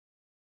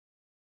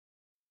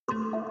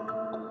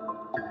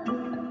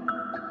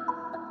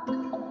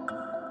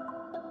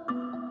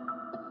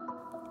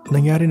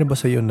Nangyari na ba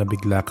sa'yo na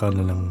bigla ka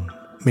na lang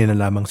may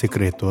nalamang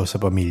sekreto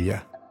sa pamilya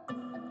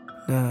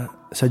na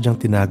sadyang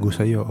tinago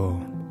sa'yo o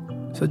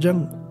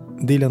sadyang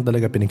hindi lang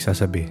talaga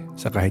pinagsasabi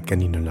sa kahit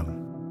kanino lang?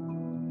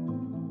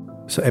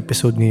 Sa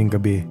episode ngayong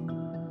gabi,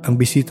 ang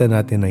bisita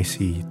natin ay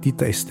si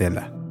Tita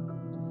Estela.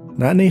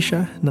 Nanay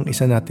siya ng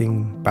isa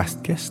nating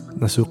past guest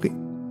na suki,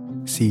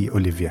 si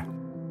Olivia.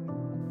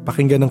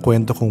 Pakinggan ang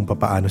kwento kung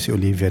papaano si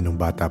Olivia nung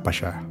bata pa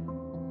siya.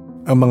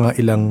 Ang mga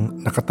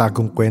ilang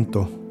nakatagong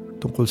kwento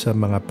tungkol sa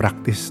mga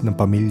practice ng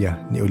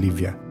pamilya ni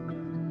Olivia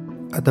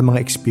at ang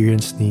mga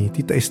experience ni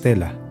Tita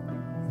Estela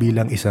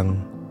bilang isang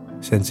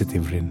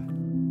sensitive rin.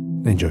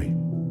 Enjoy.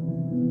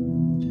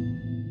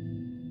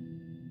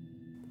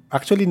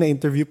 Actually,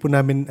 na-interview po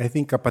namin, I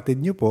think, kapatid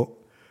niyo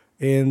po.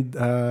 And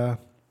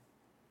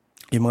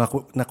yung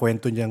mga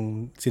nakwento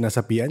niyang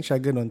sinasapian siya,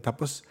 ganun.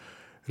 Tapos,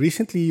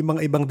 recently, yung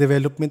mga ibang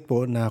development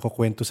po na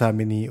kukwento sa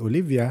amin ni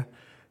Olivia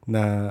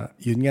na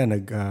yun nga,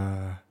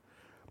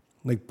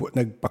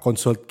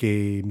 nagpa-consult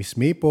kay Miss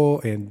May po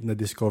and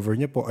na-discover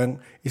niya po.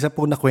 Ang isa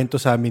po nakwento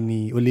sa amin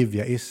ni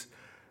Olivia is,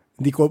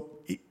 hindi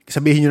ko,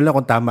 sabihin niyo lang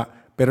kung tama,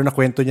 pero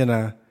nakwento niya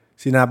na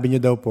sinabi niyo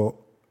daw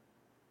po,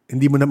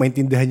 hindi mo na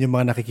maintindihan yung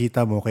mga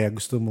nakikita mo kaya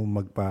gusto mo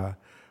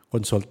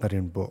magpa-consult na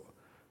rin po.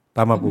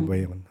 Tama po ba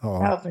yun? Oo.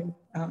 Okay.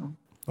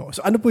 Oo.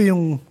 So ano po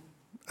yung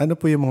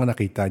mga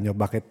nakita niyo?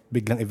 Bakit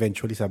biglang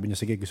eventually sabi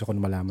niyo, sige, gusto ko na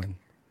malaman?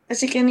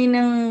 Kasi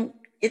kaninang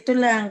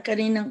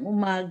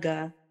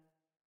umaga,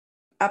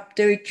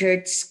 after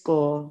church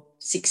ko,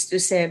 6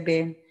 to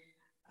 7,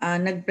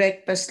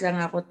 nag-breakfast lang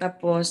ako.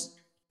 Tapos,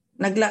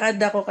 naglakad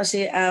ako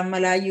kasi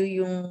malayo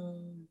yung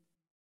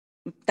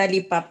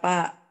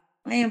talipapa.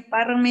 Ngayon,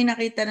 parang may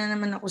nakita na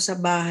naman ako sa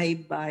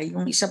bahay-bahay.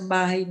 Yung isang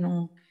bahay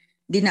nung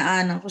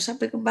dinaanan ko.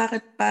 Sabi ko,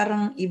 bakit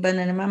parang iba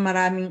na naman,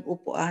 maraming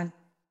upuan.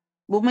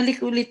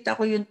 Bumalik ulit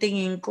ako yung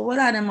tingin ko,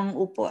 wala namang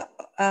upuan.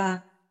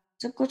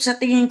 Sa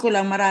tingin ko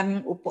lang,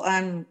 maraming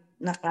upuan,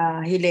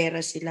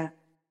 nakahilera sila.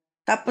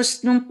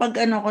 Tapos nung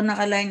ko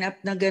naka-line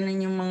up na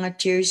ganun yung mga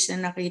chairs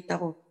na nakita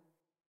ko,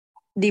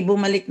 di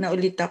bumalik na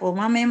ulit ako.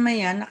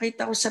 Mamaya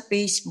nakita ko sa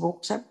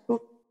Facebook, sabi ko,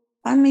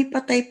 may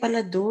patay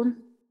pala doon.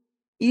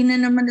 Yun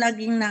na naman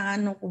laging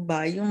naano ko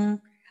ba,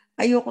 yung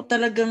ayoko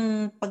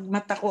talagang pag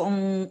mata ko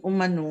ang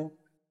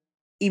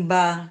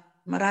iba,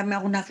 marami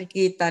ako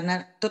nakikita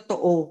na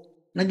totoo,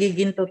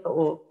 nagiging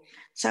totoo.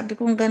 Sabi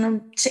kong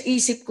gano'n, sa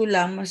isip ko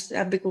lang,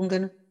 sabi kong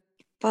gano'n,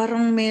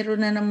 parang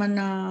meron na naman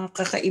na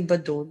kakaiba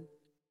doon.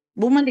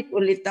 Bumalik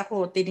ulit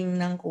ako,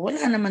 tiningnan ko,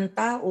 wala naman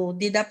tao,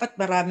 di dapat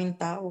maraming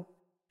tao.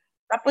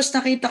 Tapos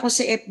nakita ko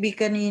si FB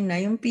kanina,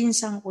 yung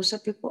pinsan ko,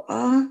 sabi ko,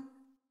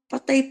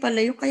 patay pala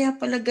yun, kaya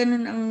pala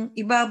ganun ang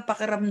iba ang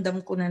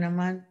pakiramdam ko na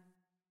naman.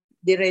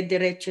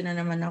 Dire-diretso na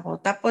naman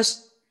ako.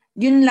 Tapos,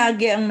 yun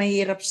lagi ang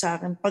mahirap sa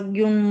akin. Pag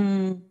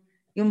yung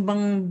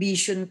bang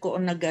vision ko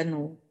o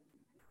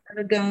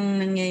talagang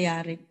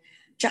nangyayari.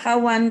 Tsaka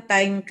one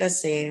time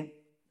kasi,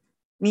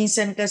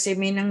 minsan kasi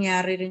may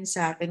nangyari rin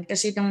sa akin.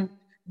 Kasi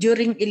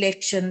during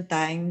election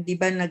time, di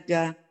ba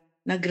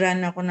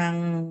nag-run ako ng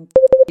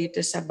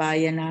dito sa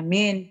bayan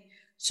namin.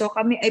 So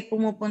kami ay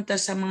pumupunta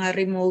sa mga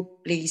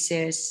remote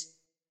places.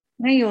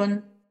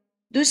 Ngayon,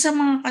 doon sa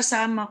mga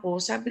kasama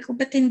ko, sabi ko,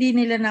 ba't hindi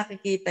nila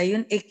nakikita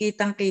yun?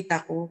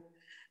 Kitang-kita ko.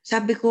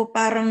 Sabi ko,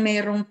 parang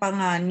merong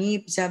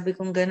panganib. Sabi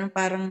ko gano'n,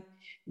 parang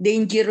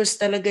dangerous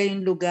talaga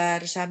yung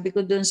lugar. Sabi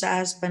ko doon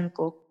sa husband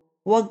ko,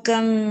 huwag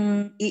kang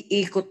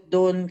iikot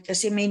doon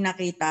kasi may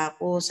nakita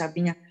ako.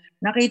 Sabi niya,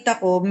 nakita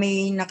ko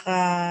may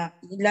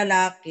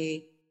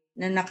lalaki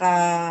na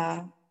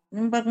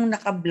yung bang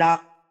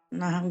naka-block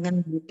na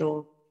hanggang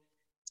dito.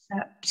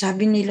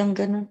 Sabi nilang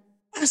gano'n,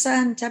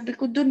 saan? Sabi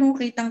ko, doon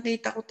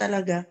kitang-kita ko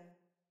talaga.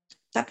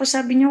 Tapos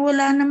sabi niya,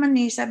 wala naman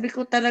eh. Sabi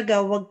ko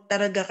talaga, wag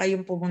talaga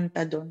kayong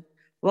pumunta doon.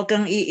 Huwag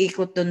kang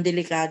iikot doon,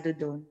 delikado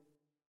doon.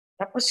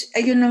 Tapos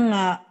ayun na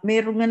nga,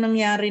 meron nga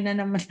nangyari na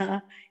naman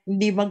na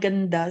hindi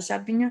maganda.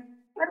 Sabi niya,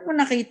 paano mo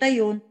nakita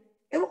yun?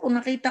 Ewan ko,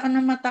 nakita ka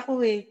ng mata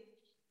ko eh.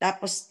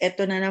 Tapos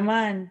eto na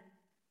naman.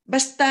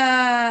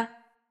 Basta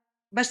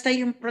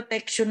yung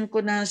protection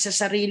ko na sa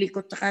sarili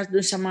ko at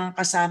doon sa mga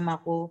kasama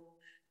ko.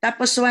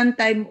 Tapos one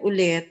time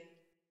ulit,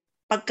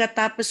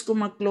 pagkatapos ko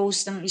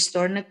mag-close ng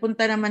store,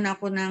 nagpunta naman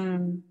ako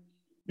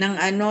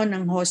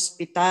ng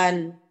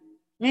hospital.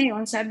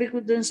 Ngayon, sabi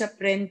ko dun sa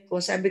friend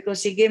ko, sabi ko,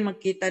 sige,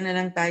 magkita na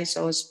lang tayo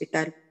sa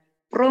hospital.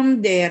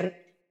 From there,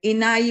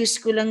 inayos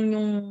ko lang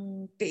yung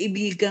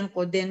kaibigan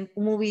ko. Then,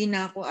 umuwi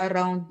na ako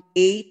around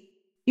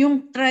 8.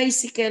 Yung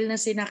tricycle na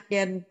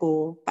sinakyan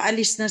ko,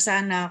 paalis na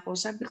sana ako.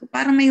 Sabi ko,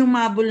 parang may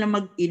humabol na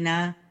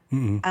mag-ina.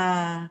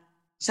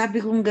 Sabi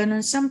ko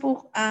ganun,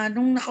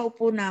 nung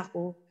nakaupo na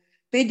ako,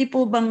 pwede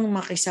po bang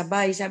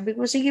makisabay? Sabi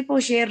ko, sige po,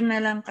 share na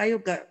lang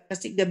kayo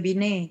kasi gabi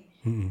na eh.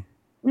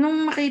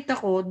 Nung makita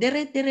ko,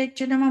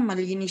 dire-diretso naman,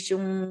 malinis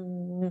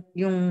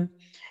yung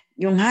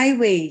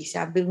highway.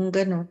 Sabi ko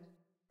gano'n.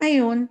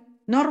 Ngayon,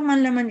 normal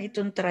naman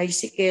itong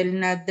tricycle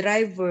na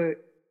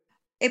driver.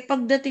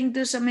 Pagdating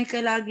doon sa may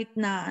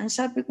kalagitnaan,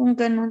 sabi ko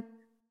gano'n,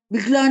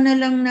 bigla na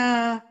lang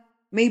na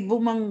may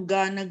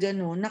bumangga na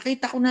gano'n.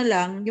 Nakita ko na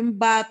lang yung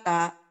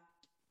bata,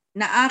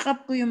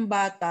 naakap ko yung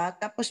bata,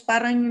 tapos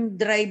parang yung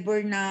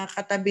driver na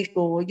katabi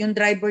ko, yung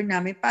driver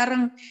namin,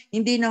 parang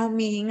hindi na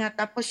humihinga.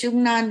 Tapos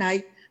yung nanay,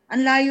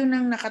 ang layo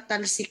nang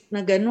nakatalsik na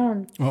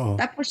gano'n. Oo.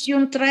 Tapos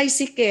yung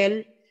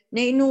tricycle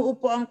na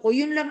inuupuan ko,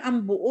 yun lang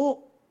ang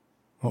buo.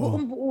 Oo.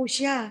 Buong-buo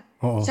siya.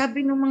 Oo.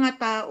 Sabi ng mga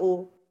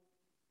tao,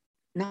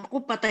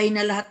 naku, patay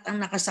na lahat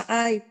ang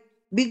nakasakay.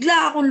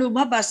 Bigla akong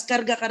lumabas,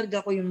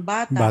 karga-karga ko yung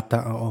bata. Bata,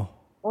 oo.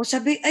 O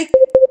sabi, ay,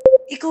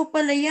 ikaw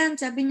pala yan.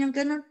 Sabi niya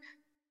ganun.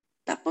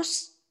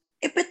 Tapos,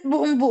 ba't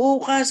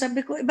buong-buo ka?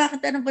 Sabi ko,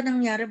 bakit ano ba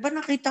nangyari? Ba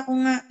nakita ko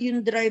nga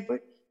yung driver.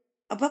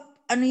 Aba,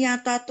 ano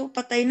yata to?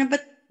 Patay na.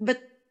 Ba't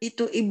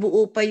ito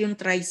ibuo pa yung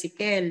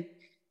tricycle?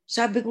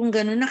 Sabi ko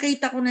ganun.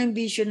 Nakita ko na yung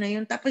vision na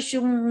yun. Tapos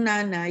yung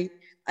nanay,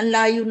 ang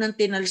layo ng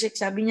tinalsik.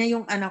 Sabi niya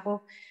yung anak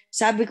ko.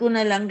 Sabi ko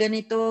na lang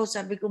ganito.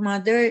 Sabi ko,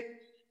 mother,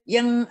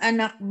 yung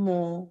anak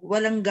mo,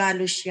 walang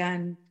galos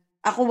yan.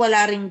 Ako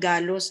wala ring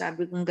galos.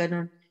 Sabi ko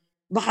ganun.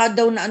 Baka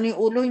daw na ano yung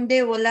ulo.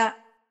 Hindi, wala.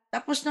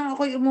 Tapos nang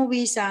ako'y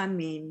umuwi sa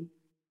amin,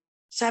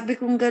 sabi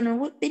kong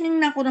gano'n,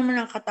 tinignan ko naman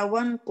ang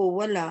katawan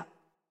ko, wala.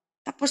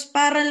 Tapos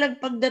para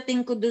lang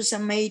pagdating ko doon sa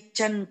may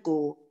tiyan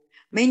ko,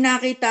 may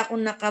nakita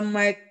akong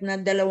nakamark na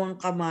 2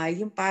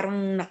 kamay, yung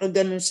parang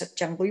nakaganon sa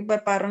tiyan ko. Yung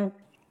parang,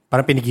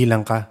 Parang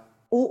pinigilan ka.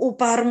 oo,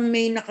 parang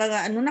may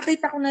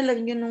nakita ko na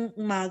lang yun nung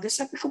umaga.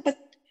 Sabi ko, ba't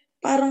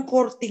parang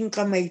korting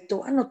kamay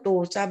to? Ano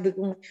to? Sabi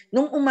ko,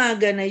 nung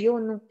umaga na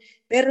yun.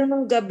 Pero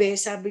nung gabi,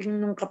 sabi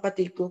nung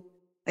kapatid ko,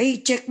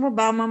 ay, check mo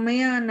ba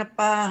mamaya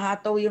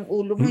napahataw yung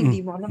ulo mo, hindi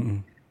mo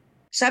alam.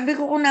 Sabi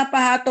ko kung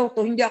napahataw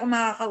to, hindi ako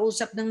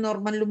makakausap ng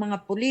normal yung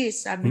mga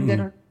pulis. Sabi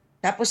gano'n.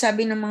 Tapos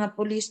sabi ng mga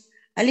pulis,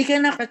 halika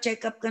na,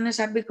 pa-check up ka na.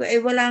 Sabi ko,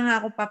 wala nga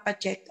ako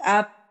papacheck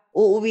up.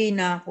 Uuwi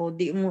na ako.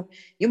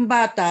 Yung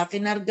bata,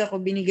 kinarga ko,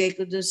 binigay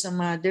ko doon sa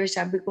mother.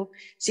 Sabi ko,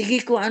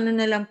 sige kung ano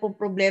na lang po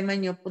problema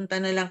nyo, punta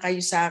na lang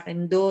kayo sa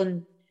akin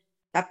doon.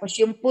 Tapos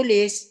yung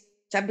pulis,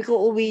 sabi ko,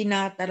 uwi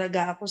na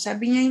talaga ako.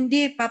 Sabi niya,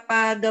 hindi,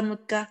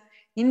 papagamot ka.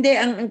 Hindi,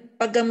 ang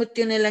paggamot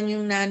ko na lang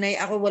yung nanay,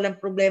 ako walang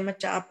problema,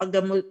 tsaka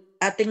paggamot,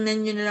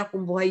 tingnan nyo na lang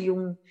kung buhay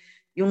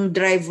yung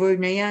driver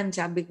na yan,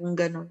 sabi kong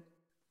gano'n.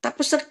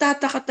 Tapos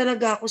nagtataka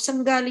talaga ako,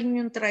 saan galing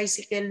yung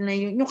tricycle na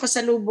yun, yung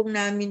kasalubong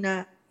namin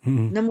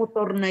na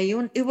motor na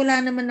yun.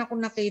 Wala naman ako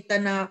nakita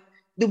na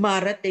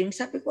dumarating.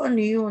 Sabi ko, ano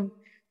yun?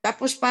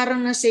 Tapos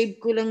parang na-save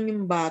ko lang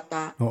yung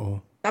bata.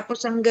 Oo.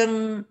 Tapos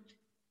hanggang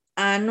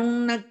nung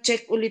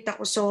nag-check ulit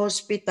ako sa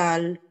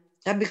hospital,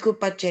 sabi ko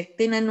pa-check,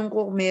 tinanong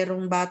ko kung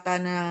merong bata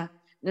na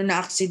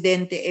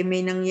aksidente, may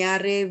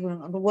nangyari,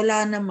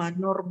 wala naman,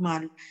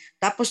 normal.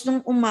 Tapos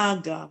nung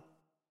umaga,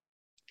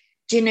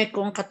 chinek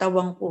ko ang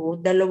katawan ko,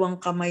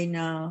 2 kamay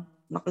na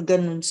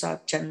nakaganon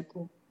sa tiyan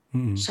ko.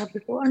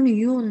 Sabi ko, ano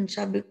yun?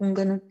 Sabi ko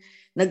ganun.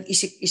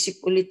 Nag-isip-isip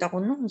ulit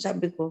ako noon,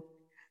 sabi ko.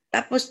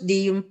 Tapos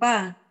di yun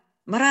pa.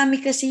 Marami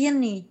kasi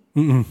yan eh.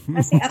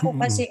 Kasi ako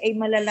ay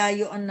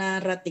malalayo ang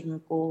narating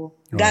ko.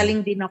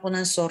 Galing din ako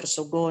ng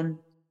Sorsogon.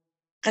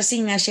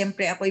 Kasi nga,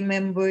 syempre, ako'y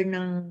member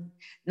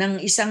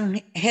ng isang,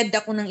 head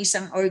ako ng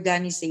isang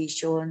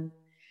organization.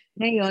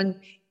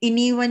 Ngayon,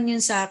 iniwan yun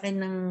sa akin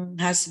ng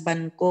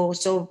husband ko.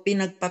 So,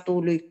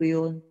 pinagpatuloy ko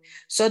yun.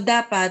 So,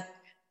 dapat,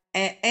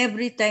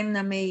 every time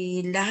na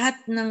may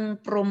lahat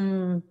ng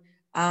from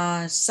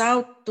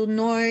south to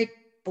north,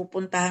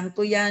 pupuntahan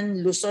ko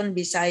yan, Luzon,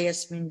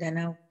 Visayas,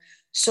 Mindanao.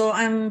 So,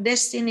 ang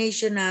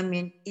destination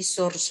namin is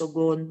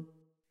Sorsogon.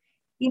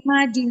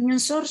 Imagine, yung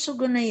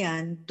Sorsogon na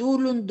yan,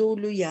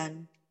 dulon-dulo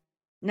yan,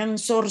 ng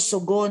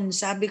Sorsogon.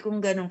 Sabi kong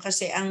ganun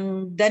kasi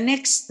the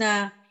next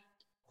na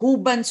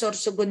Huban,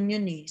 Sorsogon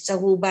yun sa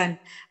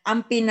Huban.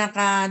 Ang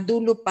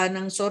pinakadulo pa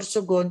ng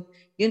Sorsogon,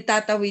 yung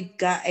tatawid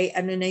ka ay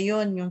ano na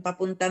yun, yung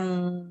papuntang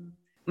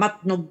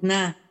Matnog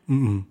na.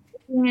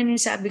 Ngayon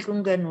sabi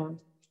kong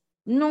ganun.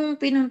 Nung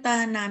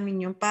pinuntahan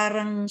namin yun,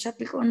 parang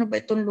sabi ko, ano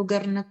ba itong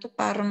lugar na to?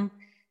 Parang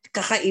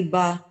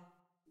kakaiba.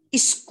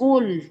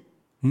 School.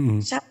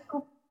 Sabi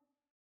ko,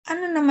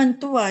 ano naman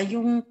to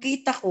yung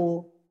kita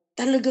ko,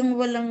 talagang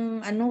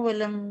walang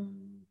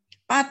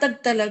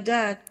patag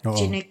talaga.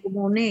 Chinek ko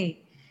muna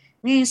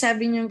Ngayon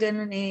sabi niyo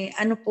ganun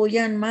ano po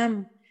yan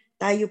ma'am,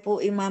 tayo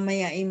po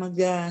mamaya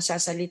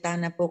magsasalita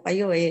na po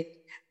kayo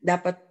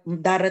dapat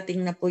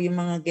darating na po yung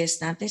mga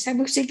guest natin.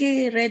 Sabi ko,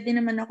 sige, ready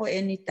naman ako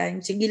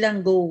anytime. Sige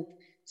lang, go.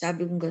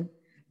 Sabi ko ganun.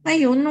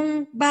 Ngayon,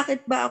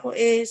 bakit ba ako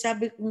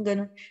sabi ko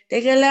ganun,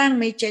 teka lang,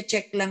 may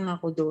check lang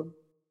ako doon.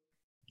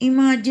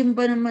 Imagine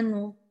ba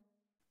naman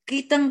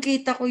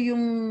kitang-kita ko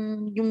yung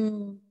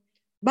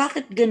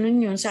bakit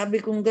ganun yun? Sabi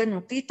kong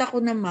ganun. Kita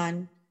ko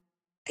naman,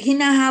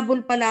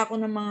 hinahabol pala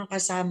ako ng mga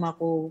kasama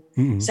ko.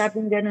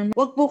 Sabi ganun,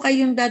 wag po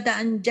kayong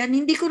dadaan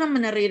dyan. Hindi ko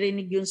naman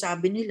naririnig yung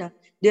sabi nila.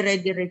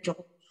 Dire-diretso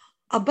ko.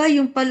 Aba,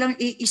 yung palang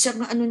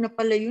isang na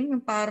pala yun,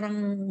 yung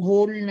parang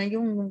hole na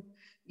yung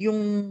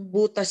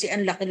butas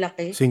ang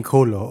laki-laki.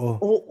 Sinkhole, oo.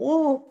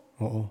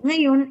 Oo.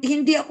 Ngayon,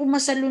 hindi ako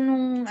masalo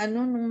nung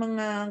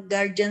mga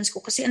guardians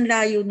ko kasi ang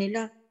layo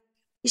nila.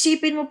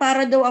 Isipin mo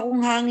para daw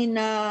akong hangin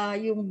na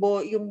yung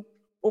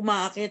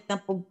umaakit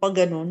na pag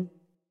ganun.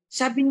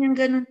 Sabi niya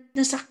ganun,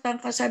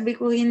 nasaktan ka? Sabi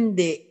ko,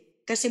 hindi.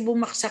 Kasi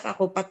bumaksak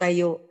ako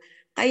patayo.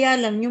 Kaya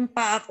lang, yung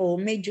paa ko,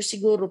 medyo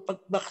siguro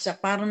pagbaksak,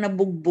 parang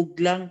nabugbog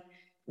lang.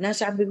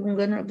 Nasabi ko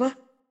ganun, ba?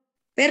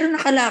 Pero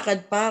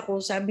nakalakad pa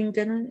ako. Sabi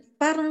ganun,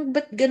 parang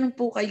ba't ganun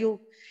po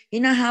kayo?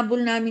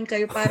 Hinahabol namin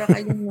kayo para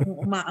kayong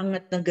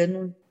umaangat na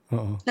ganun.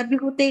 Oo. Sabi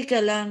ko, teka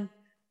lang.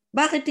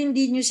 Bakit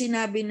hindi nyo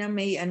sinabi na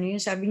may ano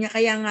yun? Sabi niya,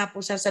 kaya nga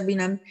po sasabihin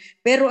namin.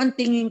 Pero ang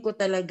tingin ko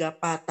talaga,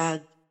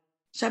 patag.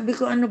 Sabi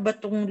ko, ano ba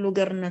tong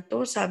lugar na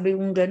to? Sabi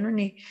ko gano'n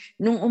eh.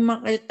 Nung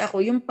umakit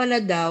ako, yung pala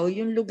daw,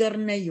 yung lugar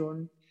na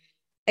yun,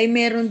 ay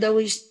meron daw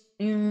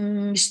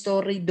yung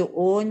story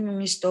doon, yung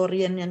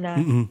istorya nila.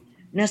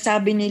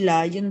 Nasabi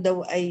nila, yun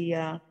daw ay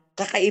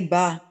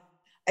kakaiba.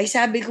 Ay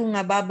sabi ko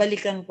nga,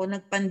 babalikan ko,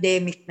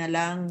 nag-pandemic na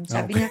lang.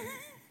 Sabi niya,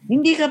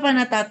 hindi ka pa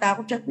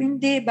natatakot? Sabi ko,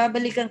 hindi,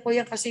 babalikan ko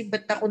yan kasi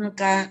ba't ako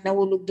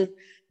nahulog doon?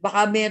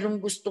 Baka merong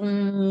gustong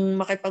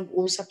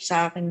makipag-usap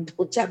sa akin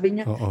doon. Sabi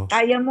niya,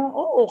 kaya mo?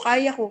 Oo,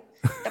 kaya ko.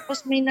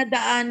 Tapos may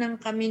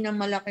nadaanan kami ng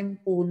malaking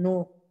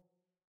puno.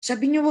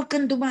 Sabi niya, huwag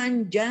kang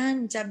dumaan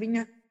dyan. Sabi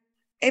niya,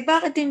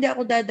 bakit hindi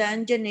ako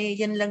dadaan dyan eh?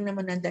 Yan lang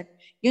naman ang daan.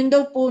 Yun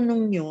daw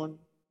punong yun.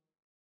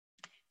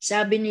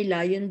 Sabi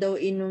nila, yun daw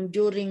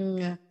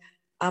during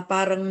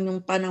parang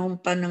yung panahon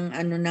pa ng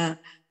ano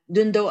na,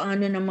 doon daw ang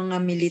ano ng mga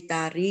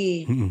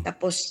military.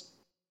 Tapos,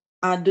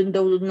 doon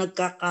daw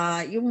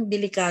yung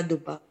delikado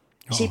ba?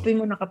 Isipin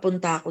mo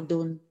nakapunta ako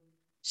doon.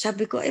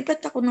 Sabi ko,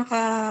 ba't ako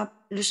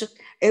nakalusot?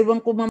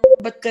 Ewan ko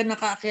ba't ka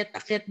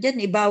nakaakyat-akyat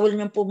dyan? Bawal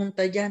niyang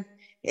pumunta dyan.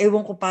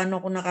 Ewan ko paano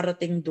ako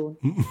nakarating doon.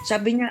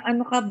 Sabi niya,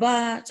 ano ka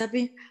ba?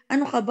 Sabi,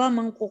 ano ka ba,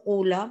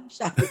 mangkukulam?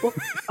 Sabi ko,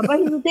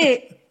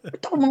 hindi.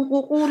 Ba't ako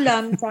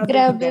mangkukulam? Sabi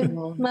Grabe,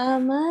 ko,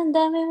 Mama, ang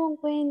dami mong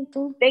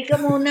kwento. Teka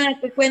muna,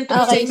 ikwento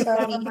ko Okay, sa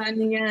sorry.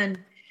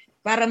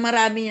 para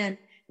marami yan.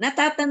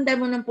 Natatanda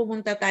mo nang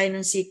pumunta tayo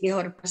ng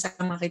Siquijor,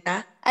 kasama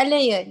kita? Ano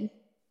yun?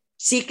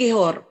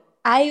 Siquijor.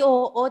 Ay,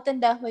 oo,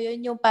 tanda ko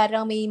yun. Yung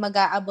parang may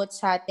mag-aabot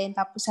sa atin.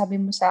 Tapos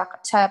sabi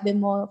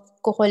mo,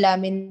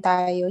 kukulamin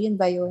tayo. Yun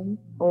ba yun?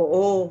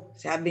 Oo.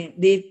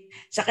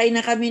 Sakay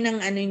na kami ng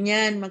ano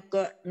niyan.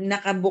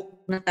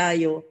 Nakabook na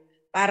tayo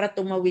para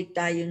tumawid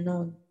tayo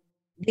noon.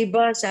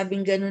 Diba,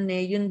 sabing ganun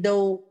eh. Yun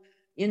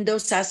daw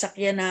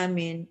sasakyan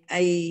namin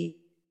ay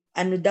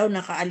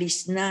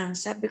nakaalis na.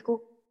 Sabi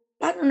ko,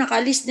 paano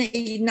nakaalis na?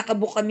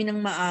 Nakabook kami ng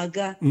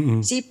maaga.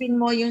 Sipin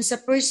mo, yung sa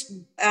first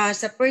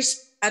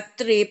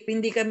trip,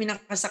 hindi kami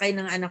nakasakay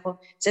ng anak ko.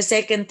 Sa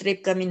second trip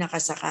kami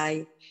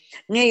nakasakay.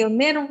 Ngayon,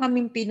 meron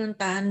kaming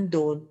pinuntahan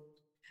doon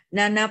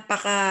na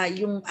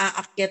yung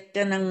aakyat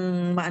ka ng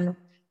maano.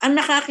 Ang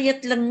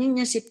nakaakyat lang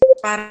niya si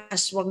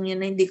paraswang niya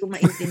na hindi ko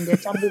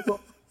maintindihan. Sabi ko,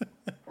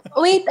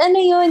 wait,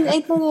 ano yun?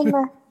 Ito yun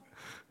na.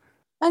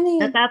 Ano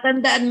yun?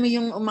 Natatandaan mo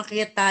yung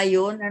umakyat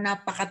tayo na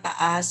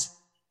napakataas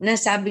na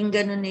sabing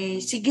ganun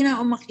eh, sige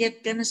na umakyat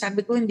ka na.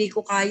 Sabi ko, hindi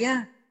ko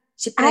kaya.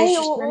 Si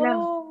Precious na lang.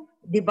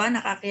 Diba,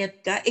 nakakyat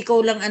ka? Ikaw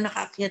lang ang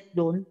nakakyat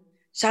doon.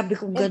 Sabi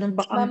ko, ganun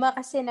baka... Mama,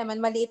 kasi naman,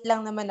 maliit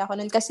lang naman ako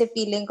nun kasi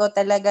feeling ko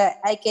talaga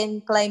I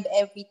can climb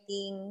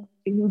everything.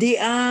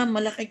 Hindi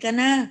malaki ka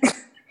na.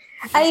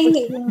 Ay,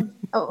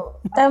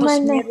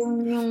 tama na.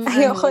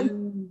 Ayoko.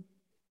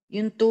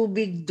 Yung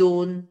tubig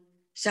doon,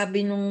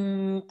 sabi nung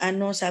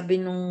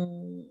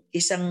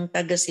isang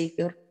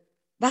taga-Siquijor,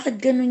 bakit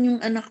ganun yung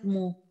anak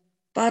mo?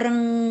 Parang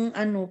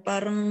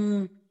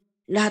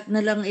lahat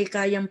na lang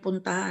kayang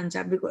puntahan.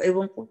 Sabi ko,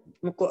 ewan ko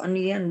ano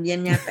yan.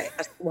 Yan yata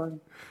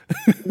aswang.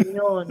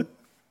 Yun.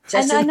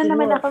 Ano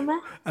naman ako, Ma?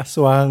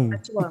 Aswang.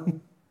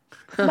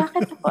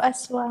 Bakit ako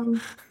aswang?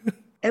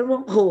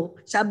 Ewan ko.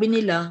 Sabi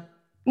nila.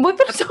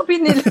 Pero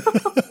sabi nila.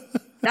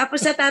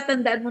 Tapos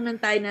natatandaan mo nang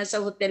tayo nasa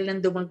hotel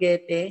ng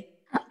Dumaguete?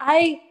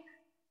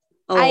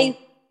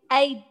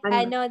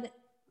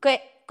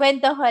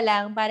 Kwento ko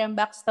lang, parang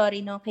backstory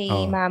no kay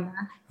Mama.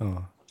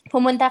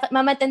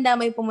 Mama, tanda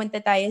mo yung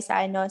pumunta tayo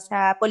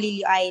sa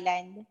Polillo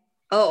Island.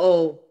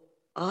 Oo.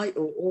 Ay,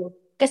 oo.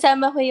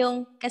 Kasama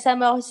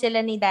ko sila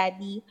ni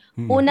Daddy.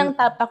 Unang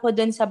tapa ko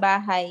doon sa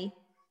bahay,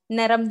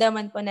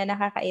 naramdaman ko na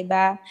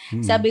nakakaiba.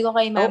 Sabi ko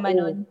kay Mama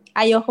noon,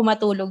 ayaw ko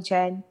matulog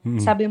dyan.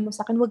 Sabi mo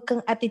sa akin, huwag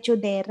kang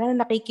attitudera,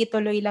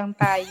 nakikituloy lang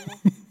tayo.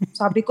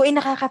 Sabi ko,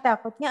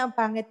 nakakatakot nga, ang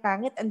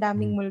pangit-pangit, ang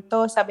daming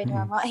multo. Sabi ni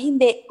Mama,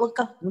 hindi, huwag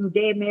ka.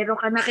 Hindi, meron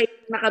ka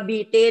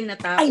nakabitin na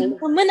tao. Ay,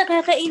 Mama,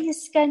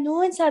 nakakainis ka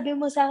noon. Sabi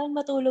mo sa akin,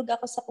 matulog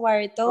ako sa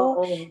kwarto.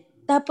 Oo.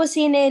 Tapos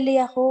sineli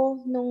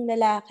ako nung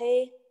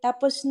lalaki.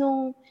 Tapos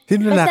nung...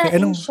 Sino lalaki?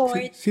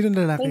 Sino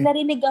lalaki? May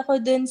narinig ako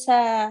dun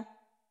sa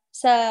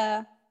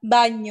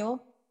banyo.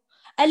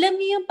 Alam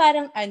niyo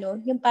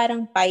yung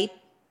parang pipe?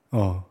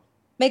 Oo.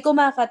 May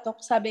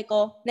kumakatok, sabi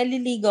ko,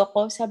 naliligo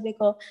ko, sabi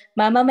ko,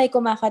 Mama, may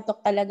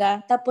kumakatok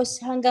talaga. Tapos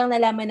hanggang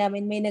nalaman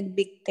namin may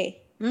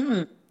nagbigte.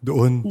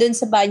 Doon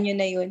sa banyo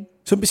na yun.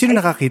 So, sino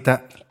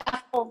nakakita?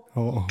 Ako.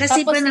 Oo.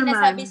 Kasi tapos pa naman,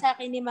 sinasabi sa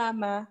akin ni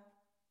Mama,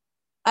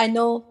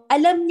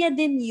 alam niya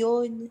din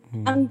yun.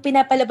 Ang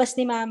pinapalabas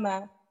ni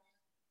Mama,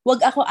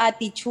 wag ako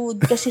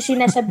attitude kasi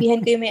sinasabihan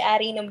ko yung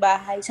may-ari ng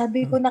bahay.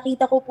 Sabi ko,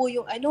 nakita ko po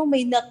yung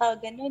may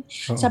nakaganon.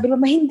 Sabi ko,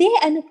 hindi,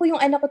 po yung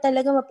anak ko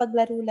talaga,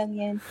 mapaglaro lang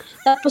yan.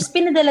 Tapos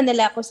pinadala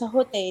nila ako sa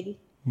hotel.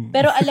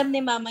 Pero alam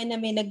ni mama na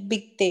may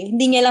nagbigti.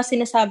 Hindi niya lang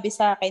sinasabi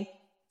sa akin.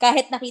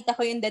 Kahit nakita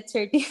ko yung death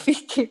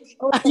certificate,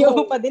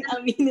 ayaw pa din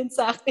aminin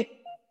sa akin.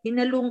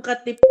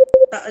 Hinalungkat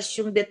taas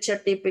yung death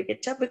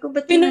certificate. Sabi ko,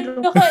 ba't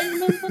hinalungkat?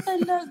 Pinakailan ko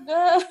talaga.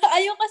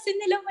 Ayaw kasi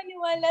nila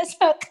maniwala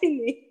sa akin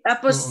eh.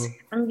 Tapos,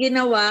 ang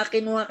ginawa,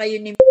 kinuha kayo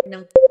ng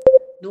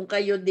doon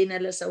kayo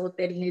dinala sa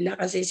hotel nila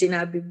kasi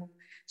sinabi mo.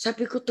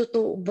 Sabi ko,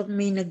 totoo bang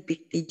may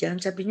nagbikti dyan?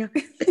 Sabi niya,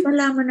 ba't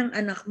malaman ng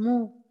anak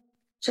mo?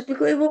 Sabi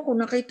ko, ewan ko,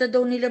 nakita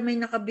daw nila may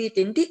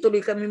nakabitin. Hindi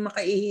tuloy kami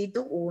makaihi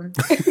doon.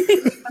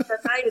 Pata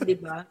tayo, di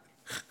ba?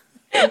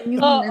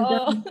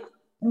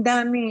 Ang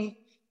dami.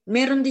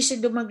 Meron din si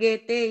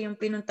Dumaguete, yung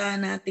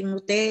pinuntahan nating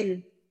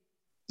hotel.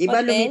 Di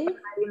ba, lumipat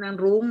tayo ng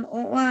room?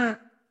 Oo,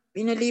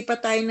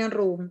 pinalipat tayo ng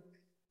room.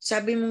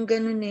 Sabi mong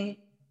ganun eh.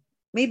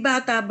 May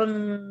bata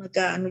bang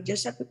nagkaano dyan?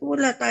 Sabi ko,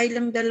 wala, tayo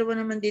lang dalawa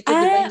naman dito.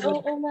 Di ba,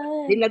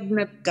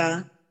 dilagnat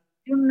ka.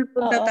 Yung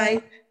napunta tayo.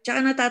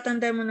 Tsaka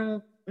natatanda mo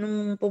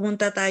nung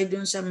pumunta tayo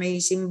dun sa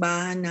may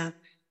simbahan na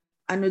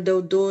ano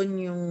daw doon,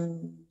 yung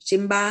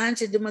simbahan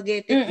si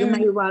Dumaguete, yung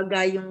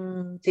mahiwaga yung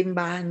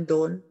simbahan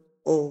doon.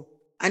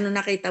 Ano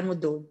nakita mo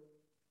doon?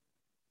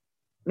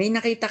 May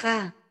nakita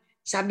ka.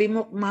 Sabi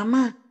mo,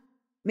 Mama,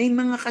 may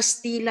mga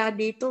Kastila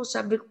dito.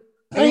 Sabi ko,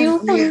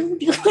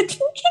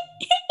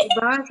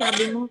 diba?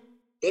 Sabi mo,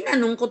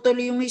 tinanong ko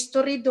tuloy yung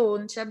history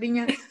doon. Sabi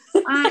niya,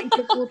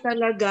 ito po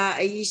talaga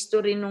ay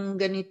history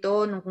nung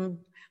ganito, nung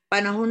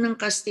panahon ng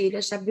Kastila.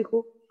 Sabi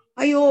ko,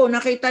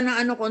 nakita na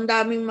ko, ang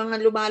daming mga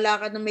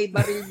lumalakad na may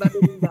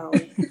baril-baril daw.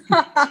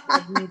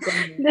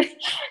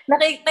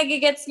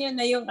 Nagigets niyo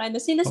na yung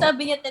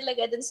sinasabi niya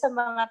talaga dun sa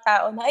mga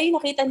tao na,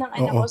 nakita ng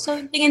anak ko. So,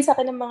 tingin sa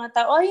akin ng mga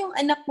tao, yung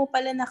anak mo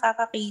pala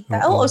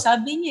nakakakita. Oo,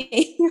 sabi niya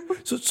eh.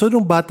 So,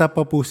 nung bata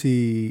pa po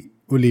si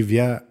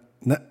Olivia,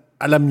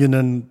 alam niyo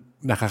na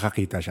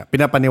nakakakita siya.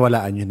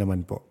 Pinapaniwalaan niyo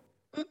naman po.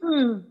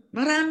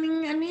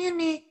 Maraming yan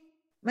eh.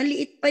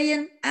 Maliit pa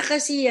yan.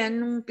 Kasi yan,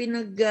 nung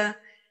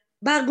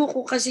bago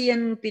ko kasi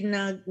yan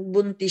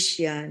pinagbuntis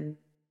yan,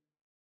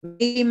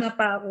 may ima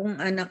pa akong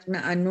anak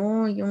na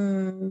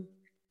yung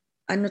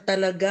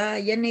talaga,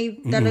 yan ay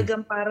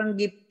talagang parang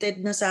gifted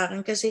na sa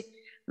akin kasi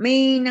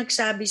may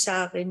nagsabi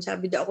sa akin,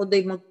 sabi daw ako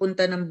daw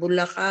magpunta ng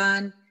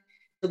Bulacan,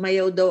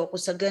 tumayaw daw ako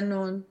sa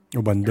ganun.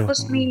 Ubando.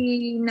 Tapos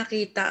may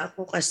nakita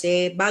ako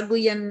kasi, bago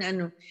yan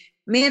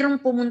merong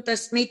pumunta,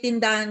 may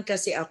tindahan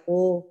kasi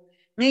ako.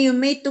 Ngayon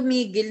may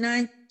tumigil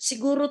na,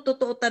 siguro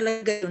totoo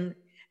talaga yun.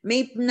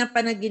 May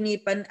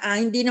napanaginipan,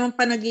 hindi naman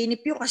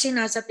panaginip yun kasi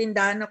nasa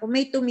tindahan ako,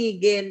 may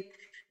tumigil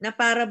na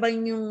para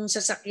bang yung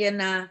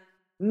sasakyan na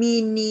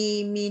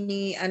mini,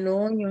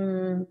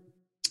 yung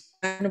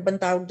ano bang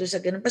tawag doon sa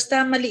ganun.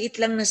 Basta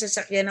maliit lang na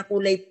sasakyan na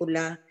kulay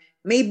pula.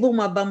 May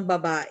bumabang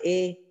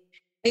babae.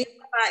 May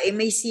babae,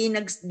 may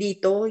sinag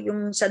dito,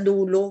 yung sa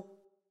dulo.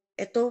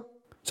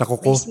 Eto. Sa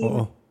kuko?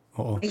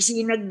 Oo. May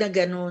sinag na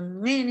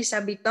ganun. Ngayon,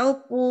 sabi,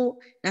 tao po,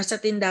 nasa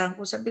tindahan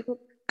ko. Sabi ko,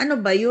 ano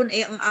ba yun?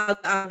 Ang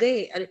aga-aga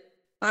eh.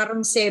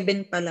 Parang 7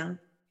 pa lang.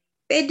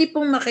 Pwede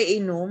pong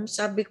makainom?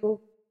 Sabi ko,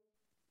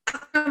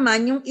 ako naman,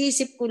 yung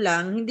isip ko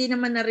lang, hindi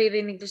naman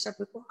naririnig ko.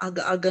 Sabi ko,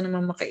 aga-aga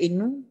naman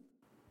makainom.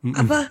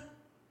 Aba,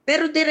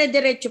 pero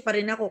dire-diretso pa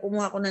rin ako.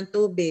 Kumuha ko ng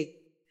tubig.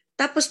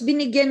 Tapos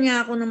binigyan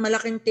niya ako ng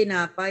malaking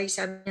tinapay.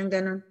 Sabi niya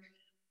ganun,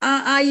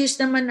 ayos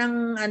naman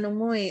ang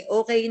mo eh.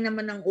 Okay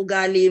naman ang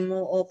ugali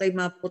mo. Okay,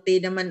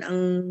 maputi naman ang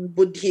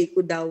budhi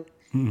ko daw.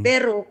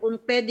 Pero kung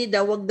pwede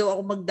daw, wag daw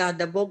ako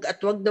magdadabog at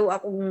wag daw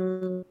akong...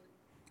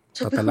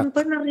 Sabi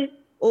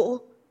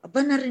ko,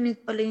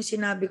 narinig pala yung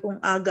sinabi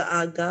kong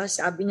aga-aga.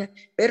 Sabi niya,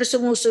 pero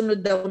sumusunod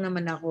daw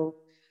naman ako.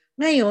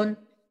 Ngayon,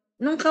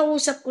 nung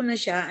kausap ko na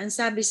siya, ang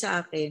sabi sa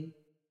akin,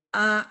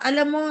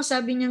 alam mo,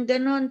 sabi niya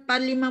gano'n,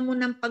 palima mo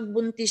ng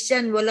pagbuntis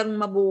yan, walang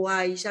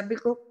mabuhay. Sabi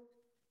ko,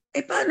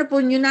 paano po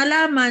nyo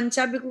nalaman?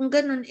 Sabi ko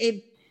gano'n,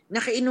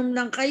 nakainom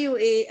lang kayo,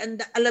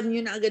 alam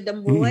nyo na agad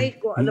ang buhay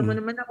ko. Alam mo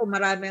naman ako,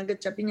 marami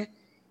agad. Sabi niya,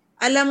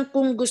 alam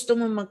kong gusto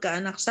mo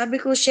magkaanak. Sabi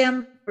ko,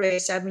 syempre,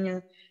 sabi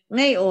niya,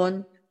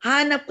 ngayon,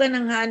 hanap ka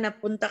ng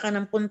hanap, punta ka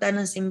ng punta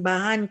ng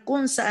simbahan,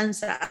 kung saan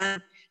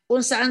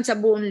sa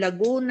buong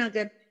Laguna.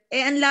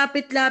 Ang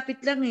lapit-lapit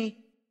lang eh.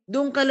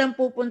 Doon ka lang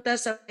pupunta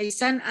sa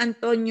San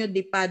Antonio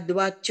de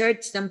Padua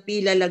Church ng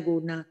Pila,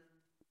 Laguna.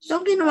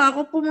 So, ang ginawa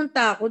ko,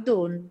 pumunta ako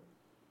doon.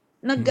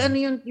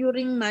 Yung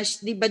during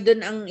mass, di ba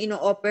doon ang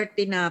ino-offer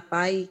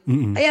tinapay?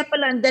 Kaya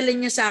pala, ang dala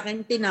niya sa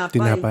akin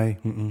tinapay.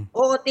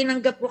 Oo,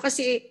 tinanggap ko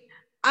kasi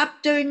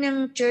after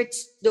ng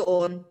church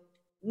doon,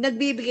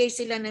 nagbibigay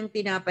sila ng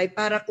tinapay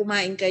para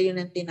kumain kayo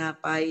ng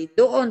tinapay.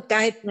 Doon,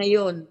 kahit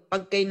ngayon,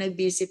 pag kayo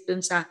nag-visit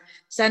doon sa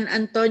San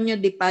Antonio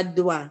de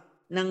Padua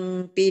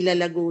ng Pila,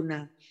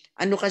 Laguna.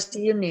 Ano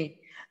kasi yun eh.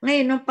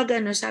 Ngayon,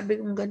 nung sabi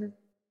kong gano'n,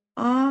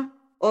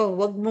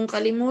 wag mong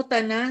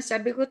kalimutan na.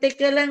 Sabi ko,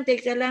 teka lang.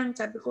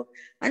 Sabi ko,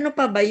 ano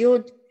pa ba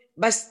yun?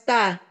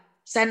 Basta,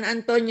 San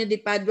Antonio de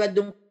Padua,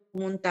 doon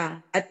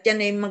pumunta. At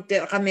yan ay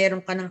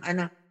meron ka ng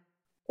anak.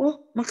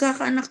 Oh,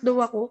 magkakaanak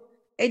daw ako.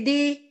 Eh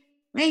di,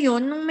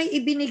 ngayon, nung may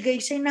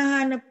ibinigay siya,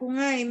 nahanap ko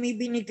nga may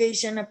binigay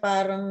siya na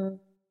parang,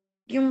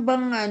 yung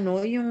bang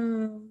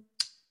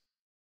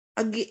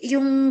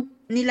yung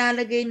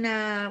nilalagay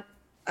na,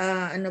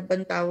 ano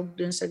bang tawag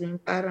dun sa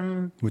ganyan,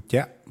 parang,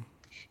 Mutya?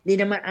 di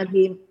naman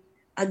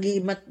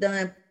agimat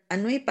na,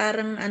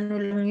 parang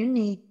lang yun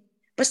eh.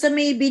 Basta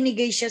may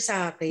ibinigay siya sa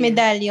akin.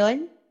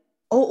 Medallion?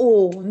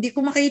 Oo, hindi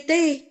ko makita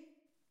eh.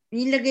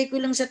 Nilagay ko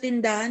lang sa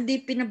tindahan,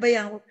 hindi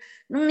pinabayaan ko.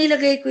 Nung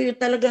nilagay ko yun,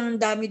 talagang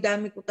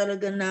dami-dami ko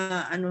talaga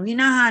na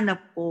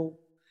hinahanap ko.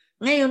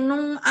 Ngayon,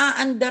 nung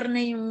aandar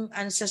na yung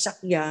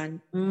sasakyan,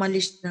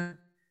 umalis na.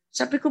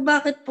 Sabi ko,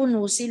 bakit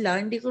puno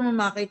sila? Hindi ko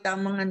makita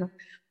ang mga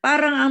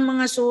Parang ang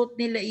mga suot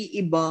nila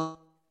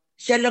iiba.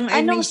 Siya lang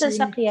ay Anong may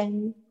sasakyan?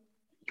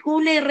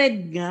 Kulay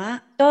red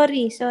nga.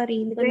 Sorry.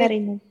 Hindi ko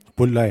narinig.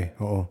 Pula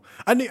oo.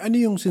 Ano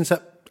yung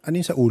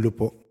sa ulo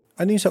po?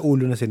 Ano yung sa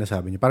ulo na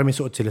sinasabi niyo? Para may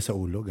suot sila sa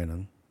ulo,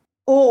 ganun?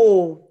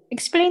 Oo.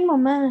 Explain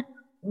mo, ma.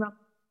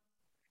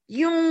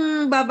 Yung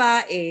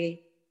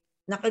babae,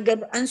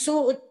 ang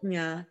suot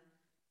niya,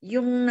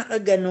 yung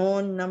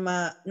nakaganon na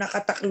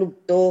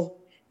nakataklob to.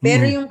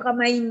 Pero yung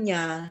kamay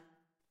niya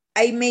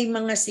ay may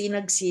mga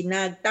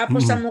sinag-sinag.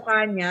 Tapos sa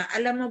mukha niya,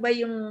 alam mo ba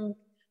yung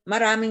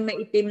maraming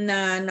maitim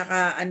na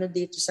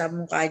dito sa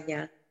mukha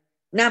niya?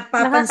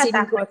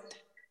 Napapansinin ko.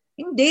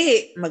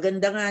 Hindi,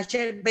 maganda nga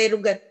siya.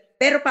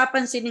 Pero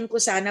papansinin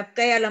ko sana,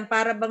 kaya lang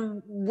para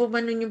bang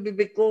gumanon yung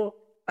bibig ko.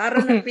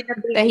 Para nang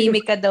pinabili.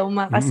 Tahimik ka daw,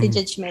 ma, kasi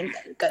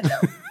judgmental ka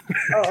daw.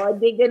 Oo,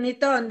 di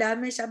ganito. Ang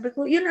dami. Sabi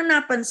ko, yun ang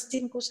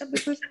napansin ko. Sabi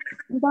ko,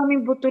 ang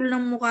daming butol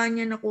ng mukha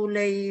niya na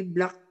kulay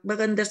black.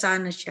 Maganda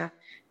sana siya.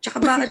 Tsaka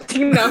bakit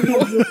tingnan mo?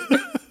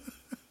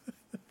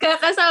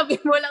 Kakasabi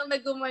mo lang na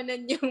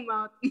gumanon yung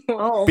mouth mo.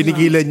 Oo,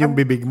 pinigilan yung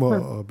bibig mo.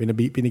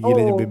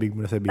 Pinigilan yung bibig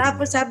mo na sabihin.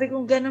 Tapos sabi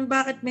ko, ganun,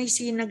 bakit may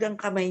sinag ang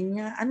kamay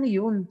niya? Ano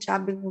yun?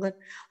 Sabi ko, ganun.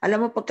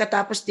 Alam mo,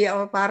 pagkatapos di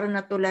ako parang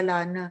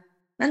natulala na.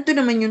 Nanto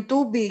naman yung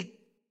tubig.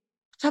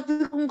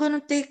 Sabi ko,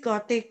 ganun, teka,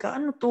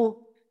 ano to?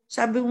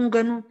 Sabi ko,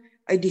 ganun,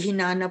 ay di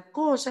hinanap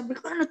ko. Sabi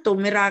ko, ano to?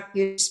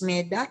 Miraculous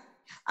Medal?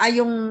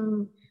 Yung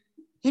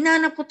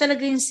hinanap ko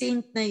talaga yung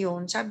saint na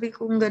yun. Sabi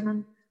ko,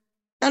 ganun.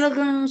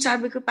 Talagang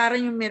sabi ko,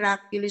 parang yung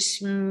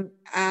miraculous,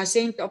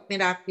 Saint of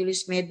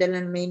Miraculous Medal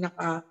na may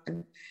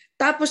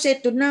Tapos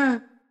ito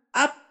na,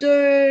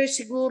 after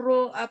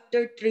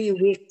 3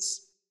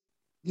 weeks,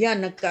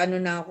 yan,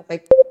 nagkaano na ako kay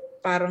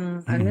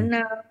parang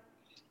na,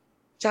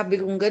 sabi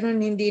kong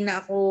ganun, hindi na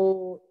ako,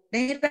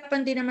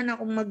 nahirapan din naman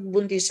ako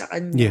magbuntis sa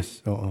kanya.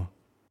 Yes, oo.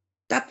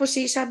 Tapos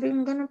sabi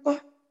kong ganun pa,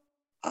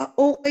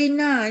 okay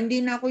na,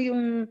 hindi na ako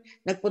yung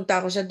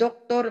nagpunta ako sa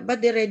doktor, ba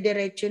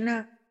dire-diretso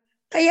na.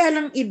 Kaya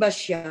lang iba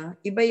siya,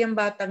 iba yung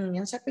batang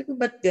niya. Sabi ko,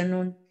 ba't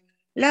ganun?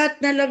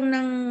 Lahat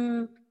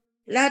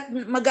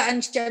magaan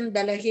siya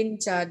dalahin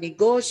sa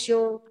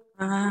negosyo.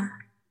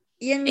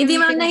 Hindi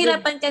mo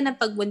nahirapan ka na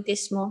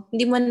pagbuntis mo?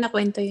 Hindi mo na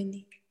nakwento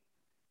yun eh.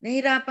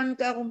 Nahirapan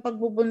ka akong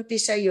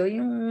pagbubuntis sa'yo.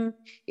 Yung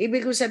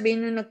ibig ko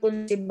sabihin nung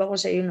nag-conceive ako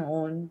sa'yo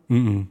noon.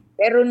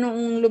 Pero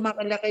nung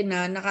lumaki-laki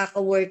na,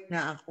 nakaka-work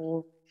na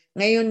ako.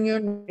 Ngayon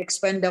yun,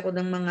 expand ako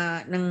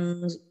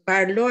ng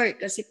parlor.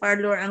 Kasi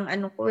parlor ang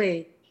ko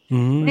eh.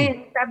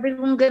 Ngayon, sabi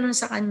kong gano'n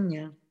sa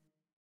kanya.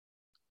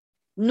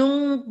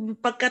 Nung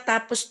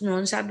pagkatapos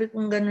nun, sabi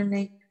kong gano'n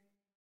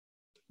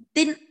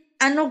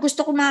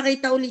gusto ko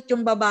makita ulit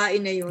yung babae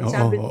na yun.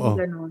 Sabi kong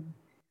gano'n.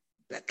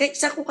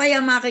 Sa ko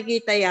kaya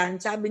makikita yan?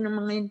 Sabi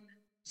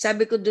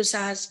ko doon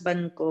sa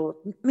husband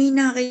ko, may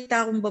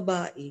nakita akong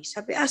babae.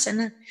 Sabi, asa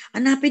na?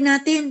 Hanapin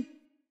natin.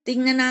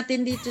 Tingnan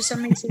natin dito sa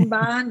may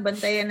simbahan.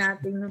 Bantayan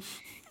natin.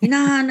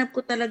 Hinahanap ko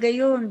talaga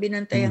yun.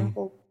 Binantayan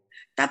ko.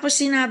 Tapos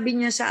sinabi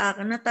niya sa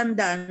akin,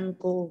 natandaan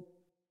ko,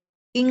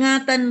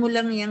 ingatan mo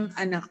lang yung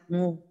anak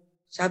mo.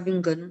 Sabi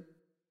ng gano'n.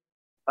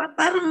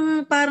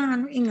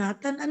 Parang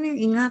ingatan? Ano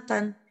yung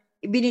ingatan?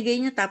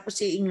 Ibinigay niya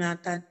tapos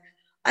ingatan.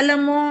 Alam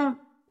mo,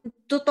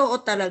 totoo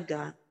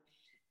talaga.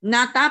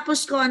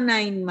 Natapos ko ang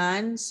 9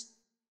 months,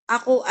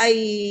 ako ay,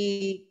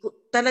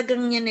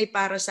 talagang yan ay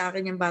para sa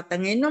akin yung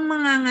bata. Ngayon, nung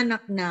mga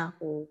anak na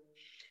ako,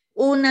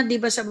 una, di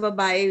ba sa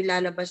babae,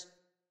 lalabas,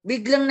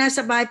 biglang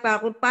nasa bahay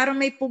pa ako, parang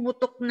may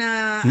pumutok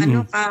na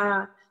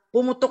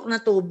pumutok na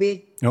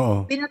tubig.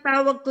 Oo.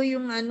 Pinatawag ko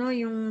yung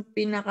yung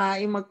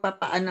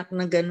magpapaanak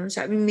na gano'n,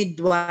 sabi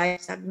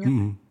midwife, sabi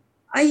niya,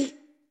 ay,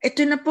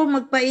 eto na po,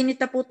 magpainit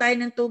na po tayo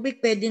ng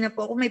tubig, pwede na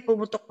po ako, may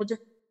pumutok po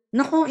dyan.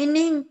 Naku,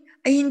 ining,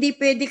 ay hindi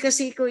pwede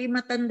kasi ikaw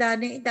matanda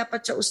na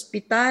dapat sa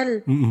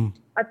ospital.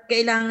 At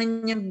kailangan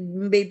niya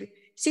baby.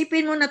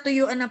 Isipin mo,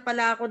 natuyuan na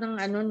pala ako ng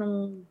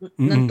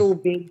ng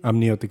tubig.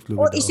 Amniotic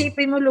fluid. O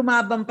isipin mo,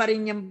 lumaban pa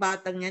rin yung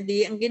batang niya.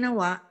 Di, ang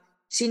ginawa,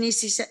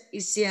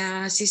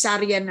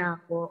 cesarean na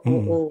ako.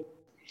 Oo.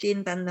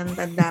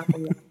 Tanda ko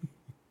yan.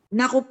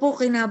 Naku po,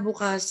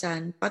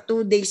 kinabukasan, pa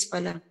 2 days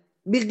pa lang.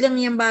 Biglang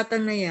yung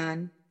batang na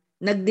yan,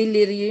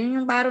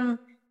 nag-delirium. Yung parang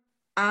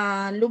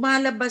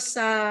lumalabas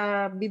sa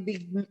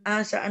bibig,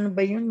 sa ano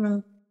ba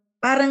yun?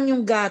 Parang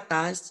yung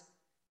gatas,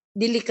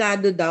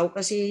 delikado daw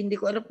kasi hindi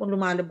ko alam kung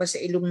lumalabas sa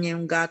ilong niya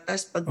yung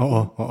gatas. Pag,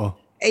 Oo.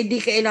 di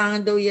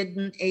kailangan daw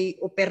yan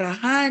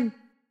operahan.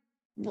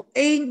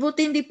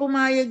 Buti hindi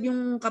pumayag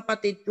yung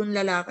kapatid kong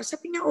lalaki.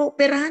 Sabi niya,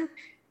 operahan,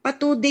 pa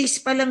 2 days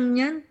pa lang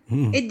yan.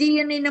 Di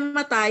yan ay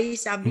namatay.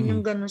 Sabi niya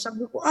gano'n.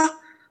 Sabi ko,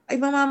 ay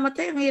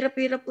mamamatay. Ang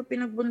hirap-hirap ko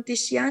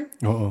pinagbuntis yan.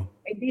 Oo.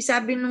 Di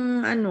sabi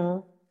nung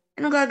anong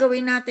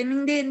gagawin natin?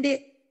 Hindi.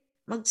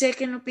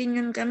 Mag-second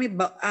opinion kami.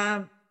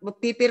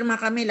 Pipirma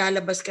kami,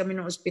 lalabas kami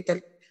ng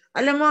ospital.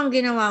 Alam mo ang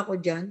ginawa ko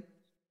dyan?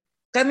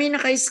 Kami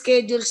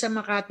naka-schedule sa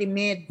Makati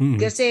Med.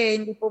 Kasi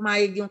hindi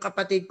pumayag yung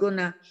kapatid ko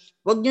na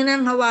wag nyo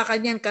nang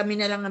hawakan yan, kami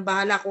na lang ang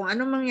bahala. Kung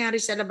anong mangyari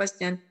sa labas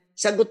niyan,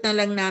 sagot na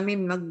lang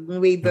namin,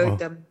 mag-waiver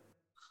kami.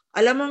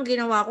 Alam mo ang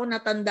ginawa ko,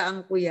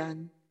 natandaan ko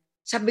yan.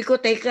 Sabi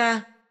ko,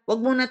 teka, wag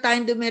muna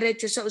tayong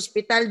dumiretso sa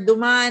ospital,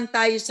 dumaan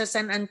tayo sa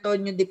San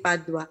Antonio de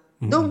Padua.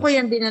 Doon ko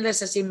yan dinala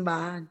sa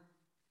simbahan.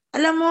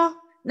 Alam mo,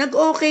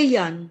 nag-okay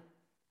yan.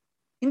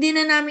 Hindi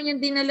na namin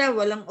yung dinala,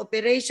 walang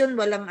operation,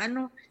 walang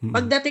ano.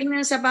 Pagdating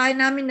na sa bahay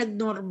namin,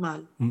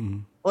 nag-normal.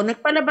 O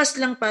nagpalabas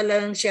lang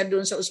pala siya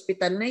doon sa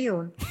ospital na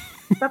yun.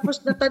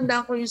 Tapos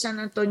natandaan ko yung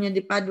San Antonio de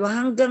Padua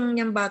hanggang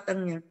yung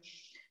batang niya.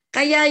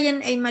 Kaya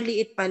yan ay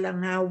maliit pa lang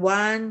 1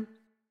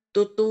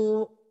 to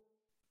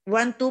 2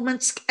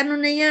 months. Ano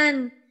na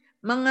yan?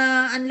 Mga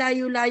ang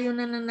layo-layo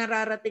na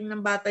nararating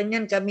ng bata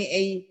niyan. Kami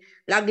ay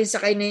laging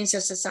sakay na yun sa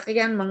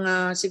sasakyan.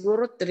 Mga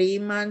siguro 3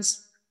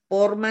 months,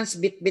 4 months,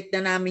 bit-bit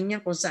na namin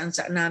yan kung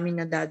saan-saan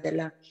namin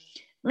nadadala.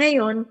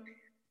 Ngayon,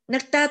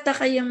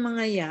 nagtataka yung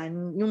mga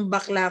yan, yung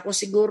bakla ko,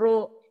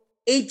 siguro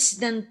age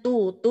ng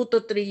 2 to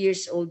 3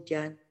 years old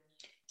yan.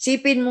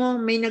 Sipin mo,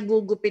 may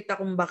nagugupit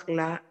akong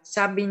bakla.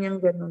 Sabi niyang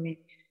gano'n eh.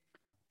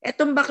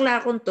 Etong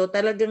bakla kong to,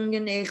 talagang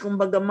yun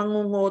kumbaga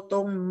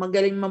mangungutong,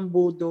 magaling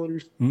mambudol.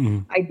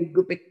 Ay,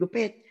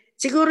 gupit-gupit.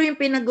 Siguro yung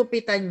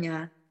pinagupitan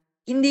niya,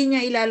 hindi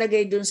niya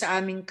ilalagay dun sa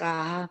aming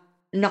kaha.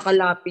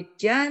 Nakalapit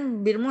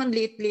yan. Bir mo, ang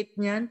liit-liit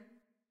niyan.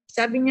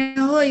 Sabi niya,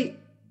 hoy,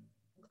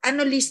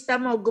 lista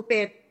mo,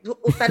 gupit.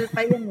 Utal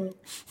pa yan eh.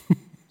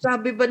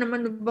 Sabi ba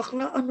naman ng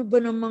bakla, ano ba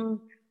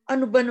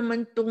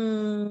naman tong,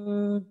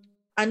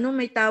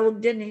 may tawag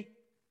dyan eh.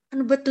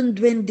 Ano ba tong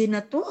duwende na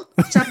to?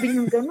 Sabi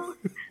niya gano'n.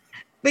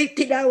 May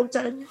tinawag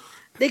sa kanya.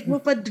 Like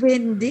mo pa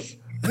duwende?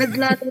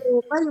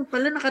 Naglalaro ka. Yung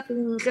pala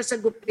nakatingin ka sa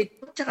gupit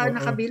mo. Tsaka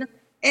nakabilang.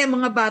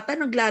 Mga bata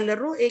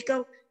naglalaro.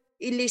 Ikaw,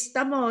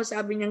 ilista mo.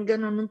 Sabi niya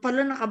gano'n. Nung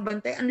pala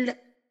nakabantay.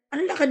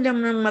 Ang laki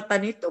naman ng mata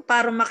nito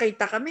para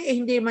makita kami.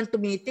 Hindi man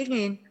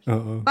tumitingin.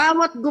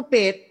 Bawat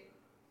gupit,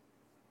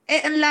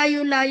 ang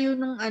layo-layo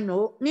nung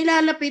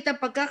nilalapitan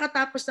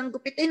pagkakatapos ng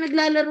gupit.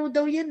 Naglalaro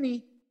daw yan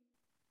eh.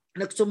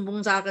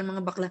 Nagsumbong sa akin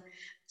mga bakla.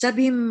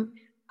 Sabi,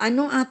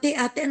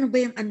 ate, ano ba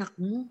yung anak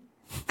mo?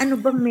 Ano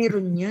bang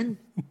meron yan?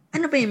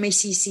 Ano ba yung may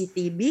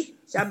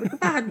CCTV? Sabi ko,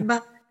 bakit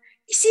ba?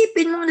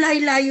 Isipin mo,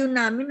 layo-layo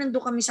namin,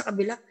 nandun kami sa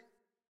kabila.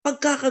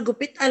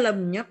 Pagkakagupit,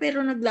 alam niya,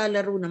 pero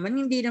naglalaro naman.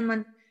 Hindi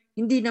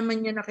naman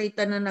niya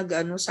nakita na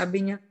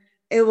sabi niya,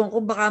 ewan ko,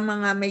 baka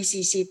mga may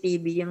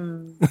CCTV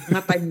yung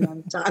mata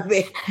niyan.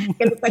 Sabi,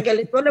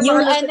 galit.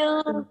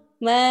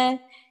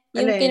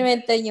 Yung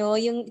kinuwento nyo,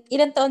 yung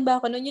ilang taon ba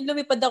ako noon? Yung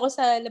lumipad ako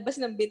sa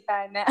labas ng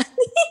bintana.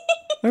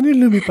 Ano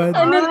yung lumipad?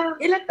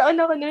 Ilang taon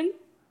ako noon?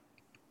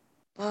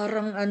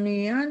 Parang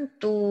yan,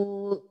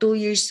 2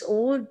 years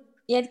old.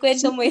 Yan,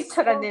 kwento mo yun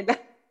sa kanila.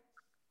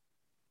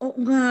 Oo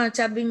nga,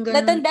 sabing ganun.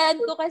 Natandaan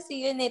ko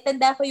kasi yun eh.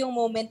 Tanda ko yung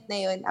moment na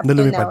yun. Up to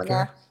now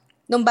na.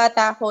 Nung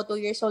bata ako,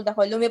 2 years old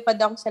ako, lumipad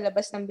ako sa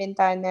labas ng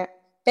bintana.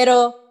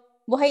 Pero,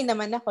 buhay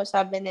naman ako,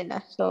 sabi nila.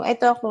 So,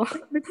 eto ako.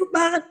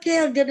 Bakit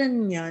kaya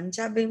ganun yan?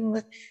 Sabi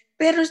mo,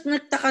 pero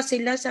nagtaka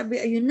sila, sabi,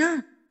 ayun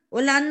na,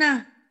 wala na.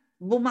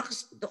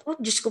 Bumaks, ako,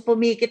 Diyos ko,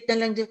 pumikit na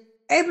lang.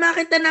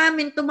 Makita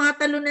namin,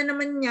 tumatalo na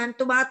naman yan,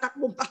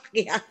 tumatakbo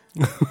bakyan.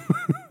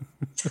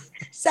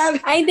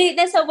 Sabi, hindi,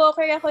 nasa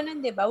walker ako nun,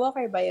 di ba?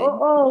 Walker ba yun?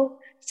 Oo.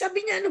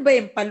 Sabi niya, ano ba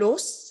yung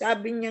palos?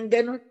 Sabi niya,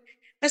 ganun.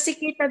 Kasi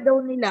kita daw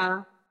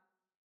nila,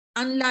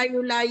 ang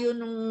layo-layo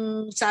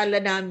nung sala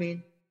namin,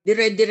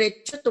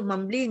 dire-diretso,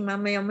 tumambling,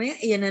 mamaya-maya,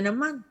 iyan na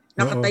naman.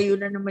 Nakatayo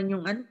na naman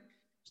yung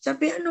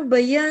Sabi, ano ba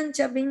yan?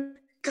 Sabi niya,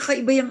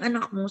 kakaiba yung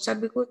anak mo.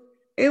 Sabi ko,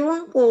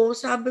 ewan ko.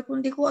 Sabi ko,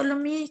 hindi ko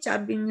alam eh.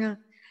 Sabi niya.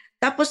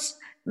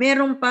 Tapos,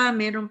 meron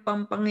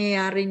pang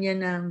pangyayari niya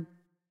na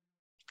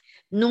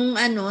nung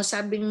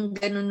sabing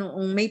gano'n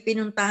noong may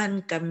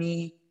pinuntahan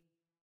kami.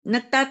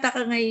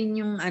 Nagtataka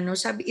ngayon yung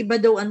sabi, iba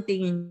daw ang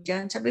tingin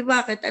dyan. Sabi,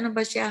 bakit? Ano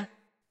ba siya?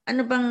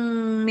 Ano bang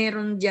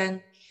meron dyan?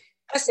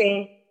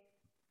 Kasi,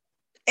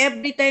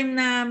 every time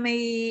na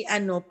may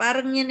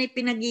parang yan ay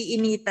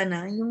pinag-iinita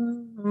na,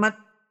 yung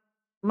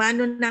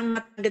nang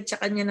matagad sa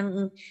kanya,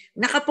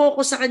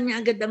 nakapokus sa kanya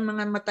agad ang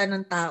mga mata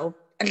ng tao.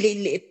 Ang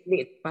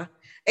liit-liit pa.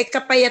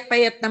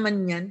 Kapayat-payat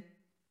naman yan.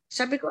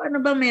 Sabi ko,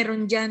 ano ba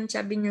meron dyan?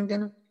 Sabi niya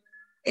gano'n.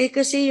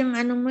 Kasi yung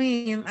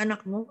yung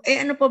anak mo.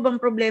 Ano pa bang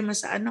problema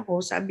sa anak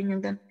ko? Sabi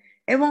niya gano'n.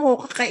 Ewan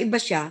ko, kakaiba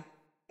siya.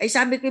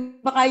 Sabi ko,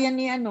 baka yan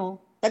ni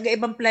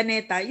taga-ibang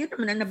planeta. Yun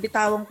naman ang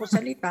nabitawan ko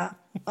salita.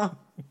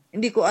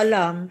 Hindi ko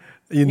alam.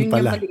 Yun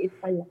pala. Yung maliit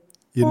pa yan.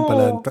 Yun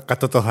pala ang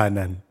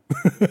katotohanan.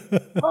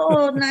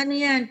 Oo, na ano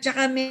yan.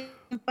 Tsaka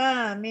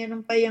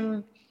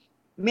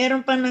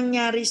meron pa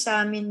nangyari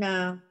sa amin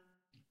na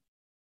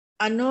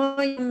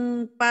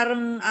yung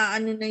parang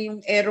ano na yung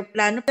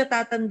aeroplano,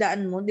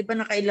 natatandaan mo, di ba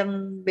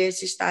nakailang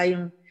beses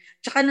tayong,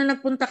 tsaka na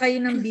nagpunta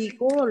kayo ng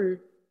Bicol,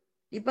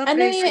 di ba,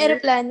 Ano yung Precious?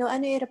 aeroplano?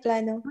 Ano yung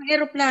aeroplano? Yung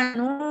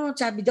aeroplano,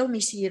 sabi daw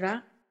may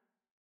sira.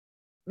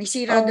 May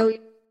sira daw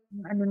yung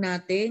ano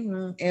natin,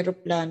 yung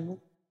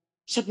aeroplano.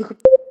 Sabi ko,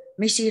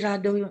 may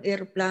sira daw yung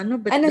aeroplano.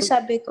 Ano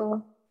sabi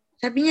ko?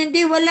 Sabi niya,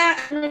 hindi, wala.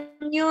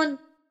 Ano yun?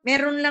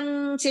 Meron lang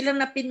silang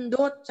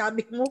napindot.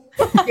 Sabi mo,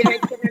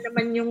 diretso na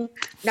naman yung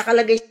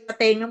nakalagay sa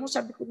tenga mo.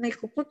 Sabi ko,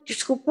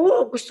 Diyos ko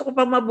po, gusto ko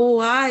pa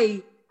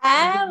mabuhay.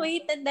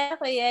 Wait, tanda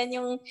ko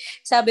yan. Yung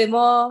sabi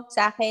mo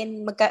sa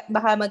akin,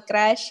 baka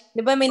mag-crash.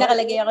 Di ba may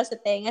nakalagay ako sa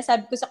tenga?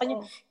 Sabi ko sa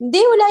kanya,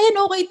 hindi, wala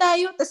yan, okay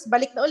tayo. Tapos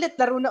balik na ulit,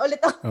 laro na ulit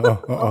ako.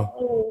 Oo.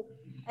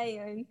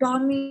 Ayun.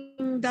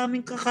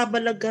 Daming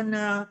kakabalagan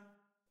na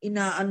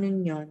inaano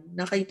niyan.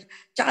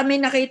 Tsaka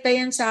may nakita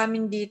yan sa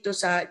amin dito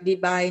sa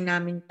bahay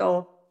namin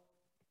to.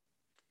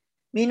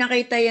 May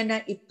nakita yan na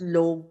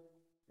itlog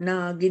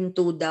na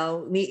ginto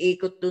daw. May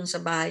ikot doon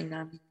sa bahay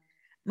namin.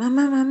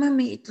 Mama,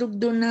 may itlog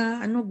doon na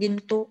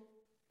ginto.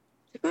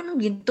 Sabi ko, anong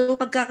ginto?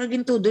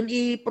 Pagkakaginto doon,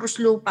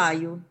 i-proslow pa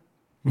yun.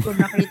 So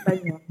nakita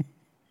niya.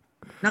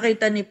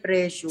 Nakita ni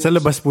Precious. Sa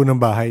labas po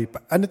ng bahay?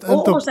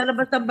 Oo, sa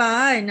labas ng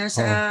bahay.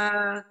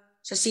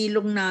 Sa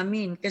silong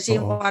namin. Kasi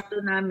yung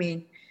kwarto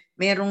namin,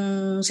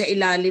 merong sa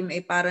ilalim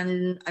ay parang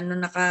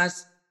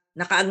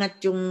nakaangat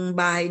yung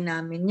bahay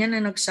namin. Yan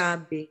na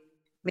nagsabi.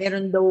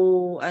 Meron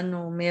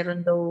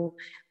daw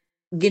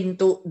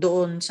ginto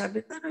doon.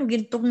 Sabi ko, anong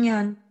gintong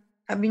yan?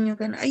 Sabi niya,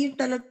 ayun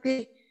talaga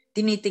eh.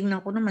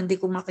 Tinitingnan ko naman,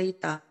 di ko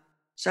makita.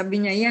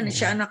 Sabi niya, yan,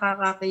 siya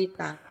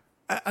nakakakita.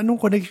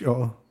 Anong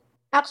connection?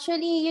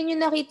 Actually, yun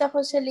yung nakita ko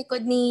sa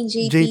likod ni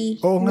JP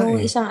nung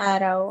isang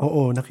araw.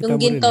 Oo, nakita yung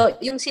mo ginto,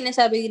 rin. yung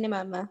sinasabi ni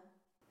Mama.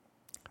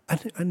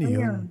 Ano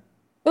yun?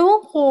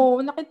 Ewan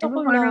ko, nakita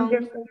ko lang.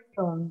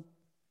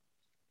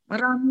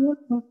 Marami yun.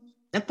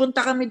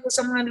 Napunta kami doon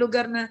sa mga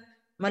lugar na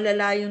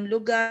malalayong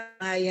lugar,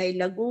 Hayhay,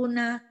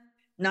 Laguna,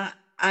 na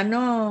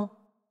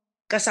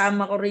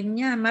kasama ko rin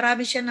niya.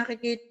 Marami siya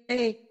nakikita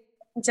eh.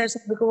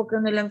 Sabi ko, huwag ka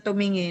na lang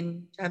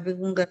tumingin. Sabi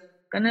ko,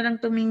 ka na lang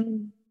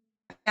tumingin.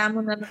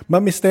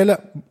 Ma'am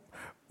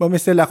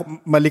Estela,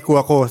 maliko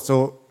ako. So,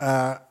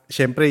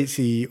 syempre,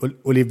 si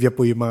Olivia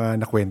po yung mga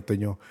nakwento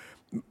nyo.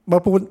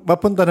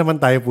 Mapunta naman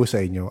tayo po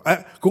sa inyo.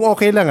 Kung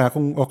okay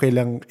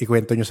lang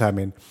ikwento nyo sa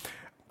amin.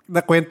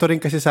 Nakwento rin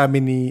kasi sa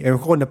amin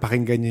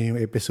napakinggan niyo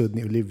yung episode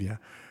ni Olivia.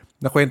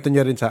 Nakwento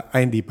niya rin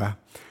hindi pa.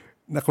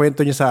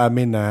 Nakwento niya sa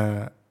amin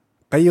na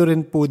kayo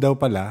rin po daw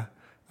pala,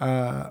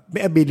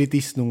 may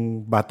abilities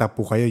nung bata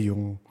po kayo,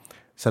 yung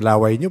sa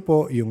laway niyo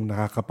po, yung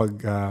nakakapag,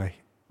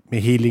 may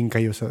healing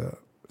kayo sa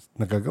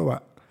nagagawa.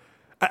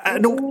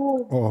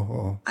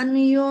 Oo. Ano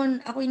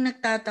yun? Ako yung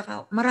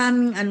nagtataka.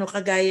 Maraming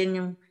kagaya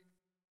niyang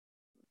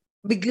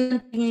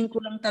biglang tingin ko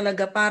lang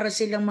talaga para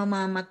silang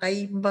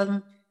mamamatay.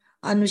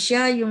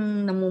 Siya,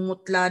 yung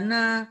namumutla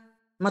na,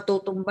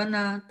 matutumba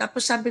na.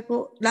 Tapos sabi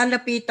ko,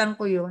 lalapitan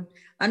ko yun.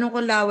 Ko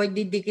laway,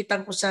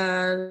 didikitan ko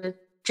sa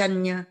tiyan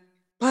niya.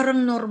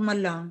 Parang normal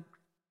lang.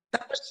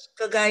 Tapos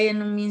kagaya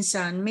nung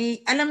minsan,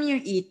 alam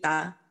niyo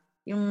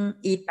yung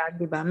ita,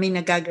 di ba? May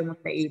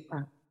nagagamot na ita.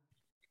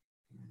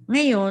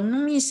 Ngayon,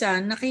 nung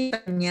minsan,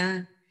 nakita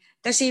niya.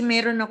 Kasi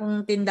meron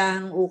akong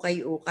tindahang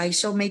ukay-ukay.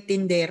 So may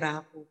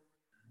tindera ako.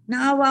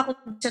 Naawa ko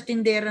sa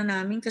tindera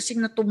namin kasi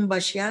natumba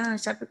siya.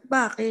 Sabi ko,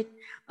 bakit?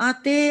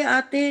 Ate,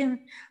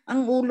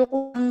 ang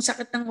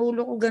sakit ng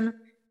ulo ko, gano'n.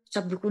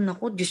 Sabi ko,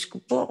 naku, Diyos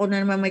ko po, ako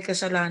na naman may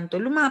kasalanan to.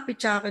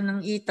 Lumapit sa akin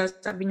ng ita.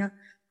 Sabi niya,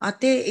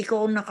 ate,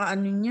 ikaw ang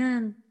nakaano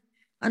niyan.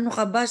 Ano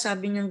ka ba?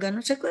 Sabi niya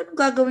gano'n. Sabi ko, anong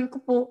gagawin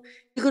ko po?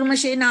 Hindi ko naman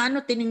siya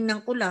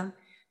tinignan ko lang.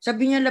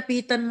 Sabi niya,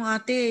 lapitan mo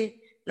ate.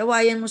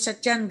 Lawayan mo sa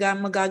tiyan,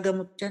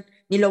 magagamot tiyan.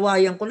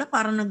 Nilawayan ko lang,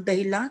 parang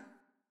nagdahilan.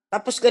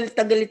 Tapos galit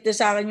na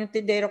sa akin yung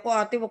tindera ko,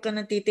 ate, huwag ka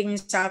nang titingin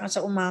sa akin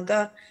sa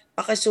umaga.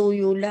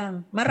 Pakasuyo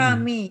lang.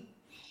 Marami.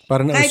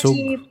 Parang nausog.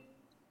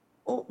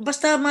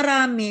 Basta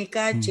marami.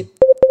 Kahit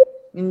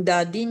yung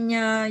daddy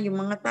niya, yung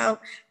mga tao.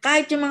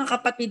 Kahit yung mga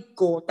kapatid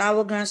ko,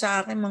 tawag nga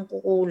sa akin,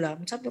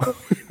 mangkukulam. Sabi ko,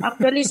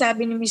 actually,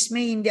 sabi ni Miss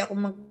May, hindi ako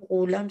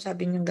mangkukulam.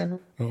 Sabi niya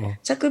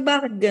gano'n. Sabi ko,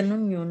 bakit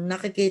gano'n yun?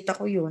 Nakikita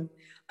ko yun.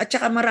 At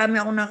saka marami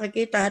akong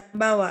nakikita.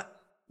 Halimbawa,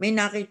 may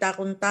nakita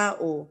akong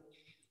tao,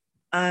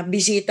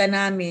 bisita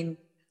namin.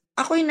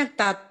 Ako yung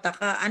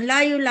nagtataka. Ang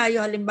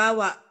layo-layo,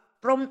 halimbawa,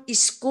 from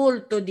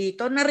school to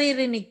dito,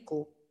 naririnig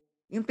ko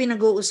yung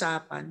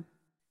pinag-uusapan.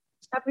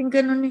 Sabi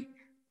ganun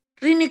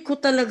rinig ko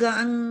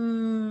talaga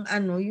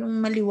yung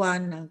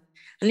maliwanag.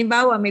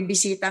 Halimbawa, may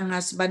bisita ang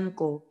husband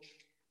ko.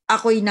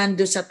 Ako'y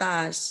nando sa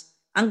taas.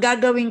 Ang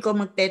gagawin ko,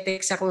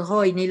 magte-text ako,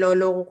 hoy,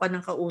 niloloko ka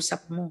ng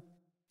kausap mo.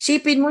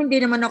 Sipin mo, hindi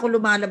naman ako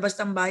lumalabas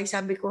ng bahay.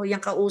 Sabi ko,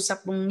 yung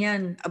kausap mong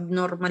yan,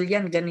 abnormal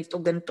yan, ganito.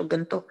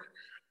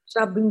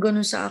 Sabi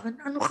gano'n sa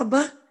akin, ano ka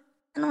ba?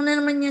 Ano na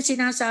naman yan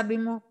sinasabi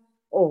mo?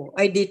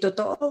 Ay di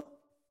totoo.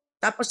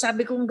 Tapos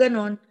sabi kong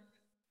ganon,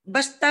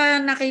 basta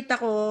nakita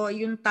ko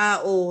yung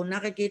tao,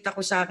 nakikita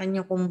ko sa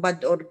akin yung kung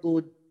bad or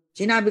good.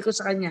 Sinabi ko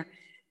sa kanya,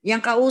 yung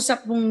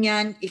kausap mong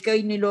yan,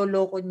 ikaw'y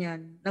niloloko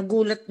niyan.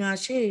 Nagulat nga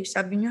siya eh.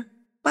 Sabi niya,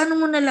 paano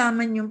mo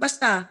nalaman yun?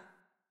 Basta,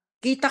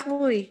 kita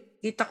ko eh.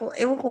 Kita ko,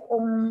 ewan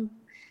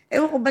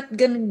ko ba't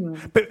ganun yun.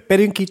 Pero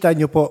yung kita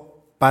nyo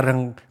po,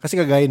 parang, kasi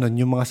kagaya nun,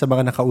 yung mga sa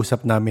mga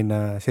nakausap namin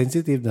na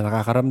sensitive, na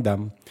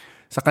nakakaramdam,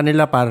 sa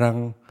kanila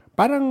parang,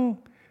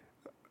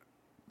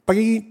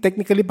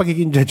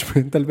 pagiging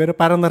judgmental, pero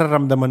parang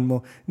nararamdaman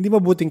mo, hindi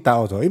mabuting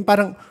tao to. Yung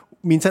parang,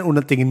 minsan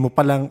unang tingin mo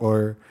pa lang,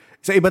 or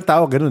sa ibang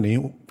tao, ganun eh,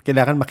 yung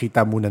kailangan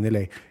makita muna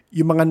nila eh.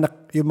 Yung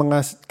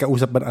mga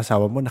kausap ba ng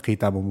asawa mo,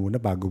 nakita mo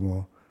muna bago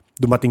mo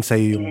dumating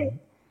sa'yo yung...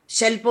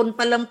 Cellphone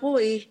pa lang po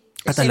eh.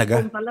 Talaga?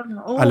 Cellphone pa lang.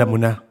 Oo. Alam mo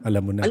na.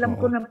 Alam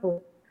ko na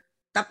po.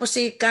 Tapos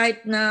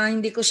kahit na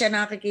hindi ko siya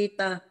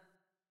nakikita,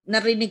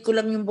 narinig ko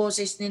lang yung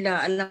boses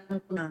nila, alam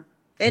ko na.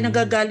 Kaya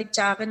nagagalit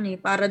sa akin eh.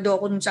 Para daw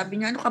ako,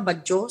 sabi niya, ano ka ba,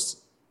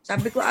 Diyos?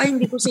 Sabi ko,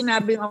 hindi ko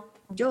sinabi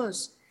ako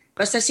Diyos.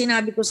 Basta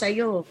sinabi ko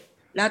sa'yo.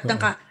 Lahat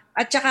ng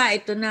At saka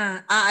ito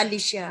na,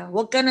 aalis siya.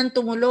 Huwag ka nang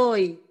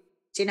tumuloy.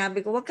 Sinabi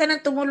ko, huwag ka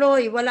nang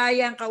tumuloy. Wala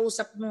yan,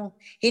 kausap mo.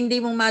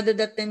 Hindi mong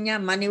madadatan niya.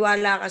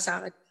 Maniwala ka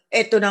sa akin.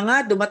 Eto na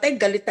nga, dumatay,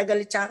 galit na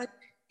galit sa akin.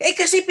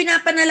 Kasi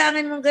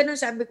pinapanalangan mong gano'n.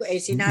 Sabi ko,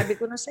 sinabi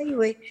ko na sa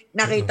iyo eh.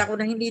 Nakita ko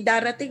na hindi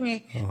darating eh.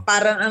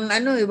 Parang ang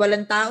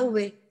walang tao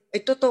eh.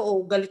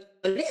 Totoo,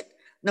 galit.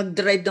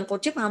 Nag-drive ng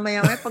kotse, mamaya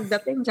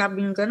pagdating,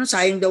 sabi ng gano'n,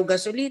 sayang daw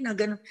gasolina,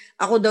 gano'n.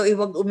 Ako daw,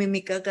 iwag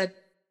umimik agad.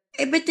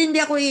 Ba't hindi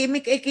ako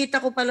iimik?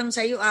 Kita ko pa lang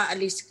sa iyo,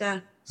 aalis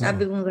ka.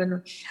 Sabi ko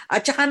gano'n.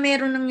 At saka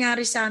meron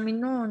nangyari sa amin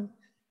noon.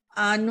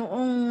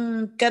 Noong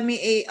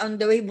kami on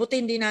the way,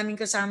 buti hindi namin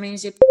kasama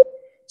yung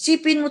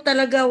sipin mo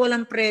talaga,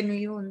 walang preno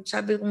yun.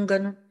 Sabi kong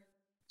gano'n.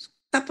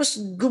 Tapos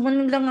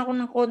gumanon lang ako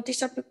ng konti.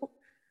 Sabi ko,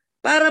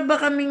 para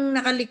ba kaming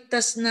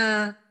nakaligtas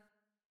na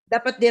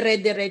dapat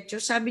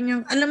dire-diretso? Sabi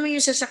niya, alam mo yung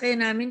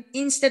sasakyan namin,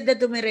 instead na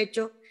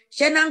dumiretso,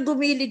 siya na ang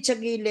gumilid sa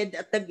gilid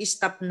at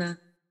nag-stop na.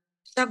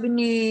 Sabi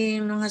ni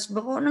nung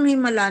husband ko, anong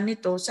himala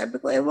nito? Sabi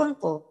ko, ewan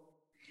ko.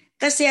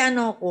 Kasi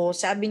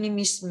sabi ni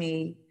Miss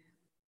May,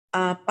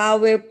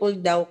 powerful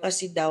daw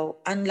kasi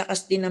daw, ang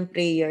lakas din ng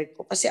prayer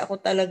ko. Kasi ako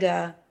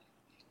talaga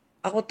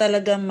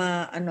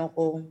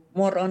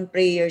more on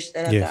prayers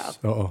talaga. Yes,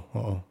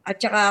 oo. At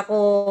saka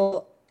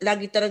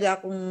lagi talaga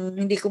akong,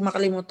 hindi ko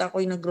makalimutan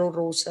ako yung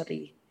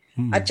nagro-rosary.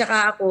 At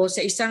saka ako,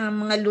 sa isang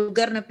mga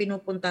lugar na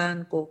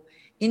pinupuntahan ko,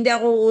 hindi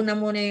ako una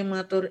muna yung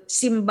mga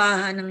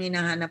simbahan ang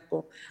hinahanap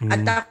ko.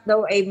 At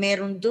daw ay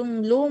meron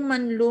doon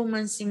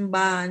luman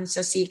simbahan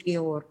sa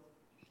Siquijor.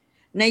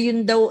 Na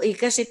yun daw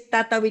kasi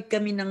tatawid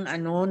kami ng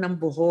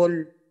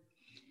Bohol.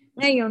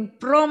 Ngayon,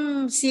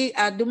 from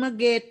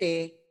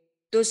Dumaguete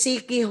to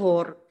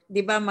Siquijor,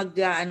 'di ba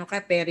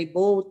ferry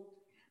boat.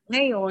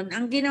 Ngayon,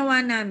 ang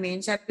ginawa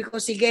namin, sabi ko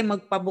sige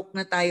magpabook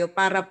na tayo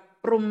para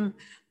from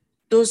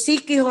to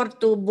Siquijor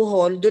to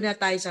Bohol, doon na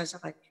tayo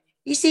sasakay.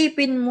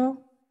 Isipin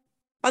mo,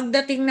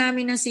 pagdating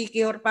namin ng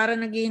Siquijor, para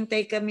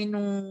naghihintay kami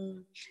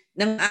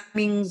ng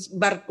aming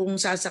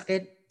barkong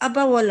sasakyan,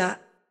 wala.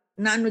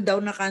 Na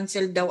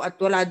na-cancel daw at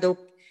wala daw.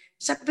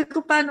 Sabi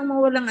ko, paano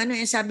mawalang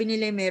sabi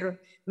nila meron.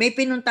 May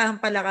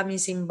pinuntahan pala kaming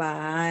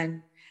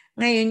simbahan.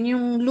 Ngayon,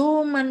 yung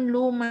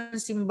luman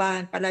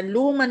simbahan pala,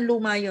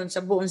 luman-luma yon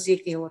sa buong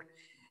Siquijor.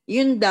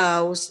 Yun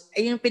daw,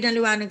 yung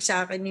pinaliwanag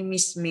sa akin ni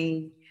Miss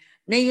May,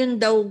 na yun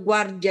daw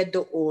gwardiya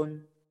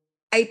doon,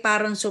 ay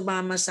parang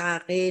sumama sa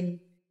akin.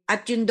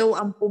 At yun daw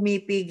ang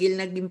pumipigil,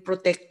 naging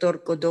protector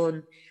ko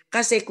doon.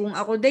 Kasi kung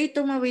ako daw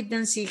tumawid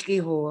ng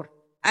Siquijor,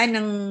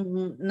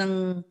 ng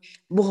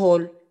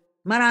Bohol,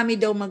 marami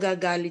daw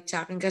magagalit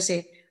sa akin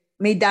kasi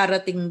may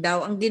darating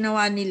daw. Ang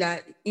ginawa nila,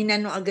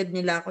 agad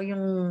nila ako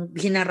yung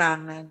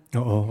hinarangan.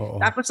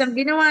 Oo. Tapos ang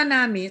ginawa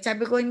namin,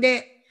 sabi ko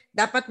hindi,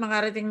 dapat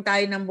makarating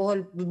tayo ng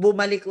Bohol.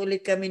 Bumalik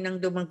ulit kami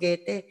ng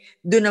Dumaguete.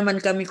 Doon naman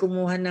kami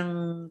kumuha ng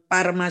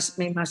para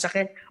may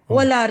masakit.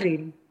 Wala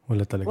rin.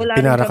 Wala talaga. Wala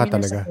Pinara ka kami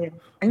talaga.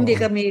 Hindi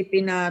kami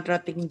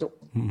pinarating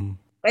doon.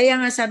 Kaya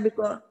nga sabi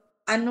ko,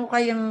 ano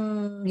kayang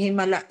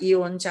himala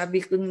yun? Sabi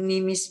ko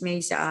ni Miss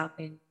May sa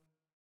akin.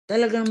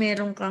 Talagang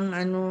meron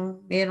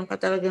ka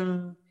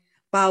talagang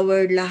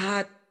power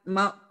lahat.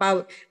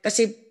 Power.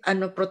 Kasi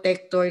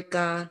protector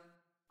ka.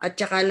 At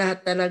saka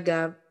lahat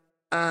talaga,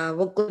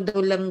 wag ko daw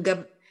lang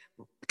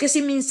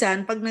kasi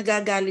minsan, pag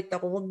nagagalit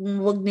ako,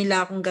 wag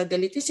nila akong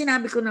gagalitin.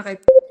 Sinabi ko na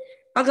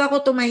pag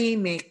ako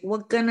tumahimik,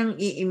 wag ka nang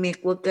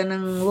iimik, wag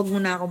mo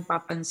na akong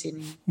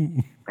papansinin.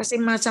 Kasi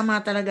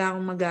masama talaga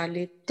akong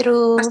magalit.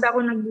 True. Basta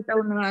ako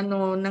nagbitaw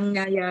ng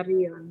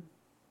nangyayari yan.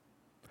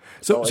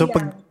 So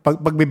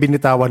pag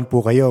bibinitawan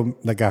po kayo,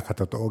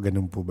 nagkakatotoo,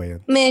 ganun po ba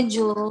yan?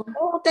 Medyo.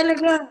 Oo,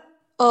 talaga.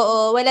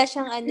 Oo, wala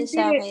siyang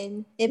sa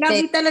akin.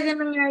 Lagi talaga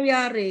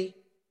nangyayari.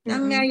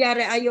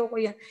 Nangyayari, ayaw ko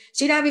yan.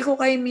 Sinabi ko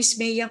kay Miss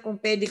May yan, kung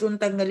pwede kong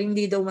tanggalin,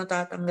 hindi daw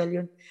matatanggal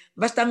yun.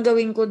 Basta ang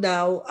gawin ko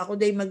daw,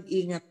 ako daw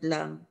mag-ingat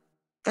lang.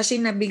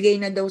 Kasi nabigay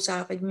na daw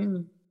sa akin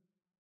yun.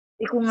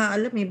 Hindi ko nga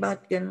alam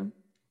bakit ganun.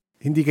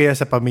 hindi kaya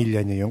sa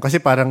pamilya niya yun?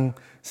 Kasi parang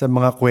sa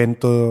mga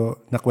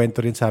kwento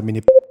rin sa amin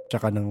ni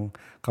tsaka ng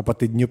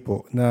kapatid niyo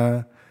po,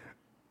 na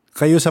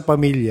kayo sa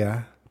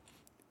pamilya,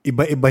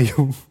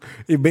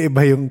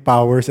 iba-iba yung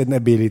powers and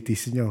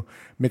abilities niyo.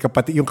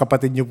 Yung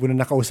kapatid niyo po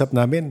na nakausap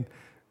namin,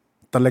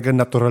 talagang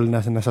natural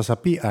na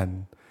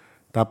nasasapian.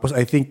 Tapos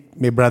I think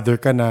may brother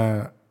ka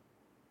na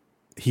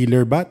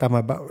healer ba? Tama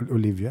ba,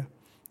 Olivia?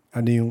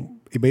 Ano yung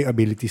iba yung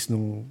abilities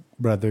nung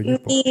brother niyo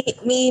po?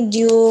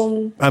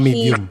 Medium.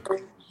 Medium.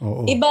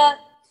 Oo. Iba,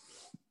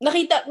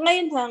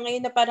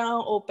 ngayon na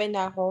parang open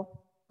na ako.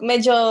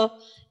 Medyo,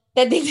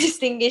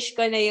 distinguish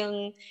ko na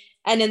yung,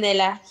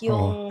 nila,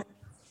 yung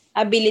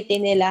ability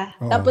nila.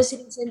 Tapos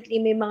recently,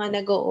 may mga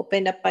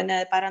nag-open up pa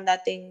na parang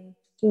dating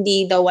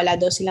wala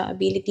daw silang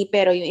ability.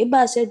 Pero yung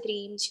iba sa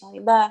dreams, yung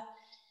iba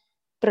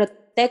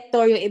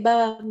protector, yung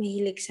iba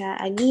mahilig sa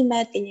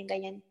agimat,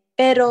 ganyan.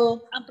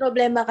 Pero, ang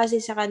problema kasi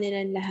sa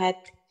kanilang lahat,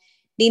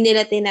 di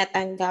nila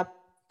tinatanggap.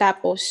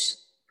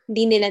 Tapos,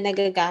 di nila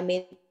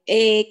nagagamit.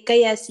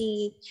 Kaya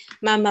si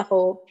mama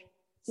ko,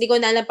 hindi ko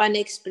na alam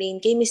paano explain.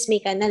 Kay Miss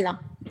Mika na lang.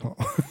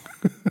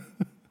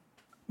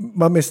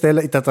 Ma'am Estela,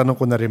 itatanong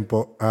ko na rin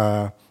po.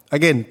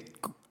 Again,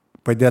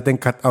 pwede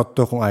natin cut out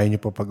to kung ayaw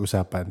niyo po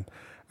pag-usapan.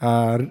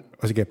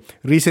 Sige.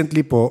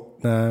 Recently po,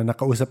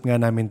 nakausap nga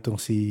namin tong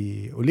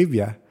si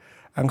Olivia.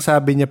 Ang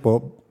sabi niya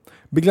po,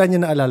 bigla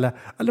niya naalala,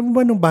 alam mo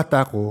ba nung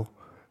bata ko,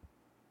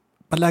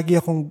 palagi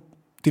akong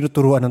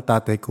tinuturuan ng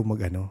tatay ko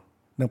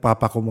ng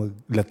papa ko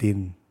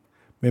mag-Latin.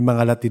 May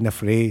mga Latin na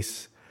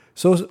phrase.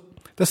 So,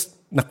 tas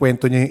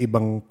nakwento niya yung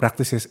ibang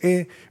practices.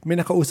 May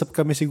nakausap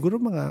kami siguro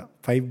mga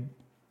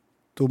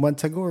 2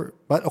 months ago,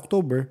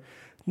 October,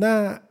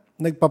 na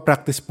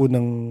nagpa-practice po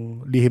ng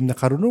lihim na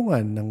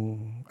karunungan, ng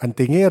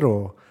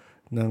antingero,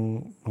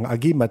 ng mga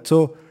agimat.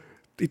 So,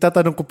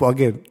 itatanong ko po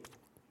again,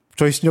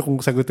 choice nyo kung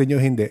sagutin nyo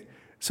o hindi.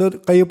 So,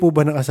 kayo po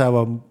ba ng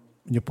asawa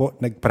nyo po,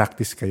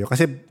 nag-practice kayo?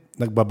 Kasi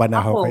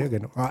nagbabanahaw kayo,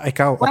 gano'n.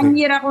 Ikaw, okay. 1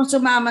 year akong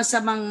sumama sa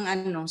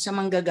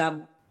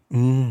manggagamot.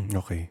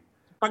 Okay.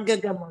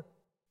 Paggagamot.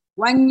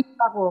 1 year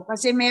ako,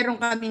 kasi meron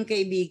kaming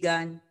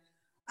kaibigan.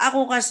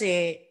 Ako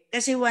kasi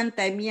one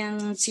time,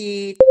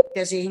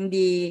 kasi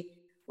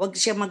wag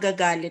siya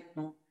magagalit,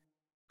 no?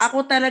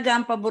 Ako talaga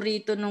ang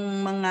paborito ng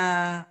mga,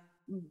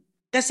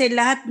 kasi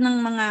lahat ng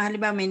mga,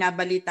 halimbawa may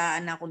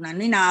nabalitaan ako na,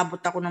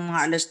 inaabot ako ng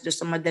mga 2:00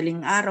 sa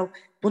madaling araw,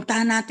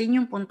 puntahan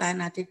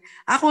natin.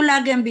 Ako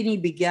lagi ang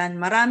binibigyan,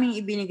 maraming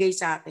ibinigay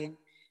sa akin.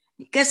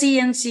 Kasi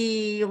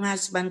yung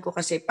husband ko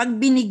kasi, pag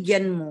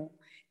binigyan mo,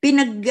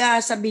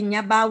 pinagsabi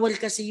niya, bawal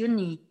kasi yun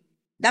eh.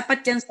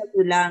 Dapat yan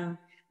sa'yo lang.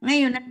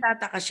 Ngayon,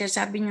 nagtataka siya,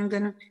 sabi niya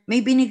gano'n,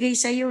 may binigay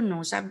sa'yo,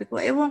 no? Sabi ko,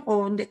 ewan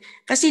ko,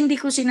 kasi hindi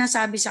ko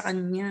sinasabi sa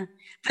kanya.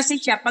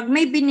 Kasi siya, pag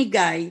may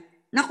binigay,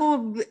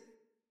 naku,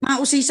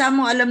 mausisa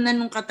mo, alam na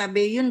nung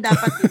katabi, yun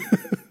dapat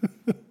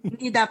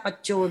hindi dapat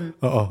yun.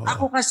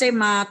 Ako kasi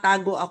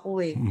matago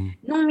ako eh.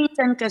 Nung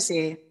minsan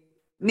kasi,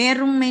 may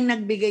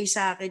nagbigay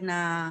sa akin na,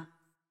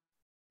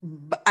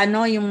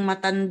 yung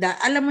matanda,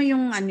 alam mo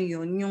yung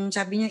yun, yung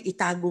sabi niya,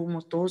 itago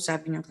mo to,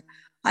 sabi niya,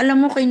 alam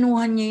mo,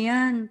 kinuha niya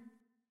yan.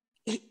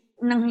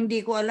 Nang hindi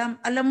ko alam.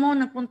 Alam mo,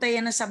 napunta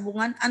yan na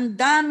sabungan. Ang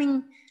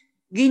daming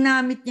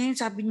ginamit niya yun.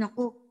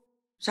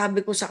 Sabi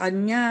ko sa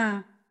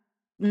kanya,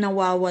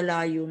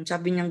 nawawala yun.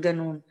 Sabi niya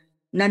ganun,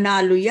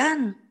 nanalo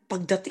yan.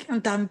 Pagdating, ang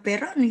daming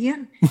pera. Ano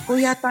yan?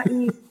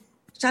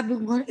 Sabi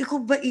ko, ikaw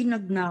ba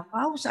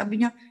nagnakaw?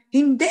 Sabi niya,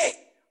 hindi.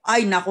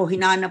 Ay, naku,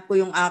 hinanap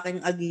ko yung aking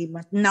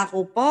agimat.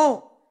 Naku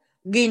po,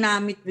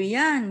 ginamit mo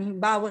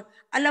yan. Bawal.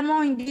 Alam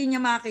mo, hindi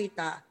niya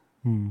makita.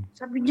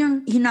 Sabi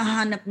niya,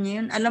 hinahanap niya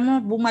yun. Alam mo,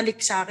 bumalik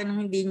sa akin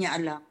nang hindi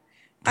niya alam.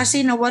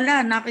 Kasi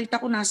nawala,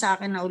 nakita ko nasa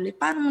akin na ulit.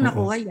 Paano mo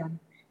nakuha yan?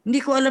 Hindi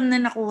ko alam na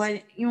nakuha.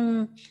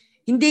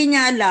 Hindi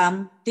niya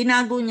alam,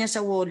 tinago niya sa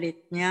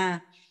wallet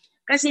niya.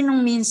 Kasi nung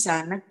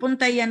minsan,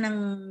 nagpunta yan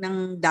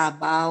ng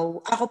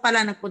Davao. Ako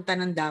pala nagpunta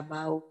ng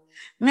Davao.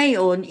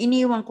 Ngayon,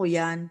 iniwan ko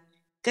yan.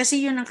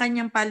 Kasi yun ang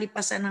kanyang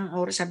palipasan ng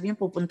oras. Sabi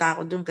niya, pupunta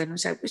ako doon. Ganun.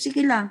 Sabi ko,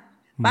 sige lang.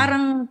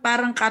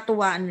 Parang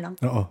katuwaan lang.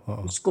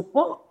 Diyos ko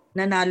po.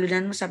 Nanalo na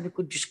naman. Sabi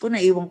ko, Diyos ko,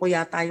 naiwan ko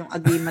yata yung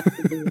agimat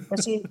ko doon.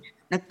 Kasi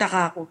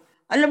nagtaka ko.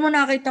 Alam mo,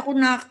 nakita ko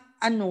na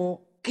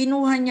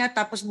kinuha niya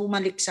tapos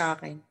bumalik sa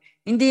akin.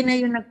 Hindi na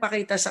yun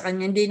nagpakita sa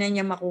kanya. Hindi na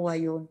niya makuha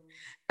yun.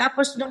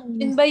 Tapos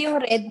Yun ba yung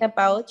red na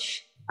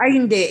pouch? Ay,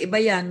 hindi. Iba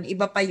yan.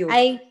 Iba pa yun.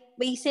 Ay,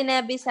 may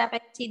sinabi sa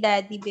akin si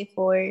Daddy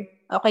before.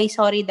 Okay,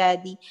 sorry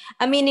Daddy.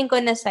 Aminin ko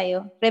na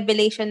sa'yo.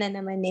 Revelation na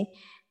naman eh.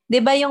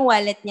 'Di ba yung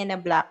wallet niya na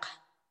black?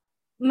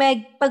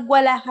 Pag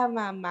wala ka,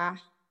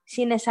 mama,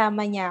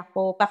 sinasama niya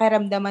ako.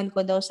 Pakiramdaman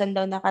ko daw saan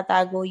daw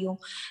nakatago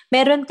yung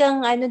meron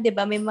kang 'di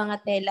ba, may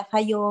mga tela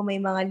kayo, may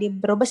mga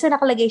libro. Basta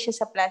nakalagay siya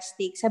sa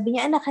plastic. Sabi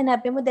niya, anak,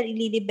 hanapin mo dahil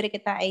ililibre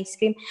kita ice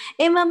cream.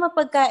 Mama,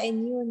 pagkain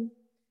yun.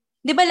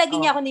 'Di ba lagi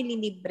niya ako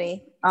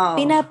nililibre?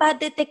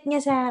 Pinapa-detect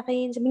niya sa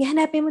akin. Sabi niya,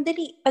 hanapin mo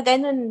dali. Pag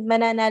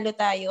mananalo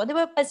tayo. 'Di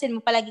ba pansin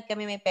mo, palagi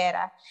kami may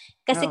pera.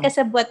 Kasi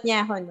kasabwat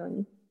niya ako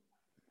nun.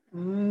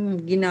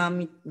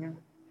 Ginamit niya.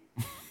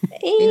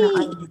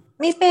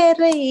 May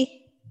pera eh.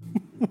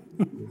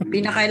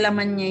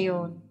 Pinakailaman niya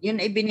yun.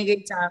 Yun ay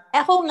binigay sa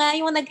akin. Ako nga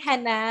yung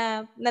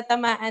naghanap.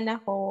 Natamaan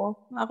ako.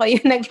 Ako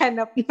yung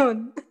naghanap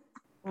nun.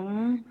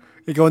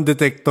 Ikaw ang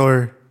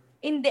detector.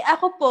 Hindi,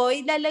 ako po,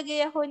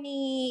 ilalagay ako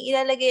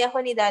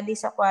ni Daddy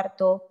sa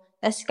kwarto.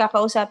 Tapos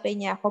kakausapin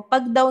niya ako.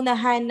 Pag daw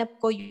nahanap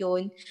ko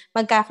yun,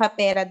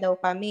 magkakapera daw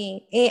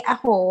kami.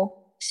 Ako,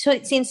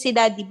 since si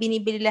Daddy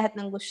binibili lahat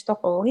ng gusto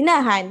ko,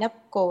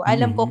 hinahanap ko.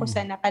 Alam ko kung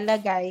saan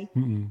nakalagay.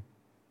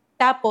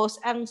 Tapos,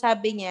 ang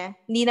sabi niya,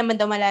 hindi naman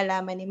daw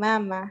malalaman ni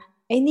Mama.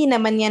 Hindi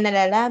naman niya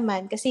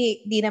nalalaman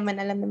kasi hindi naman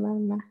alam ni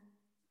Mama.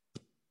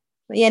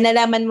 Yan,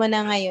 nalaman mo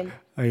na ngayon.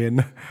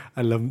 Ayan,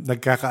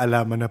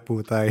 nagkakaalaman na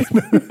po tayo.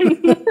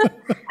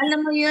 Alam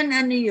mo yun,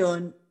 ano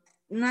yun?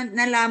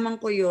 Nalaman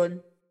ko yun.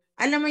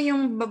 Alam mo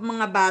yung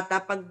mga bata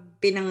pag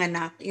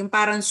pinanganak, yung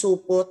parang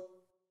supot.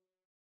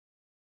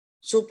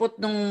 Supot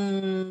nung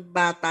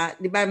bata.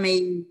 Di ba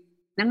may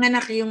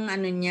nanganak yung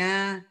ano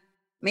niya.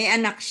 May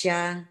anak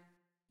siya.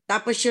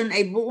 Tapos yun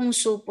ay buong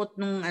supot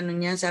nung ano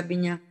niya.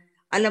 Sabi niya,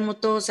 alam mo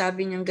to,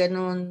 sabi niya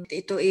ganun.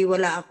 Ito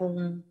wala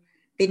akong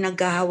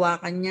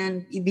pinaghahawakan niyan.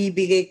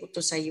 Ibibigay ko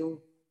to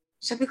sa'yo.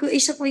 Sabi ko,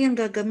 isa ko yung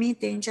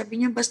gagamitin. Sabi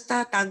niya,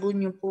 basta tago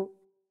niyo po.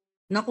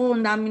 Naku,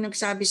 ang dami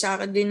nagsabi sa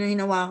akin din na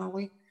hinawakan ko.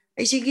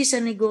 Ay sige,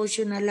 sa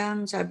negosyo na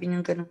lang. Sabi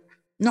niya ganun.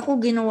 Naku,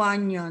 ginawa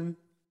niyan.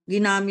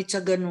 Ginamit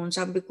sa ganun.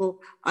 Sabi ko,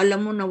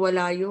 alam mo na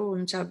wala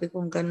yun. Sabi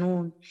ko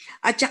ganun.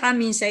 At saka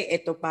minsan,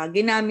 eto pa,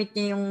 ginamit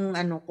niya yung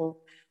ano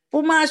ko.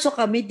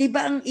 Pumasok kami, di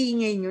ba ang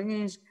ingay niyo?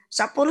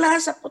 Sa pula,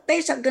 sa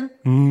puti, sa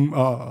ganun.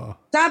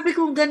 Sabi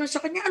ko ganun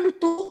sa kanya, ano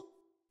to?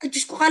 Ay,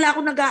 Diyos ko, kala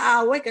ko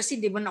nag-aaway kasi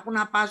di ba na ako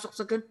napasok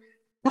sa ganun.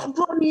 Naku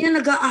po, ano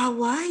yan,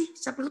 nag-aaway?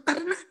 Sabi ko,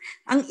 tara na.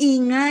 Ang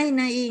ingay.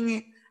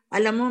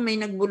 Alam mo, may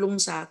nagbulong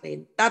sa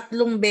akin. 3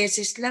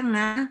 beses lang,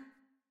 ha?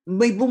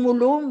 May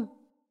bumulong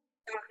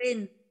sa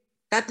akin.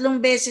 3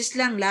 beses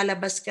lang,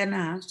 lalabas ka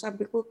na, ha?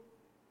 Sabi ko,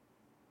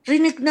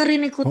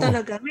 rinig ko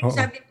talaga.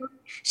 Sabi ko,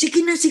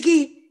 sige na,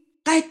 sige.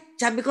 Kahit,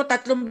 sabi ko,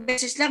 3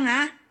 beses lang,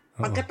 ha?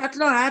 Pagka 3,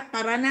 ha?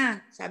 Tara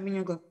na. Sabi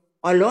niya ko,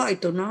 alo,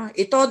 ito na.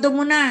 Itodo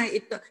mo na.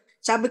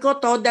 Sabi ko,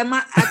 todo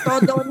na.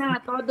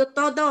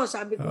 Todo.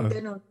 Sabi ko,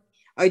 gano'n.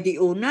 Ay, di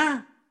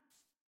una.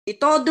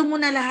 Itodo mo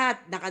na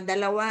lahat.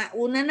 Nakadalawa.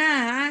 Una na,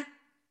 ha?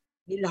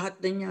 Di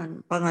lahat na yan.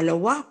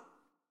 Pangalawa.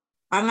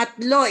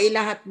 Pangatlo,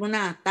 ilahat mo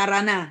na.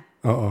 Tara na.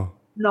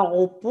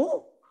 Naku po.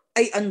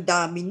 Ay, ang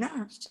dami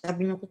na.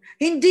 Sabi niya ko,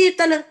 hindi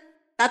talaga.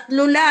 3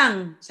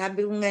 lang.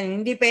 Sabi ko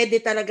ganyan, hindi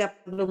pwede talaga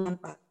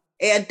lumampa.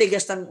 Ang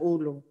tigas ng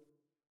ulo.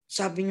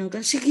 Sabi niya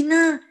ganyan, sige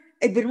na.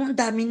 Pero ang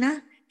dami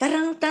na. Tara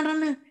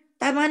na.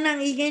 Tama na,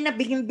 ang ingay na.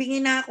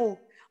 Bingin-bingin na ako.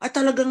 At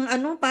talagang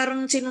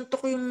parang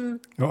sinuntok ko yung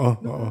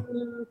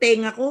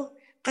tenga ko.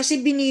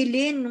 Kasi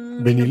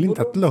binilin. Binilin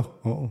 3.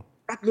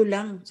 3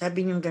 lang.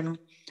 Sabi niya gano'n.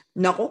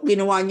 Nako,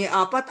 ginawa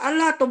niya 4.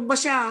 Ala, tumba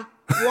siya.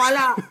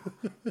 Wala.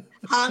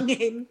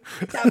 Hangin.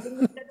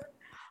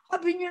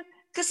 Sabi niya,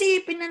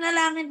 kasi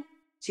pinanalangin.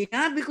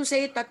 Sinabi ko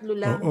sa'yo 3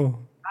 lang.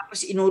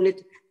 Tapos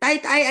inulit.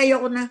 Kahit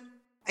ayoko na.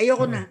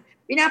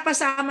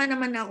 Pinapasama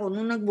naman ako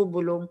nung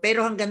nagbubulong.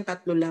 Pero hanggang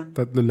 3 lang.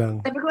 3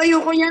 lang. Sabi ko,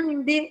 ayoko yan.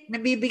 Hindi.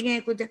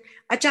 Nabibigay ko dyan.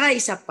 At saka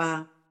isa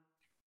pa.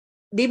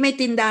 Di may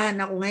tindahan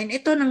ako ngayon.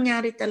 Ito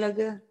nangyari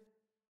talaga.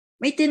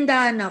 May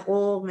tindahan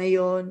ako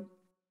ngayon.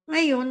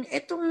 Ngayon,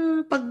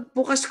 itong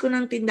pagbukas ko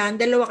ng tindahan,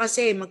 2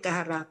 kasi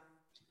magkaharap.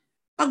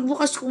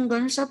 Pagbukas kong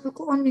gano'n, sabi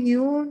ko, ano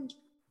yun?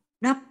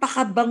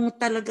 Napakabango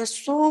talaga.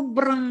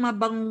 Sobrang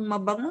mabango.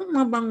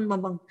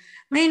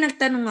 Ngayon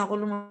nagtanong ako,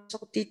 lumabas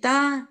ako,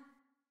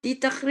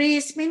 Tita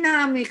Chris, may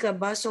naamoy ka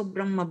ba?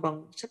 Sobrang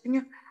mabango. Sabi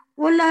niya,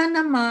 wala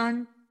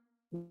naman.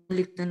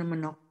 Balik na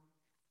naman ako.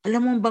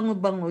 Alam mo,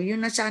 bango-bango.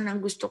 Yun na sana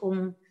ang gusto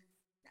kong...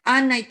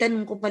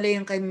 itanong ko pala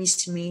yung kay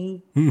Miss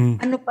May.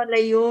 Ano pala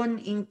yun?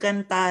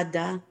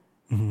 Encantada.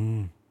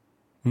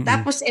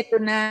 Tapos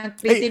ito na,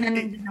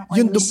 tinanong din ako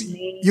kay Miss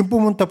May. Yung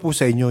pumunta po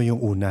sa inyo,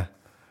 yung una,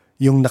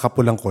 yung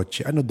nakapulang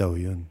kotse, ano daw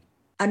yun?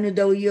 Ano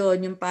daw yun?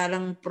 Yung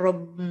parang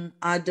from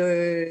other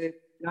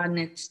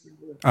planets.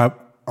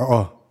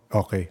 Oo.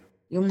 Okay.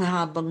 Yung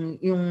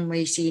mahabang, yung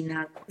may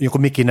sinag. Yung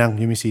kumikinang,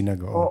 yung may sinag.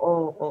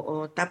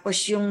 Oo. Tapos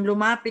yung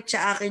lumapit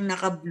sa akin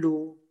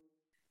naka-blue,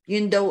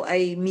 yun daw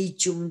ay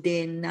medium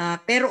din.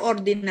 Pero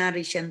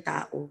ordinary siyang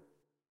tao.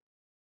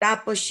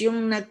 Tapos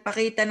yung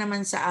nagpakita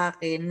naman sa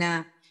akin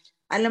na,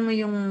 alam mo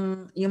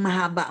yung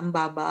mahaba ang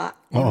baba,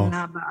 yung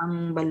mahaba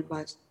ang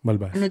balbas.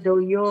 Ano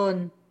daw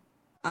yun?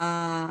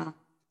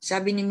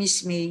 Sabi ni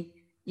Miss May,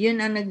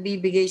 yun ang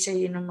nagbibigay sa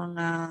iyo ng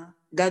mga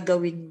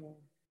gagawin mo.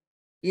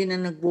 Yun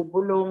ang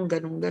nagbubulong,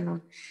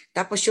 ganun.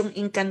 Tapos yung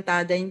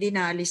Encantada, hindi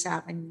naalis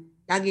sa akin.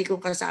 Lagi kong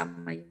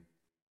kasama yun.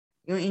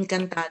 Yung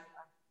Encantada.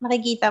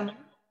 Makikita mo?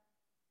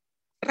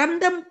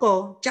 Ramdam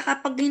ko. Tsaka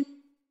pag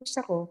hinaplos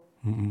ako.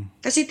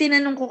 Kasi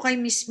tinanong ko kay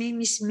Miss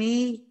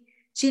May,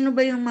 sino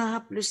ba yung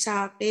mahaplos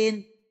sa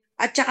akin?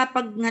 At tsaka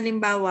pag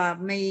halimbawa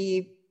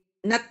may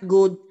not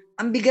good,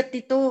 ang bigat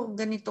nito,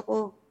 ganito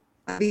ko.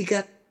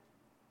 Mabigat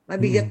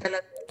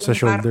talaga. Sa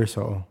shoulders,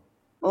 oo.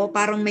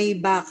 Parang may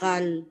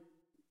bakal.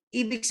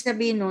 ibig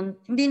sabihin nun,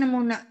 hindi na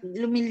muna,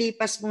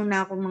 lumilipas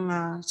muna ako mga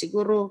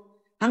siguro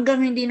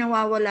hanggang hindi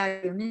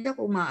nawawala yun, hindi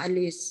ako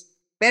umaalis.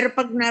 Pero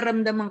pag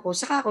naramdaman ko,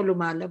 saka ako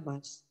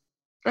lumalabas.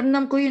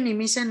 Ramdam ko yun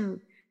minsan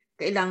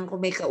kailangan ko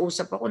may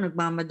kausap ako,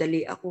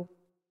 nagmamadali ako.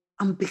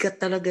 Ang bigat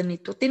talaga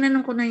nito.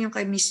 Tinanong ko na yung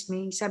kay Miss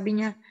May, sabi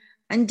niya,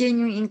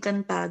 andyan yung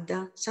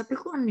Encantada. Sabi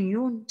ko, ano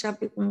yun?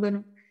 Sabi ko,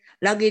 gano'n.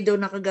 Lagi daw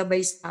nakagabay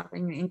sa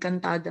akin yung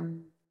Encantada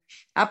mo.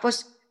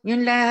 Tapos,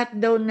 yung lahat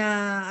daw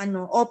na,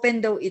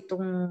 open daw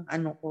itong,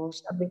 ko.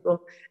 Sabi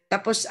ko,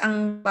 tapos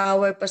ang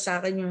power pa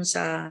sa akin yung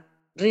sa,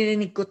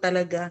 ririnig ko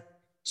talaga.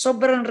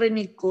 Sobrang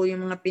rinig ko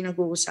yung mga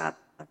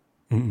pinag-uusapan.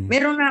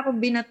 Meron na ako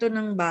binato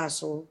ng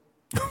baso.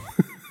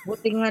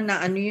 Buti nga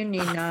na yun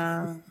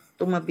na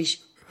tumabi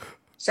siya.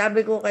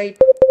 Sabi ko kay,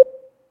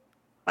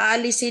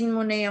 paalisin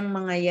mo na yung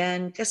mga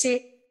yan.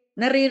 Kasi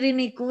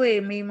naririnig ko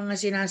may mga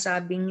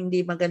sinasabing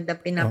hindi maganda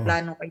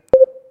pinaplano kay.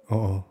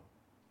 Oo.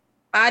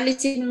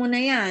 Paalisin mo na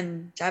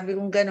yan. Sabi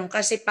kong gano'n.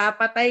 Kasi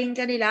papatayin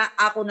ka nila,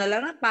 ako na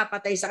lang ang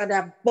papatay sa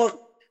kanila.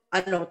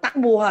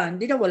 Takbuhan.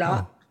 Di na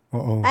wala.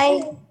 Oo.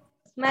 Ay,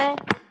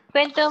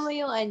 kwento mo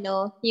yung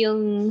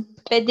yung,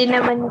 pwede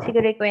naman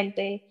siguro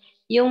kwento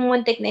yung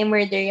muntik na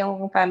murder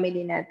yung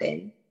family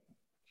natin.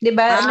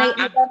 Diba?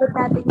 Nagabot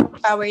natin yung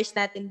powers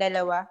natin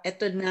dalawa.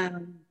 Ito na.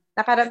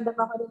 Nakaramdam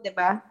ako rin,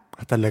 diba?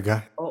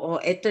 Talaga?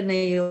 Oo, ito na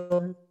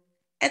yung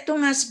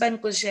etong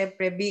husband ko,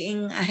 syempre,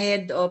 being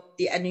ahead of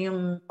the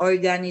yung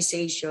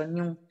organization,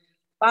 yung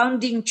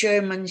founding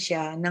chairman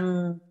siya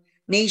ng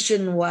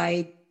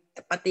nationwide,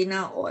 pati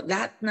na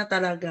lahat na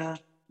talaga,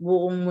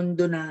 buong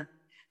mundo na.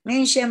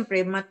 Ngayon,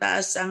 syempre,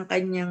 mataas ang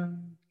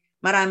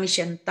marami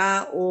siyang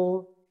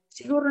tao,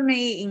 siguro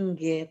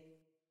naiinggit.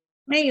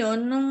 Ngayon,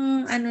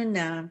 nung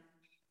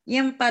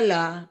yan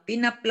pala,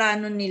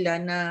 pinaplano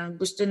nila na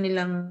gusto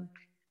nilang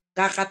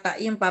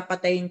yung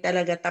papatayin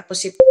talaga,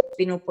 tapos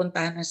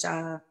pinupuntahan na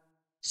sa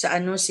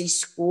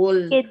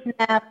school.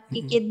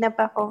 Kidnap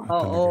ako.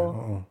 Oo.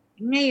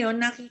 Ngayon,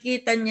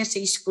 nakikita niya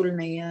sa school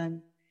na yan.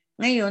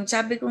 Ngayon,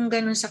 sabi kong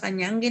ganun sa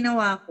kanya, ang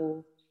ginawa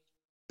ko,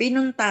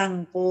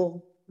 pinuntahan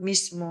ko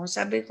mismo.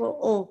 Sabi ko,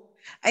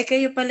 ay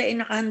kayo pala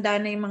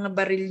nakahanda na yung mga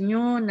baril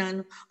nyo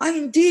na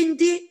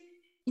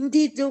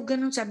hindi daw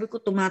ganun. Sabi ko,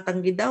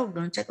 tumatanggi daw.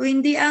 Ganun. Sabi ko,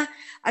 hindi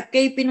At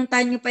kayo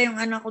pinuntahan nyo pa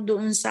yung anak ko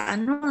doon sa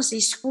sa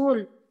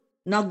school.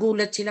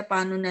 Nagulat sila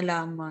paano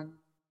nalaman.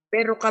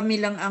 Pero kami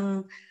lang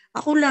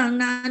ako lang,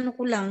 na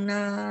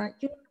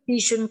yung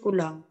vision ko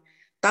lang.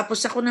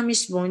 Tapos ako na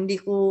mismo, hindi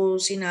ko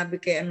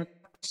sinabi kay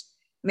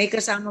may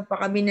kasama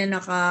pa kami na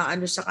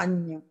sa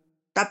kanya.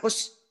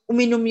 Tapos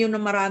uminom yun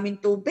ng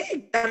maraming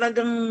tubig.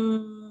 Talagang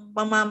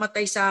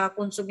mamamatay sa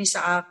konsumi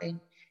sa akin.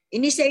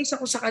 Inisa-isa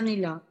ko sa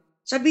kanila.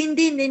 Sabi,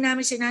 hindi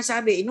namin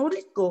sinasabi.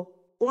 Inulit ko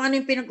kung ano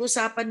yung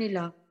pinag-usapan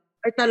nila.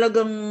 Ay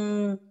talagang,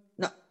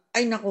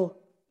 nako,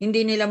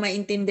 hindi nila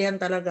maintindihan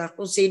talaga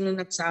kung sino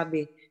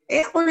nagsabi.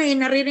 Ako na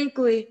naririnig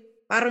ko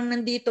parang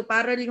nandito,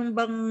 para yung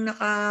bang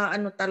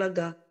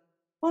talaga.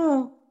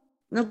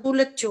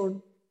 Nagulat yun.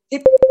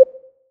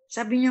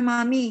 Sabi niya,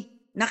 Mami,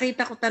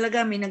 nakita ko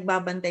talaga may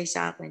nagbabantay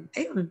sa akin.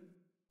 Ayun,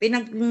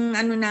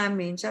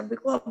 namin. Sabi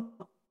ko,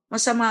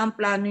 masama ang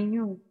plano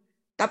niyo.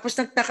 Tapos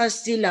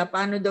nagtakas sila,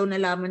 paano daw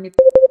nalaman ni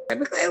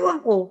Sabi ko, ewan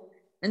ko.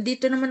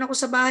 Nandito naman ako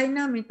sa bahay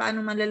namin,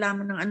 paano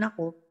malalaman ng anak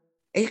ko?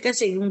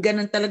 Kasi yung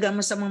ganun talaga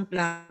masamang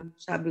plano.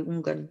 Sabi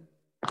kong ganun.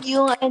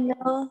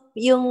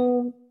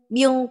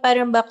 Yung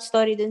parang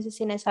backstory dun sa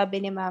sinasabi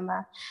ni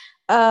Mama.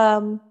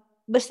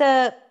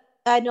 Basta,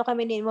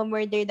 kami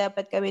murder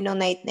dapat kami nung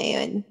night na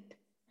yun.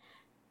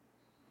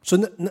 So,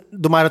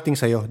 dumarating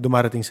sa'yo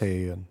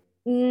yun?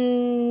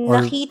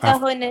 Nakita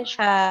ko na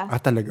siya.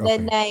 Talaga, okay. The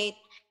night,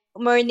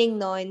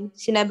 morning noon,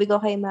 sinabi ko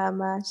kay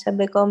Mama,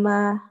 sabi ko,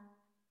 Ma,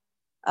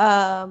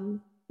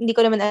 hindi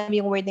ko naman alam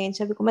yung word na yun.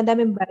 Sabi ko,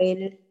 madaming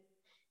baril.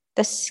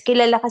 Tapos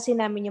kilala kasi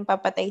namin yung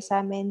papatay sa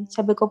amin.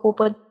 Sabi ko,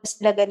 pupunta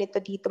sila ganito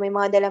dito. May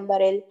mga dalang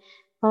baril.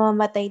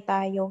 Mamamatay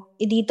tayo.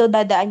 Dito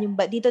dadaan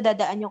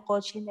yung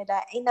kotse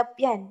nila.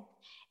 Yan.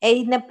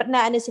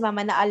 Si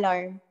Mama na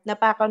alarm.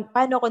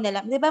 Paano ko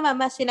nalam? Di ba,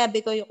 Mama,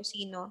 sinabi ko yung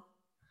sino?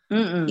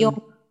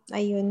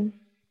 Ayun.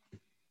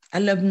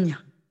 Alam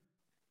niya.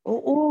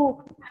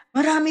 Oo.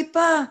 Marami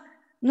pa.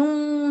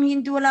 Nung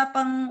wala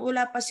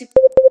pa si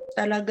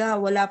talaga,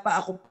 wala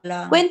pa ako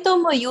pala. Kwento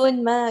mo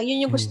yun, Ma.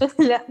 Yun yung gusto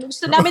nila.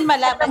 Gusto namin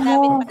malaman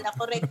namin pala.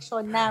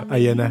 Correction namin.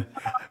 Ayan na.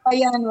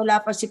 Ayan, wala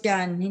pa si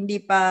Pian.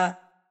 Hindi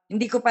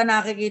ko pa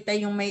nakikita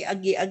yung may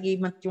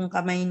agi-agimat yung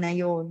kamay na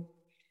yun.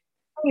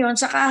 Ngayon,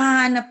 sa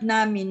kahanap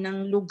namin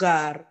ng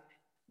lugar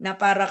na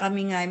para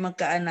kami nga ay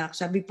magkaanak,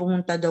 sabi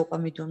pumunta daw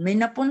kami doon. May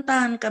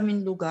napuntahan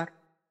kaming lugar.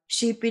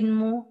 Isipin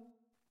mo,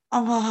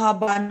 ang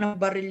hahaba ng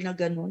baril na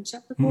ganun.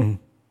 Sabi ko,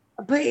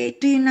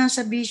 ito yung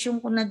nasa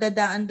vision ko na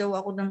dadaan daw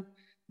ako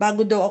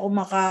bago daw ako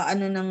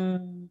ng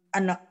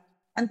anak.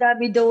 Ang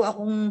dami daw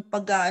akong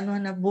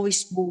na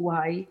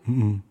buwis-buhay.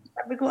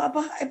 Sabi ko,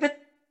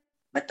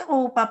 ba't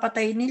ako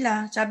papatay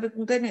nila? Sabi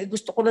ko gano'n,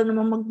 gusto ko lang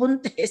naman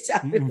magbuntis.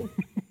 Sabi ko.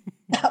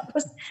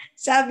 Tapos,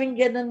 sabi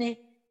gano'n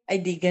ay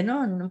di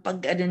gano'n. Nung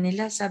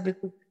nila, sabi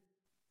ko,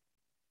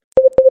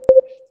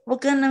 Huwag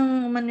ka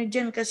nang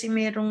dyan kasi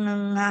merong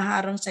nang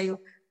haharang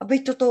sa'yo.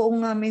 Abay, totoo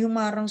nga, may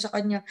humarang sa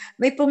kanya.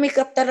 May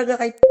pumikap talaga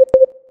kay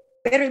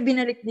pero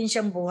ibinalik din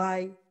siyang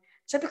buhay.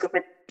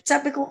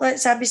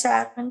 Sabi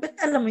sa akin, ba't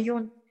alam mo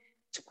yun?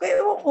 Sabi ko,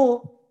 ewan ko.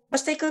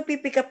 Basta ikaw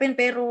pipikapin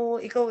pero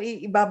ikaw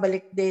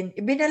ibabalik din.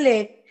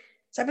 Ibinalik.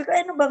 Sabi ko,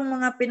 ano bang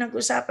mga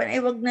pinag-usapan?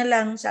 Wag na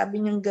lang.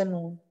 Sabi niya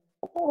gano'n.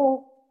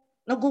 Oo.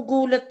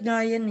 Nagugulat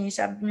nga yan eh.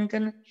 Sabi niya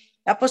gano'n.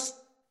 Tapos,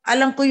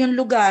 alam ko yung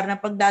lugar na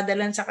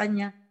pagdadalan sa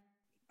kanya.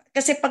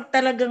 Kasi pag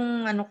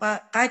talagang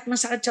kahit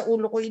masakit sa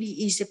ulo ko,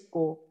 iniisip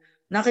ko,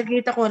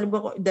 nakikita ko,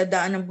 halimbawa,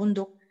 dadaan ng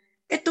bundok.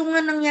 Ito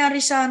nga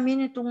nangyari sa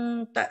amin,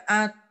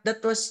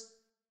 that was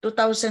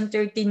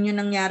 2013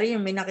 yung nangyari,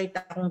 yung may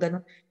nakita akong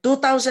gano'n.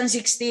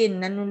 2016,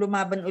 nung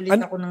lumaban ulit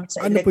ako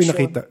sa eleksyon. Ano po yung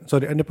nakita?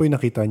 Sorry, ano po yung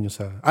nakita nyo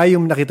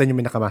yung nakita nyo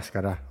may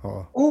nakamaskara?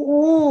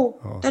 Oo.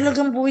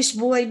 Talagang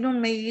buwis-buhay nun.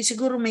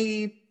 Siguro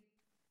may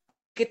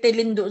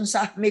kitilin doon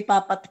may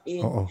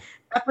papatayin. Oo.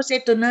 Tapos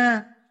ito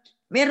na,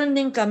 meron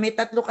din kami,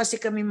 3 kasi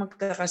kami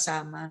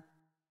magkakasama.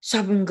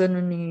 Sabi ng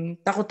gano'n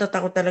takot na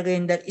takot talaga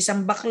yun.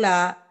 Isang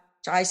bakla,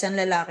 tsaka isang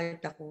lalaki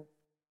ako.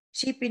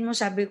 Sipin mo,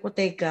 sabi ko,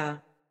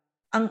 teka,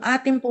 ang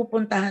ating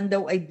pupuntahan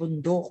daw ay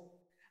bundok.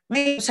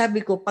 Ngayon,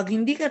 sabi ko, pag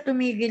hindi ka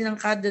tumigil ng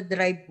kada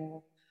drive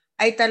mo,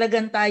 ay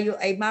talagang tayo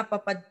ay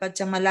mapapadpad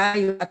sa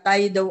malayo at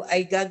tayo daw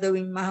ay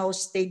gagawing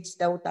ma-house stage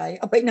daw tayo.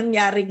 Abay,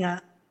 nangyari nga.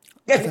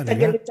 Galit na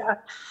galit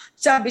siya.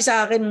 Sabi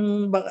sa akin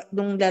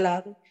nung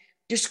lalaki,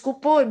 Diyos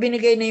ko po,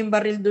 binigay na yung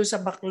baril doon sa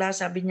bakla.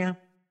 Sabi niya,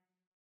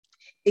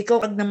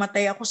 ikaw pag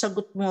namatay ako,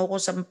 sagot mo ako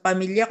sa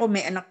pamilya ko,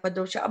 may anak pa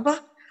daw siya. Aba,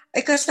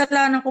 ay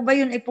kasalanan ko ba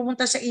yun? Ay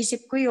pumunta sa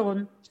isip ko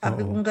yun.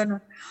 Sabi kong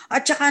gano'n.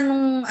 At saka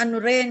nung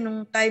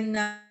time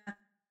na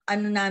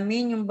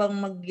namin, yung bang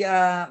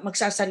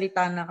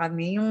magsasalita na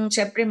kami, yung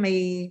siyempre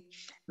may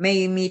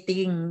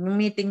meeting, yung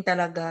meeting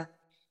talaga,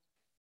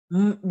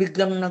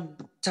 biglang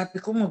sabi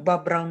ko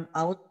magba-brown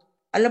out.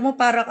 Alam mo,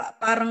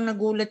 parang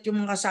nagulat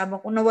yung mga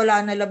kasama ko, nawala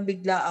na lang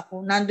bigla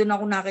ako. Nandun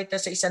ako nakita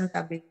sa isang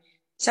tabi.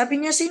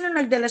 Sabi niya, sino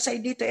nagdala sa'yo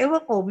dito?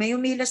 Ewan ko, may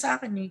umila sa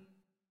akin eh.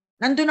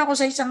 Nandun ako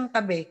sa isang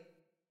tabi.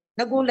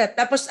 Nagulat.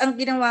 Tapos ang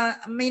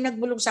ginawa, may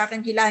nagbulong sa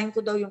akin, hilahin ko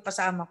daw yung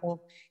kasama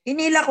ko.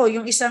 Hinila ko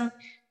yung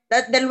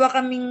dalawa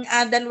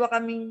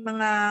kaming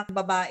mga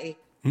babae.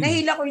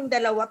 Nahila ko yung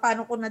dalawa.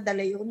 Paano ko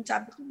nadala yun?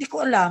 Sabi ko, hindi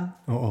ko alam.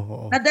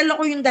 Oo. Nadala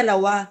ko yung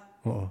dalawa.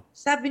 Oo.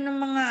 Sabi ng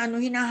mga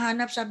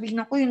hinahanap, sabi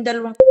na ko yung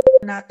dalawang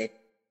natin.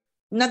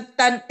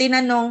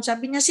 Tinanong,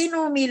 sabi niya,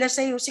 sino humila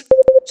sa'yo?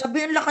 Sabi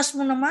niya, lakas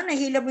mo naman,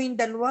 nahila mo yung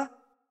dalawa.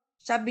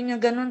 Sabi niya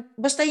ganun.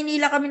 Basta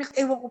hinila kami,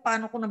 ewan ko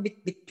paano ko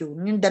nabitbit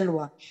yun, yung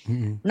dalawa.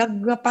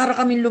 Para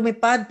kami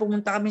lumipad,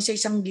 pumunta kami sa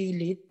isang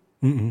gilid.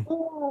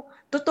 Oo,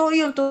 totoo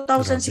yun,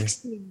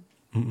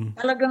 2016.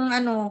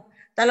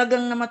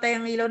 Talagang namatay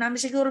ang ilaw namin.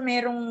 Siguro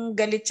may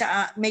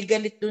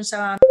galit dun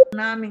sa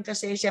namin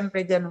kasi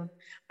siyempre ganun.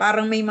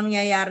 Parang may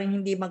mangyayaring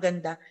hindi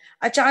maganda.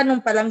 At saka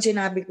nung palang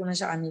sinabi ko na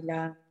sa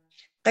kanila,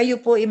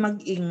 kayo po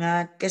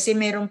mag-ingat kasi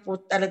meron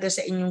po talaga sa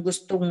inyong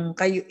gustong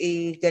kayo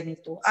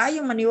ganito.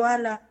 Ayaw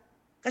maniwala.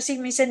 Kasi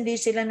minsan di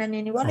sila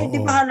naniniwala.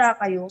 Hindi bahala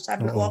kayo.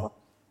 Sabi ko ako.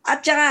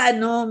 At saka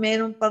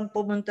meron pang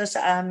pumunta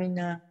sa amin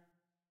na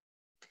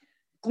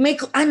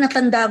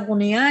natandaan ko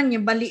na yan.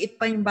 Yung maliit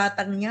pa yung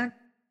batang yan.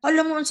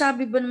 Alam mo,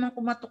 sabi ba naman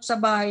kumatok sa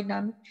bahay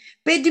namin?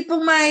 Pwede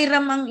pong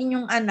mahiram ang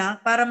inyong anak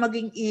para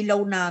maging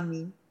ilaw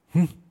namin.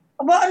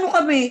 Aba,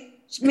 kami?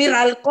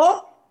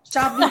 Meralco?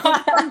 Sabi ko,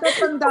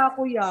 tanda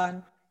ko yan.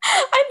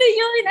 Ano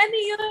yun?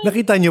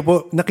 Nakita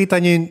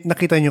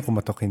niyo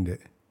kumatok, hindi?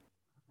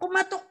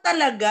 Kumatok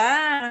talaga.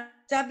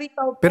 Sabi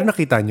ko. Pero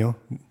nakita niyo?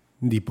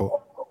 Hindi po.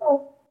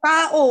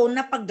 Tao,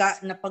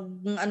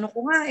 ko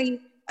nga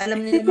alam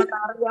nila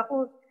matari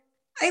ako.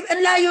 Ay,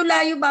 ang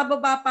layo-layo,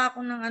 bababa pa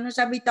ako ng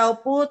sabi, tao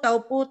po.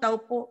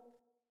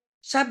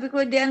 Sabi ko,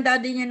 ang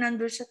daddy niya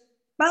nandun sa,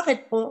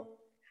 bakit po?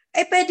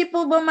 Pwede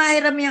po ba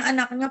mahiram yung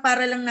anak niya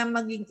para lang na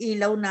maging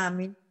ilaw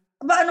namin?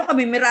 Aba,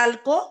 kami,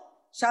 Meralco?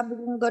 Sabi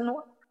ko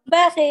gano'n.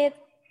 Bakit?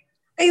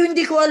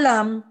 Hindi ko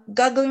alam.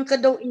 Gagawin ka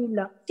daw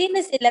ilaw. Sino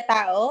sila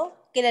tao?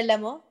 Kilala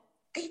mo?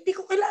 Hindi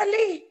ko kilala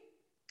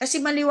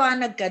Kasi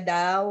maliwanag ka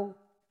daw.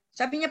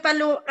 Sabi niya,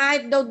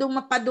 kahit daw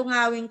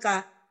mapadungawin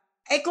ka,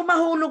 kung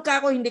mahulog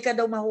ka ako, hindi ka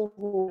daw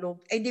mahuhulog.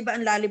 Di ba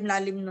ang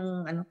lalim-lalim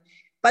ng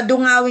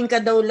padungawin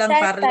ka daw lang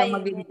para lang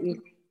maging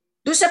ilaw.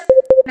 Doon sa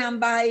na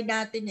ang bahay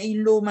natin ay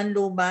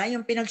luman-luma,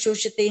 yung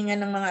pinagsushootingan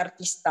ng mga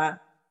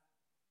artista.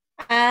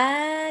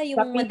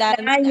 Yung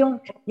madami.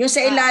 Yung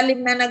sa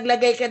ilalim na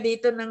naglagay ka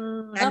dito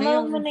ng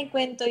Huwag mo na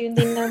ikwento, yun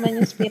din naman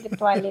yung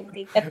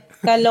spirituality.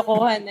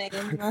 Kalokohan na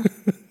yun.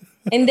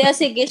 Hindi,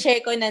 sige,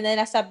 share ko na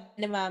nasabi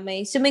ni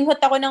mamay. Suminghot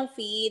ako ng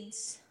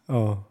feeds.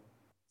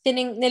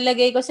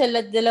 Nilagay ko sa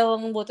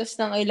dalawang butos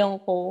ng ilong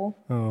ko.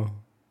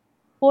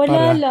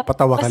 Wala lang.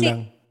 Patawa ka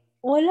lang.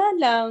 Wala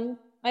lang.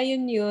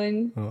 Ayun yun.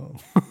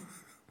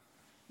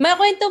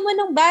 Makwento mo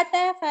nung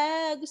bata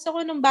ka. Gusto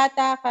ko nung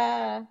bata ka.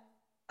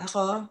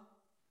 Ako?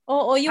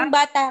 Oo, yung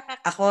bata ka.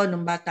 Ako,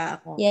 nung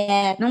bata ako.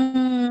 Yeah.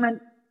 Nung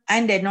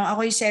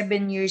ako'y 7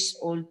 years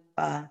old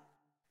pa.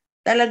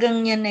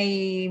 talagang yan ay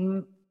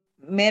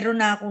meron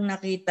na akong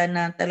nakita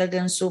na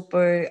talagang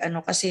super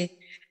kasi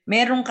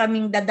meron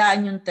kaming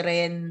dadaan yung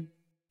tren.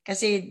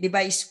 Kasi 'di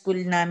ba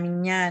school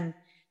namin yan.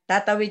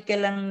 Tatawid ka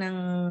lang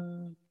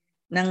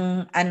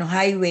ng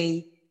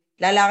highway,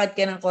 lalakad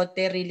ka ng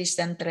konti, release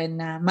ng tren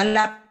na.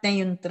 Malapit na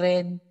yung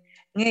tren.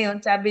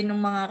 Ngayon, sabi ng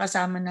mga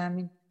kasama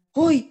namin,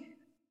 "Hoy,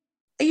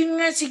 ayun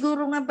nga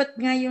siguro nga ba't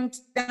nga yung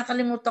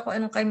nakalimutan ko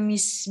kay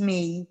Miss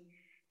May."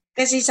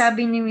 Kasi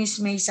sabi ni Miss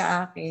May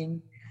sa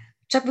akin,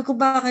 sabi ko,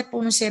 bakit po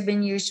nung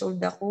 7 years old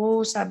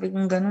ako? Sabi ko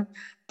gano'n.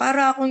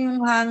 Para ako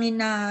yung hangin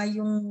na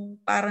yung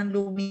parang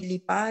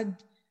lumilipad.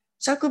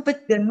 Sabi ko,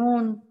 ba't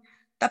gano'n?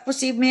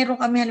 Tapos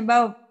meron kami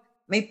halimbawa,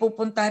 may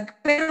pupuntahan.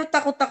 Pero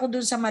takot ako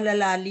dun sa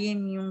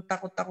malalalim. Yung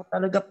takot ako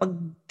talaga pag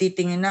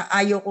titingin na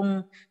ayaw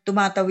kong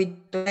tumatawid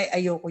doon.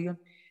 Ayaw ko yun.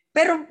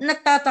 Pero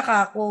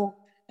nagtataka ako.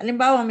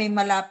 Halimbawa, may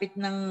malapit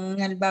ng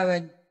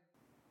halimbawa,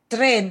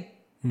 tren.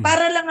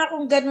 Para lang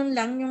akong ganun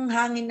lang, yung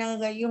hangin na,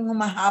 yung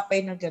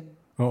humahapay na ganun.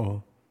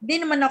 Oo.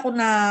 Hindi naman ako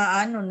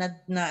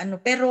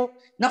pero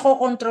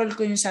nakokontrol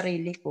ko yung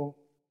sarili ko.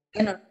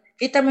 Ganun.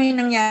 Kita mo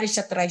yung nangyari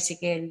sa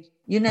tricycle.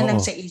 Yun na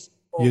lang sa isip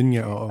ko. Yun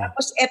nga, oo.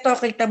 Tapos eto,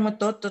 kita mo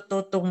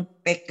totong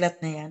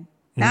peklat na yan.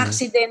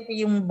 Na-aksidente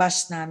yung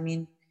bus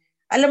namin.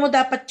 Alam mo,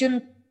 dapat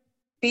yun,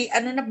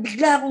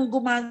 bigla akong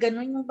gumagano.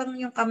 Yung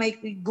bang yung kamay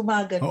ko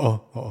gumagano.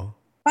 Oo.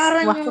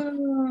 Parang Wow. yung...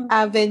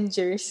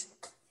 Avengers.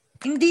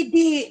 Hindi,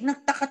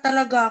 nagtaka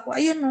talaga ako.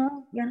 Ayun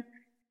yan.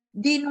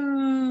 Di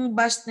nung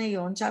bus na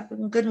yon, sabi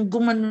ko,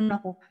 gumanon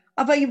ako.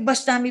 Aba, yung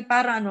bus namin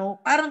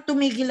parang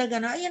tumigil na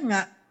gano'n. Ayan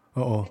nga.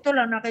 Oo. Ito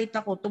lang, nakita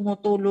ko,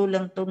 tumutulo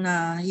lang to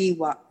na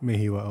hiwa. May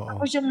hiwa, oo.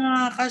 Tapos yung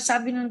mga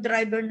sabi ng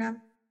driver na,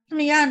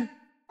 ano yan?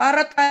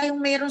 Para tayong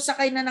mayroong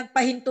sakay na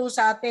nagpahinto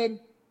sa atin.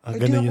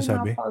 Ganun yung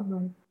sabi?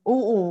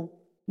 Oo.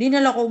 Di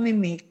nala ko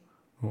umimik.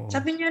 Oo.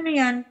 Sabi niya, ano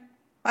yan?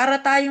 Para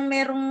tayong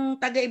merong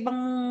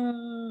taga-ibang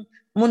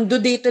mundo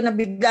dito na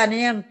bigla na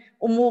yan.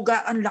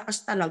 Umuga, ang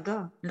lakas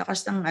talaga.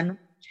 Lakas ng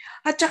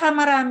At saka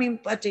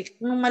maraming,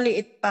 nung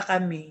maliit pa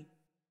kami,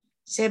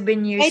 7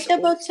 years Kahit old.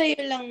 about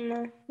sa'yo lang na.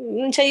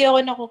 Sa'yo ako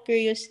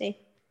naku-curious eh.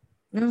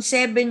 Nung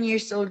 7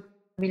 years old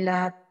kami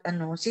lahat,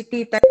 si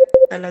tita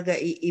talaga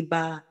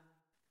iiba.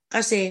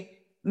 Kasi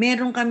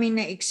meron kami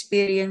na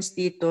experience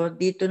dito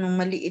nung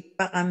maliit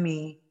pa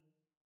kami,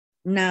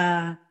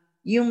 na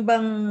yung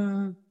bang,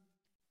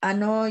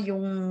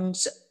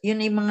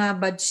 yun ay mga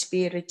bad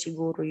spirit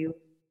siguro yun.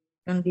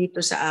 Yung dito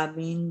sa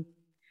amin.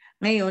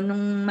 Ngayon,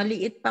 nung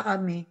maliit pa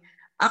kami,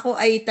 ako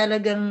ay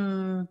talagang,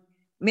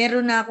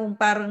 meron na akong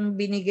parang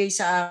binigay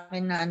sa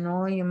akin na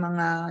yung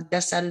mga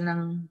dasal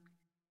ng,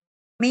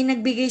 may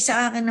nagbigay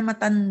sa akin na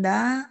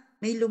matanda,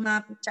 may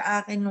lumapit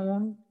sa akin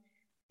noon.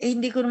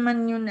 Hindi ko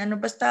naman yun,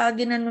 basta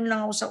ginanon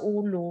lang ako sa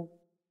ulo.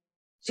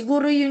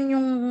 Siguro yun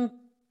yung,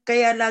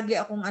 kaya lagi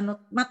akong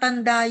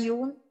matanda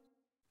yun.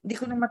 Hindi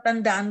ko na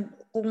matandaan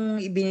kung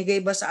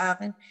ibinigay ba sa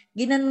akin.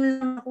 Ginanon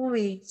lang ako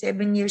 7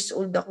 years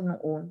old ako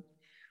noon.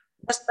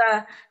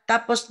 Basta,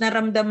 tapos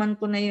naramdaman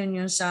ko na yun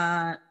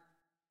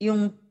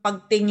yung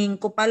pagtingin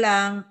ko pa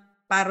lang,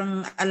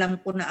 parang alam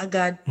ko na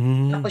agad.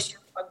 Tapos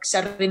yung pag sa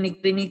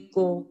rinig-rinig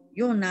ko,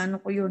 yun,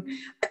 ko yun.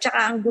 At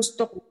saka ang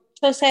gusto ko.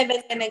 So,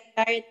 7 ka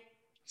nag-start?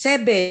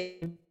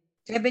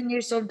 7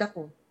 years old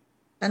ako.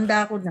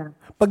 Tanda ko na.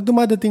 Pag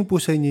dumadating po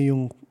sa inyo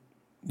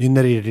yung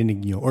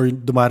naririnig nyo or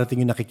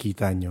dumarating yung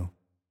nakikita nyo,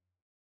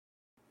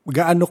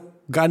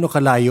 gaano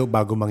kalayo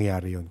bago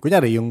mangyari yun?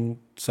 Kunyari,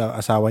 yung sa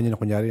asawa niya na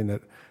kunyari,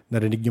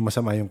 narinig nyo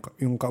masama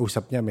yung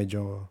kausap niya,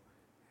 medyo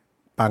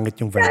pangit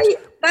yung vibes.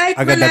 Kahit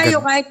malayo,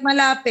 kahit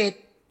malapit.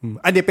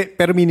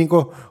 Pero meaning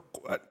ko,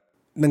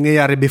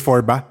 nangyayari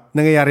before ba?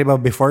 Nangyayari ba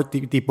before?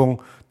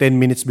 Tipong 10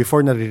 minutes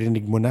before,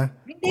 naririnig mo na?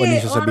 Kung ano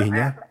yung sasabihin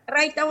niya?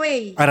 Right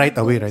away. Right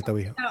away.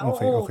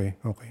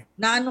 Okay.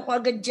 Naano ko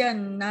agad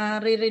dyan.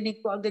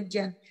 Naririnig ko agad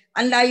dyan.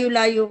 Ang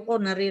layo-layo ko,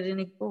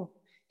 naririnig ko.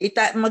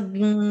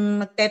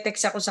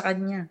 Magte-text ako sa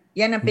kanya.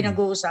 Yan ang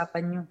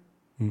pinag-uusapan nyo.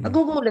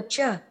 Nagugulat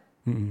siya.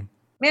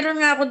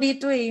 Meron nga ako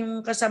dito yung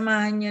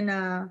kasamahan niya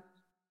na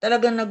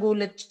talagang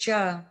nagulat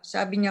siya.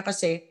 Sabi niya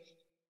kasi,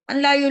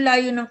 ang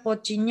layo-layo ng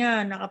kotse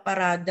niya,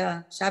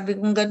 nakaparada. Sabi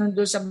kong ganun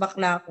doon sa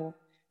bakla ko.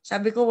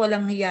 Sabi ko,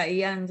 walang hiya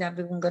iyan.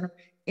 Sabi kong ganun.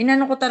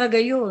 Inano ko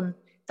talaga yun.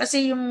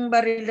 Kasi yung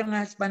baril ng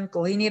husband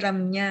ko, hiniram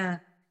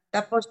niya.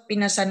 Tapos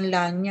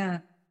pinasanla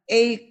niya.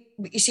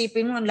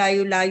 Isipin mo,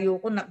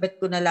 layo-layo ko, ba't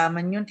ko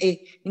nalaman yun?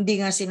 Hindi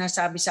nga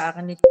sinasabi sa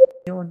akin nito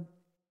yun.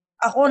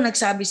 Ako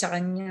nagsabi sa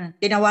kanya.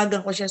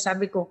 Tinawagan ko siya,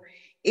 sabi ko,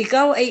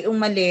 ikaw ay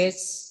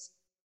umalis,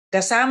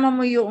 kasama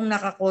mo yung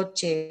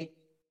nakakotse,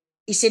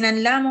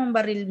 isinanla mo ang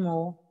baril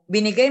mo,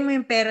 binigay mo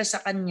yung pera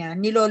sa kanya,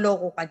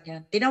 niloloko ka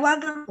niya.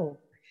 Tinawagan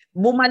ko.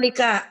 Bumalik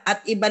ka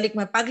at ibalik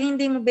mo. Pag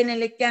hindi mo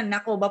binalik yan,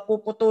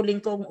 puputulin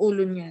ko ang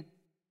ulo niyan.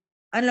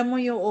 Alam mo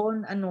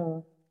yun,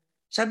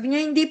 sabi niya,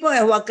 hindi po,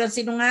 huwag kang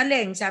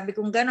sinungaling. Sabi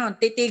kong gano'n,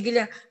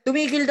 titigil yan.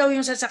 Tumigil daw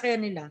yung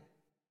sasakyan nila.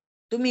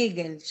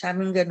 Tumigil,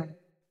 sabi kong gano'n.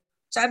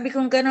 Sabi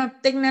kong gano'n,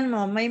 tingnan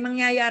mo, may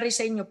mangyayari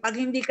sa inyo. Pag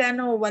hindi ka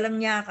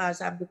walang niya ka,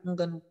 sabi kong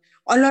gano'n.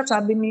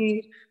 Sabi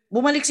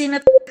Bumalik si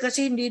Nat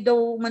kasi hindi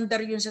daw mandar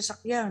yung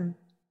sasakyan.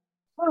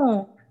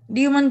 Oo,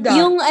 hindi mandar.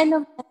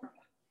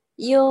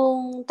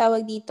 Yung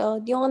tawag dito,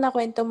 yung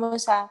nakwento mo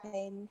sa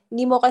akin,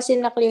 hindi mo kasi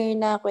na-clear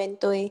na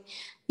kwento eh.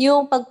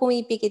 Yung pag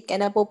pumipikit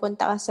ka na,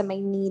 pupunta ka sa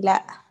Maynila.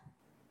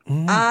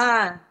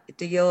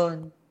 Ito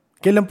yun.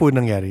 Kailan po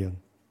nangyari yun?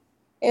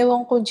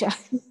 Ewan ko dyan.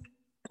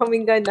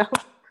 Kaming ganaw.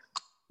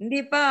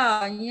 Hindi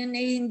pa. Yan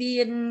ay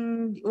hindi yan.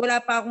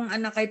 Wala pa akong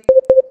anak kay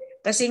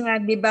kasi nga,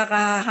 di ba,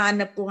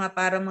 kahanap ko nga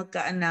para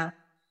magkaanak.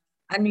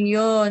 Ano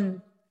yun?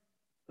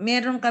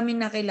 Meron kami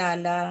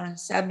nakilala.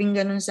 Sabing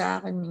ganun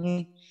sa akin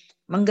eh.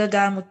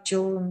 Manggagamot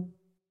yun.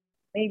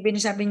 May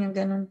binasabi niya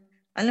ganun.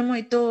 Alam mo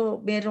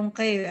ito, meron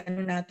kayo,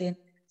 ano natin.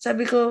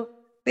 Sabi ko,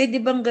 pwede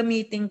bang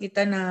gamitin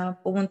kita na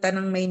pumunta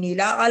ng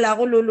Maynila? Akala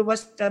ko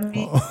luluwas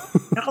kami.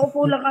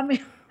 Nakaupo lang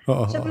kami.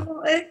 Sabi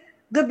ko,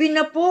 gabi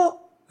na po.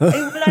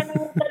 Wala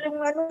nang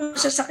talang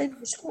sasakit.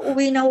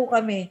 Uwi na ho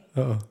kami.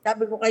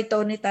 Sabi ko kay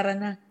Tony, tara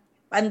na.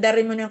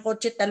 Pandarin mo na yung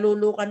kotse,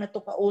 talulu ka na to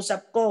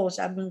kausap ko.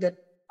 Sabi nga,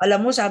 alam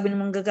mo, sabi ng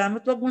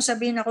manggagamot, wag mong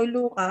sabihin ako'y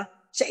luka.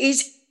 Sa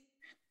isip,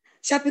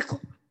 sabi ko,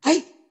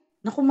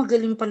 naku,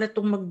 magaling pala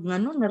itong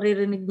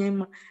naririnig niya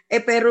yung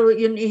pero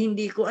yun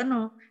hindi ko,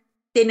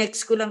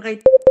 tinext ko lang.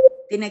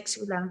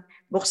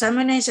 Buksan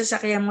mo na yung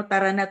sasakyan mo,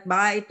 tara na, at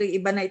baka ito,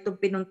 iba na itong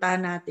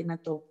pinuntahan natin na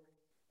to.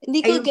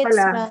 Hindi ko gets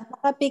na.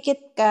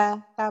 Nakapikit ka,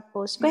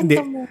 tapos,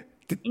 kwento mo.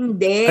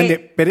 Hindi.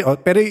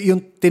 Pero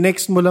yung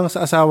tinext mo lang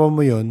sa asawa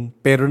mo yun,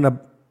 pero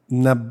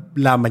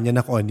nalaman niya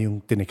na kung ano yung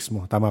tinext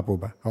mo. Tama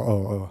po ba?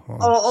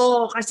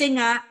 Oo, kasi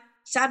nga,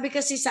 sabi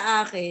kasi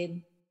sa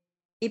akin,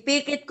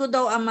 ipikit ko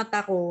daw ang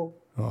mata ko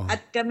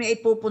at kami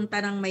ay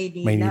pupunta ng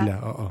Maynila.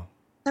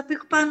 Sabi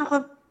ko, paano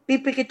ka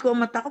pipikit ko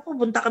ang mata ko?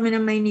 Pupunta kami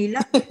ng Maynila.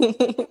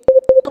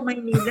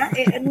 Maynila?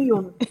 Ano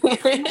yun?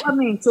 Ano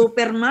kami?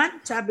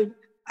 Superman? Sabi,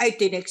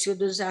 tinext ko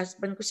doon sa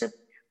husband ko. Sabi,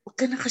 huwag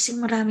ka na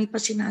kasing marami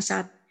pa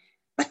sinasabi.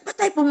 Ba't ba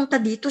tayo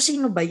pumunta dito?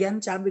 Sino ba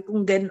yan? Sabi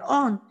kong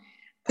ganoon.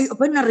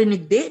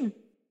 Narinig din.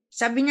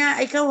 Sabi niya,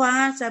 ikaw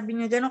ha? Sabi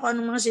niya, gano'n, kung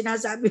anong mga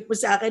sinasabi mo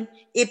sa akin,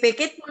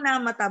 ipikit mo na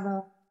ang mata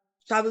mo.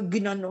 Sabi,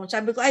 gino'n.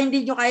 Sabi ko,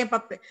 hindi nyo kaya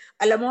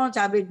alam mo,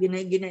 sabi,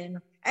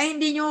 gino'n.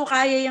 Hindi nyo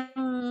kaya yung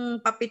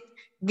papit.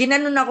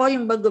 Ginanon ako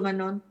yung bag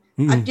gumanon.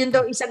 At yun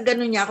daw, isang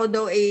gano'n niya, ako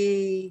daw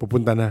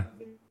pupunta na.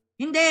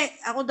 Hindi,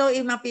 ako daw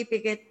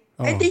mapipikit.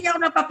 Hindi niya ako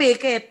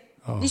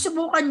napapikit. Di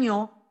subukan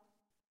nyo.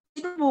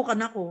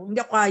 Sinubukan ako. Hindi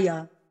ako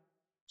kaya.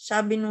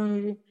 Sabi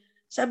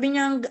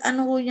niya,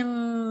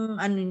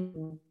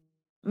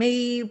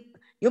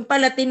 yung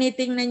pala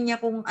tinitingnan niya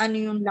kung ano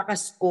yung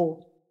lakas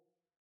ko.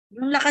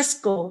 Yung lakas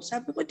ko,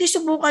 sabi ko, di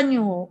subukan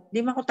nyo.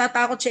 Di man ako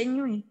tatakot sa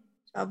inyo eh.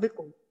 Sabi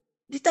ko,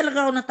 di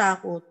talaga ako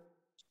natakot.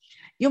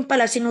 Yung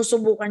pala,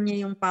 sinusubukan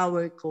niya yung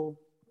power ko.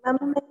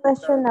 Mama, may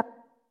question na.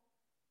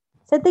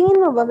 Sa tingin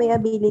mo ba may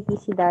ability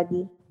si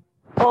Daddy?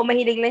 O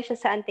mahilig lang siya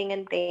sa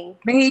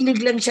anting-anting?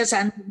 Mahilig lang siya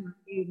sa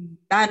anting-anting.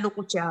 Talo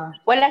ko siya.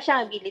 Wala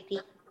siyang ability.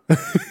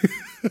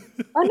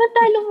 Ano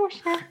talo mo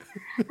siya?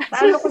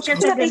 Talo ko siya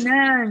sa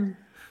ganan.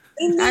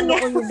 Hindi nga.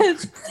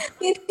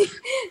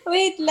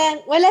 Wait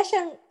lang. Wala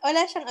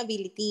siyang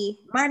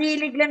ability.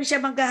 Mahilig lang siya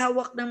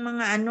maghahawak ng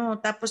mga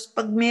tapos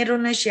pag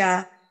meron na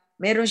siya,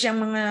 meron siyang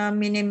mga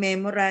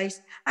mini-memorize.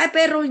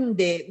 Pero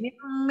hindi.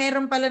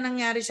 Meron pala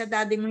nangyari sa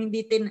daddy mo,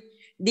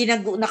 hindi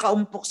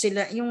nakaumpok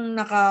sila, yung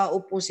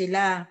nakaupo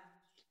sila.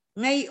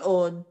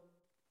 Ngayon,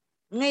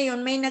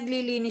 may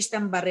naglilinis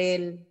ng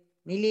barel.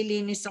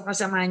 Nililinis ng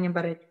kasama niyang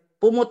barel.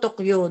 Pumutok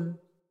yun.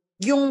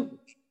 Yung,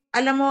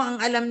 alam mo, ang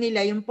alam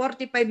nila, yung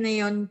 45 na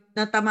yun,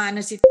 natamaan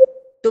na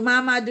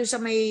tumama doon sa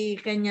may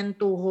kanyang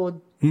tuhod.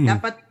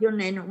 Dapat yun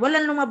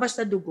walang lumabas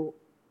na dugo.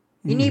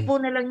 Hinipo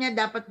na lang niya,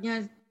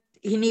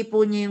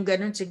 hinipo niya yung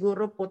ganun,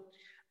 siguro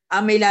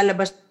may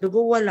lalabas na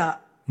dugo, wala.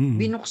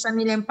 Binuksan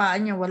nila yung paa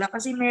niya, wala.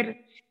 Kasi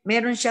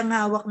meron siyang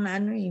hawak na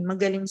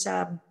magaling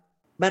sa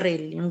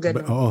baril, yung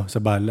ganun. Sa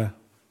bala.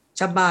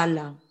 Sa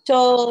bala.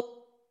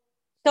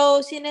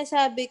 So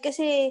sinasabi,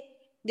 kasi,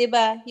 di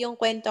ba, yung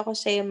kwento ko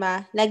sa'yo,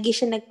 lagi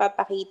siya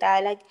nagpapakita.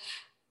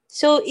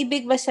 So,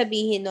 ibig ba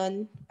sabihin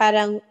nun,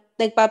 parang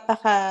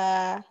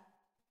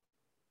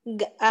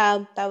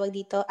tawag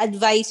dito,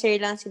 advisor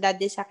lang si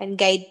Daddy sa akin,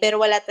 guide,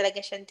 pero wala talaga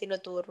siyang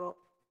tinuturo.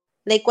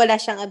 Like, wala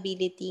siyang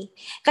ability.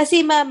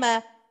 Kasi, Mama,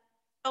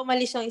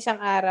 umalis ng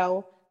isang araw,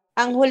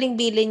 ang huling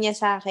bilin niya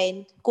sa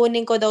akin,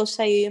 kunin ko daw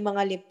sa'yo yung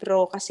mga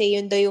libro, kasi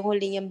yun daw yung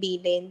huling niyang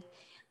bilin.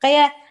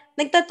 Kaya,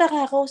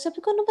 nagtataka ako,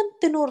 sabi ko, ano ba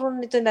tinuro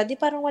nito na? Di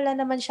parang wala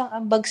naman siyang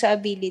ambag sa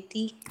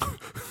ability.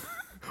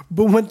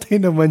 Bumantay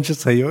naman siya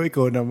sa'yo,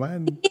 ikaw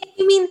naman.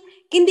 I mean,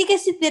 hindi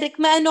kasi direct,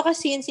 maano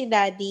kasi yun si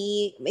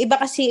Daddy. Iba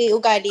kasi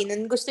ugali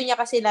nun. Gusto niya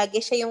kasi lagi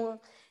siya yung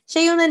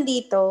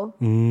nandito.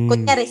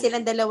 Kunyari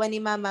silang dalawa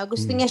ni Mama.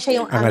 Gusto niya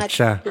siya yung angat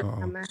siya.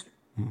 Mama.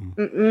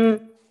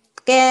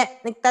 Kaya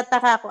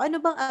nagtataka ako,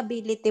 ano bang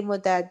ability mo,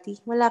 Daddy?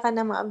 Wala ka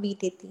namang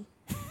ability.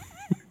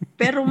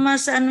 Pero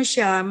mas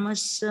siya,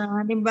 mas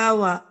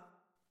halimbawa,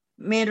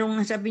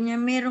 sabi niya,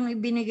 merong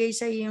ibinigay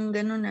sa yung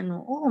ganun,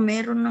 Oo,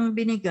 meron nang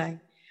binigay.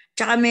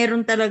 Tsaka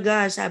meron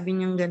talaga, sabi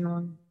niya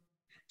ganun.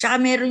 Tsaka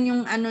meron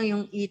yung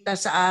yung ita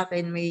sa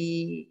akin, may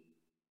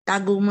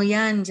tago mo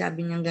yan.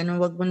 Sabi niya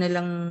gano'n, wag mo na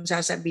lang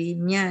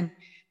sasabihin yan.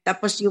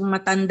 Tapos yung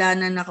matanda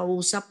na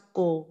nakausap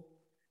ko,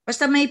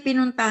 basta may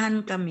pinuntahan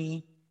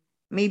kami,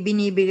 may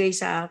binibigay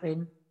sa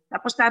akin.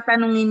 Tapos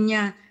tatanungin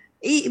niya,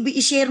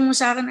 i-share mo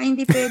sa akin. Ay,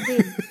 hindi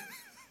pwede.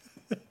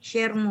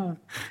 Share mo.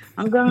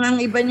 Hanggang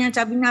ang iba niya,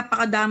 sabi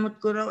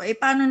napakadamot ko raw.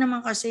 Paano naman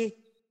kasi?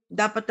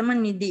 Dapat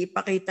naman hindi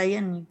ipakita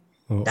yan.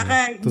 Oo.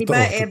 Taka, di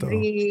ba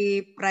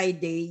every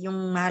Friday,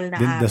 yung mahal na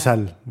araw?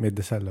 Dasal. May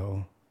dasal,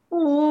 oo.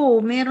 Oo,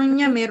 meron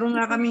niya. Meron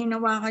nga kami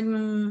hinawakan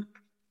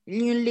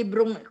yung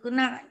librong,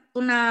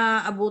 kung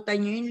naabutan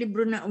niyo, yung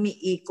libro na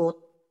umiikot,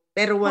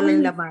 pero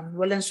walang laman,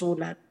 walang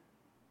sulat.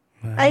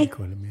 Ay,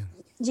 ko alam yan.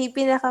 JP,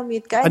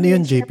 nakamute ka. Ano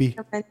yun, JP?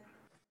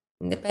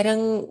 Hindi,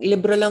 parang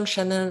libro lang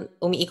siya na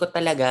umiikot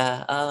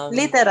talaga.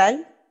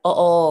 Literal?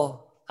 Oo.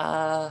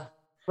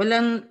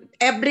 Walang,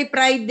 every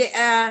Friday,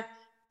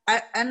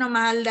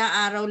 mahal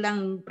na araw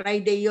lang,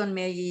 Friday yon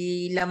may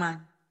laman,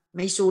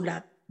 may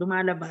sulat,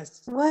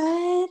 lumalabas.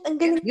 What? Ang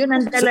galing. Yun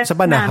ang dala Sa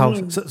Banahaw.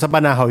 namin. Sa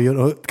Banahaw yun,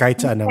 o kahit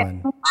saan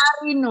naman. Nung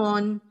ari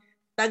nun,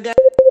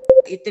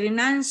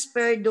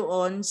 itrinansfer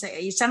doon sa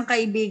isang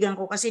kaibigan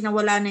ko kasi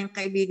nawala na yung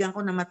kaibigan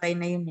ko, namatay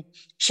na yun.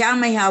 Siya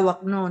ang may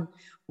hawak nun.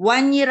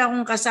 1 year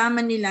akong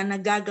kasama nila,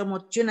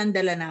 nagagamot, yun ang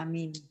dala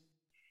namin.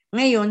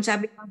 Ngayon,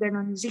 sabi ko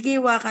gano'n, sige,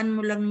 wakan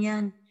mo lang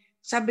yan.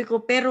 Sabi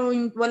ko, pero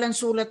walang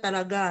sulat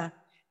talaga.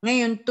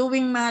 Ngayon,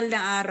 tuwing mahal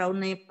na araw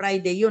na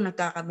Friday, yun,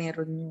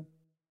 nagkakameron nyo.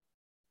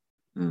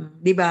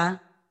 Di ba?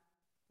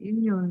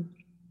 Yun.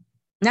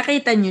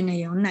 Nakita nyo na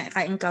yun,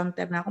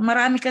 naka-encounter na ako.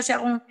 Marami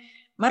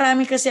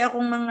kasi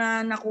akong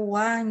mga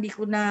nakuha, hindi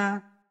ko na,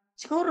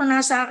 siguro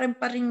nasa akin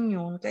pa rin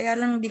yun, kaya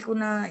lang hindi ko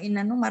na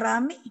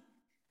marami.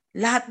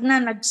 Lahat na,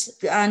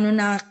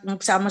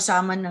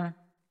 nagsama-sama na.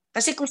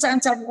 Kasi kung saan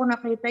ko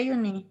nakita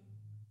yun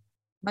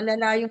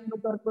malala yung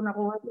lugar ko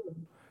nakuha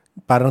yun.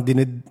 Parang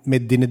may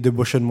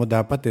dinedebosyon mo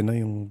dapat no?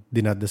 Yung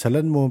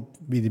dinadasalan mo,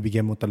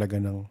 binibigyan mo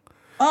talaga ng...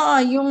 Oo,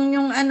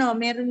 yung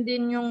meron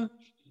din yung,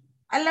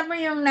 alam mo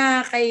yung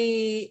na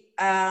kay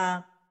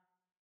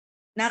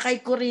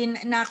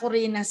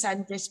Corina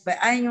Sanchez ba?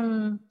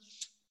 Yung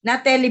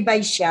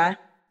na-televise siya,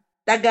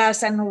 taga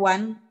San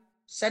Juan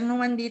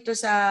dito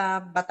sa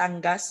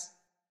Batangas.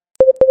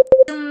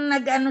 Yung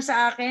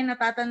sa akin,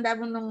 natatanda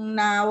mo nung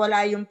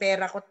nawala yung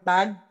pera ko't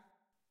bag?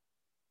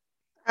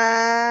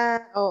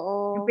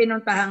 Oo. Yung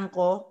pinuntahan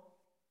ko.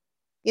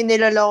 Yung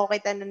niloloko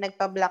kita na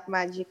nagpa-black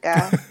magic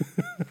ka.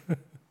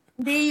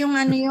 Hindi, yung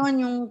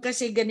yung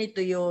kasi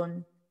ganito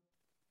yun.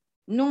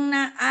 Nung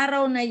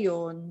araw na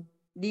yun,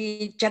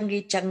 di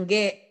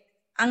tiyanggi-tiyanggi.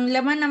 Ang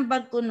laman ng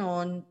bag ko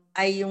noon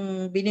ay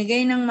yung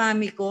binigay ng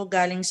mami ko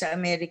galing sa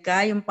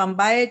Amerika, yung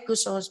pambayad ko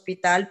sa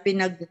hospital,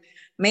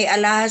 may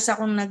alahas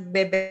akong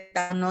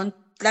nagbebenta noon,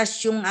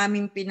 plus yung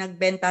aming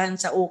pinagbentahan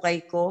sa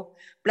ukay ko,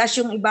 plus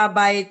yung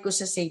ibabayad ko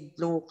sa St.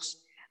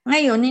 Luke's.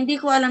 Ngayon, hindi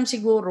ko alam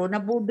siguro,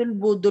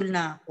 nabudol-budol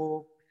na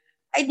ako.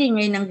 Ay di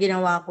ngayon ang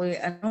ginawa ko,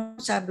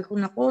 sabi ko,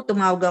 naku,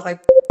 tumawag ako kay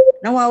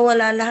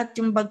nawawala lahat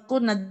yung bag ko,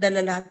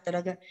 nadala lahat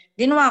talaga.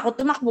 Ginawa ko,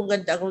 tumakbo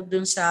agad ako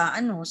dun sa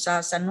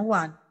San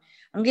Juan.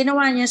 Ang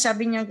ginawa niya,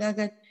 sabi niya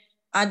agad,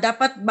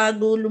 dapat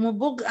bago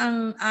lumubog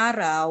ang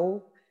araw,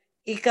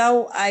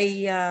 ikaw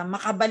ay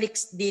makabalik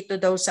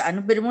dito daw sa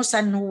pero mo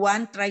San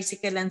Juan,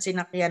 tricycle ang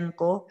sinakyan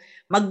ko.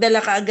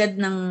 Magdala ka agad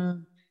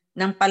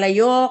ng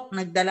palayok,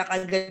 nagdala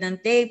ka agad ng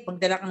tape,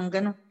 magdala ka ng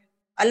gano'n.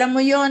 Alam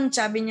mo yon,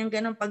 sabi niya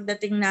gano'n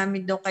pagdating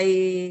namin do kay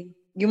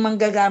yung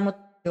manggagamot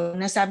doon,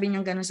 nasabi niya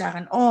gano'n sa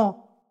akin,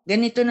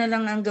 ganito na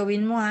lang ang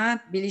gawin mo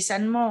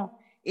bilisan mo.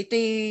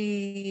 Ito'y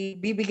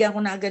bibigyan ko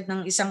na agad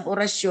ng isang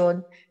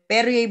orasyon,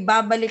 pero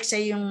mababalik sa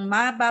yung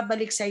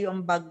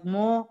ang bag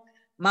mo,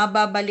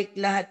 mababalik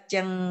lahat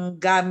yung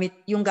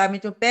gamit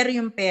mo, pero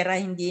yung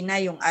pera hindi na,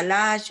 yung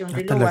alas, yung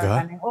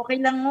talaga? Okay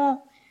lang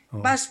mo.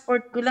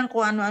 Passport ko lang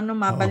kung ano-ano,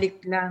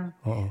 mabalik lang.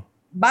 Oo.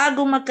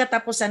 Bago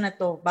magkatapusan na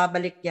to,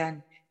 babalik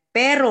yan.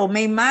 Pero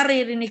may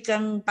maririnig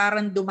kang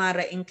parang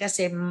dumaraing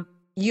kasi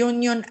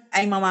yun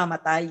ay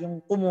mamamatay,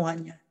 yung kumuha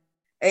niya.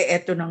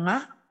 Eto na nga.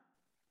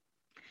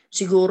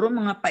 Siguro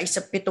mga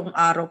 7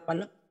 araw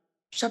pala.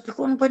 Sabi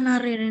ko, ano ba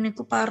naririnig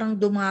ko? Parang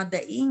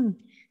dumadaing.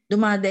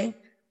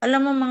 Alam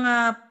mo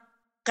mga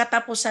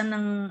katapusan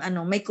ng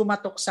may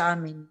kumatok sa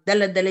amin.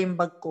 Dala-dala yung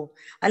bag ko.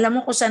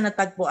 Alam mo kung saan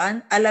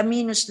natagpuan?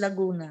 Alaminos,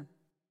 Laguna.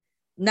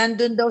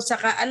 Nandun daw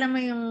alam mo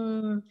yung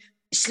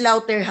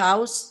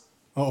slaughterhouse?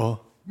 Oo.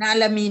 Na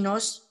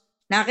Alaminos.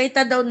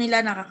 Nakita daw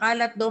nila,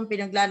 nakakalat doon,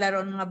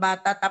 pinaglalaro ng mga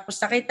bata.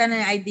 Tapos nakita na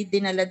yung ID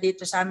dinala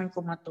dito sa amin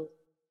kumatok.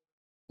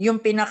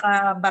 Yung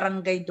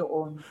pinaka-barangay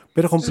doon.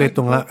 Pero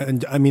kompleto nga,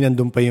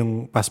 andun pa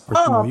yung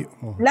passport mo.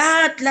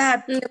 Lahat.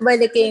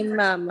 Nabalik kay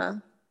mama.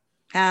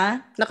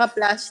 Ha?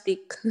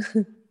 Naka-plastic.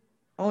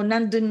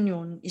 Nandun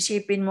yun.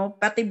 Isipin mo,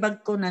 pati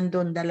bag ko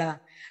nandun,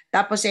 dala.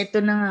 Tapos ito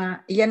na nga,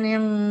 yan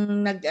yung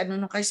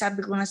kaya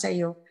sabi ko nga sa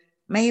iyo,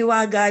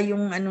 mahiwaga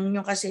yung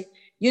nyo kasi,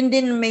 yun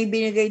din may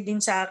binigay din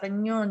sa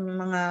akin yun, yung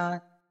mga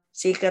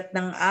sikat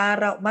ng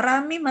araw.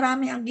 Marami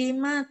ang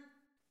gimat.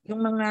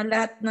 Yung mga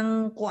lahat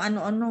ng kung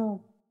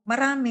ano-ano.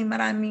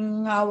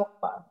 Maraming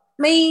hawak pa.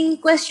 May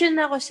question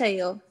ako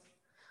sa'yo.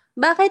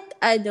 Bakit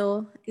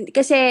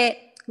kasi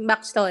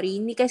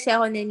backstory, hindi kasi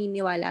ako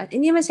naniniwala.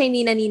 Hindi man sa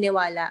hindi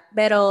naniniwala,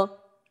 pero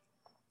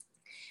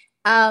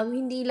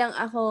hindi lang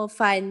ako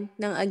fan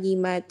ng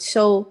agimat.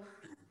 So,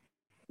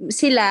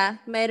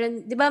 sila,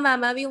 meron, di ba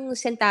mama, yung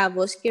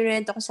centavos,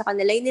 kinurento ko sa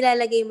kanila, yung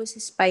nilalagay mo sa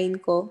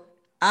spine ko.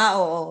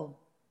 Oo.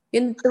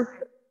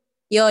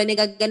 Yun,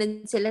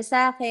 nagaganon sila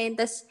sa akin.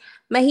 Tapos,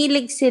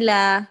 mahilig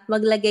sila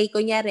maglagay,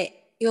 kunyari,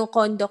 yung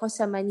condo ko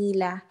sa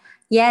Manila.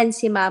 Yan,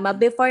 si mama.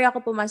 Before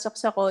ako pumasok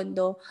sa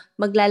condo,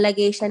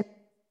 maglalagay siya ng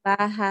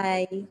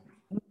bahay.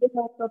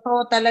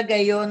 Totoo talaga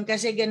yun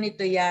kasi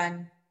ganito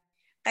yan.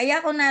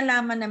 Kaya ko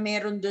nalaman na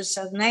meron doon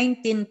sa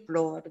 19th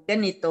floor,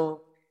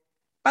 ganito.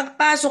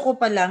 Pagpasok ko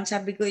pa lang,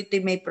 sabi ko ito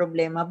may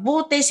problema.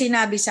 Buti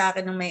sinabi sa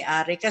akin ng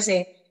may-ari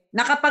kasi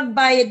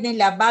nakapagbayad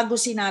nila bago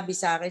sinabi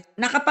sa akin.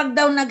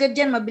 Nakapag-down agad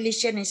yan, mabilis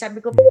yan eh. Sabi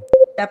ko,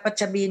 dapat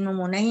sabihin mo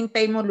muna,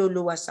 hintay mo,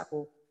 luluwas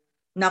ako.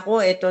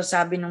 Nako, ito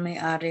sabi ng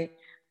may-ari.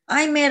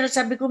 Ay, meron,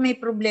 sabi ko may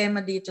problema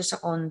dito sa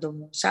condo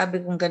mo.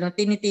 Sabi ko gano'n,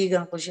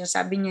 tinitigan ko siya.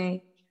 Sabi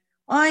niya,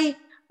 ay,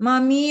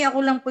 mami, ako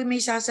lang po may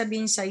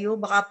sasabihin sa'yo,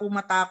 baka po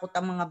matakot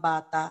ang mga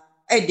bata.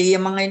 Di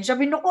yung mga yun.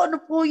 Sabi, naku, ano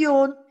po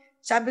yun?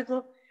 Sabi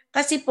ko,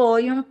 kasi po,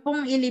 yung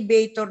pong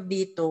elevator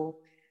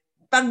dito,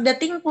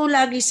 pagdating po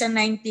lagi sa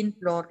 19th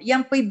floor,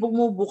 yan po'y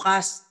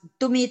bumubukas,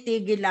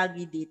 tumitigil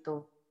lagi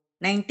dito.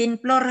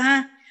 19th floor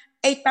ha?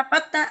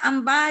 Tapat na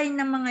ang bahay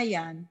ng mga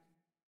yan,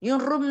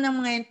 yung room ng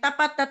mga yan,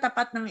 tapat na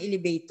tapat ng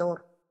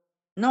elevator.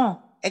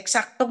 No,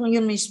 eksaktong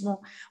yun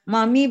mismo.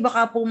 Mami,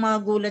 baka po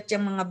magulat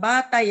yung mga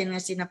bata, yan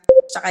nga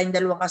saka yung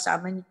dalawang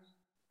kasama niya.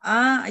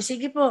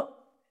 Sige po.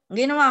 Ang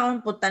ginawa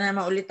ko, punta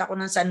naman ulit ako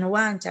ng San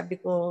Juan. Sabi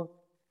ko,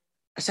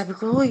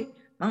 hoy,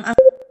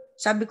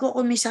 sabi ko,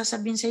 kung may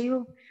sasabihin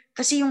sa'yo.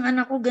 Kasi yung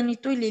anak ko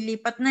ganito,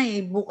 lilipat na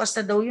bukas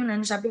na daw yun.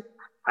 Sabi ko,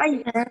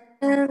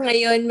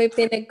 ngayon may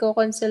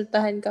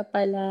pinagkukonsultahan ka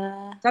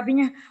pala. Sabi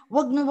niya,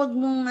 wag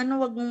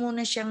mo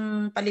muna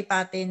siyang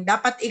palipatin.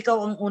 Dapat ikaw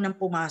ang unang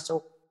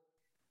pumasok.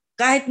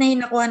 Kahit na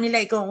hinakuha nila,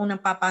 ikaw ang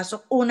unang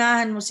papasok,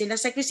 unahan mo sila.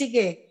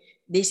 Sige.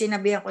 Di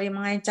sinabihan ko yung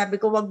mga yun. Sabi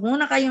ko, wag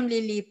muna kayong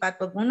lilipat,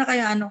 wag muna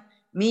kayong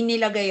may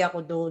nilagay ako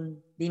doon.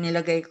 Di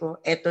nilagay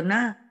ko, eto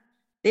na.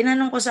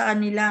 Tinanong ko sa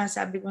kanila,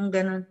 sabi kong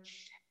ganun.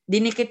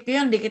 Dinikit ko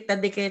yun, dikit na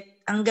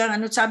dikit. Hanggang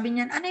sabi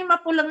niyan, ano yung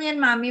mapulang yan,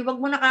 mami?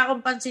 Wag mo na kakong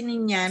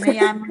pansinin yan.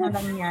 Hayaan mo na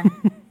lang yan.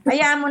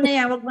 Hayaan mo na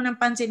yan, wag mo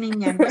nang pansinin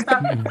yan. Basta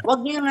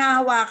wag niyo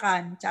nga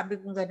hawakan. Sabi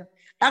kong gano'n.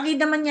 Lagi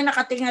naman niya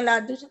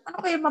nakatingala doon. Ano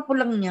kayo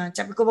mapulang niya?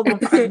 Sabi ko, wag mo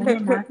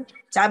pakalaman ha.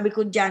 Sabi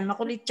ko dyan,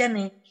 makulit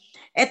yan eh.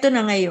 Eto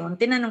na ngayon,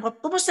 tinanong ko,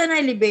 kumusta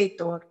na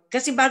elevator?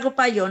 Kasi bago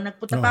pa yon,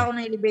 nagpunta pa ako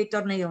ng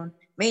elevator na yon,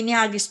 may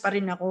inihagis pa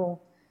rin ako.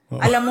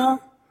 Alam mo,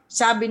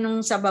 sabi nung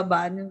sa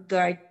baba, ng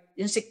guard,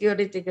 yung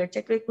security guard,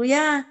 sabi ko,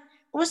 kuya,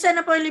 kumusta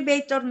na po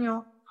elevator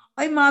nyo?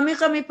 Ay, mami,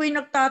 kami po yung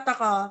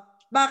nagtataka.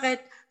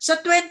 Bakit? Sa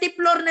 20th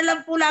floor na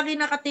lang po lagi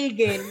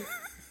nakatigil.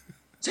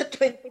 Sa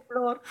 20th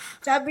floor.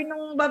 Sabi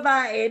nung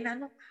babae,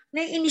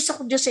 naiinis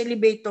ako dyan sa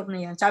elevator na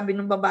yan. Sabi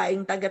nung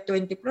babaeng taga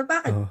 20th floor,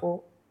 bakit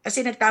po?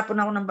 Kasi nagtapon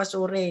ako ng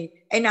basura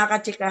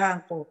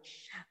nakatsikahan ko.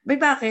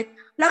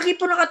 Bakit? Lagi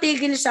po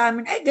nakatigil sa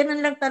amin.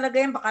 Ganun lang talaga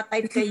yan. Baka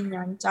type kayo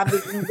niyan. Sabi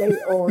ko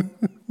gayon.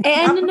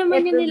 Ano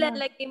naman yung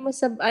nilalagay mo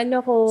sa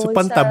ko? Sa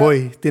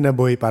pantaboy,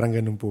 tinaboy, parang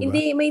ganun po ba?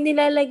 Hindi, may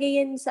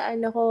nilalagay yan sa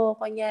ko.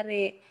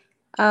 Kunyari,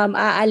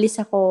 aalis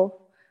ako.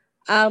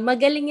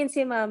 Magaling yan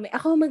si mami.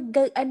 Ako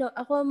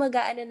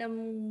mag-aano ng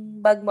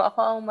bag mo. Ako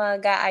ang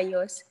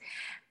mag-aayos.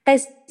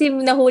 Kasi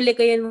nahuli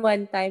ko yun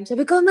one time.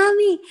 Sabi ko,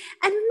 mami,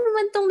 ano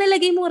naman tong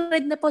nalagay mo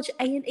red na pouch?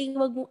 Ayun,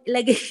 wag mo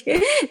lagay.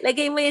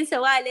 Lagay mo yan sa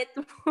wallet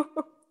mo.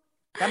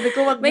 Sabi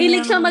ko, wag mo.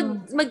 Mahilig siya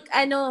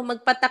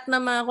magpatak ng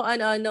mga kung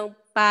ano-anong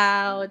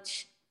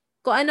pouch.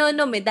 Kung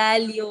ano-ano,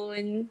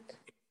 medallion.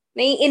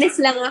 Naiinis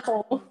lang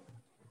ako.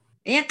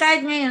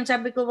 Kahit ngayon,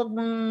 sabi ko, wag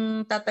mong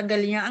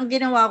tatanggalin niya. Ang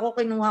ginawa ko,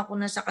 kinuha ko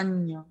na sa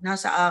kanya.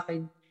 Nasa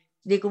akin.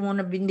 Hindi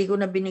ko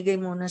na binigay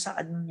muna sa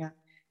kanya.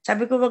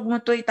 Sabi ko, wag mo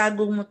to,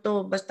 itago mo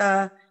to.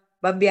 Basta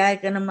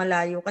babiyahe ka na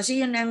malayo. Kasi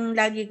yun ang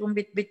lagi kong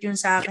bit-bit yun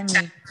sa akin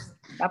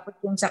Tapos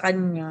yun sa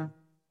kanya.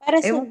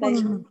 Para sa ba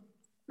yun?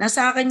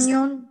 Nasa akin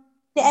yun.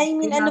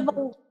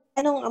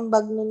 Anong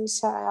ambag nun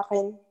sa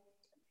akin?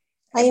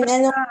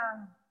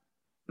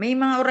 May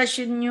mga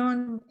orasyon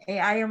yun.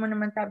 Ayaw mo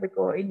naman, sabi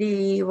ko,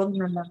 wag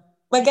na lang.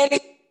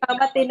 Magaling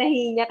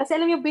tinahi niya.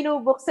 Kasi alam yung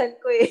binubuksan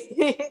ko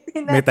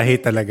May tahi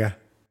talaga.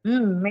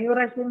 May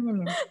orasyon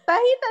yun.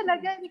 Tahi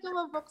talaga, hindi ko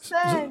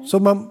mabuksan. So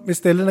Ma'am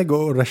Estela,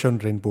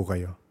 nag-orasyon rin po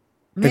kayo?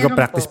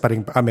 Nag-practice pa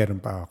rin pa? Meron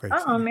pa, okay.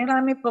 Oo,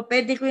 marami po.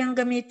 Pwede ko yung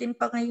gamitin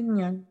pa ngayon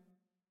yan.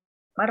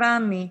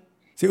 Marami.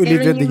 Si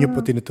Olivia, din niyo po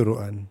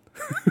tinuturuan.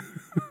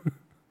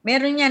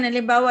 Meron yan,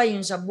 halimbawa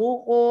yung sa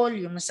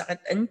bukol, yung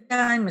masakit ang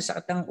tiyan,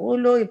 masakit ang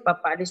ulo, yung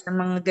papaalis ng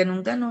mga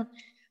ganun-ganon.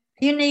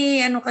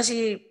 Yun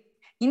kasi,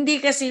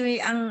 hindi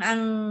kasi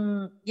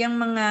yung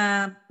mga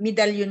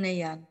medalyon na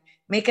yan,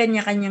 may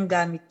kanya-kanyang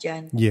gamit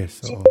yan.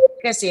 Yes, oo.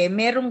 kasi,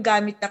 merong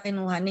gamit na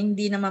kinuha na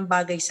hindi naman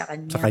bagay sa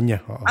kanya. Sa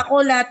kanya, oo.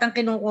 Ako lahat ng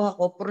kinukuha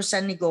ko, puro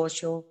sa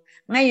negosyo.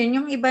 Ngayon,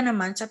 yung iba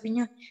naman, sabi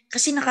niya,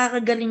 kasi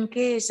nakakagaling ka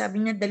eh.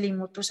 Sabi niya, dali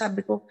mo to.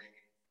 Sabi ko,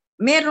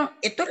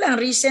 ito lang,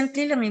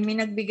 recently lang may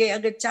nagbigay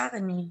agad sa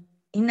akin eh.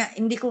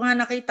 Hindi ko nga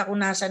nakita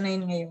kung nasa na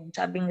yun ngayon.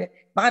 Sabi nga,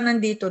 baka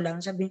nandito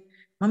lang. Sabi,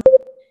 Ma'am,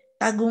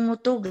 tago mo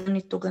to,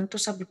 ganito.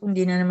 Sabi ko,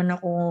 hindi na naman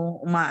ako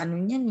umaano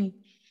niyan eh.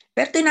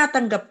 Pero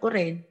tinatanggap ko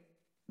rin.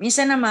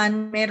 Minsan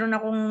naman, meron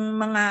akong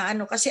mga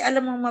kasi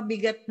alam mo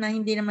mabigat na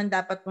hindi naman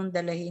dapat mong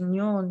dalahin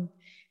yun.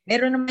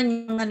 Meron naman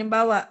yung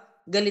halimbawa,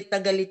 galit na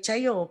galit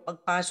sa'yo.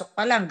 Pagpasok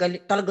pa lang,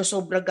 galit, talaga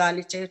sobra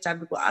galit sa'yo.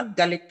 Sabi ko,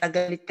 galit na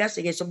galit ka.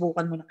 Sige,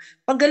 subukan mo na.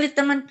 Pag galit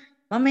naman,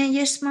 Mama,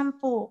 yes ma'am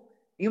po.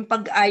 Yung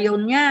pag-ayaw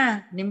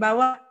niya,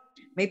 halimbawa,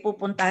 may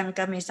pupuntahan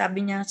kami.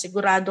 Sabi niya,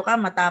 sigurado ka,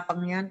 matapang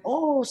yan.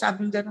 Oo,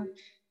 sabi niya gano'n.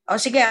 O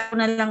sige, ako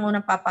na lang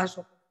unang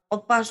papasok.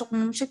 Pagpasok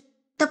mo,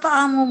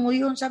 tapaamo mo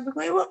yun. Sabi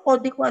ko,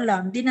 di ko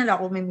alam. Di nala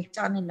ako mimik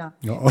sa kanila.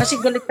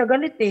 Kasi galit na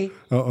galit eh.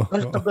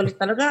 Galit na galit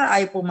talaga.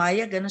 Ay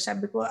pumayag. Ganun.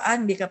 Sabi ko,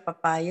 hindi ka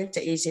papayag sa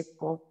isip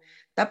ko.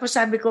 Tapos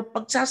sabi ko,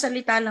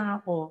 pagsasalita lang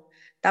ako.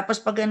 Tapos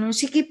pag ganun,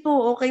 sige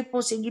po, okay po,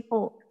 sige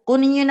po.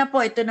 Kunin niyo na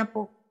po, ito na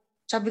po.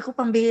 Sabi ko,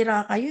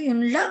 pambihira kayo,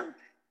 yun lang.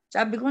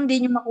 Sabi ko,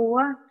 hindi niyo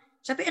makuha.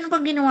 Sabi, ano ba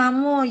ginawa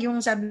mo?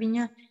 Yung sabi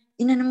niya,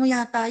 inano mo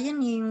yata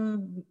yan, yung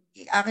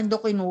akin do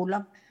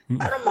kinulam.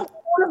 Parang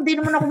makukulam, di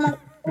naman ako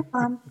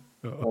makukulam.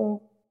 Oo.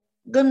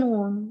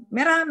 Ganun.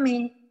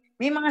 Marami.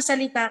 May mga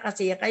salita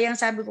kasi. Kaya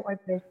sabi ko kay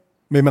Precious.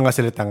 May mga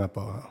salita nga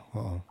po.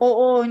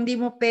 Oo, hindi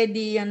mo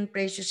pwede yan,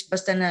 Precious,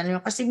 basta na.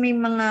 Kasi may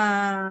mga,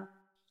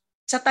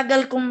 sa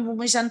tagal kong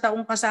isang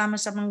taong kasama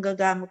sa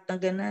manggagamot na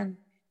ganan.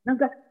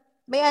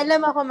 May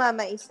alam ako,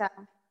 Mama, isa.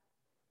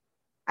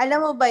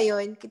 Alam mo ba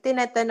yun?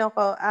 Tinatanong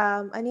ko,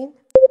 ano yun?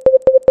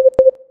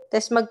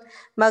 Tapos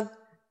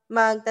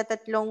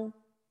magtatatlong,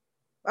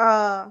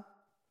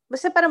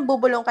 basta parang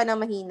bubulong ka ng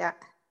mahina.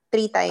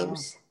 3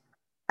 times.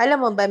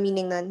 Alam mo ba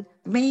meaning nun?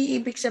 May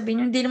ibig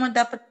sabihin yun. Hindi naman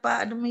dapat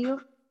pa, mo yun?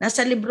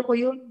 Nasa libro ko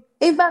yun.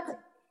 Bakit?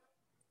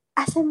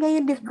 Asan nga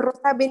yung libro?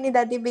 Sabi ni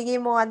Daddy, bigay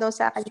mo nga daw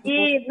sa akin.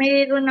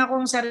 Mayroon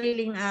akong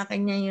sariling akin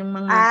niya yung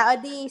mga... o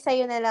di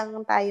sa'yo na lang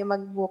tayo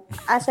mag-book.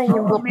 Asan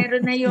yung book?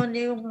 Meron na yun.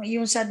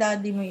 Yung sa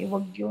Daddy mo,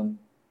 iwag yun.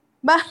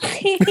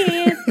 Bakit?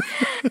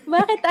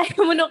 Bakit tayo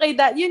mo nung kay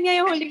Daddy? Yun nga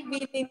yung huling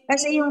meeting.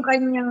 Kasi yung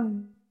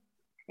kanyang...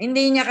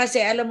 Hindi niya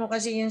kasi, alam mo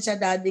kasi yung sa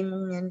Daddy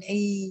mo yan,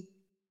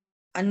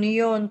 ano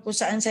yun, kung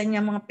saan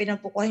niya mga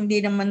pinagkukuha,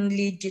 hindi naman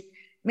legit.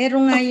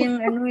 Meron nga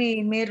yung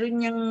meron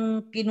niyang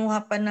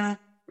kinuha pa na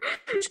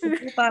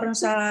parang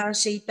sa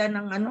Satan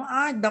ng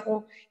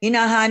dako,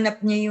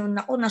 hinahanap niya yun.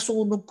 Ako,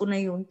 nasunog ko na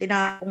yun.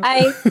 Tinakong.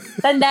 Ay,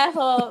 tanda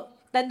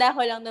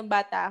ko lang nung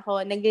bata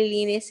ako,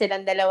 naglilinis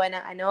silang dalawa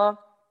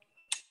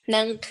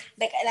ng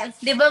teka lang,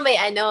 di ba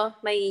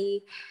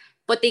may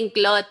puting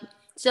cloth.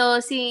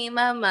 So, si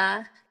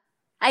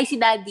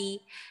Daddy,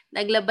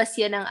 naglabas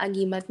yan ng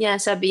agimat niya.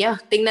 Sabi niya,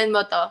 tingnan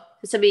mo to.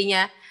 Sabi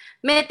niya,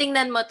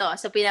 tingnan mo to.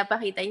 So,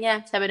 pinapakita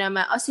niya. Sabi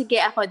naman, sige,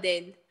 ako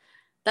din.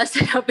 Tapos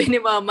sabi ni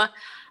Mama,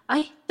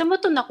 tama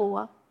to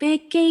nakuha.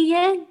 Peke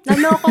yan.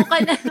 Naloko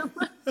ka na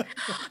naman.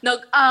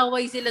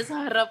 Nag-away sila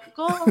sa harap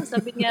ko.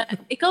 Sabi niya,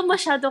 ikaw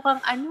masyado kang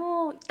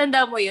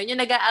tanda mo yun,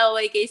 yung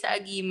nag-aaway kayo sa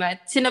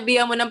agimat.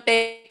 Sinabihan mo ng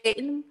peke.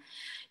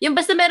 Yung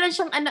basta meron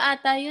siyang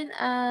ata yun,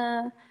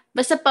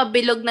 basta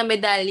pabilog na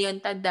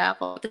medalyon, tanda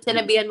ko. Tapos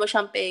sinabihan mo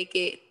siyang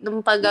peke.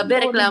 Nung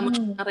paggabi,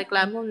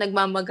 reklamo,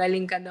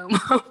 nagmamagaling ka naman.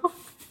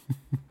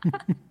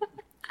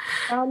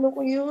 Talo ko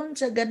yun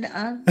sa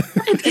ganaan.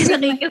 Kasi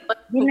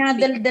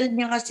dinadaldal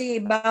niya kasi.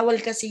 Bawal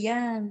kasi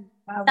yan.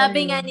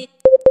 Sabi nga ni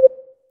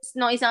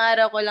nung isang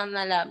araw ko lang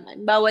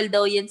nalaman, bawal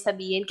daw yan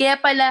sabihin. Kaya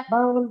pala,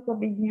 bawal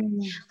sabihin.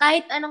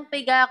 Kahit anong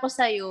piga ako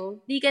sa'yo,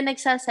 di ka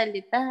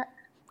nagsasalita.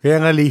 Kaya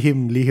nga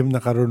lihim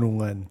na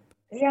karunungan.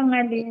 Kaya nga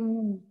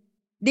lihim.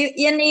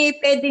 Yan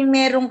pwedeng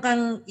meron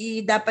kang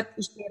dapat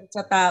i-share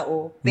sa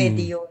tao.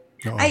 Pwede yun.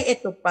 Oo.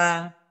 Ito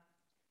pa.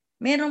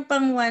 Meron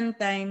pang one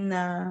time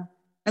na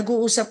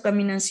nag-uusap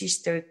kami ng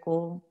sister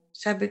ko.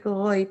 Sabi ko,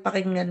 hoy,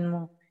 pakinggan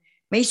mo.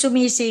 May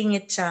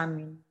sumisingit sa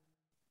amin.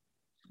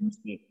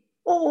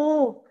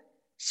 Oo.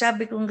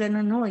 Sabi ko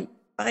gano'n, hoy,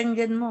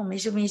 pakinggan mo.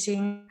 May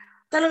sumisingit.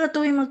 Talaga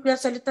tuwing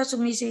magsasalita,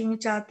 sumisingit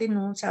sa atin.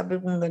 No? Sabi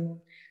ko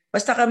gano'n.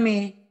 Basta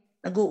kami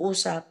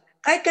nag-uusap.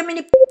 Kahit kami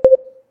ni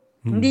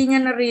hindi niya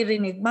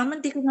naririnig. Mama,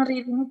 hindi ko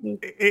naririnig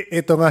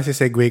Ito nga si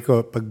segue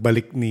ko.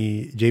 Pagbalik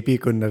ni JP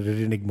ko,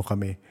 naririnig mo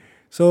kami.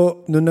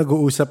 So, nung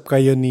nag-uusap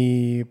kayo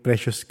ni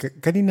Precious,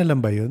 kanina lang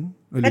ba yun?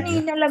 Olivia?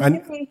 Kanina lang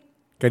yun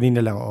Kanina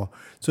lang, oo.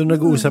 So,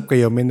 nag-uusap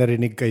kayo, may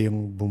narinig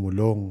kayong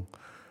bumulong.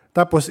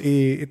 Tapos,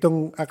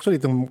 itong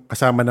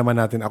kasama naman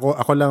natin,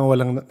 ako lang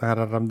walang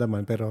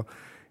nararamdaman, pero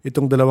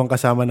itong dalawang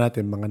kasama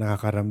natin, mga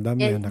nakakaramdam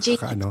yan,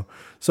 nakakaano.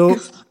 So,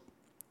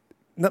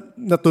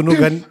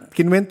 natunugan,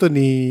 kinwento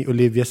ni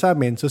Olivia sa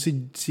amin. So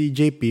si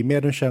JP,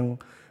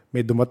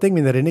 may dumating,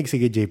 may narinig.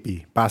 Sige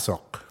JP,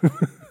 pasok.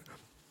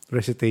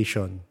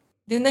 Recitation.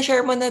 Doon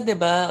na-share mo na, di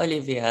ba,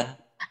 Olivia?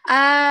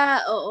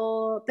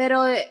 Oo.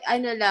 Pero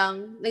ano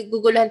lang,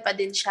 nagguguluhan pa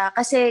din siya.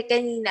 Kasi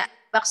kanina,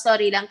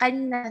 backstory lang,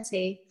 kanina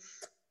kasi,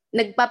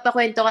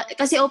 nagpapakwento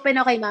kasi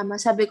open ako kay mama.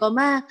 Sabi ko,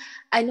 ma,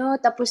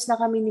 tapos na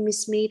kami ni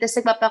Miss May. Tapos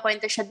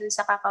nagpapakwento siya dun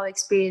sa kakao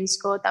experience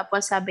ko.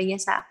 Tapos sabi niya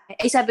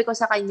sabi ko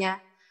sa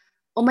kanya,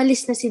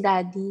 umalis na si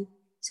daddy.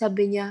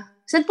 Sabi niya,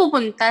 saan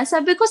pupunta?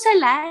 Sabi ko sa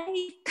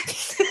light.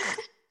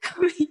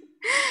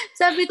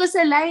 sabi ko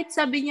sa light.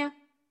 Sabi niya,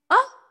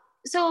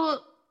 so,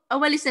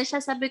 umalis na siya.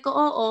 Sabi ko,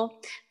 oo.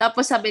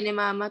 Tapos sabi ni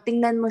mama,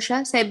 tingnan mo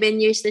siya,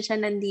 7 years na siya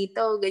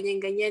nandito,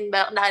 ganyan-ganyan.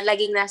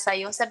 Laging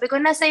nasa'yo. Sabi ko,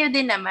 nasa'yo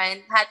din naman,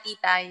 hati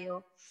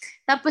tayo.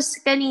 Tapos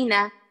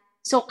kanina,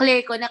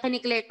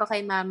 kiniklear ko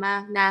kay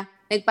mama na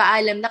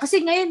nagpaalam na. Kasi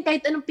ngayon,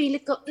 kahit anong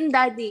pilit ko,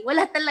 daddy,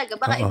 wala talaga.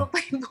 Baka iba pa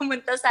yung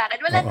pumunta sa akin.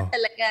 Wala na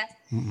talaga.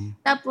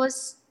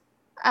 Tapos,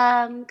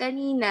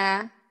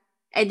 kanina,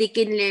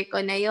 kinlear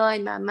ko na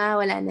yon,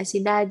 mama, wala na si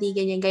daddy,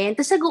 ganyan-ganyan.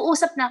 Tapos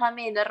nag-uusap na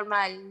kami,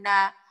 normal,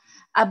 na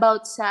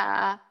about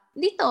sa,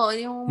 dito,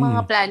 yung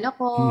mga plano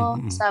ko,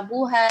 sa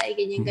buhay,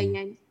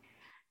 ganyan-ganyan.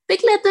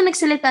 Bigla to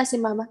nagsalita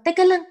si mama,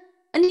 teka lang,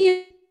 ano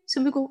yun?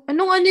 Sabi ko,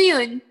 anong ano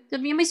yun?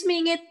 Sabi niya, may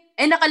smingit.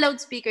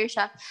 Naka-loudspeaker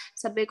siya.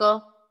 Sabi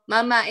ko,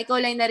 mama,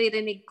 ikaw lang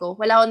naririnig ko.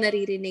 Wala akong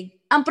naririnig.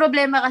 Ang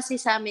problema kasi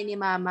sa amin ni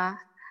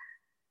mama,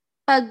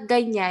 pag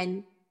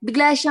ganyan,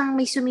 bigla siyang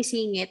may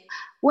sumisingit,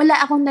 wala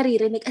akong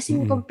naririnig. As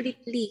in,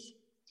 completely.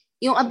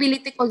 Yung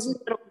ability ko,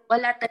 zero.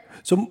 Wala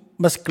talaga. So,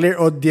 mas clear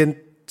audience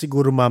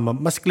siguro, mama.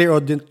 Mas clear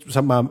audience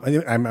sa mama.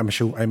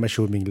 I'm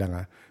assuming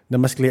lang na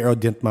mas clear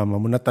audience, mama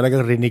mo, na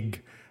talagang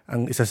rinig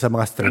ang isa sa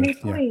mga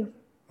strength niya.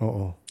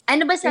 Oo.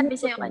 Ano ba sabi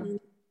sa'yo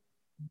kanina?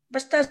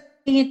 Basta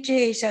singit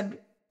siya eh.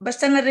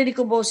 Basta narinig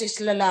ko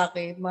boses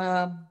lalaki,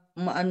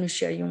 maano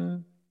siya yung...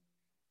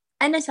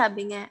 Ano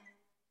sabi nga?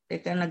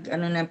 Teka,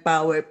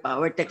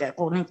 power. Teka,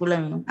 kunin ko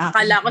lang yung...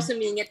 Akala ko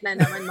sumingit na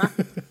naman, ma.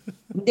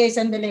 Hindi,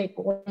 sandali.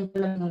 Kunin ko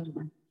lang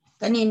yung...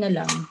 Kanina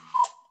lang.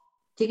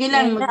 Sige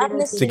lang.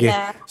 Sige.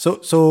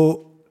 So,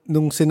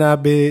 nung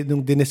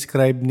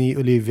dinescribe ni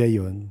Olivia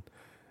yon,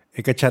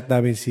 ka-chat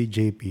namin si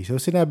JP.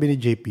 So, sinabi ni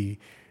JP,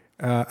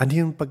 ano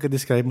yung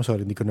pagka-describe mo?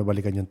 Sorry, hindi ko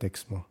nabalikan yung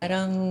text mo.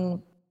 Parang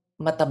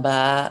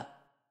mataba.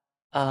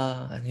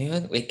 Ano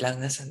yun? Wait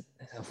lang, nasa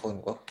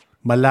phone ko.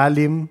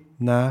 Malalim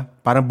na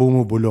parang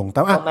bumubulong.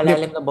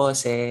 Malalim na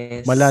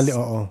boses. Malalim,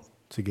 oo.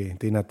 Sige,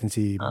 hintayin natin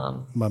si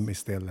Ma'am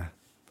Estela.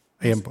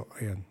 Ayan po,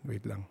 ayan.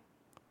 Wait lang.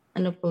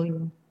 Ano po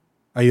yun?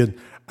 Ayun.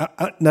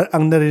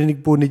 Ang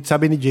narinig po,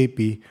 sabi ni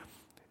JP,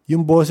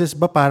 yung boses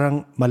ba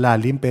parang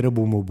malalim pero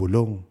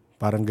bumubulong?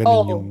 Parang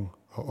ganun yung...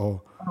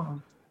 Oo.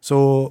 So,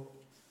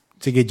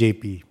 sige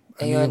JP.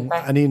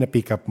 Ano yung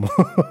na-pick up mo?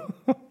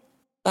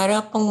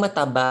 Para pong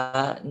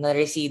mataba na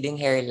receding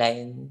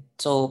hairline.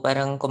 So,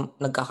 parang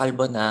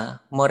nagkakalbo na,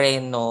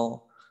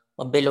 moreno,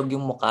 mabilog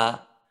yung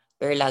muka,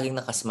 pero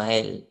laging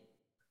nakasmile.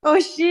 Oh,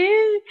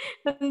 shit!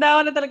 Tanda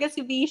ko na talaga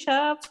si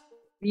Bishop.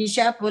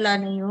 Bishop, wala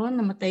na yun.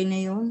 Namatay na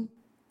yun.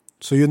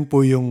 So, yun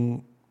po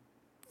yung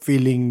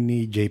feeling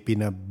ni JP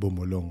na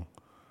bumulong.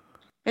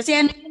 Kasi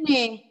ano yun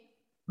eh,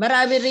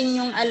 marami rin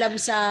yung alam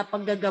sa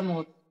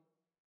paggagamot.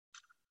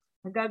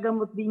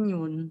 Nagagamot din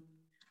yun.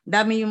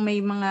 Dami yung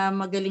may mga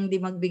magaling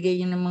din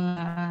magbigay yun ng mga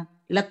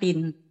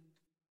Latin.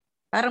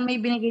 Parang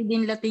may binigay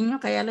din Latin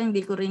yun, kaya lang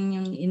hindi ko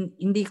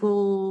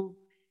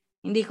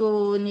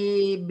ni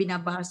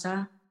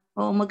binabasa.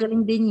 Oo,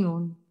 magaling din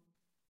yun.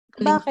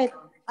 Magaling. Bakit?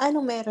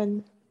 Ano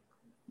meron?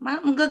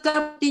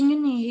 Magagamot din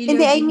yun eh.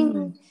 Hindi, I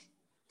mean,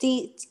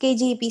 kay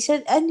JP,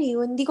 ano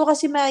yun? Hindi ko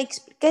kasi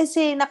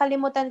kasi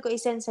nakalimutan ko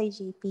isend sa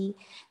JP.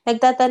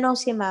 Nagtatanong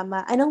si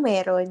mama, anong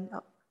meron?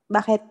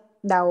 Bakit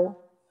daw?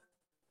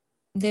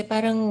 Hindi,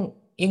 parang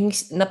yung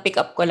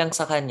na-pick up ko lang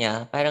sa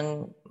kanya,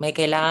 parang may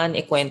kailangan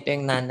ikwento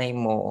yung nanay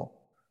mo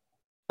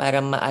para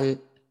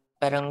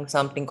parang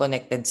something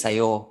connected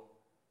sa'yo.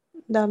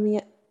 Dami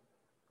yan.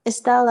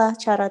 Estella,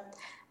 charot.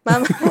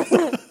 Mama.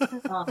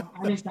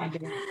 Ano sabi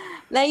niya?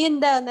 Na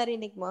yun daw,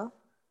 narinig mo?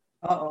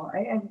 Oo.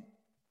 Ayan.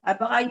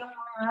 Baka yung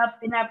mga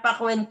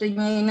pinapakwento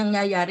niya yung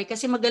nangyayari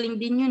kasi magaling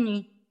din yun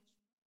eh.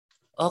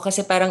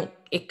 Kasi parang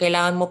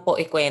kailangan mo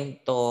po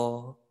ikwento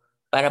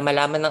para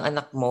malaman ng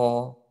anak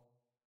mo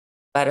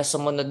para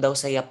sumunod daw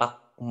sa yapak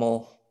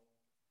mo.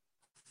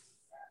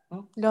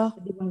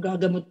 Di bang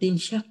gagamot din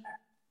siya?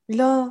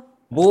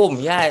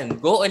 Boom! Yan!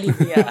 Go,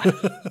 Olivia!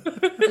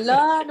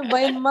 Ano ba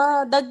yun,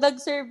 ma? Dagdag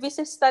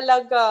services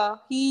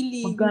talaga.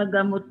 Healing.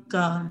 Magagamot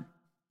ka.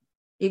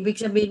 Ibig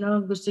sabihin,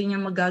 gusto niya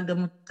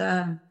magagamot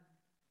ka.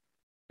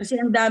 Kasi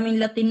ang daming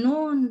Latin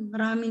noon.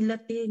 Maraming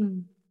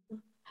Latin.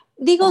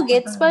 Di ko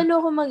gets. Paano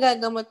ako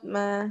magagamot,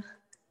 ma?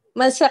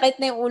 Masakit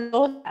na yung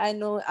ulo.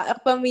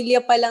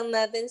 Pamilya pa lang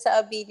natin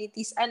sa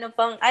abilities. Ano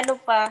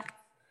pa?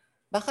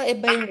 Baka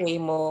iba yung way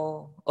mo,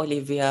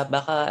 Olivia.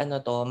 Baka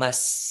mas...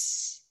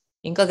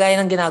 Yung kagaya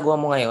ng ginagawa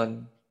mo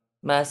ngayon,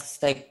 mas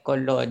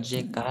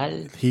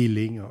psychological.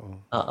 Healing,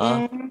 oo.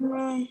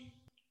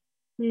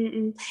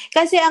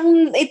 Kasi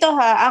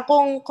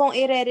kung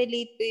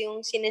i-relate ko yung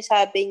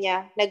sinasabi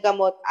niya na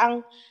gamot,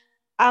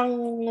 ang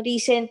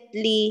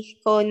recently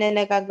ko na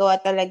nagagawa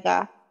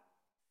talaga,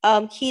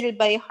 heal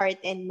by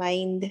heart and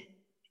mind.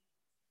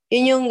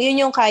 Yun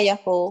yung kaya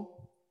ko.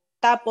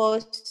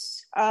 Tapos,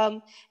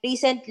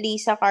 recently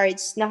sa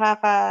cards,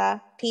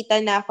 nakakakita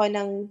na ako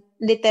ng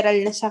literal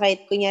na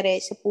sakit, kunyari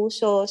sa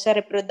puso, sa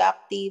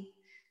reproductive.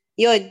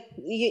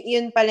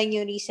 Yun pa lang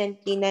yung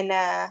recently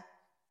na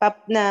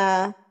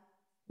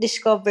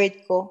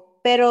discovered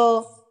ko.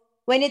 Pero,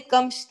 when it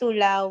comes to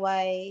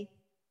laway,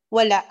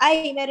 wala.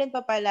 Ay, meron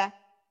pa pala.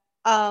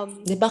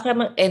 Di ba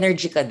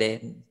energy ka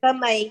din? Sa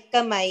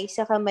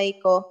kamay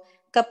ko.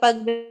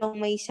 Kapag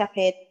may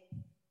sakit,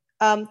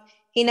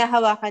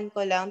 hinahawakan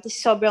ko lang, tapos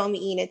sobrang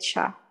umiinit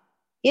siya.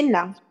 Yun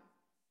lang.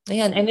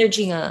 Ayan,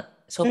 energy nga.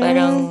 So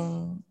parang,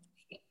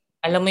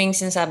 alam mo yung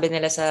sinasabi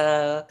nila sa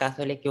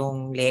Catholic,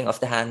 yung laying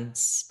of the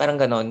hands. Parang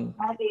ganon.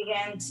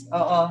 Hands,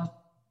 oo.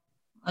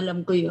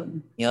 Alam ko yun.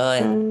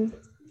 Yun.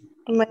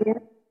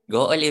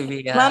 Go,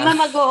 Olivia. Mama,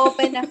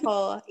 mag-o-open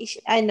ako.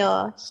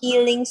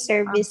 Healing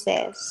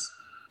services.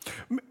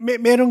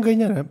 Merong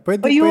ganyan.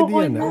 Pwede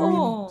yan.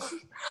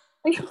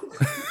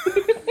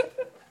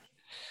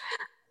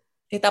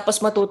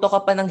 Tapos matuto ka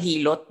pa ng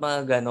hilot,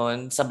 mga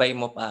ganon. Sabay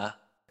mo pa.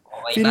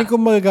 Okay Feeling ko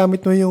magagamit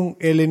mo yung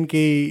LNK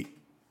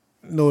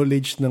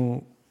knowledge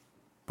ng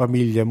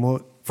pamilya mo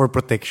for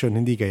protection,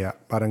 hindi kaya?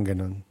 Parang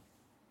ganon.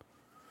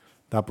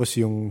 Tapos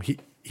yung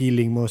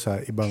healing mo sa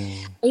ibang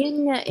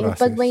ayun nga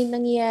process. Pag may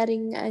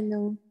nangyayaring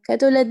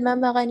katulad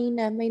mama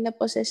kanina, may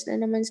napossess na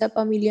naman sa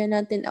pamilya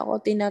natin,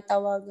 ako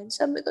tinatawagan.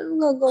 Sabi ko,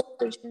 anong gagawin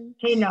ko dyan?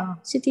 Sino?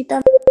 Si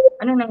tita.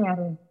 Ano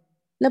nangyari?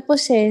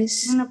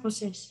 Napossess. Ano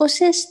na-possess?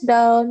 Possessed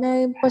daw,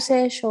 na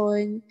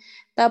possession.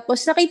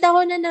 Tapos nakita ko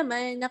na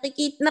naman,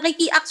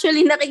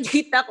 actually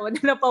nakikita ko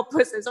na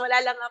napopossess. Wala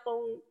lang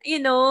akong,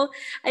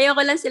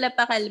 ayoko lang sila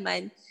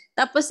pakalman.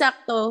 Tapos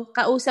sakto,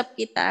 kausap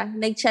kita,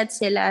 nag-chat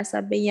sila,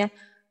 sabi niya,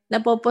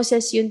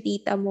 napopossess yung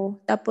tita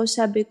mo. Tapos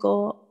sabi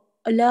ko,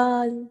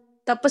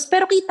 Tapos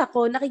pero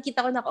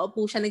nakikita ko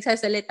nakaupo siya,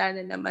 nagsasalita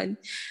na naman.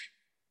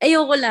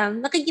 Ayoko lang,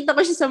 nakikita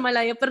ko siya sa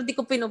malayo, pero di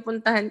ko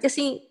pinupuntahan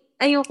kasi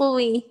ayoko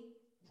eh.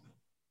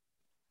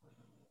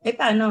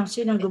 Paano?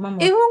 Sinong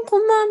gumamot? Ewan ko,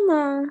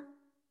 mama.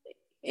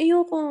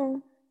 Ayoko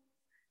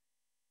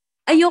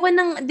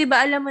di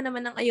ba alam mo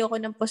naman ang ayoko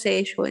ng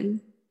possession.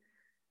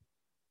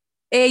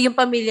 Yung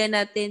pamilya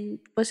natin,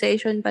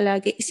 possession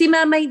palagi. Si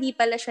mama, hindi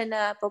pala siya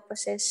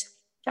na-possess.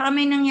 Tsaka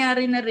may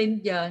nangyari na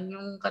rin dyan,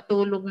 yung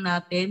katulong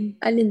natin.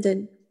 Alin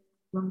dun?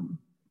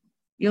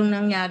 Yung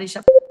nangyari sa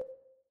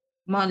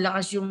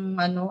malakas yung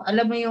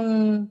alam mo yung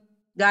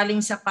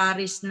galing sa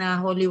Paris na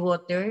holy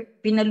water,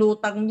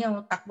 pinalutang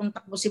niya,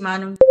 takbong-takbo si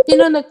Manong.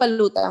 Sino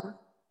nagpalutang?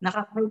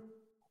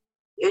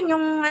 Yun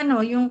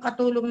yung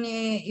katulong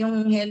ni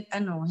yung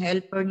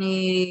helper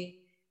ni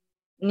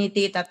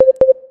tita.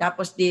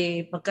 Tapos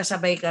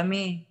magkasabay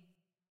kami.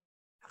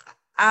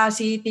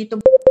 Si Tito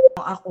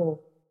ako.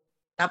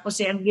 Tapos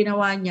ang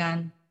ginawa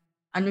niyan,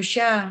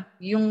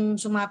 yung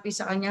sumapi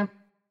sa kanya,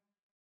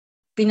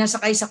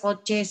 pinasakay sa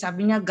kotse.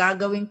 Sabi niya,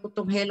 gagawin ko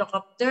tong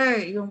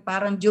helicopter. Yung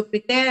parang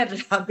Jupiter.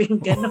 Sabi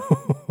niya gano'n.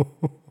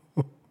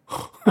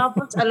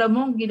 Tapos alam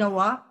mo,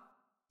 ginawa.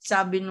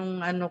 Sabi nung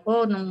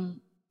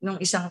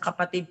isang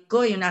kapatid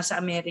ko, yung nasa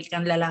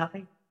American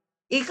lalaki.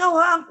 Ikaw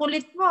ang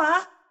kulit mo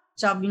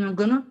Sabi niya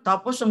gano'n.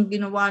 Tapos ang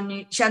ginawa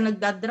siya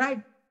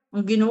nagdadrive.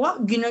 Ang ginawa,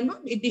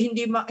 ginanon.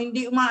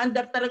 Hindi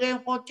umaandar talaga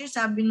yung kotse.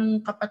 Sabi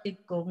nung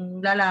kapatid ko, yung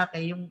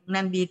lalaki, yung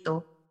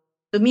nandito.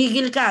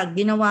 Tumigil ka.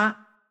 Ginawa.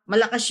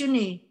 Malakas yun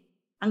eh.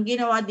 Ang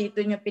ginawa dito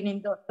niya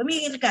pinindot.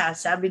 Tumigil ka.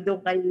 Sabi doon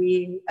kay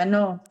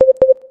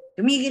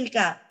tumigil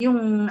ka.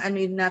 Yung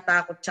yung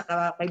natakot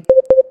tsaka kay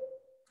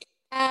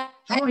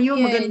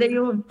yun, maganda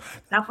yun.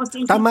 Tapos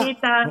yung si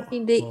tita,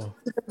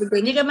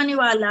 hindi ka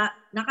maniwala,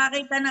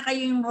 nakakita na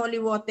kayo yung holy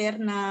water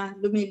na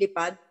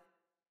lumilipad.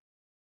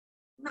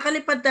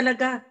 Nakalipad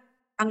talaga.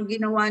 Ang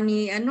ginawa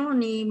ni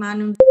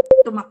Manong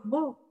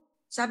tumakbo.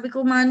 Sabi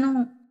ko,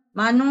 Manong,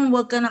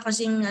 huwag ka na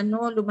kasing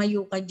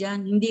lumayo ka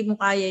dyan. Hindi mo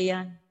kaya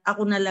yan.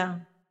 Ako na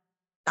lang.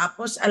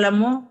 Tapos, alam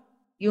mo,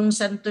 yung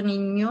Santo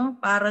Niño,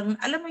 parang,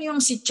 alam mo yung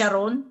si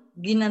Charon,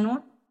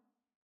 ginanon.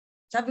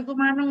 Sabi ko,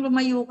 Manong,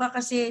 lumayo ka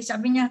kasi,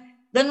 sabi niya,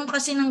 ganun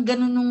kasi ng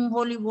ganun ng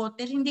holy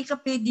water, hindi ka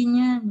pwede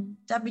niyan.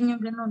 Sabi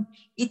niya ganun.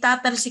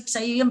 Itatalsik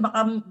sa iyo yan,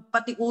 baka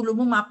pati ulo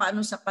mo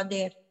mapaano sa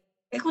pader.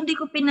 Kung di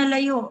ko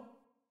pinalayo,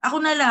 ako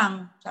na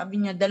lang. Sabi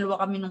niya,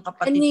 dalawa kami ng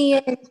kapatid. Ano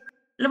yan?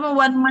 Alam mo,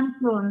 1 month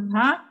yun,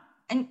 ha?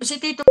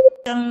 Si Tito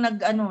ang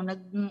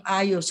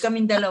nag-ayos,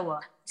 kaming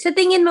dalawa. Sa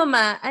tingin mo,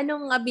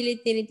 anong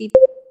ability ni Tito?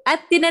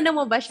 At tinanong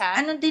mo ba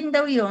siya? Ano din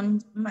daw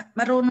yun?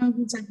 Marunong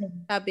din sa din.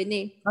 Sabi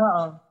ni.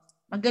 Oo.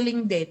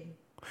 Magaling din.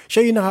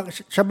 Siya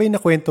ba yung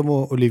nakwento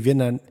mo, Olivia,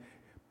 na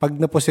pag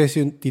na-possess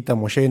yung tita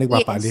mo, siya yung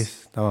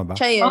nagpapaalis? Yes. Tama ba?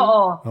 Siya yun.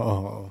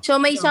 Oo.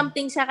 So may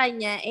something sa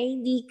kanya,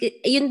 hindi,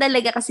 yun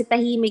talaga kasi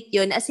tahimik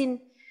yun. As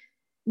in,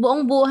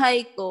 buong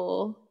buhay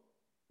ko,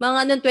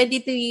 mga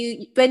 22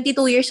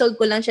 years old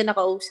ko lang siya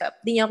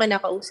nakausap. Hindi niya ako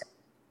kinakausap.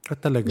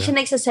 Talaga? Hindi siya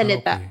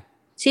nagsasalita. Okay.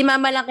 Si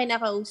mama lang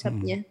kinakausap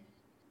niya.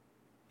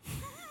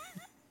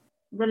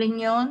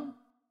 Galing yun.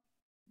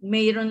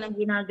 Mayroon lang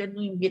ginagano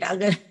yung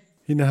ginagano.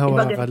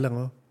 Hinahawa ka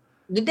lang,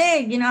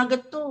 Hindi,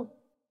 ginagat to.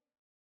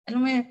 Ano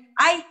mo yun?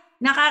 Ay,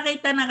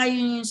 nakakita na kayo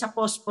yung sa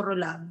posporo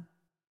lang.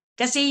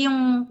 Kasi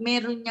yung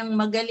meron niyang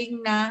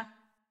magaling na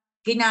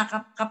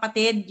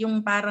kinakapatid, yung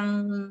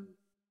parang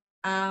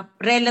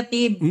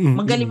relative,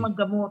 magaling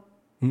maggamot.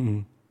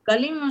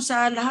 Galing mo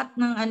sa lahat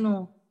ng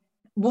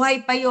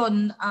buhay pa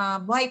yon,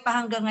 buhay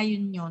pa hanggang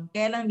ngayon yon.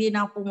 Kaya lang di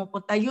na ako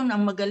pumupunta. Yun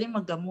ang magaling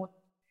maggamot.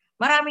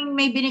 Maraming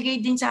may binigay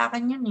din sa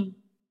akin yun eh.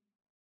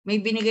 May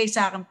binigay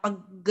sa akin.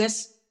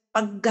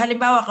 Pag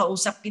halimbawa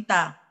kausap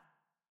kita,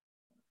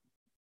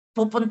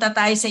 pupunta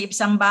tayo sa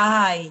isang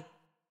bahay.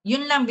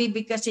 Yun lang,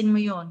 bibigkasin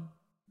mo yun.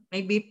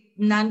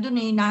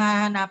 Nandun eh,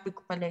 nahahanapin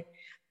ko pala.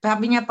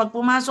 Sabi niya, pag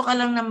pumasok ka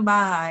lang ng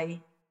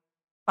bahay,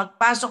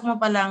 pagpasok mo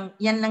pa lang,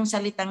 yan lang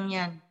salitang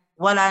yan.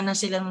 Wala na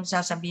silang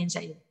sasabihin sa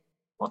iyo.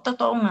 O,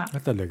 totoo nga.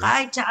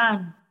 Kahit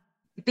saan.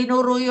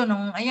 Tinuro yun.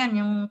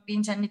 Yung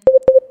pinsan nito.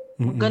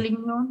 Galing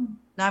yun.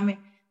 Dami.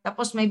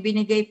 Tapos may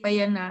binigay pa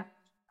yan na,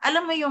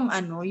 alam mo yung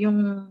yung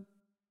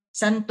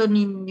Santo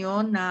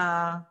Niño na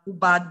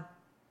hubad.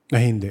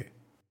 Hindi.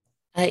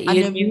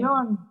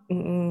 Yun?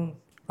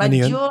 Bad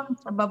yun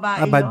sa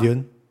babae. Bad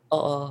yun?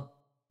 Oo.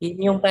 Yun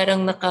yung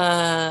parang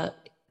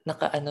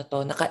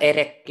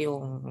naka-erect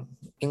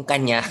yung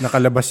kanya.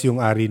 Nakalabas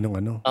yung ari nung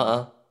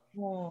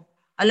Oo.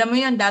 Alam mo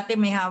yun, dati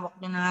may hawak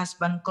niya ng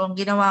husband ko. Ang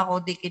ginawa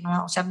ko,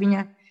 kinuha ko.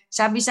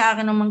 Sabi sa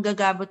akin ng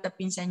manggagabot na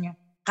pinsan niya,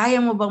 kaya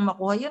mo bang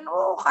makuha yan?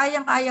 Oo,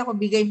 kayang-kaya ko.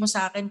 Bigay mo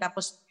sa akin.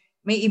 Tapos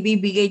may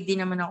ibibigay din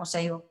naman ako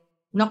sa'yo.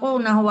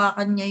 Naku,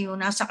 nahawakan niya yun.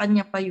 Nasa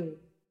kanya pa yun.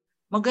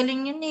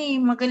 Magaling yun eh.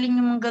 Magaling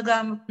yung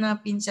manggagamot na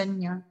pinsan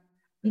niya.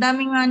 Ang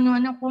dami nga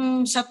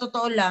kung sa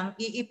totoo lang,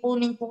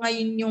 iipunin ko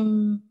ngayon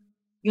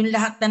yung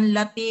lahat ng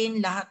Latin,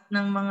 lahat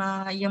ng mga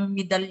yung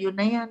medalyon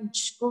na yan.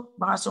 Diyos ko,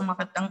 baka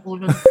sumakat ang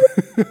ulo.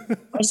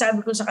 Ay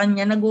sabi ko sa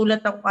kanya,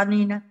 nagulat ako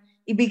kanina,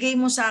 ibigay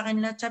mo sa akin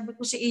lahat. Sabi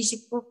ko sa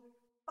isip ko,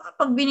 baka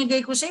pag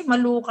binigay ko sa'yo,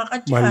 maluka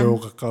ka dyan.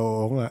 Maluka ka,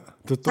 oo nga.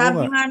 Totoo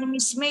sabi nga ni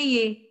Miss May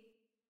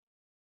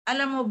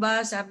alam mo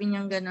ba, sabi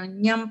niya gano'n,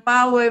 yung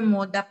power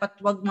mo,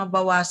 dapat wag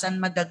mabawasan,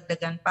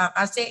 madagdagan pa.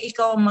 Kasi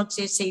ikaw ang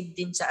magsisave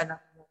din sa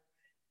anak mo.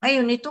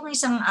 Ngayon, itong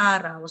isang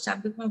araw,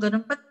 sabi ko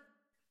gano'n,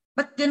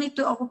 ba't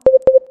ganito ako?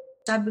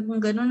 Sabi ko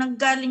gano'n,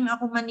 naggaling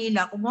ako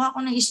Manila, kumuha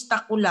ko ng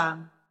stock ko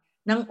lang,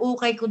 ng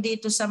ukay ko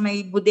dito sa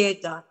may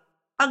bodega.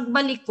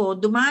 Pagbalik ko,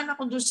 dumaan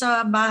ako doon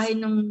sa bahay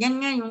yan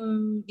nga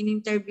yung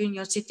in-interview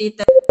niyo, si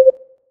Tita.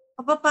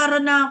 Para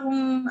na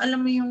akong, alam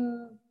mo yung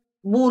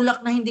bulak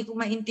na hindi ko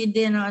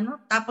maintindihan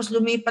tapos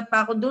lumipat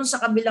pa ako doon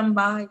sa kabilang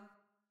bahay.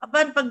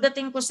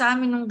 Pagdating ko sa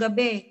amin nung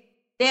gabi,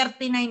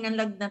 39 ang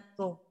lagnat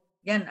ko.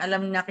 Yan,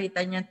 alam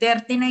nakita niya,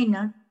 39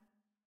 na.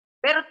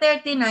 Pero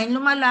 39,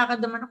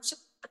 lumalakad naman ako.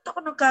 Ba't ako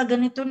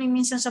nagkaganito ni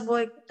minsan sa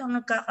buhay ko? Ito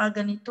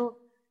nagkakaganito.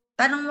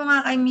 Tanong mo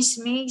nga kay Miss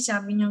May,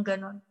 sabi niya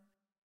gano'n.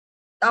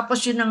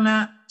 Tapos yun na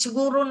nga,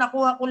 siguro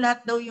nakuha ko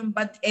lahat daw yung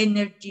bad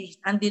energy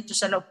andito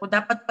sa loob ko.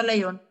 Dapat pala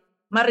yun,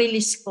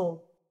 ma-release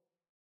ko.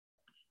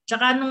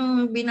 Tsaka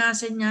nung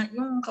binasa niya,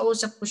 yung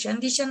kausap ko siya,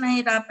 hindi siya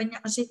nahirapan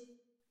niya kasi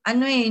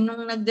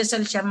nung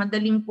nagdasal siya,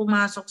 madaling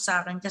pumasok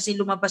sa akin kasi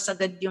lumabas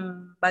agad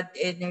yung bad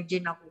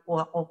energy na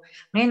kukuha ko.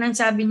 Ngayon, ang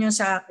sabi niya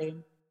sa akin,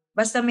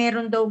 basta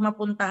meron daw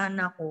mapuntahan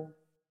ako,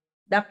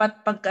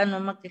 dapat pag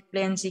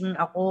mag-cleansing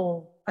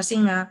ako. Kasi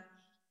nga,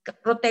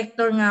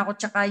 protector nga ako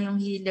tsaka yung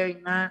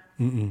healer nga.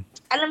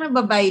 Alam mo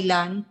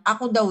babaylan?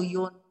 Ako daw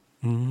yun.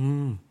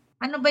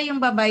 Ano ba yung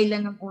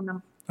babaylan ng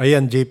unang?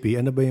 Ayan, JP,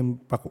 ano ba yung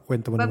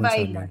pakukwento mo naman sa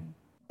amin?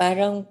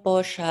 Parang po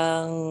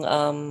siyang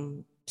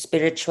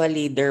spiritual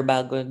leader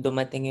bago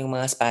dumating yung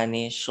mga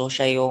Spanish. So,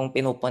 siya yung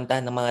pinupunta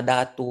ng mga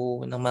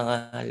datu, ng mga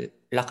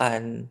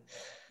lakan.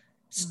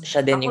 Siya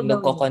din yung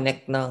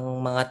nagko-connect ng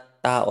mga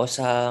tao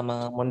sa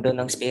mga mundo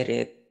ng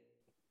spirit.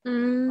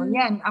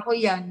 Ako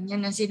yan.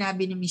 Yan ang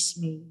sinabi ni Miss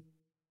May.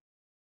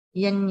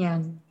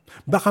 Yan.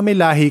 Baka may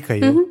lahi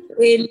kayo?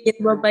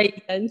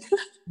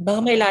 Baka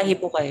may lahi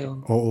po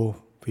kayo. Oo,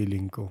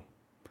 feeling ko.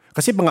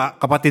 Kasi mga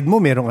kapatid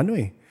mo, merong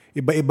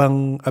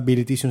iba-ibang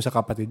abilities yung sa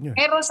kapatid nyo.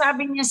 Pero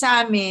sabi niya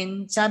sa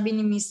amin, sabi ni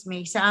Miss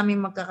May, sa amin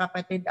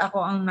magkakapatid, ako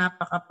ang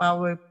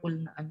napaka-powerful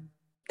na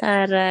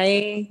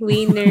Taray,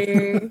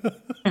 winner.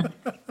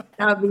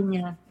 Sabi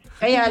niya.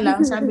 Kaya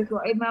lang, sabi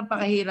ko, ay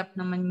mapakahirap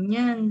naman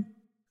yan.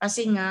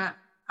 Kasi nga,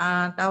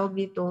 tawag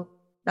dito,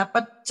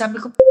 dapat,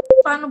 sabi ko,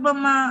 paano ba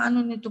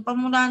nito?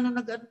 Pamula na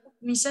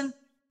minsan,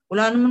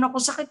 wala naman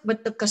ako sakit, ba't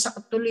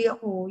nagkasakit tuloy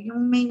ako?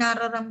 Yung may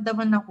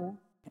nararamdaman ako.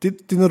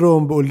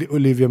 Tinuruan ba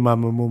Olivia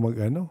mama mo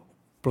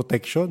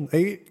protection?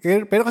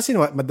 Pero kasi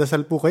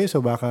madasal po kayo, so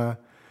baka...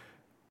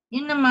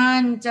 Yun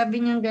naman,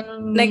 sabi niya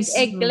ganun.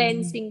 Nag-egg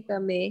cleansing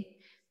kami.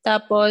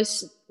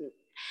 Tapos,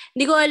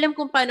 hindi ko alam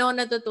kung paano ko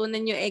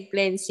natutunan yung egg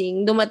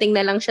cleansing. Dumating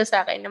na lang siya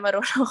sa akin na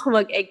marunong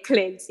ako mag-egg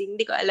cleansing.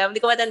 Hindi ko alam,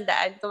 hindi ko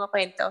matandaan kung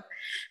makwento.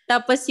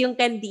 Tapos yung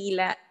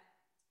kandila,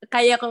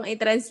 kaya kong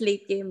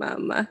i-translate kay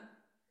mama.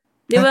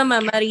 Di ba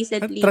mama,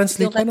 recently?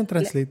 Translate? Paano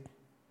translate?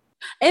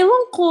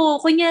 Ewan ko,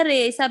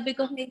 kunyari, sabi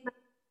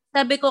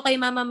ko kay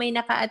mama may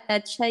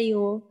naka-attach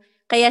sa'yo,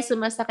 kaya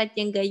sumasakit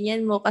yung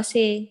ganyan mo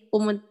kasi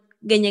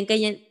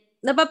ganyan.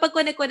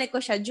 napapag-connect ko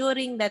siya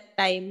during that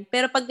time.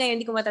 Pero pag ngayon,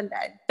 hindi ko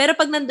matandaan. Pero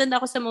pag nandun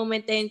ako sa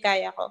moment na yun,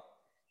 kaya ko.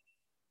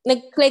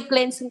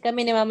 Nag-cleansing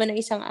kami ni mama ng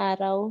isang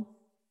araw.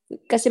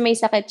 Kasi may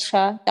sakit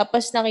siya.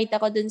 Tapos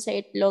nakita ko dun sa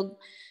itlog,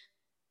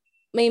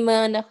 may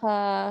mga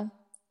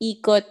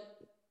naka-ikot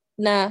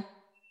na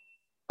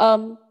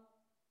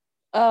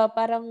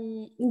parang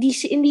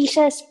hindi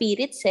siya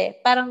spirits eh.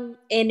 Parang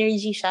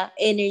energy siya.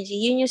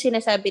 Energy. Yun yung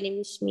sinasabi ni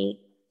Miss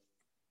May.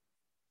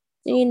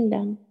 Yun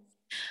lang.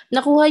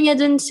 Nakuha niya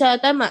dun sa,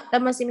 tama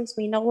si Miss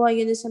May, nakuha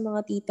niya dun sa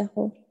mga tita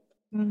ko.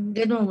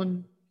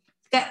 Ganoon.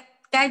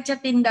 Kahit sa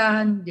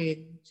tindahan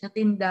din,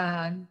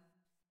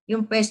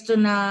 yung pesto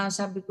na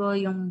sabi ko,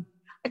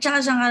 at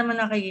saka saan ka naman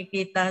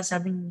nakikita,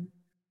 sabi niya,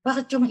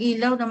 bakit yung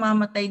ilaw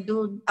namamatay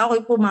doon?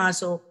 Ako'y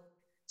pumasok.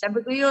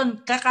 Sabi ko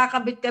yun,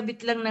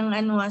 kakakabit-kabit lang ng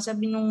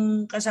sabi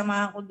nung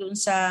kasama ko doon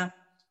sa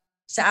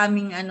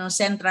aming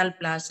Central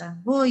Plaza.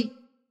 Hoy,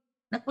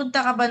 napunta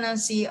ka ba ng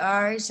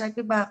CR?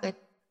 Sabi ko, bakit?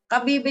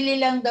 Kabibili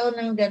lang daw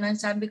ng ganan.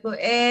 Sabi ko,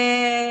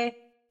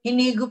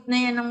 hinigop na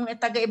yan ng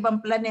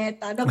taga-ibang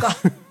planeta. Ano ba?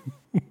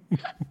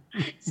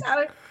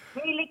 Sabi,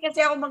 mahilig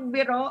kasi ako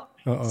magbiro.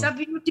 Uh-oh.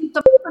 Sabi mo,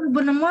 tito, ano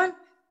ba naman?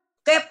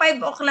 Kaya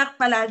 5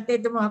 o'clock pala, 5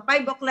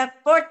 o'clock,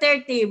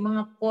 4:30,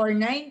 mga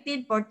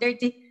 4:19,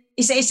 4:30,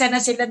 isa-isa na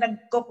sila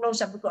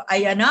nagko-close. Sabi ko,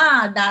 ayan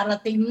na,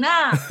 darating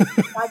na.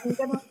 Sabi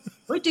ko,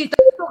 uy, tito,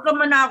 ka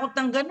manakot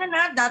ng ganan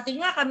ha. Dati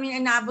nga kami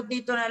inaabot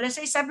dito na alas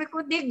 6. Sabi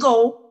ko, di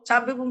go.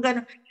 Sabi ko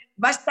gano'n.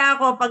 Basta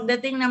ako,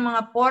 pagdating ng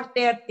mga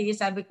 4:30,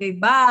 sabi ko,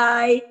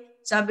 bye.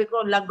 Sabi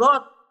ko,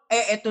 lagot.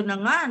 Eto na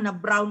nga,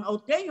 na-brown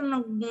out yan, yung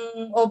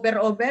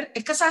over.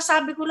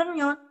 Kasasabi ko lang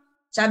yon.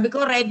 Sabi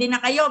ko, ready na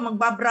kayo,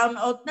 magba-brown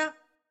out na.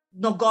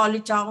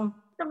 Nagalit siya ako.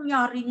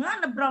 Nangyari nga,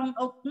 na-brown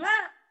out nga.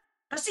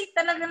 Kasi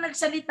talaga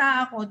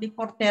nagsalita ako, di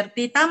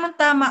 4:30.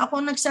 Tama-tama, ako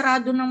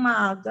nagsarado ng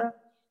maaga.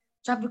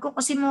 Sabi ko,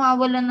 kasi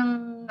mawawalan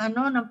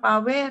ng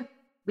power.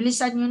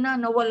 Bilisan nyo na,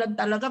 nawalan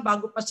talaga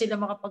bago pa sila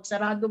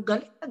makapagsarado.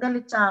 Galit na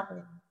galit sa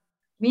akin.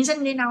 Minsan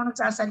hindi na ako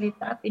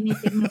nagsasalita,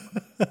 tinitingnan ko.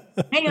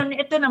 Ngayon,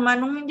 ito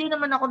naman, nung hindi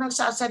naman ako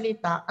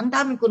nagsasalita, ang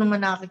dami ko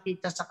naman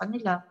nakikita sa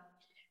kanila.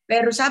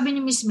 Pero sabi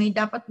ni Miss May,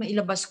 dapat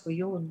mailabas ko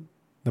yun.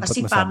 Dapat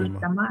kasi pangit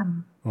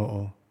naman.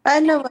 Oo.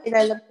 Paano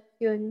mailalabas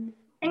yun?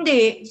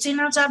 Hindi,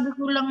 sinasabi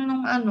ko lang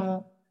nung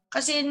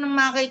kasi nung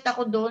makita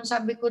ko doon,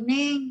 sabi ko,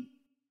 Ning,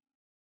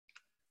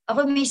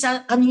 ako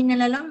kanina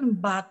na lang ng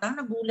bata,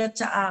 nagulat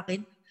sa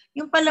akin.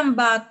 Yung palang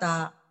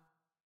bata,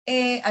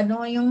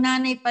 yung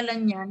nanay pala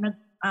niya,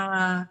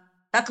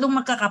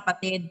 tatlong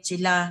magkakapatid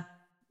sila.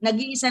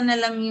 Nag-iisa na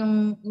lang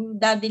yung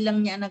daddy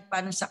lang niya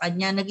nagpano sa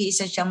kanya,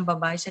 nag-iisa siyang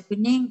babae. Sabi ko,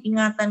 Ning,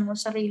 ingatan mo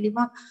sarili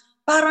mo.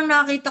 Parang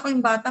nakita ko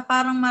yung bata,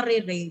 parang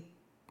marirape.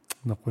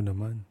 Naku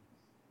naman.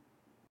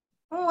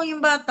 Oo,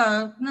 yung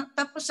bata.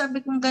 Tapos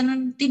sabi kong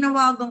ganun,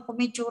 tinawagan ko,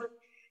 may tsura.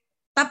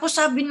 Tapos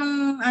sabi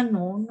nung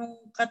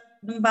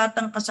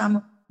batang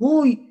kasama,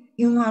 huy,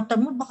 yung mata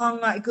mo, baka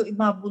nga ikaw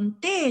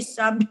ibabuntis.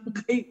 Sabi ko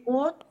kay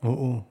Kot.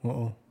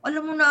 Oo.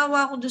 Alam mo,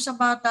 naawa ko doon sa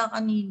bata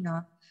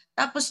kanina.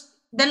 Tapos,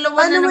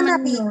 dalawa paano na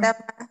naman mo nakita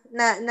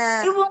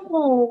na ewan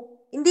ko.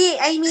 Hindi,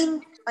 I mean,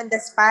 on the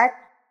spot?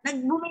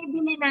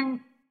 Nagbumibili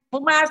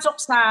pumasok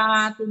sa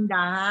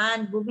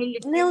tindahan.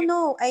 Bumili.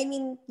 No. I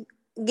mean,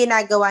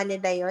 ginagawa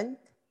nila yun?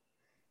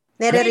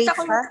 Nare-rate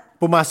pa?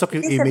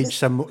 Pumasok yung image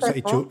sa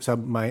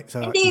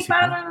hindi,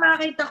 parang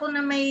makita ko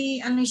na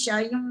may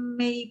siya, yung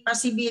may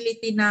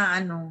possibility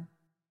na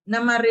na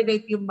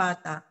ma-rape yung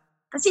bata.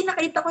 Kasi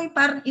nakita ko yung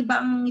parang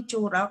iba ang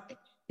itsura.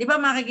 Di ba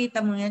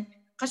makikita mo yan?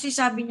 Kasi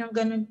sabi niya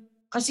ganun,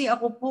 kasi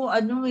ako po,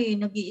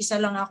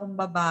 nag-iisa lang akong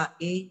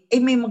babae.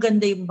 May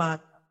maganda yung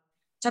bata.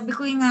 Sabi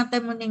ko,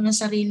 ingatan mo na yung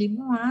sarili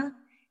mo, ha?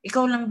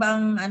 Ikaw lang ba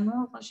ang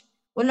kasi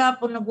wala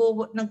po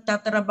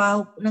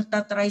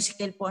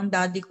nagtatricycle po ang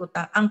daddy ko,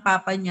 ang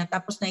papa niya,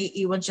 tapos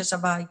naiiwan siya sa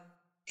bahay.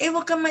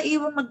 Huwag kang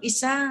maiwan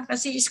mag-isa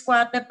kasi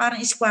parang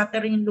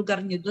squatter yung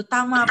lugar niyo doon.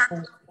 Tama po.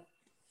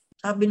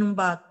 Sabi nung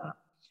bata.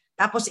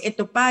 Tapos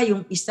ito pa,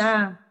 yung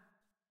isa.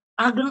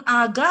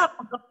 Agang-aga,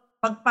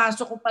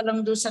 pagpasok ko pa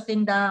lang doon sa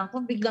tindahan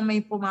ko, bigla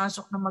may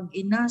pumasok na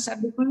mag-ina.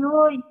 Sabi ko,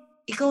 Loy,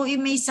 ikaw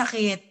may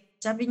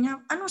sakit. Sabi niya,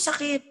 anong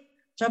sakit?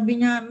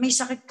 Sabi niya, may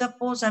sakit ka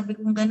po. Sabi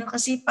ko, gano'n.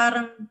 Kasi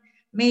parang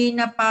may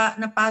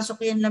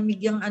napasok yan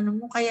lamig yung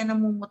mo, kaya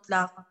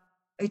namumutla ka.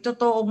 Ay,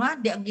 totoo nga,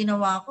 di ang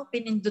ginawa ko,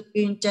 pinindot ko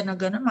yung tiyan na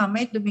gano'n.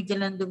 Mamaya,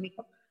 dumigil.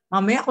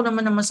 Mamaya, ako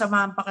naman na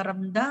masama ang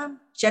pakiramdam.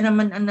 Siya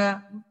naman,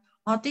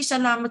 Ate,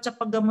 salamat sa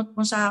paggamot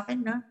mo sa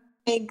akin, ha?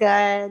 Oh my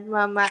God,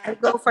 Mama.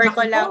 I'll go for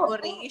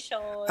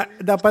collaboration.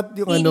 Dapat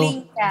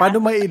yung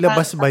paano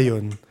mailabas ba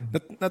yun?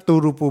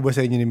 Naturo po ba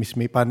sa inyo ni Miss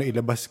May paano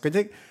ilabas?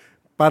 Kasi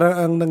parang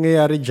ang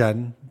nangyayari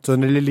dyan, so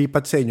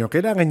nalilipat sa inyo,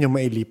 kailangan nyo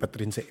mailipat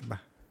rin sa iba.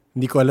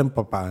 Hindi ko alam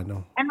pa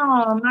paano.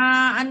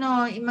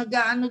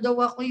 Mag-ano daw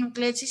ako yung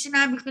cleanse.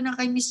 Sinabi ko na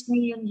kay Miss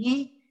May yun,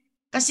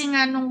 Kasi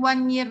nga, nung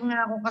 1 year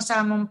nga ako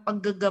kasamang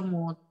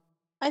paggagamot.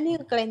 Ano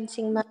yung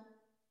cleansing?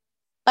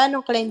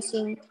 Paano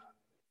cleansing?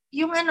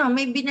 Yung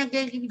may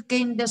binagay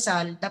kayong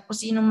dasal,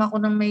 tapos inom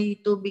ako ng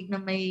may tubig na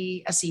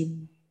may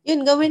asin.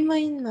 Yun, gawin mo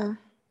yun, Ma.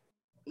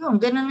 Yun,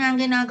 ganun nga ang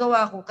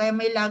ginagawa ko. Kaya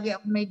lagi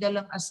ako may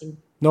dalang asin.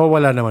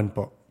 Nawawala naman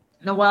po.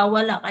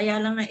 Nawawala. Kaya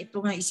lang na ito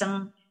nga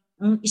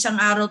isang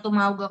araw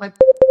tumawag ako kay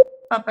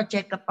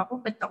papacheck up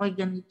ako. Ba't ako'y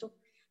ganito?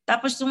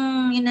 Tapos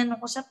nung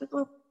inano ko, sabi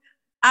ko,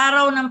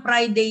 araw ng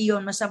Friday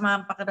yon, masama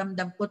ang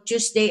pakiramdam ko.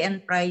 Tuesday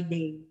and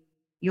Friday.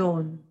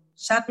 Yun.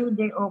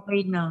 Saturday,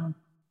 okay na.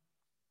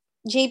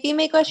 JP,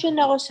 may question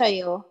ako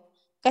sa'yo.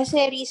 Kasi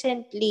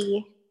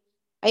recently,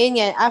 ayun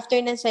yan, after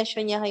ng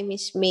session niya kay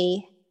Miss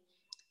May,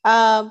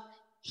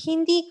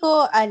 hindi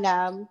ko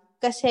alam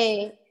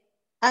kasi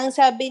ang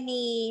sabi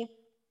ni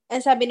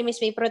Miss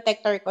May,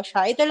 protector ko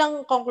siya. Ito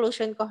lang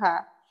conclusion ko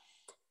ha.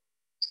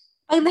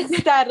 Pag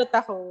nagtatarot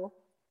ako,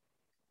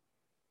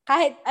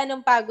 kahit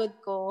anong pagod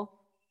ko,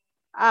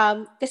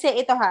 kasi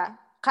ito ha,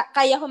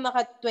 kaya ko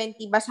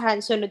maka-20 basahan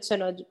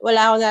sunod-sunod.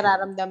 Wala akong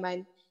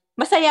nararamdaman.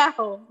 Masaya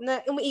ako.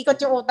 Umiikot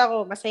yung utak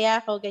ko.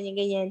 Masaya ako,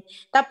 ganyan-ganyan.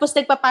 Tapos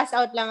nagpa-pass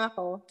out lang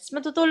ako. Tapos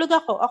matutulog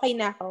ako. Okay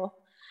na ako.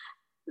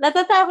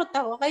 Natatakot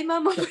ako. Kay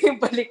mama ko yung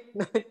balik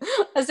nun.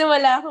 Kasi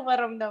wala akong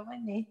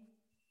maramdaman eh.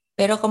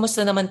 Pero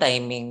kamusta naman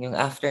timing? Yung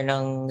after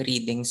ng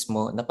readings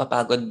mo,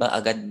 napapagod ba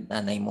agad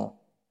nanay mo?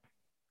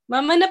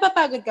 Mama,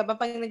 napapagod ka ba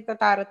pag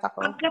nagtatarot ako?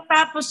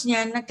 Pagkatapos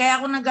niyan,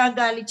 kaya ako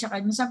nagagalit sa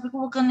kanya. Sabi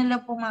ko, huwag ka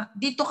nila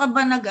dito ka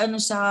ba nag-ano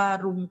sa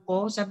room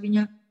ko? Sabi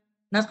niya,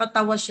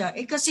 nakatawa siya.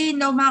 Kasi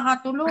hindi ako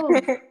makatulog.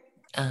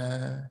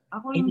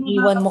 Ako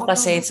iniiwan mo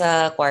kasi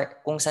sa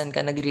kung saan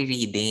ka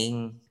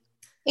nagre-reading.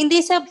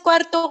 Hindi, sa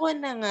kwarto ko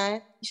na nga,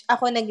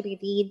 ako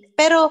nagre-read.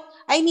 Pero,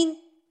 I mean,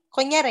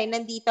 kunyari,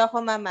 nandito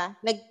ako, mama.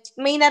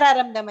 May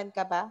nararamdaman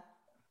ka ba?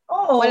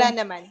 Oo. Wala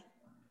naman.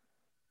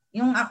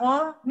 Yung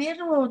ako,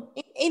 meron.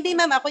 Hindi,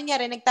 mama.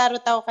 Kunyari,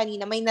 nagtarot ako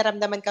kanina. May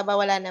naramdaman ka ba?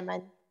 Wala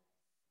naman.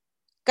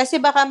 Kasi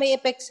baka may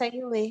effect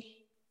sa'yo eh.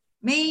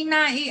 May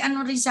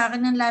rin sa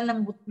akin,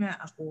 lalambot nga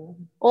ako.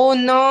 Oh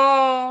no!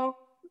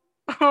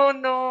 Oh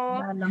no!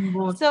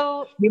 Lalambot.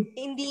 So,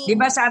 hindi... Di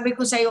ba sabi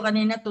ko sa'yo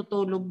kanina,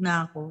 tutulog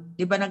na ako?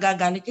 Di ba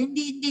nagagalit?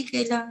 Hindi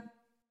kailangan.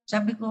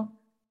 Sabi ko,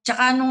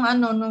 tsaka nung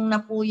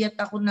napuyat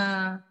ako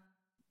na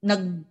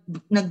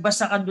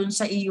nagbasa ka dun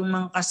sa iyong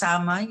mga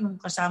kasama, yung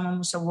kasama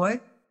mo sa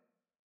work,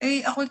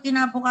 ako'y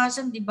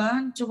kinabukasan, di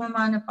ba?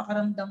 Sumama na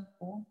pakaramdam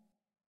ko.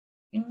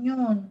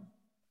 Yun.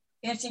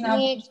 Kaya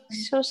sinabi ko.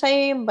 So,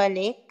 sa'yo yung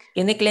balik?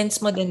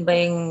 Kine-cleanse mo din ba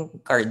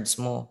yung cards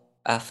mo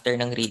after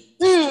ng read?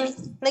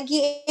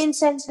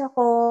 Nag-i-incense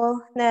ako,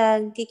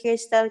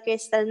 nag-crystal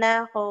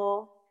na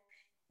ako,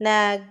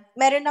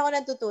 meron ako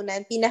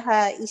natutunan,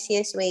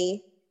 pinaka-easiest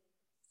way.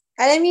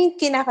 Alam mo yung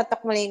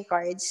kinakatak mo na yung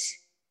cards?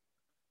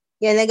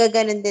 Yan,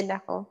 nagaganon din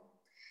ako.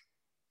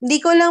 Hindi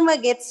ko lang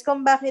magets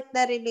kung bakit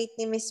na-relate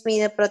ni Miss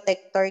May na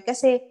protector.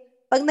 Kasi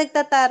pag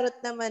nagtatarot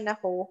naman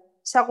ako,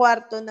 sa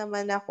kwarto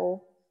naman ako,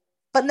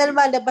 pag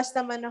lumalabas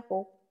naman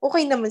ako,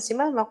 okay naman si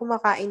mama,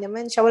 kumakain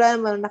naman siya, wala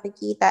naman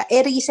nakikita.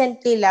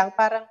 Recently lang,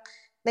 parang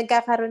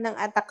nagkakaroon ng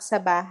attack sa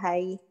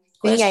bahay.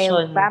 Yun nga,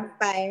 yung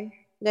vampire,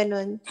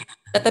 ganun.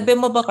 Tatabi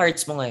mo ba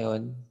cards mo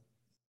ngayon?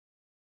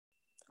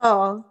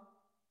 Oo.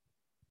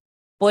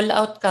 Pull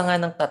out ka nga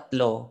ng 3,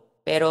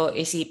 pero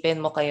isipin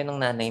mo kayo ng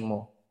nanay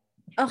mo.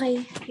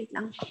 Okay, wait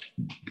lang.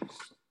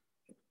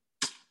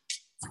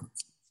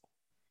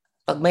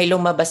 Pag may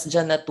lumabas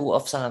dyan na 2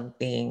 of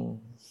something.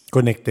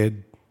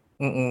 Connected?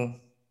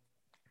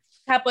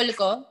 Shuffle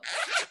ko?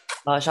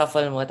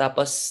 Shuffle mo,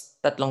 tapos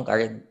 3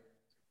 card.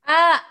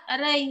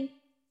 Aray.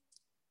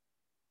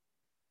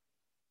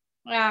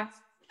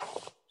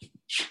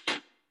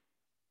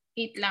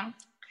 Wait lang.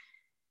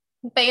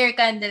 Pa-air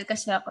candle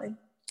kasi ako eh.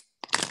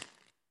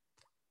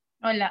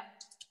 Wala.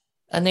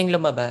 Ano yung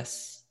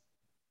lumabas?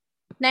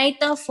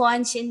 Knight of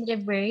Wands in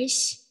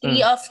reverse.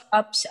 3 of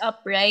Cups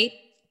upright.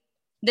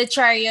 The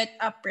Chariot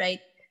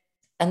upright.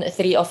 3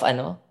 of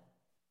ano?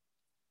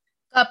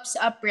 Cups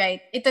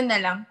upright. Ito na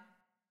lang.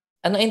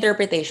 Ano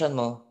interpretation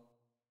mo?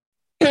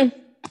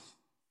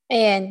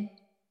 Ayan.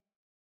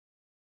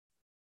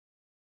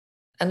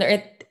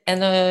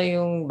 Ano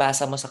yung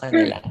basa mo sa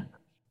kanila?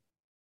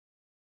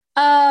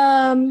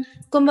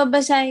 Kung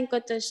babasahin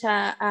ko to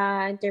sa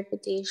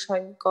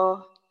interpretation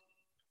ko,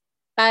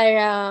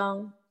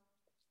 parang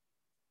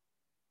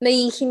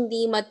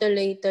hindi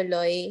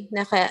matuloy-tuloy.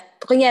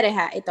 Kunyari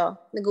ito,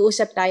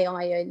 nag-uusap tayo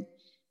ngayon.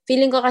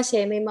 Feeling ko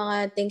kasi may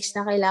mga things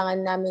na kailangan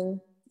namin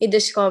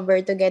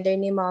i-discover together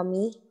ni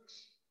mommy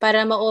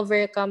para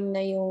ma-overcome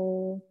na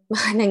yung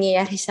mga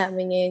nangyayari sa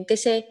amin ngayon.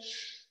 Kasi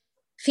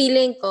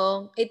feeling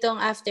ko,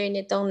 itong after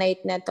nitong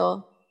night na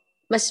to,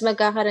 mas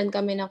magkakaroon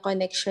kami ng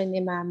connection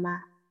ni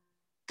mama.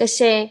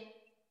 Kasi,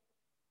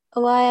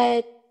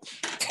 what?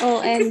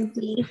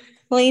 OMG.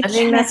 Wait. Ano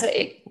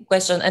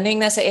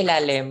yung nasa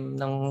ilalim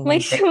ng may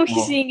deck mo? May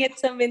sumisingit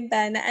sa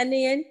bintana. Ano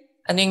yan?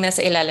 Ano yung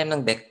nasa ilalim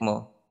ng deck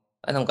mo?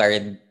 Anong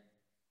card?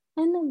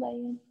 Ano ba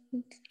yun?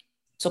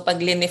 So pag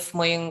linif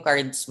mo yung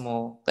cards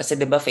mo, kasi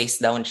 'di ba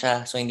face down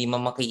siya, so hindi mo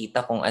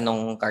makita kung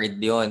anong card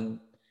 'yon.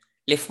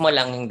 Lift mo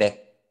lang yung deck.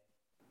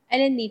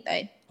 Alin dito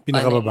eh?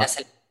 Pinakababa.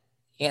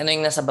 Ano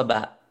yung nasa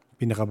baba?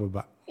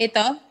 Pinakababa.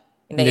 Ito?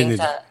 Hindi.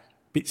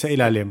 Sa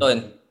ilalim.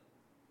 Doon.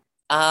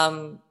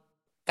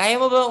 Kaya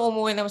mo ba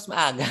umuwi na mas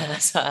maaga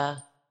sa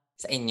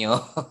inyo?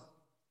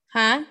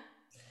 Ha?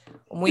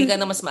 Umuwi ka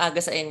na mas maaga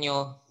sa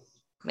inyo.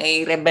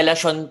 May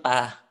revelasyon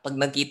pa pag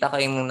nagkita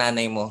kayo ng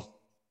nanay mo.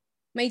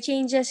 May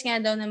changes nga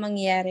daw na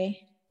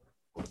mangyayari.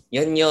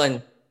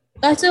 Yun.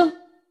 Kaso,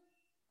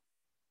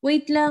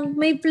 wait lang.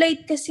 May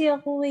flight kasi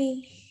ako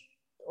eh.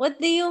 What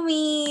do you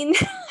mean?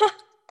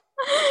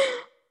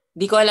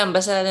 Di ko alam.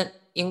 Basta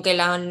yung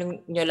kailangan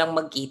nyo lang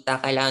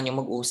magkita, kailangan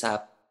nyo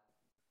mag-usap.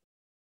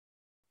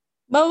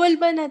 Bawal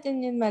ba natin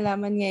yun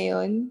malaman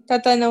ngayon?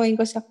 Tatanawin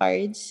ko sa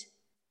cards.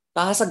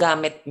 Baka sa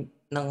gamit.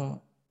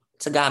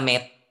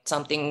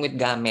 Something with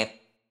gamit.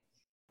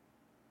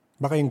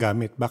 Baka yung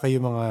gamit. Baka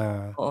yung mga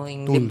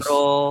yung tools.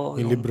 libro.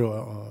 Yung libro.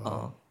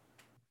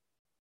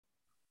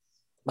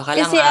 Baka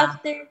lang kasi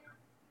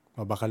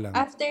baka lang.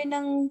 After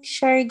ng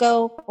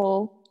Siargao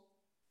ko,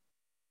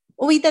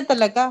 uwi na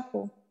talaga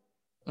ako.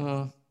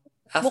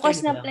 Bukas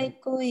na flight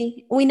ko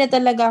eh. Uwi na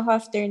talaga ako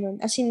after nun.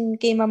 As in,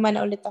 kay mama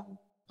na ulit ako.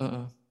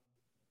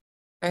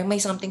 Pero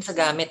may something sa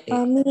gamit eh.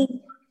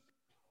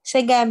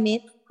 Sa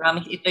gamit?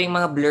 Promise, ito yung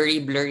mga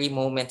blurry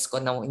moments ko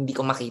na hindi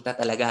ko makita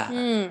talaga.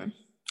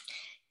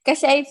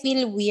 Kasi I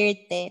feel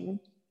weird din.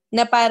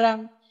 Na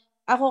parang,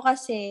 ako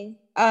kasi,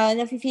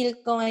 nafe-feel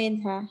ko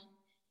ngayon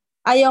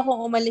ayaw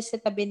kong umalis sa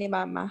tabi ni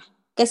mama.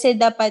 Kasi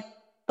dapat,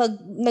 pag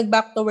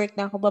nag-back to work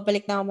na ako,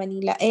 babalik na ako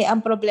Manila. Ang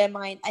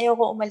problema ngayon, ayaw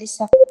ko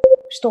umalis sa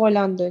gusto ko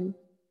lang dun.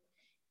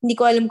 Hindi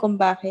ko alam kung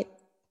bakit.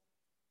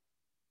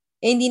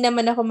 Hindi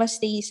naman ako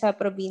ma-stay sa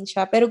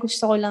probinsya, pero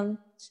gusto ko lang,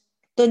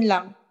 dun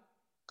lang.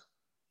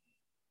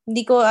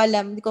 Hindi ko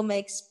alam, hindi ko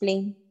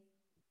ma-explain.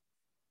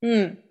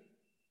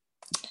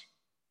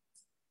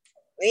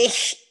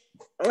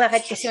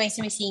 Bakit kasi may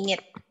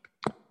sumisingit?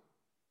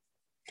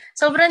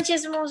 Sobrang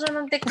chismoso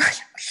ng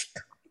technology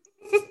ito.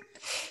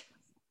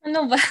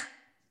 Ano ba?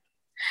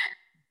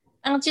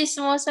 Ang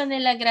chismoso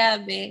nila,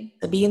 grabe.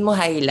 Sabihin mo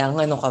hi lang,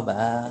 ano ka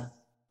ba?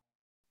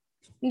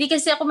 Hindi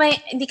kasi ako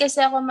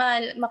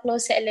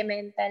ma-close sa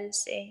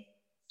elementals eh.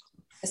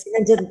 Kasi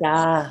nandyan ka.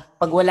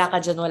 Pag wala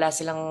ka dyan, wala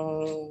silang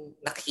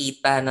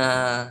nakita na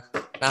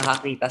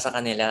nakakita sa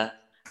kanila.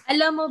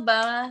 Alam mo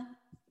ba,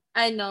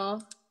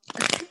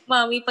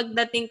 mami,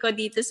 pagdating ko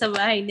dito sa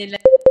bahay nila,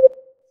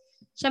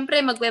 syempre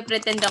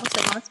magpe-pretend ako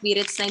sa mga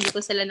spirits na hindi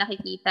ko sila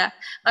nakikita.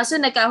 Kaso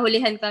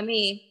nagkahulihan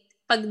kami.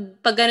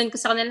 Pag ganun ko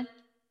sa kanila,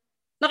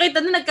 nakita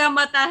na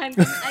nagkamatahan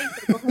kami. Ay,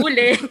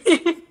 huli.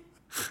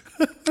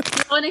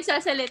 Ako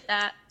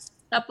nagsasalita.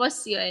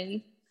 Tapos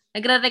yun,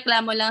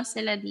 nagre-reklamo lang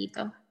sila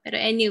dito. Pero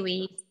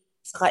anyway.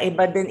 Saka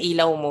iba din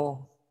ilaw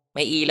mo.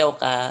 May ilaw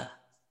ka.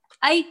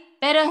 Ay,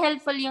 pero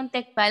helpful yung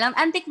tekbalang.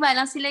 Ang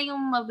tekbalang sila yung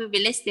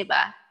mabibilis, di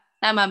ba?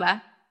 Tama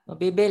ba?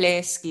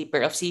 Mabibilis,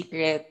 keeper of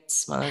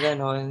secrets, mga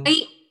ganon.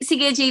 Ay,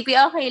 sige JP,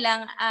 okay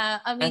lang.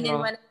 Aminin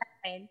mo na sa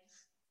akin.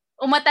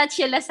 Umatouch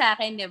sila sa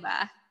akin, di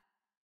ba?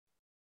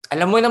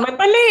 Alam mo naman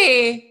pala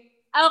eh.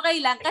 Okay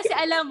lang. Kasi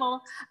alam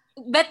mo,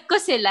 bet ko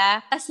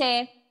sila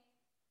kasi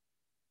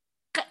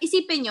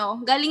isipin nyo,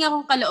 galing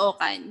akong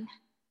Caloocan.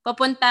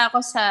 Papunta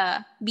ako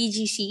sa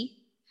BGC.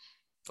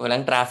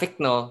 Walang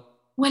traffic, no?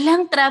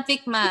 Walang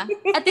traffic, ma.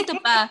 At ito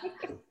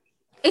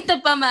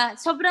pa, ma.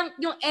 Sobrang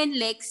yung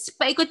NLEX,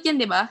 paikot yan,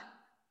 di ba?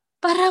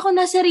 Para ako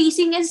nasa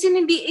racing. As in,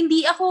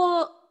 hindi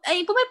ako,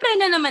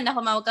 pumipreno naman ako,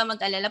 ma. Huwag ka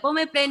mag-alala.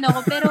 Pumipreno ako,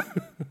 pero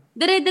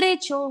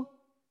dire-diretso.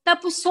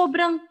 Tapos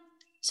sobrang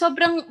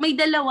may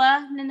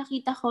dalawa na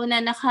nakita ko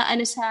na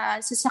nakaano sa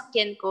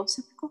sasakyan ko.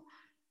 Sabi ko,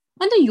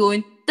 ano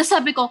yun? Tapos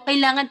sabi ko,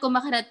 kailangan ko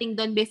makarating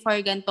doon before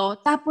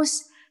ganito.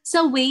 Tapos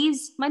sa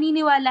Waze,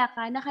 maniniwala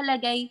ka,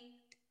 nakalagay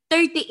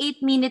 38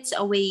 minutes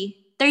away.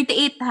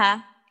 38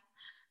 ha?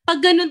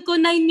 Pag ganun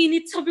ko, 9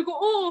 minutes, sabi ko,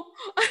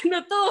 ano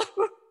to?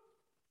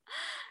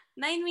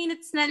 9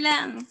 minutes na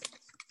lang.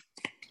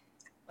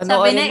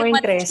 Panoorin mo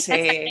yung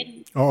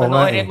 13.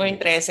 Panoorin mo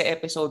yung 13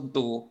 episode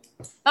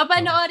 2.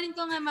 Papanoorin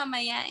ko nga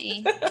mamaya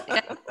eh.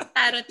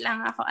 Tarot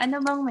lang ako.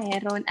 Ano bang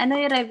meron?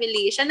 Ano yung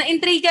revelation?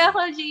 Na-intriga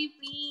ako,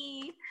 JP.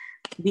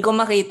 Hindi ko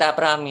makita,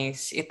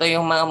 promise. Ito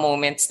yung mga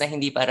moments na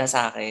hindi para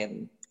sa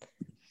akin.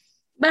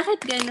 Bakit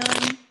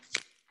ganun?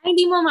 Ay,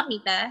 hindi mo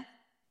makita?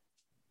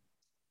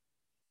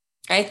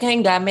 Kahit nga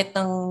yung gamit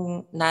ng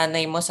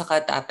nanay mo sa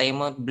tatay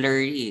mo,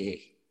 blurry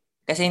eh.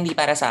 Kasi hindi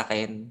para sa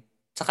akin.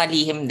 Saka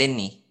lihim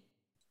din eh.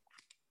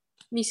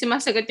 May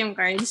sumasagot yung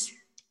cards.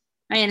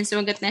 Ayan,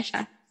 sumagot na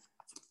siya.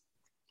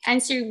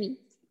 Answer me.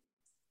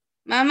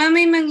 Mama,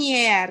 may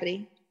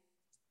mangyayari.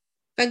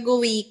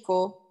 Pag-uwi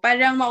ko,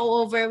 parang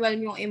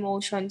ma-overwhelm yung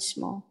emotions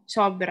mo.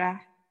 Sobra.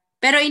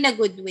 Pero in a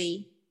good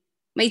way.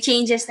 May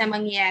changes na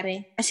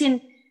mangyayari. As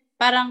in,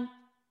 parang,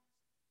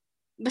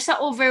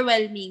 basta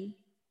overwhelming.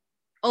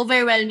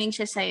 Overwhelming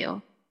siya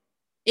sa'yo.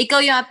 Ikaw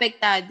yung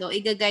apektado.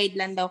 Iga-guide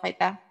lang daw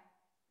kita.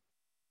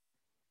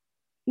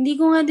 Hindi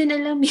ko nga din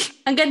alam eh.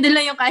 Ang ganda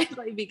lang yung kaya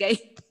ko ibigay.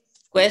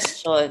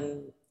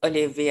 Question,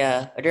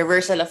 Olivia.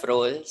 Reversal of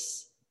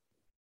roles?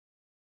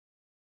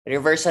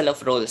 Reversal of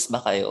roles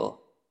ba kayo?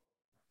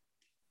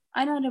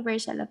 Ano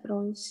reversal of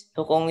roles?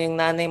 So kung yung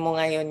nanay mo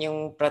ngayon yung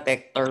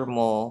protector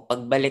mo,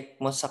 pagbalik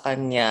mo sa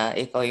kanya,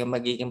 ikaw yung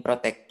magiging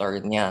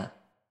protector niya.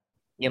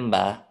 Yun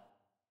ba?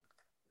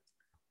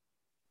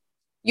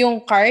 Yung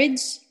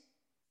cards?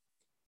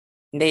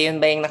 Hindi, yun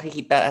ba yung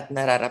nakikita at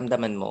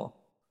nararamdaman mo?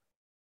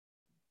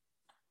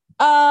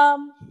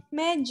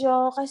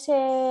 Medyo kasi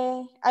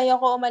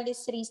ayoko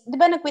umalis. Di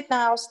ba nag-quit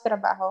na ako sa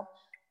trabaho?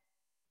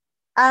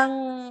 Ang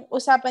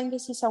usapan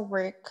kasi sa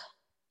work,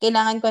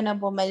 kailangan ko na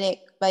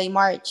bumalik by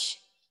March.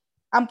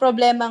 Ang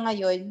problema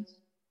ngayon,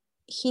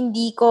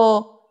 hindi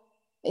ko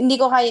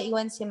kaya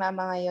iwan si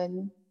mama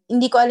ngayon.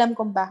 Hindi ko alam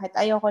kung bakit.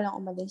 Ayoko lang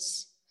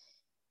umalis.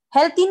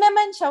 Healthy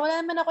naman siya.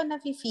 Wala naman ako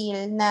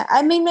nafe-feel na,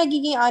 may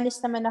magiging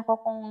honest naman ako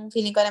kung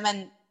feeling ko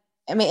naman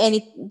may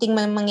anything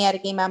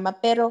mangyari kay mama.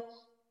 Pero,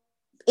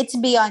 it's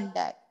beyond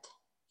that.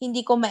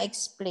 Hindi ko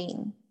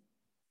ma-explain.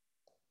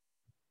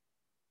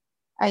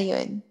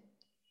 Ayun.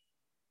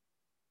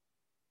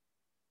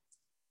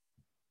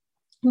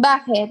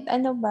 Bakit?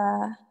 Ano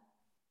ba?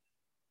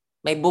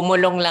 May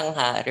bumulong lang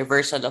ha,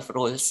 reversal of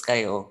roles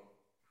kayo.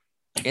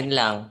 Yun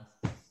lang.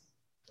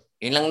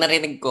 Yun lang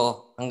narinig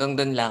ko. Hanggang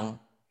dun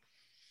lang.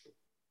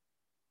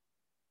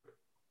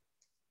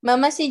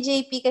 Mama, si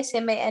JP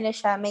kasi may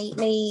siya,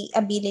 may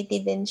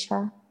ability din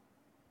siya.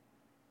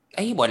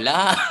 Ay,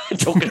 wala.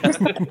 Joke lang.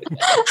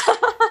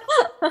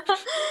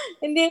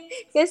 Hindi,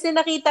 kasi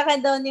nakita ka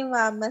daw ni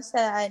mama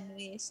sa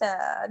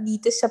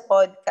dito sa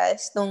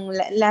podcast nung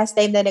last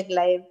time na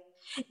nag-live.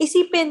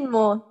 Isipin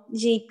mo,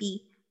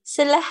 JP,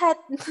 sa lahat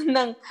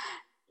ng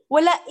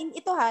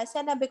ito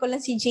sanabi ko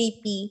lang si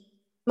JP,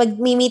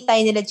 mag-meet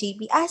tayo nila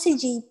JP. Si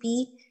JP.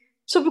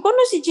 Sabi ko,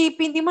 si JP,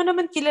 hindi mo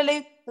naman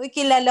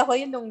kilala ko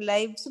yun nung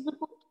live. Sabi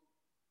ko,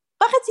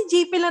 bakit si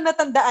JP lang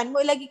natandaan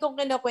mo? Lagi kong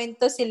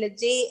kinakwento sila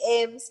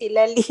JM,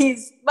 sila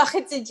Liz.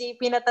 Bakit si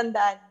JP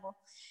natandaan mo?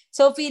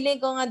 So,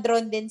 feeling ko nga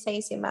drawn din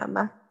sa'yo si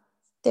mama.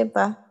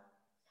 Diba?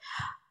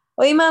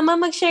 Uy, mama,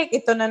 mag-share.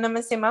 Ito na naman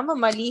si mama.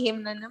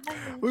 Malihim na naman.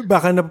 Uy,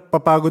 baka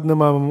napapagod na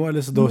mama mo.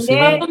 12:00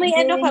 na. Mama, may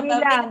ka ba? May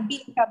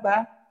na-feel ka ba?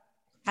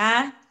 Ha?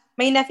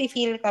 May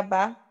na-feel ka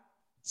ba?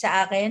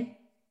 Sa akin?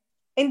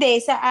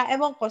 Hindi,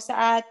 ewan ko,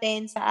 sa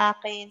atin, sa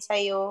akin,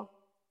 sa'yo.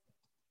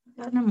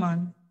 Wala naman.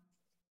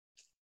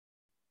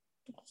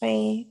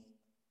 Okay.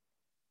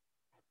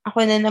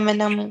 Ako na naman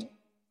ang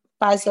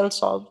puzzle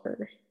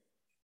solver.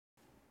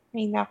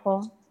 Ay,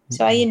 nako.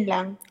 So, ayun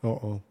lang.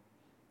 Oo.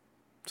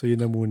 So,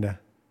 yun na muna.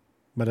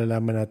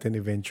 Malalaman natin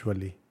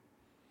eventually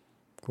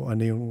kung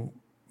ano yung...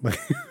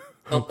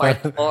 So, part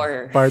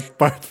 4.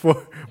 Part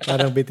 4.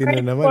 Parang bitin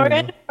na naman.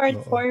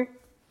 Part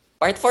 4.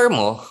 Part 4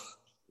 mo?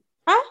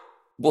 Ha?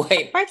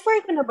 Buhay. Part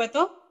 4 ko na ba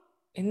to?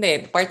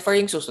 Hindi. Part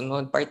 4 yung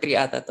susunod. Part 3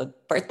 ata to.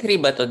 Part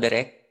 3 ba to,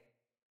 direct?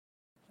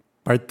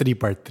 Part 3.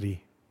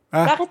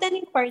 Bakit ano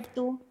yung part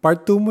 2?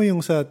 Part 2 mo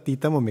yung sa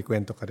tita mo. May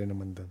kwento ka rin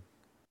naman doon.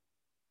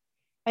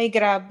 Ay,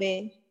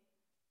 grabe.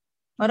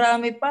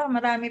 Marami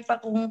pa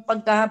kung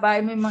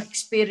pagkahabain mo yung mga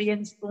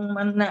experience kung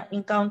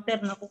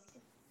na-encounter na ko.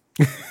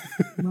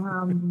 Mga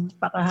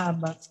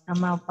pakahaba,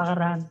 mga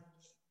pakaraan.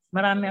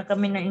 Marami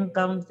kami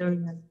na-encounter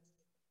yan.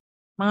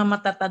 Mga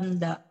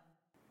matatanda.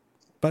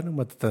 Paano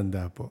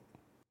matatanda po?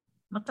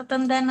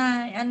 Matatanda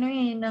na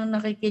nang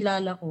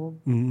nakikilala ko.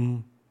 Mm-hmm.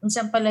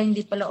 Minsan pala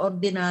hindi pala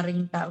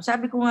ordinaryong tao.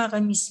 Sabi ko nga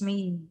kay Miss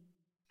May.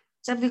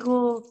 Sabi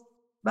ko,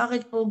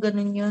 bakit po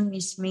ganun yun,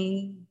 Miss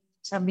May?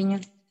 Sabi niya,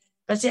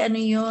 kasi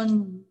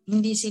yun,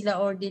 hindi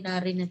sila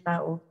ordinary na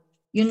tao.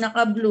 Yung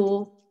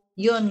naka-blue,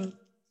 yun,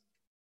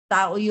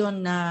 tao yun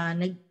na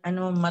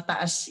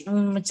mataas,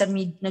 yung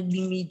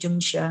naging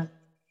medium siya.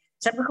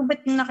 Sabi ko,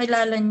 ba't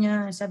nakilala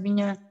niya? Sabi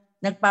niya,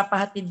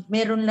 nagpapahatid,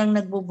 meron lang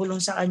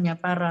nagbubulong sa kanya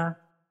para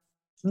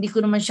hindi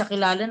ko naman siya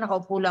kilala,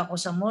 nakaupo lang ako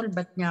sa mall,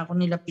 ba't niya ako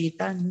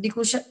nilapitan? Hindi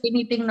ko siya,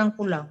 tinitingnan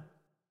ko lang.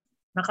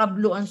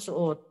 Naka-blue ang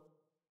suot.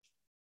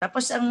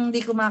 Tapos ang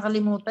hindi ko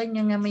makalimutan,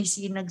 yung may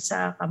sinag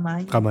sa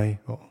kamay. Kamay,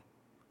 oo.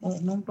 Oo,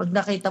 pag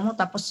nakita mo,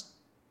 tapos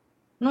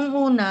nung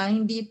una,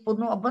 hindi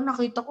puno.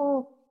 Nakita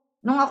ko,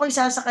 nung ako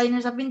isasakay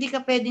na, sabi, hindi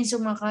ka pwedeng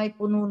sumakay,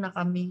 puno na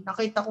kami.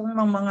 Nakita ko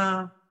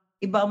mga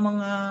iba ang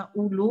mga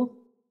ulo.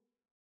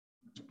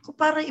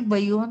 Para iba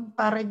yun.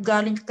 Para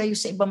galing kayo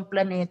sa ibang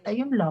planeta.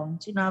 Yun lang,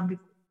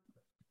 sinabi ko.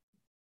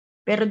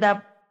 Pero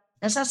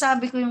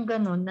nasasabi ko yung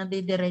ganun,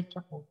 nadidiretso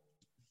ko.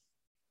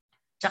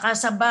 Tsaka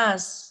sa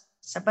bus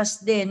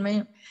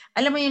din.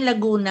 Alam mo yung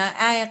Laguna,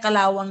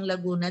 Calawang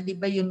Laguna, di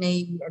ba yun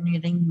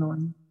rin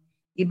yun?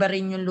 Iba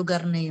rin yung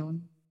lugar na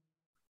yun.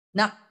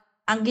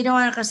 Ang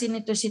ginawa kasi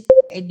nito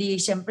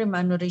siyempre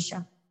rin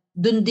siya.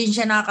 Doon din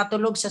siya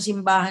nakatulog sa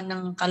simbahan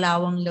ng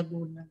Calawang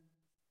Laguna.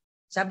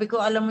 Sabi ko,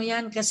 alam mo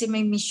yan, kasi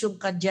may mission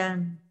ka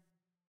dyan.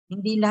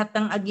 Hindi lahat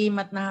ng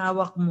agimat na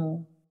hawak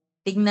mo,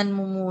 tignan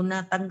mo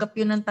muna. Tanggap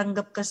yun ang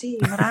tanggap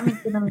kasi. Maraming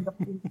tinanggap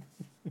yun.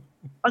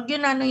 Pag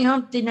yun,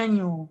 tinan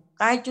nyo.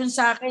 Kahit yun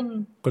sa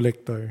akin,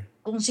 collector.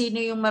 Kung sino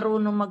yung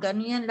marunong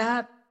yan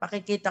lahat,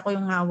 pakikita ko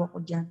yung hawak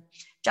ko dyan.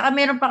 Tsaka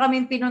meron pa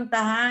kaming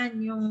pinuntahan,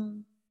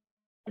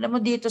 alam mo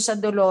dito sa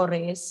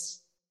Dolores,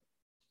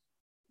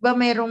 ba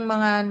merong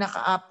mga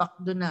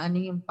nakaapak doon na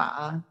yung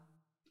paa.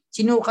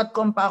 Sinukat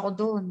ko ang paa ko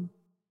doon.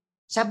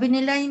 Sabi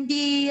nila,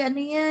 hindi,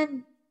 ano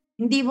yan,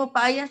 hindi mo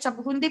pa yan.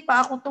 Sabi ko, hindi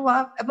pa ako to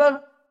ha.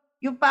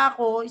 Yung pa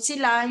ako,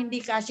 sila,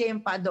 hindi kasya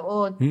yung pa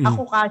doon.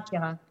 Ako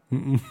kasya.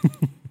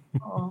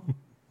 Oo.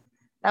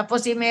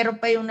 Tapos meron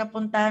pa yung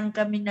napuntahan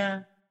kami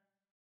na,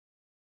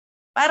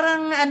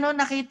 parang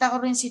nakita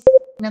ko rin si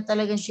na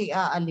talagang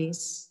siya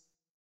aalis.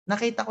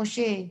 Nakita ko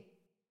siya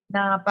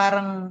na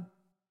parang,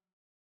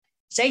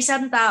 sa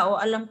isang tao,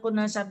 alam ko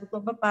na, sabi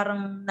ko ba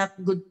parang not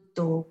good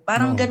to.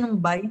 Parang ganun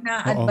ba?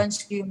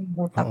 Na-advance ko yung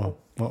buta ko.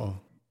 Oo.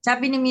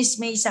 Sabi ni Miss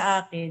May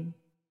sa akin,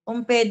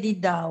 kung pwede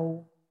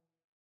daw,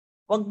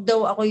 wag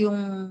daw ako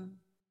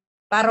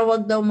para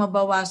wag daw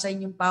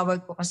mabawasan yung power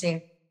ko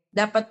kasi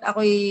dapat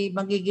ako'y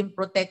magiging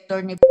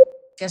protector ni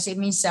kasi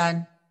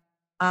minsan,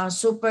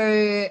 super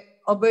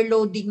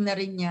overloading na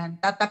rin yan.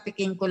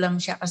 Tatapikin ko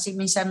lang siya kasi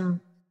minsan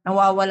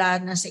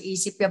nawawala na sa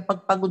isip yung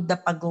pagpagod na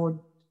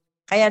pagod.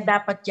 Kaya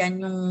dapat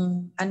yan yung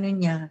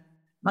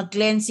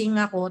mag-cleansing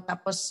ako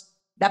tapos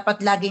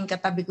dapat laging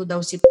katabi ko daw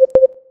si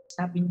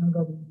sabi niya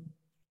gawin.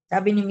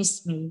 Sabi ni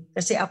Miss May,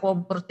 kasi ako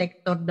ang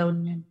protector daw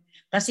niyan.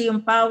 Kasi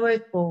yung power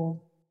ko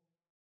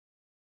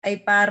ay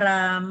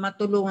para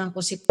matulungan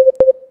ko si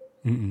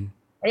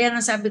Kaya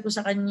nga sabi ko sa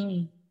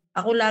kanya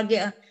ako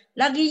lagi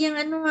yung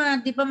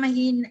di ba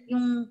mahina,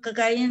 yung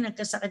kagaya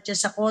nagkasakit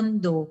siya sa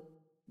kondo.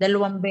 2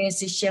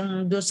 beses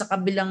siyang doon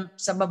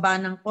sa baba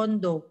ng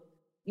kondo.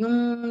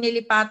 Yung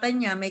nilipatan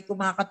niya, may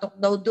kumakatok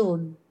daw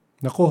doon.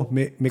 Nako,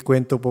 may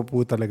kwento po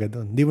talaga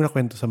doon. Hindi mo na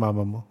kwento sa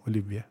mama mo,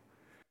 Olivia?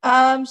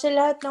 Sa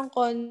lahat ng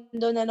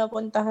kondo na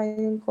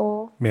napuntahan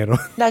ko, meron?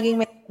 Laging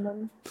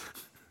meron.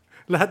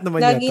 Lahat naman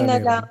laging yata na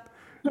lang.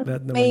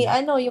 Lahat naman may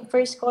yung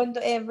first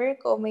condo ever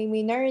ko, may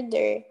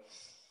minarder.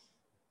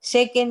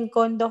 Second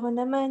condo ko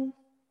naman,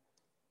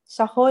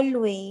 sa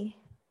hallway.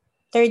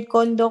 Third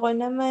condo ko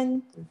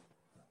naman,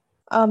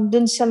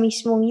 dun sa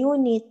mismong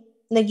unit,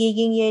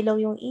 nagiging yellow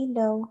yung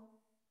ilaw.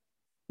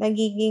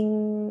 Nagiging,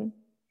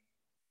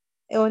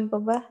 ewan pa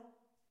ba?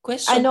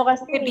 Question,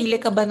 kasi pipili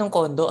ka ba ng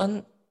condo?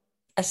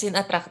 As in,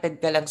 attracted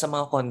ka lang sa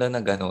mga condo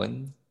na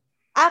ganun?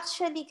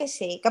 Actually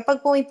kasi,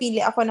 kapag pumipili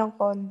ako ng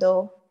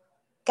condo,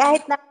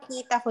 kahit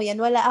nakikita ko yan,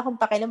 wala akong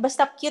pakialam.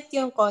 Basta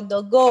cute yung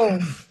condo, go!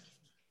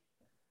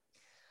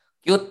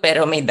 Cute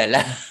pero may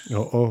dala.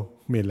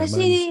 Oo, may laman.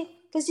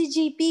 Kasi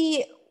GP,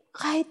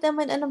 kahit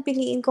naman anong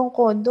piliin kong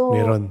condo,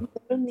 meron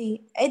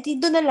di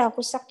doon na lang ako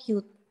sa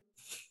cute.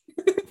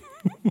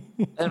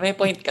 May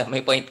point ka.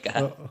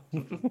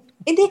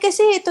 Hindi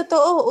kasi,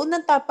 totoo,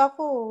 unang tapa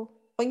ko.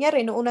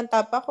 Kunyari, noong unang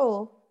tapa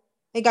ko,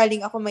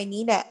 galing ako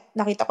Maynila,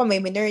 nakita ko may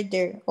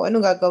minurder. O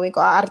anong gagawin ko?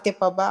 Aarte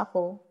pa ba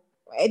ako?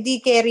 Di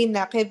carry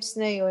na, kebs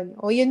na yun.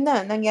 O yun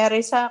na,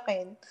 nangyari sa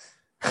akin.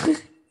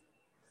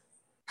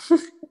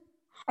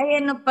 Ay,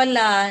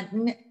 pala,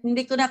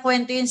 hindi ko na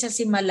kwento yun sa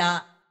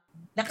Simala.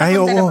 Ay,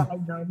 oo. Na ba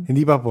kayo doon?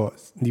 Hindi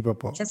pa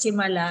po. Sa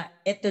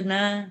Simala, eto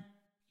na.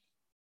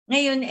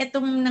 Ngayon,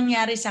 etong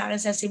nangyari sa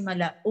akin sa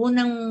Simala,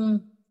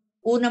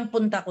 unang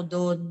punta ko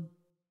doon.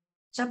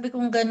 Sabi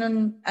kong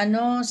ganun,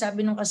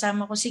 sabi nung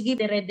kasama ko, sige,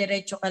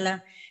 dire-diretso ka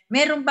lang.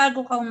 Meron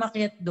bago ka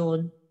umakyat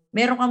doon,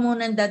 meron ka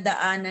munang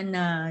dadaanan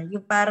na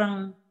yung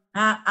parang,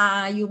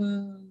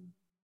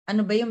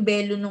 yung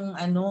belo nung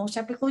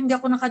Sabi ko, hindi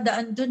ako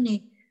nakadaan doon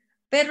eh.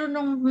 Pero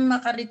nung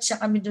makareach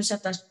siya kami doon sa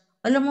taas,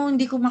 alam mo,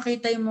 hindi ko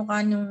makita yung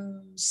mukha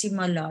ng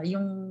Simala,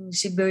 yung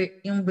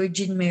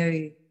Virgin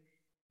Mary.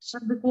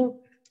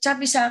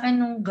 Sabi sa akin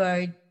nung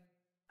guard,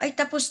 ay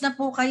tapos na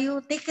po kayo.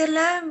 Teka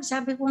lang,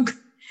 sabi ko,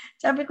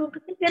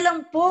 teka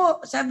lang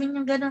po. Sabi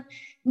niya gano'n.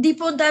 Hindi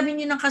po, ang dami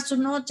niyo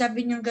nakasunod.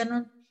 Sabi niya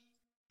gano'n.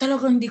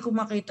 Talagang hindi ko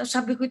makita.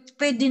 Sabi ko,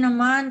 pwede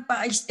naman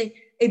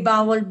pa-stay.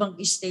 Bawal bang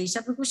stay?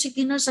 Sabi ko,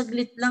 sige na,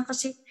 saglit lang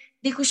kasi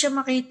hindi ko siya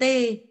makita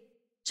eh.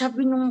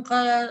 Sabi nung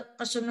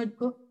kasunod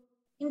ko,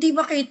 hindi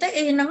makita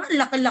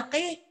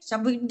laki-laki.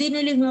 Sabi,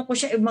 dinilingon ko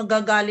siya,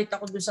 magagalit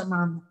ako doon sa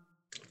mama.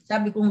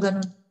 Sabi ko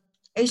gano'n.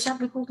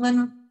 Sabi ko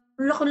gano'n.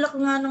 Laki-laki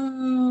nga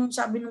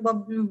sabi ng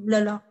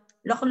lalaki.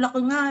 Laki-laki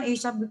nga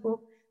sabi ko.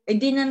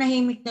 Di na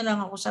nahimik na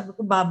lang ako. Sabi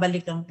ko,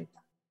 babalikan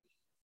kita.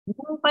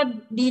 Nung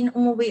din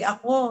umuwi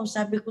ako,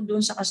 sabi ko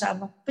doon sa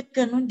kasama ko, ba't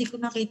gano'n? Di ko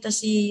nakita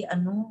si,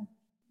 yung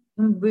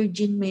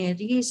Virgin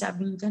Mary.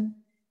 Sabi niya gano'n.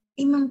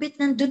 Mambit,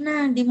 nandun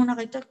na. Hindi mo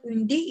nakita ko.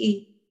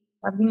 Hindi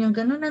Sabi niya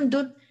gano'n,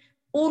 nandun.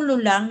 Ulo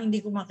lang, hindi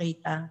ko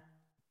makita.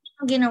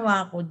 Ang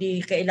ginawa ko,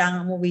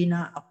 kailangan umuwi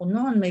na ako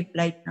noon. May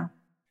flight na.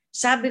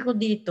 Sabi ko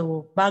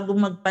dito, bago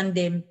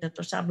mag-pandemic na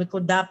to, sabi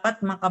ko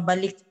dapat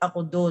makabalik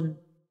ako doon.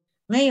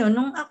 Ngayon,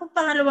 nung ako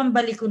pangalawang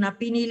balik ko na,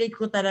 pinilit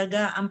ko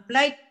talaga ang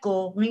flight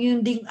ko, ngayon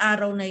ding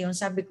araw na yon,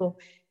 sabi ko,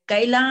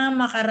 kailangan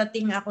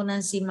makarating ako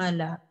ng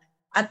Simala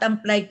at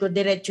ang flight ko,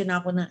 diretso na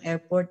ako ng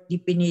airport, di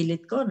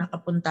pinilit ko,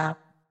 nakapunta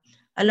ako.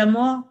 Alam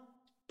mo,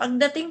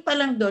 pagdating pa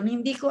lang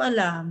doon, hindi ko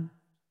alam.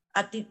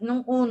 At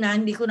nung una,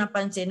 hindi ko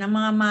napansin na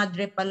mga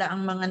madre pala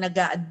ang mga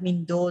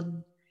nag-a-admin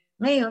doon.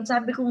 Ngayon,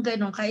 sabi kong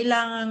gano'n,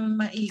 kailangan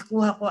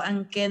maikuha ko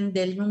ang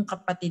candle yung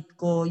kapatid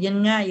ko.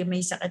 Yan nga, yung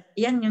may sakit.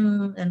 Yan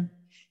yung,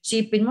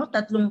 sipin mo,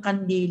 3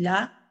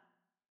 kandila.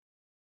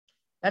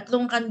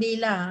 3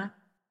 kandila ha.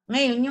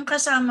 Ngayon, yung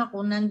kasama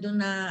ko,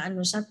 nandun na,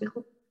 sabi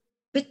ko,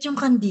 bet yung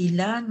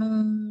kandila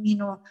nung,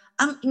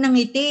 ang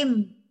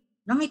nangitim.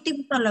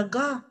 Nangitim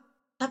talaga.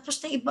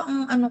 Tapos na iba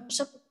ang,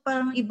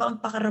 parang iba ang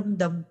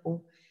pakaramdam ko.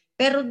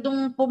 Pero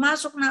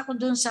pumasok na ako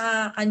dun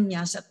sa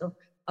kanya,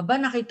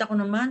 nakita ko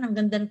naman, ang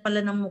ganda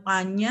pala ng mukha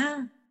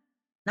niya.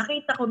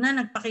 Nakita ko na,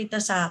 nagpakita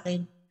sa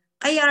akin.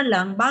 Kaya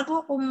lang,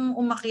 bago akong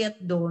umakyat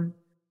doon,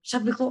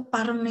 sabi ko,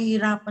 parang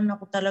nahihirapan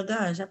ako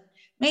talaga.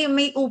 Ngayon,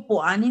 may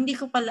upuan, hindi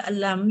ko pala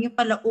alam, yung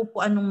pala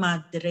upuan ng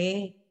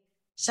madre.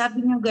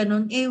 Sabi niya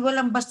ganun,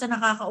 walang basta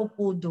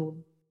nakakaupo doon.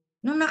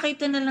 Nung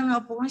nakita na lang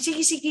ako,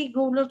 sige,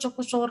 go, Lord,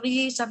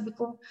 sorry. Sabi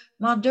ko,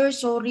 Mother,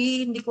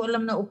 sorry, hindi ko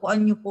alam na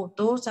upuan niyo po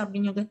to.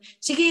 Sabi niya ganun,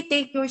 sige,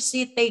 take your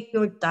seat, take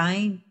your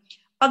time.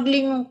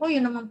 Paglingon ko,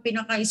 yun naman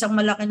isang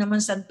malaki naman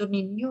Santo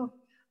Niño.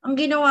 Ang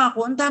ginawa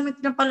ko, ang dami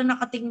na pala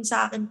nakatingin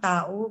sa akin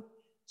tao.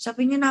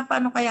 Sabi niya, na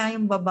paano kaya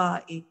yung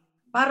babae?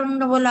 Parang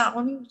nawala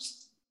ako.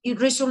 Yung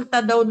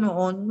resulta daw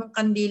noon, nung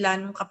kandila,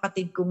 nung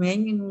kapatid ko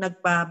ngayon, yung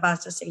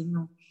nagpabasa sa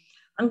inyo.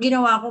 Ang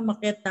ginawa ko,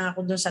 makiat na ako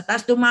doon sa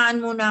taas.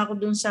 Dumaan muna ako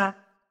doon sa,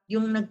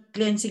 yung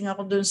nag-cleansing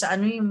ako doon sa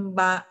yung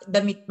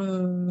damit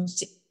ng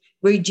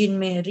Virgin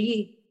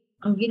Mary.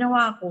 Ang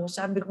ginawa ko,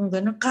 sabi kong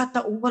gano'n,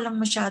 katao, walang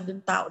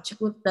masyadong tao.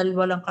 Siguro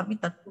 2 lang kami,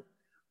 3.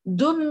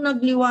 Doon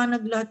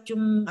nagliwanag lahat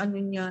yung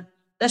niya.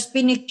 Tapos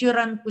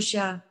pinicturean ko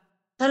siya.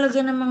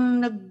 Talaga namang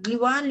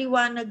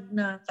nagliwanag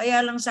na. Kaya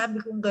lang sabi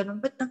kong gano'n,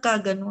 ba't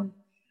nagkaganon?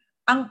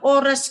 Ang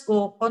oras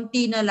ko,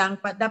 konti na lang,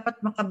 dapat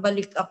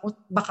makabalik ako,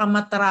 baka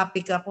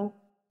matraffic ako.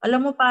 Alam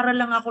mo, para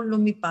lang ako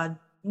lumipad.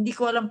 Hindi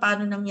ko alam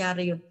paano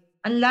nangyari yun.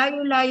 Ang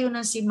layo-layo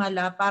ng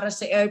Simala para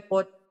sa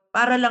airport,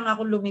 para lang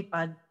ako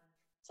lumipad.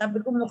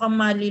 Sabi ko, mukhang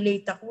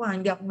malilate ako,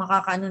 hindi ako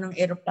makakaano ng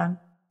aeroplano.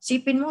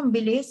 Sipin mo, ang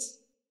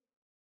bilis.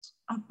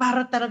 Ang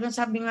para talagang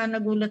sabi nga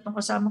nagulat ng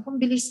kasama ko, ang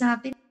bilis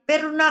natin.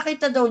 Pero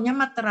nakita daw niya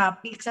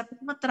matraffic. Sabi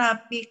ko,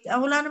 matraffic.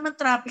 Wala naman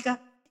traffic.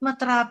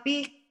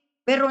 Matraffic.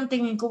 Pero ang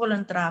tingin ko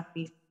walang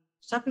traffic.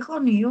 Sabi ko,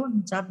 ano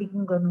yun? Sabi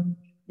ko gano'n.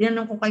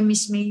 Dinanong ko kay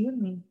Miss May yun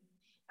eh.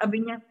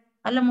 Sabi niya,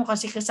 alam mo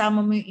kasi kasama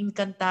mo yung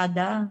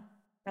Encantada.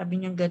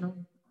 Sabi niya gano'n.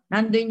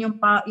 Nandun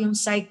yung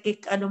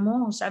psychic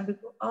mo. Sabi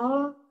ko,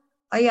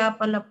 kaya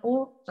pala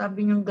po.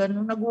 Sabi niya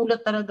gano'n.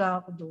 Nagulat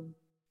talaga ako doon.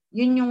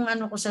 Yun yung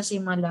ko sa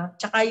Simala.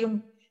 Tsaka yung,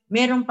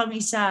 meron pang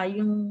isa,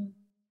 yung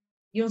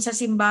sa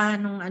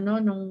simbahan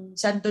nung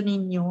Santo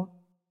Niño.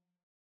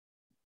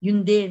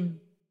 Yun din.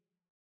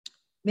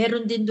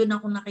 Meron din doon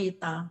ako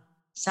nakita.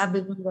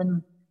 Sabi ko gano'n.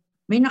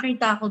 May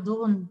nakita ako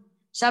doon.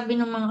 Sabi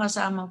ng mga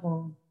kasama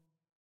ko.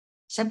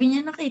 Sabi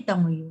niya, nakita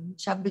mo yun?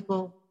 Sabi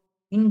ko,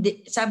 hindi.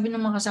 Sabi ng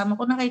mga kasama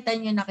ko, nakita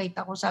niya,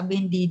 nakita ko.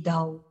 Sabi, hindi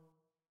daw.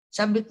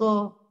 Sabi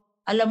ko,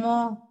 alam mo,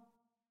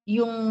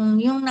 yung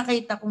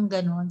nakita kong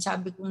gano'n,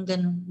 sabi kong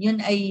gano'n,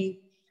 yun ay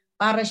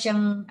para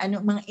siyang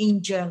mga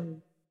angel.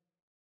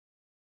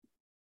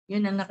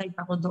 Yun ang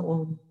nakita ko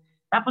doon.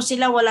 Tapos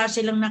wala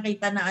silang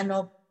nakita na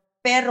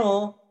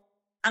pero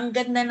ang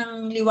ganda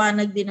ng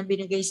liwanag din na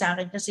binigay sa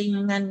akin kasi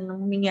yung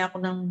humingi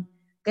ako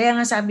kaya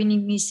nga sabi ni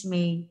Miss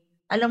May,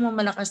 alam mo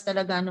malakas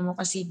talaga mo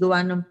kasi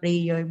gawa ng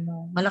prayer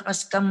mo.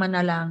 Malakas kang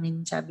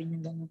manalangin, sabi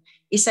niya gano'n.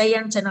 Isa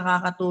yan sa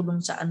nakakatulong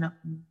sa anak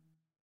mo.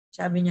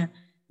 Sabi niya,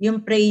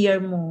 yung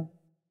prayer mo.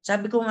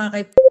 Sabi ko nga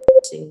kay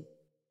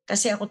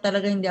kasi ako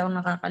talaga hindi ako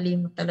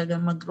nakakalimot talaga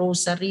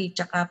mag-rosary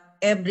tsaka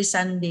every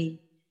Sunday.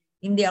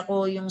 Hindi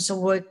ako yung sa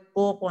work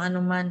ko kung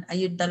ano man,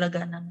 ayun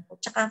talaga ko.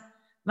 Tsaka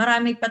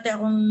marami pati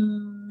akong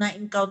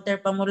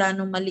na-encounter pa mula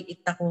nung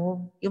maliit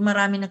ako. Yung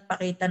marami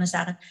nagpakita na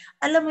sa akin.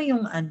 Alam mo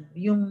yung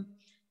yung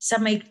sa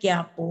may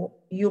Quiapo,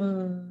 yung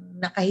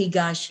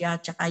nakahiga siya,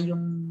 tsaka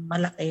yung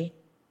malaki.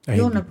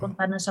 Ay, yung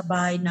nagpunta na sa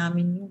bahay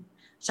namin yun.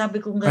 Sabi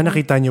ko gano'n.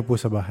 Nakita niyo po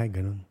sa bahay,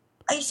 gano'n?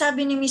 Ay,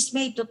 sabi ni Miss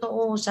May,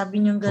 totoo.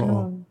 Sabi niya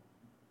gano'n.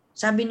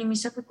 Sabi ni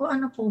Miss, sabi ko,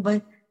 ano po ba?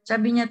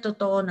 Sabi niya,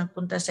 totoo,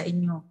 nagpunta sa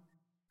inyo.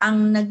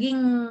 Ang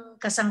naging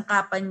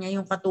kasangkapan niya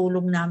yung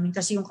katulong namin.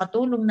 Kasi yung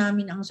katulong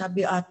namin ang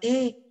sabi,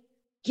 ate,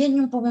 yan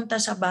yung pumunta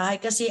sa bahay.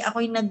 Kasi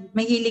ako'y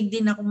mahilig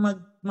din ako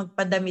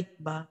magpadamit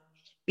ba.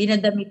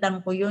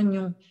 Pinadamitan ko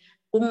yun.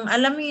 Kung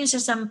alam mo yun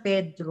sa San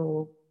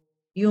Pedro,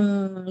 yung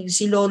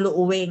si Lolo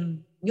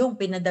Uweng, yung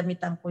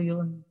pinadamitan ko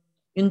yun.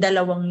 Yung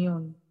 2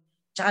 yun.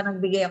 Tsaka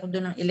nagbigay ako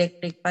doon ng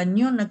electric fan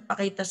yun.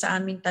 Nagpakita sa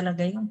amin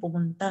talaga yung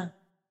pumunta.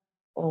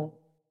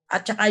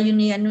 At tsaka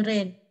yun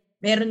rin.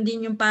 Meron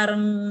din yung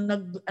parang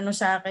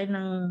sa akin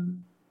ng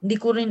hindi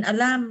ko rin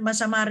alam,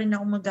 masama rin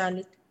ako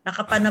magalit.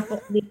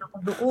 Nakapanapok din ako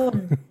doon.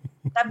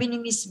 Sabi ni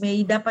Miss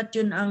May, dapat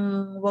yun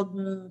ang wag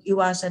mong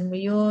iwasan mo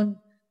yun.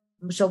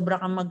 Sobra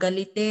kang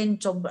magalitin.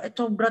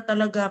 Sobra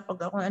talaga.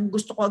 Pag ako,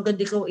 gusto ko agad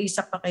ikaw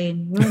isapakin.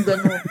 Yung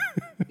gano'n.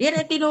 Yan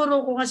ay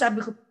tinuro ko nga,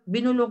 sabi ko,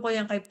 binulong ko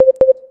yan kay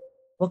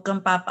huwag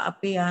kang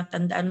papaapi ha.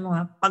 Tandaan mo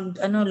ha.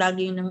 Pag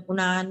lagi nang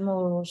unahan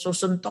mo,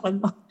 susuntokin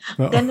mo.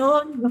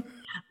 Ganon.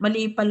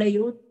 Mali pala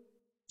yun.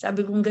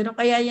 Sabi ko gano'n.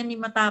 Kaya yan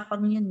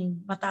matapang yan eh.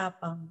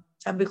 Matapang.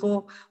 Sabi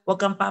ko, huwag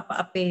kang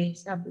papaapi.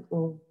 Sabi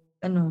ko,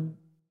 gano'n.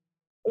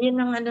 Ayun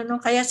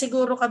ang Kaya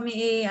siguro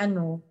kami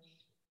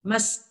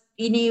mas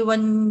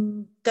iniwan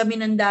kami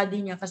ng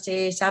daddy niya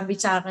kasi sabi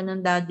sa akin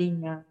ng daddy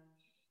niya,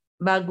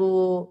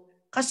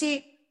 kasi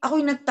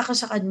ako'y nagtaka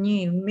sa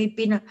kanya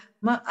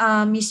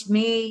Miss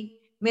May,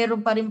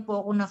 meron pa rin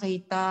po ako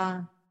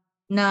nakita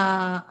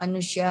na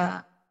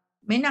siya.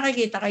 May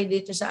nakikita kayo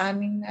dito sa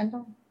aming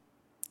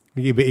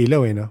Nag-iba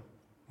ilaw no?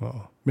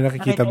 Oo. May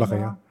nakikita ba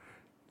kayo?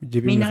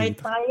 JB, may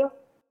nakita kayo?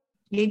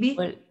 JB?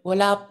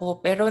 Wala po.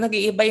 Pero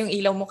nag-iiba yung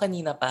ilaw mo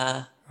kanina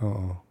pa.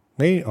 Oo.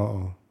 Ngayon,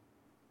 oo.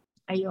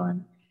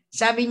 Ayun.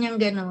 Sabi niyang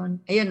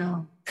gano'n.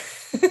 Ayun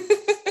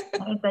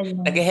Nakita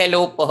niyo.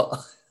 Nag-hello po.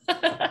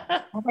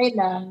 Okay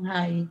lang.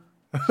 Hi.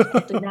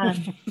 Ito lang.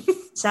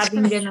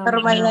 Sabi niya gano'n.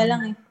 Normal na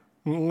lang eh.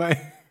 Oo nga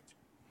eh.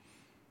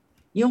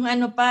 Yung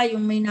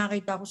yung may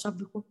nakita ko,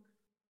 sabi ko,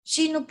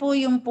 sino po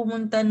yung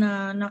pumunta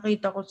na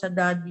nakita ko sa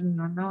daddy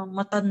niya na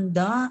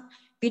matanda?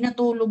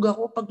 Pinatulog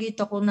ako,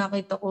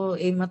 nakita ko,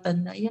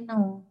 matanda. Ayan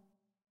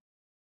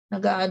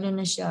nag-aano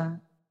na siya.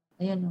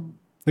 Ayan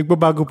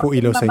Nagbabago po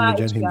ilaw sa inyo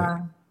dyan, hindi?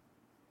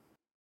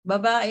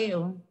 Babae,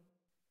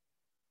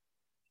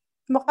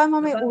 Baka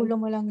may ulo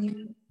mo lang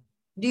yun.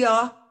 Di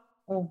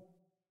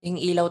Yung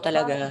ilaw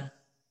talaga.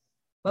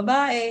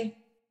 Babae.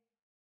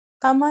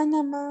 Tama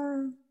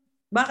naman.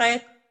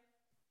 Bakit?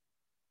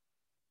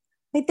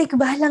 May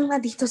tigbalang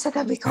na dito sa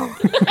tabi ko.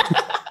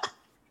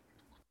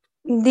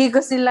 Hindi ko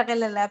sila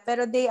kilala,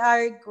 pero they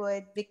are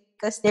good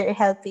because they're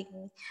helping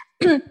me.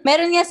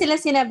 Meron nga sila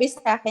sinabi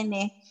sa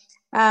akin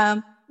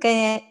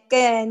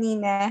kaya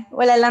Nina,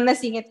 wala lang,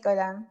 nasingit ko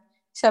lang.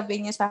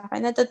 Sabi niya sa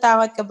akin,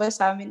 natatakot ka ba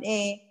sa amin?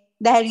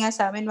 Dahil nga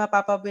sa amin,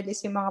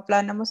 mapapabilis yung mga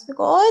plano mo. Sabi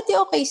ko, di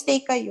okay, stay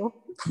kayo.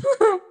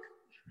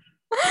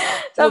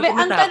 Sabi,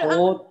 ang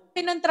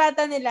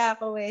pinontrata nila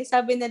ako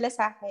sabi nila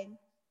sa akin,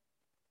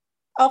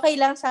 okay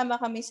lang sama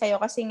kami sa'yo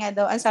kasi nga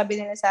daw, ang sabi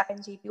nila sa akin,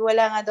 JP,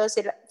 wala nga daw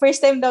sila, first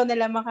time daw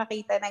nila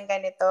makakita ng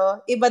ganito.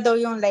 Iba daw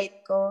yung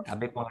light ko.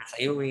 Sabi ko nga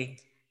sa'yo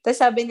Tapos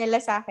sabi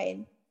nila sa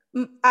akin,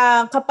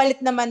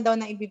 kapalit naman daw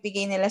na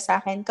ibibigay nila sa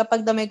akin.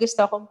 Kapag daw may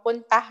gusto akong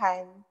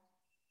puntahan,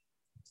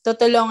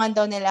 tutulungan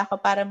daw nila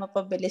ako para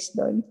mapabilis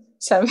doon.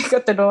 Sabi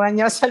ko, tulungan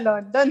niyo sa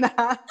London,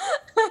 ha?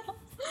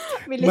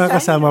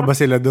 Makasama ba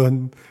sila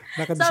doon?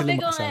 Bakit sila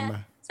makasama?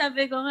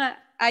 Sabi ko nga,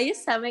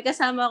 ayos may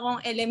kasama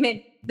akong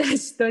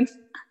elementals doon.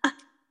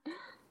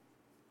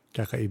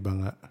 Kakaiba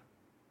nga.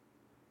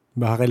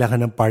 Baka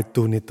kailangan ng part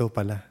 2 nito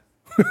pala.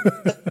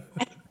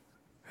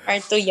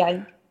 Part 2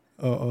 yan.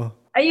 Oo.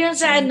 Ayun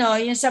sa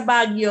yung sa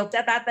Baguio,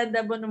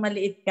 tatanda mo nung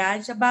maliit ka,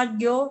 sa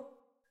Baguio,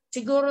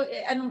 siguro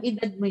anong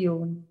edad mo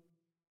yun?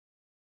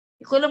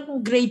 Hindi ko alam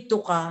kung grade 2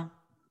 ka.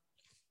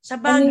 Sa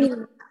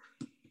Baguio,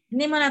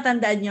 hindi mo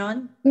natandaan yun?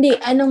 Hindi,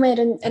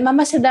 meron?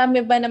 Mama, sa dami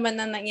ba naman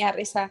na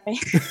nangyari sa akin?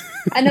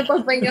 Ano pa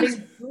ba yun?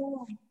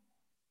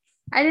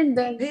 Ano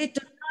doon?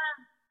 Ito na.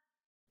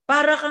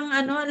 Para kang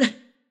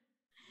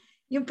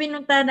yung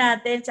pinunta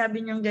natin,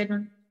 sabi niyang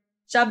ganun.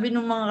 Sabi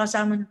ng mga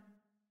kasama na,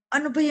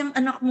 ano ba yung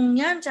anak mong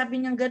yan?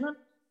 Sabi niya gano'n.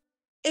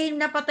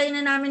 Napatay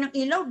na namin ng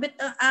ilaw.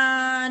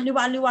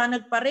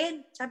 Liwa-liwanag pa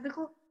rin. Sabi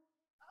ko,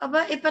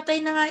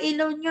 patay na nga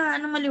ilaw niya.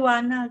 Ano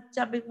maliwanag?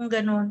 Sabi ko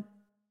gano'n.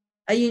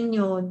 Ayun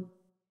yun.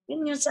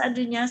 Yun yung sa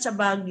niya, sa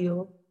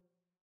Baguio.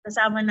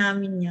 Kasama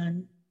namin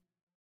yan.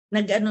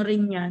 Nag-ano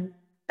rin yan.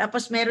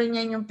 Tapos meron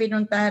yan yung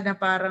pinuntahan na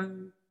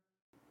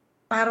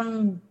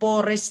parang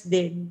forest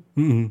din.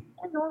 Mm-hmm.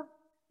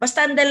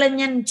 Basta ang dala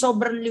niyan,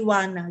 sobrang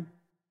liwanag.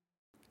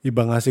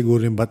 Iba nga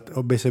siguro yung bato.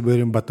 Siguro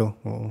yung bato.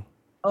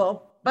 Oo.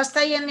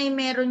 Basta yan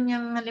meron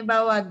niyang,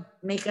 halimbawa,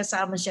 may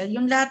kasama siya.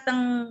 Yung lahat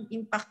ng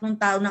impact ng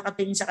tao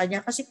nakatingin sa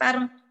kanya. Kasi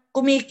parang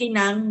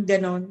kumikinang,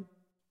 ganon.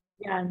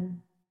 Yan.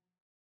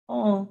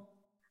 Oo.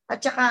 At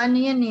saka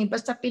yan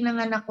basta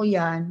pinanganak ko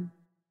yan,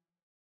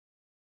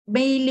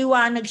 may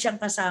liwanag siyang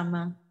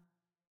kasama.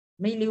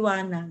 May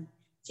liwanag.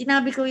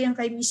 Sinabi ko yan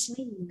kay Miss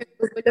May.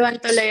 Naguguluhan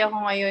tuloy ako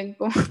ngayon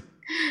kung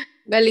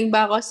galing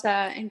ba ako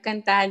sa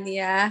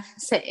Encantadia,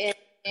 sa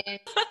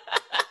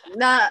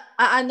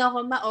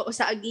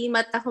sa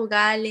Agimat ako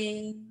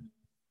galing.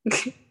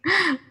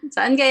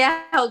 Saan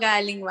kaya ako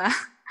galing ba?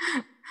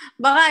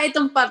 Baka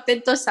itong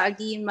parte to sa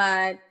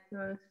Agimat.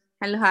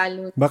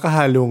 Halo-halo. Baka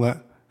halo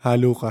nga.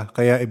 Halo ka.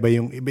 Kaya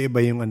iba-iba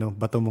yung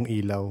bato mong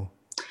ilaw.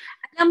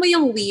 Alam mo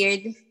yung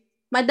weird?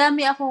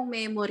 Madami akong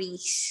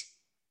memories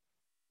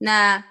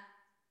na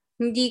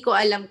hindi ko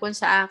alam kung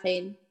sa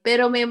akin.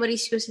 Pero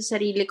memories ko sa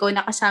sarili ko,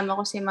 nakasama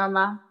ko si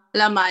mama,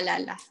 wala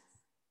maalala.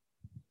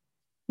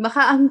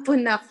 Baka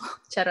ampun ako.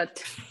 Charot.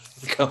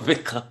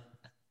 Gabi ka.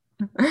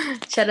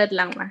 Charot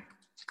lang, ma.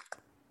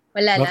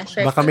 Wala na.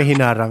 Baka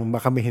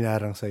may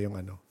hinarang sa yung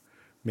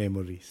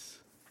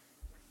memories.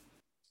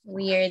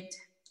 Weird.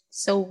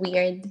 So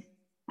weird.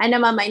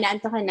 Ano, mama,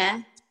 inaanto ka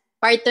na?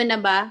 Part 2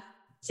 na ba?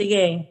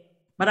 Sige.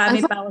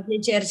 Marami pa ako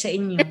share sa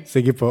inyo.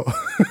 Sige po.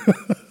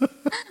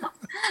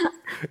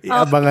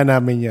 Iabangan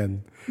namin yan.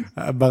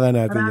 Abangan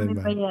natin Marami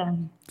yan, pa yan.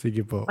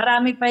 Sige po.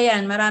 Marami pa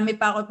yan. Marami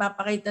pa ako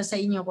papakita sa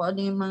inyo kung ano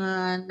yung mga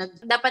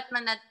Dapat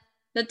man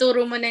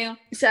naturo mo na yung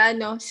sa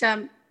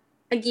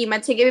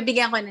Agimat. Sige,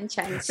 bibigyan ko ng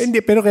chance.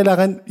 Hindi, pero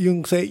kailangan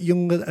yung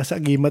sa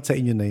agimat sa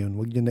inyo na yun.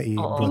 Huwag nyo na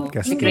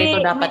i-broadcast.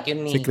 Sikreto dapat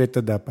yun. Sikreto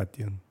dapat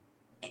yun.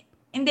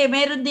 Hindi,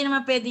 meron din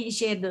naman pwede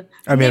i-share doon.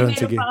 Meron, Meron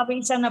sige. pa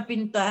kami isang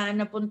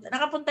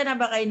nakapunta na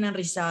ba kayo ng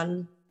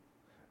Rizal?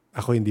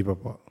 Ako hindi pa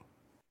po.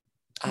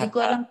 Hindi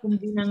ko alam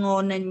kung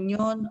binangonan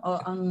yun o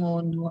ang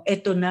ngono.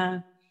 Ito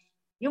na.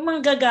 Yung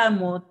mga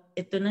gagamot,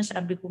 ito na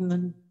sabi ko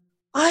gano'n.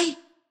 Ay!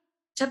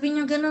 Sabi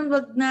niya gano'n,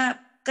 wag na.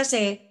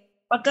 Kasi,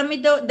 pag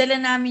kami dala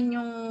namin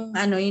yung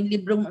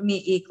librong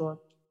umiikot,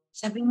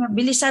 sabi niya,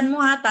 bilisan mo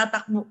ha,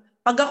 tatakbo.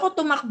 Pag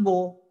ako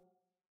tumakbo,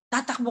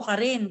 tatakbo ka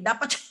rin.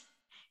 Dapat,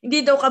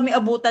 hindi daw kami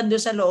abutan doon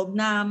sa loob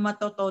na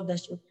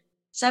matotodas yun.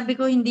 Sabi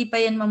ko, hindi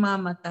pa yan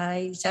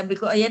mamamatay. Sabi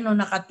ko, ayan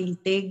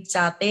nakatitig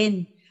sa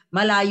atin.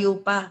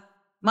 Malayo pa.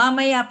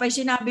 Mamaya pa,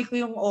 sinabi ko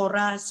yung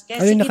oras.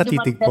 Kaya Ano yung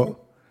nakatitig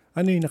po?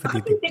 Ano yung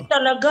nakatitig po? Nakatitig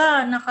talaga.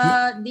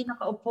 Di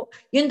nakaupo.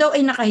 Yun daw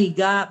ay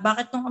nakahiga.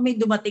 Bakit nung kami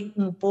dumating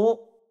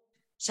umupo?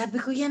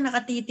 Sabi ko, yan,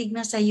 nakatitig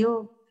na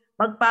sa'yo.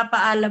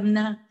 Magpapaalam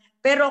na.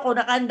 Pero ako,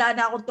 nakahanda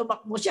na akong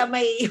tumakbo. Siya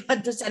may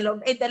iwan doon sa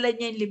loob. Dala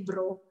niya yung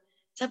libro.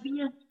 Sabi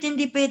niya,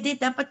 hindi pwede.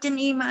 Dapat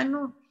yan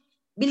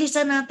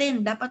bilisan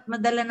natin. Dapat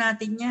madala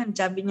natin yan.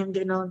 Sabi niya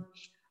gano'n.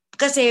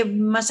 Kasi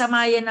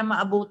masama yan na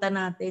maabutan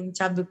natin.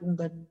 Sabi ko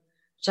gano'n.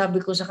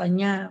 Sabi ko sa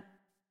kanya,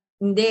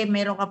 hindi,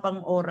 meron ka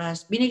pang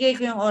oras. Binigay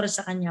ko yung oras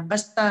sa kanya.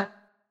 Basta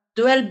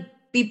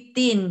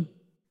 12:15,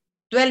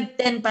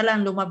 12:10 pa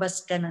lang lumabas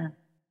ka na.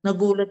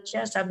 Nagulat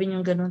siya, sabi niya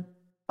gano'n.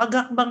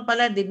 Paghakbang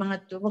pala,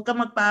 huwag ka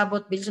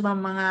magpaabot, bilis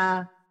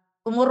mga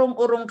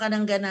umurong-urong ka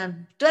ng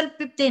ganan.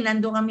 12:15,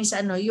 nandun kami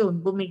sa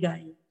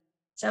bumigay.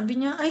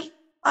 Sabi niya, ay,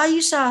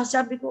 ayos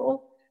Sabi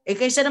ko,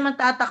 kaysa naman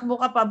tatakbo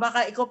ka pa,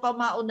 baka ikaw pa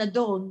mauna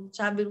doon.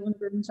 Sabi ko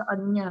gano'n sa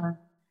kanya.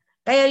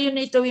 Kaya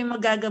ito yung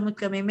magagamot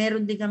kami.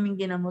 Meron din kaming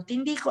ginamot.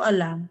 Hindi ko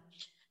alam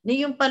na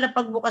yung pala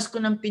pagbukas ko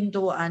ng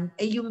pintuan,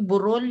 yung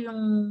burol,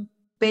 yung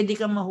pwede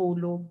kang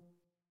mahulog.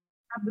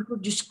 Sabi ko,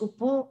 Diyos ko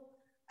po.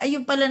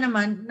 Yung pala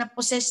naman,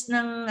 na-possess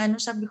ng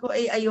sabi ko,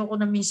 ayoko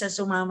na minsan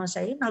sumama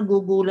sa'yo.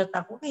 Nagugulat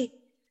ako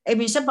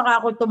minsan baka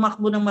ako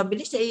tumakbo ng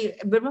mabilis.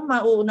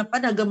 Mauuna pa,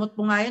 nagamot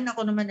mo nga yan.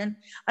 Ako naman.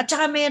 At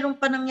saka meron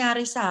pa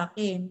nangyari sa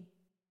akin.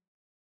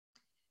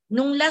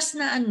 Nung last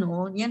na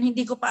yan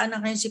hindi ko pa anak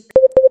yan si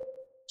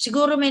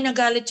siguro may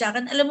nagalit sa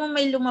akin. Alam mo,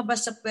 may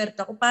lumabas sa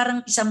puwerta ko,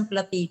 parang isang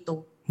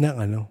platito. Na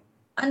ano?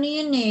 Ano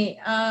yun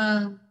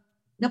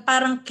na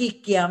parang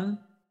kikiam.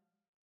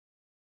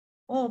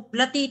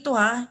 Platito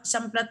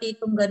isang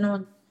platitong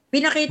ganon.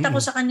 Pinakita ko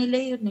sa kanila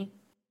yun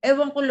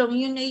Ewan ko lang,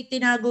 yun ay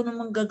tinago ng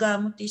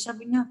manggagamot.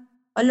 Sabi niya,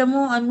 alam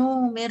mo,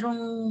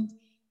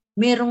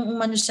 merong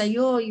umano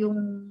sa'yo, yung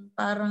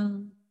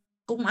parang,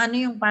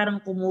 yung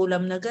parang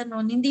kumulam na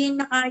ganon. Hindi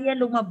na kaya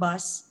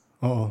lumabas.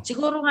 Oo.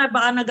 Siguro nga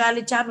baka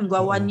nagalit sa amin.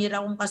 1 year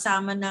akong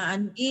kasama na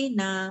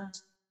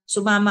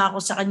sumama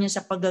ako sa kanya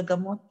sa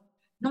paggagamot.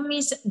 Nung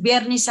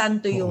Biyernes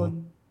Santo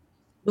yun,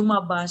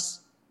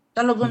 lumabas.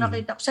 Talagang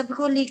nakita ko. Sabi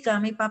ko, Lika,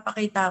 may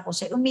papakita ako.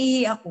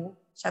 Umihi ako.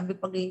 Sabi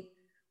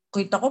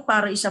kita ko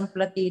para isang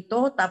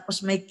platito,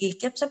 tapos may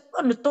kikip. Sabi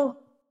ko, ano to?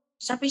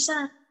 Sabi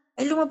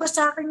lumabas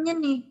sa akin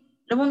yan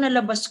Alam mo,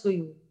 nalabas ko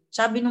yun.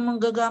 Sabi nung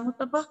manggagamot,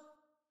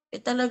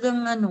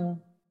 talagang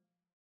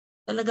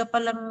talaga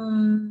palang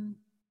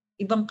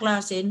ibang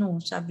klase,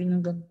 sabi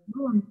ng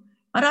gano'n.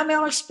 Marami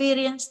akong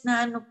experience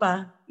na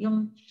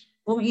yung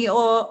kung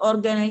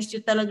i-organize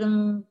yung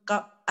talagang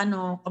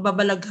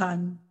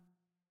kababalaghan.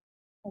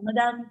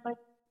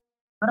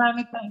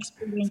 Marami pa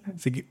experience.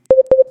 Sige,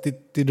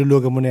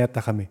 tinulugan mo na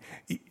yata kami.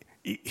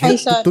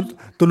 sorry.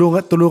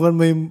 Tulungan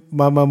mo yung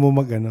mama mo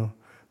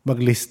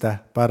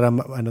maglista para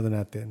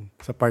natin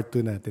sa part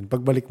 2 natin.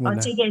 Pagbalik mo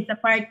na. Sige, sa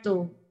part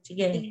 2.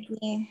 Sige.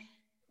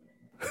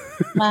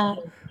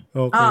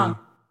 Okay.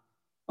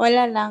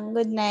 Wala lang.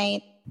 Good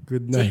night.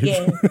 Good night. Sige.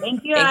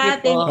 Thank you,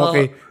 Thank you po.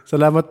 Okay.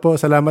 Salamat po.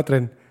 Salamat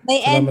rin. May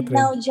Salamat end rin.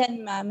 now dyan,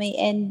 ma. May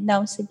end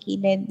now sa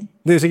kilid.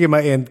 Hindi, sige,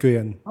 ma-end ko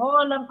yan.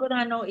 Alam ko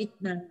na, it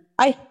na.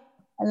 Ay,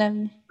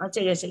 alam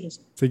niya. Sige.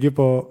 Sige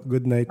po.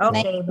 Good night. Po.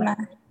 Okay. Night, ma.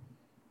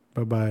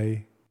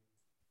 Bye-bye.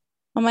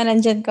 Mama,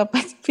 nandyan ka pa.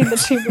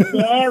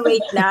 Yeah,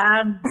 wait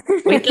lang.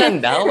 Wait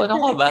lang daw.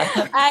 Ano ka ba?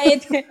 Ay,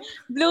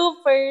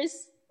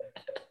 bloopers.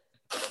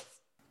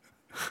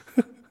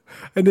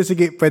 Hindi,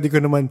 sige. Pwede ko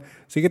naman.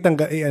 Sige,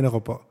 ko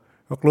po.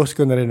 Close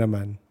ko na rin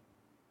naman.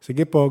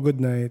 Sige po. Good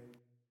night.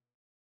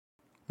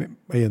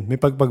 May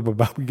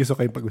pagbaba. Gusto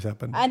kayong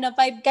pag-usapan.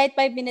 Kahit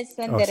 5 minutes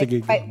lang direct.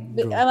 Sige,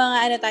 go.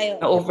 Mga tayo.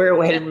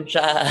 Na-overwhelm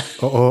siya.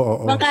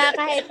 Oo. Mga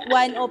kahit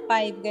 1 o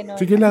 5, gano'n.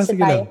 Sige lang,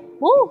 sige lang.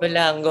 Woo!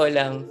 Go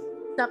lang.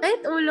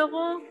 Sakit, ulo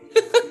ko.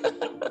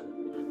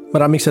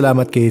 Maraming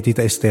salamat kay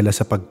Tita Estela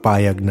sa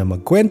pagpayag na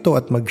magkwento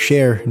at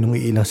mag-share ng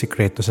ilang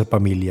sikreto sa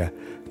pamilya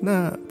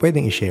na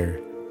pwedeng i-share.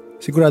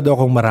 Sigurado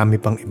akong marami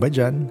pang iba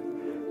dyan,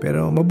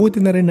 pero mabuti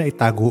na rin na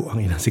itago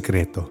ang ilang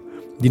sikreto.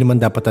 Di naman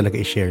dapat talaga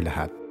i-share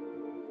lahat.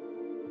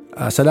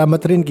 Salamat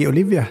rin kay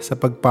Olivia sa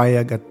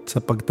pagpayag at sa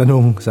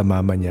pagtanong sa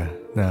mama niya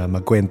na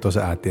magkwento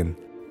sa atin.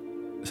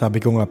 Sabi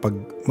ko nga, pag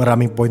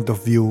maraming point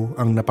of view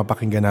ang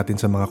napapakinggan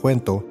natin sa mga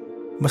kwento,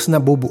 mas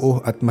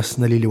nabubuo at mas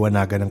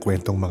naliliwanagan ang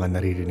kwentong mga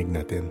naririnig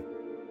natin.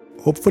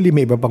 Hopefully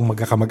may iba pang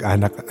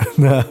magkakamag-anak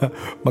na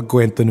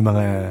magkwento ng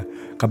mga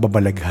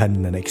kababalaghan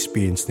na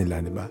na-experience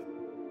nila, di ba?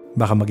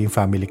 Baka maging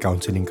family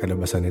counseling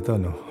kalabasan ito,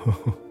 no?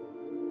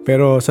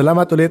 Pero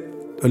salamat ulit,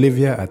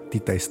 Olivia at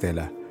Tita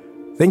Estela.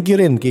 Thank you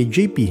rin kay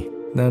JP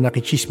na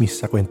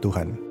nakichismis sa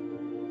kwentuhan.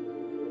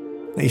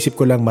 Naisip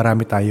ko lang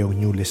marami tayong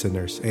new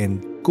listeners,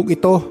 and kung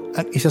ito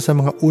ang isa sa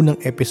mga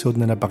unang episode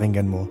na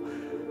napakinggan mo,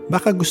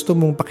 baka gusto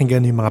mong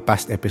pakinggan yung mga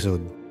past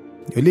episode.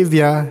 Ni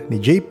Olivia,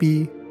 ni JP,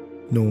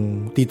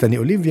 nung tita ni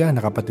Olivia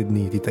na kapatid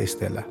ni Tita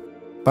Estela.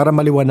 Para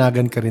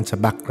maliwanagan ka rin sa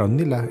background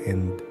nila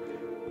and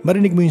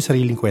marinig mo yung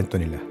sariling kwento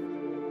nila.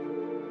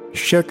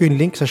 Share ko yung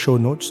link sa show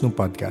notes ng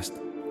podcast.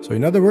 So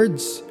in other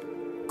words,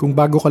 kung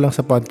bago ka lang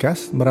sa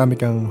podcast,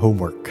 marami kang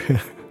homework.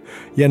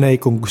 Yan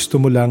ay kung gusto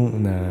mo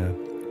lang na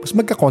mas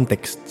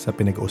magka-context sa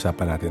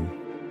pinag-uusapan natin.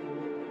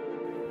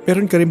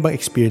 Meron ka rin bang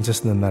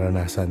experiences na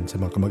naranasan sa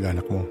mga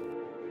kamag-anak mo?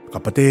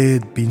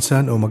 Kapatid,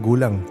 pinsan o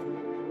magulang?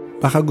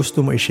 Baka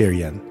gusto mo i-share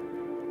yan.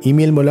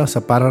 Email mo lang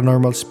sa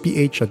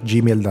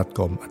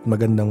paranormalsph@gmail.com at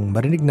magandang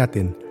marinig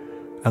natin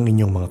ang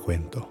inyong mga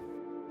kwento.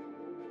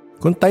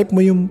 Kung type mo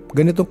yung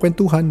ganitong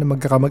kwentuhan na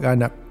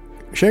magkakamag-anak,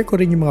 share ko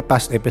rin yung mga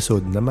past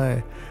episode na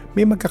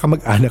may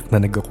magkakamag-anak na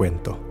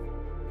nagkakwento.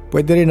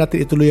 Pwede rin natin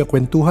ituloy ang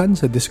kwentuhan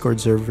sa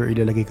Discord server.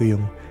 Ilalagay ko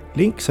yung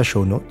link sa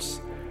show notes.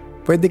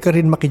 Pwede ka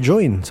rin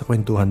maki-join sa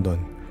kwentuhan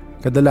doon.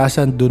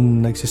 Kadalasan doon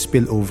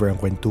nagsispill over ang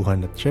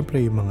kwentuhan at syempre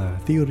yung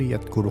mga theory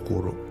at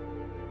kuro-kuro.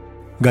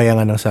 Gaya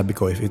nga ng sabi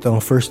ko, if ito ang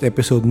first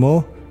episode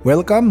mo,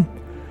 welcome!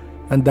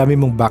 Ang dami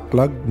mong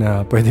backlog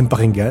na pwedeng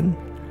pakinggan.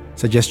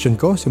 Suggestion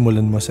ko,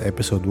 simulan mo sa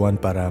episode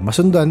 1 para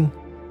masundan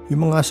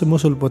yung mga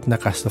sumusulpot na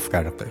cast of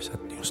characters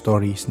at yung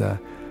stories na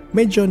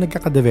medyo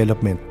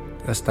nagkaka-development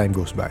as time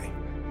goes by.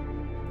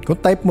 Kung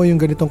type mo yung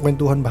ganitong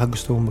kwentuhan, baka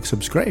gusto mong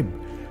mag-subscribe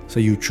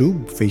sa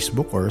YouTube,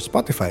 Facebook, or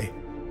Spotify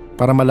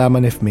para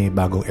malaman if may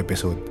bagong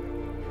episode.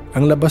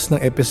 Ang labas ng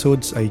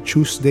episodes ay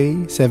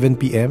Tuesday,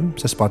 7pm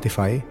sa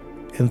Spotify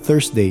and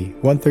Thursday,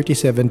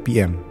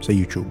 1:37pm sa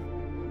YouTube.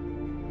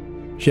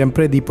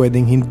 Siyempre, di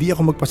pwedeng hindi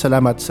ako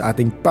magpasalamat sa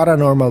ating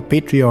paranormal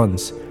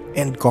Patreons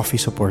and coffee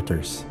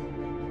supporters.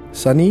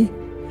 Sunny,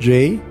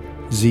 Jay,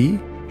 Z,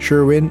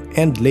 Sherwin,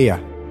 and Leah.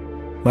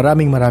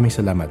 Maraming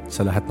salamat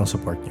sa lahat ng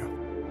support nyo.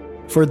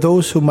 For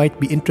those who might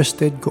be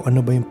interested kung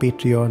ano ba yung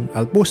Patreon,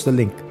 I'll post the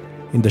link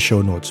in the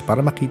show notes para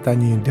makita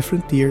nyo yung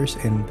different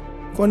tiers and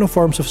kung anong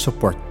forms of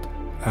support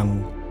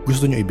ang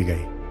gusto nyo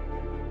ibigay.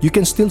 You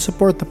can still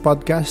support the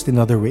podcast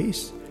in other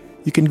ways.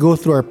 You can go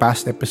through our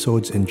past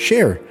episodes and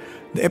share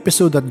the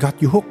episode that got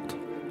you hooked.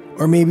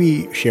 Or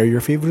maybe share your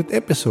favorite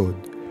episode.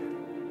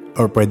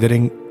 Or pwede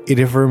rin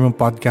i-refer mong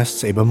podcast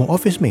sa iba mong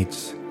office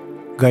mates.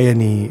 Gaya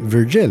ni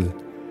Virgil.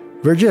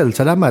 Virgil,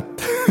 salamat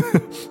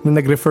na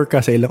nag-refer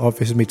ka sa ilang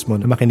office mates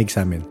mo na makinig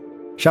sa amin.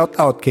 Shout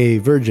out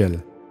kay Virgil.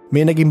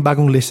 May naging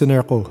bagong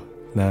listener ko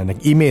na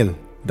nag-email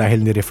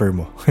dahil ni-refer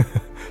mo.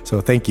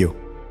 So thank you.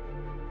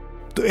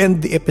 To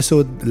end the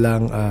episode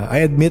lang,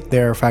 I admit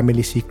there are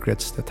family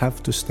secrets that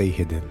have to stay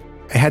hidden.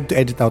 I had to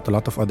edit out a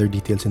lot of other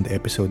details in the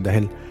episode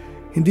dahil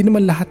hindi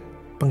naman lahat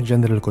pang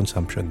general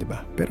consumption, di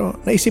ba? Pero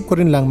naisip ko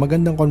rin lang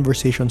magandang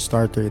conversation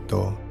starter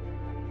ito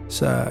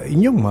sa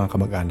inyong mga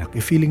kamag-anak.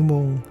 If feeling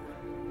mong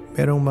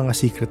merong mga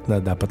secret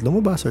na dapat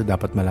lumabas or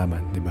dapat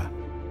malaman, di ba?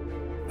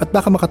 At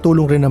baka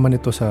makatulong rin naman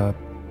ito sa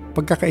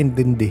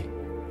pagkakaintindi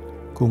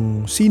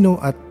kung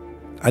sino at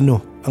ano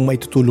ang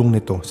maitutulong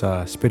nito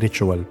sa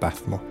spiritual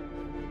path mo.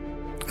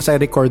 As I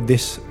record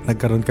this,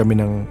 nagkaroon kami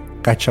ng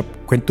catch-up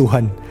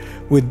kwentuhan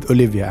with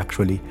Olivia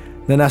actually,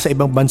 na nasa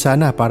ibang bansa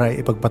na para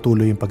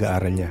ipagpatuloy yung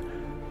pag-aaral niya.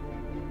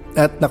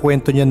 At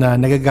nakwento niya na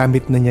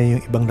nagagamit na niya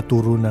yung ibang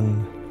naturo ng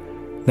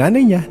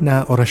nanay niya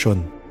na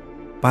orasyon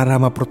para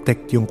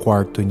ma-protect yung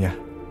kwarto niya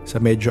sa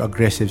medyo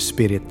aggressive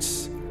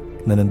spirits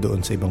na nandoon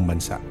sa ibang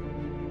bansa.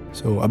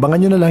 So,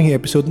 abangan nyo na lang yung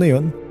episode na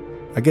yon.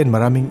 Again,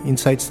 maraming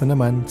insights na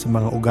naman sa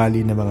mga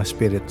ugali ng mga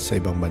spirits sa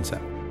ibang bansa.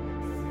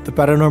 The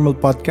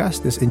Paranormal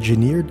Podcast is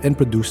engineered and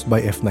produced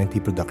by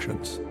F90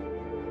 Productions.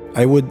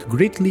 I would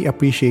greatly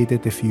appreciate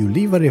it if you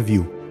leave a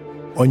review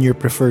on your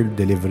preferred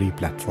delivery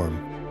platform.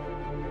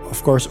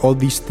 Of course, all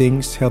these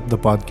things help the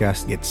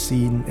podcast get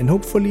seen and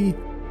hopefully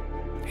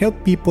help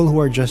people who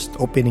are just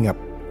opening up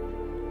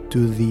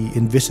to the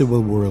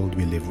invisible world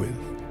we live with.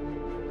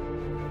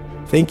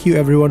 Thank you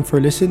everyone for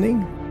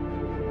listening.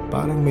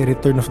 Parang may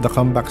return of the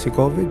comeback si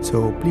COVID,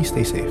 so please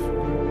stay safe.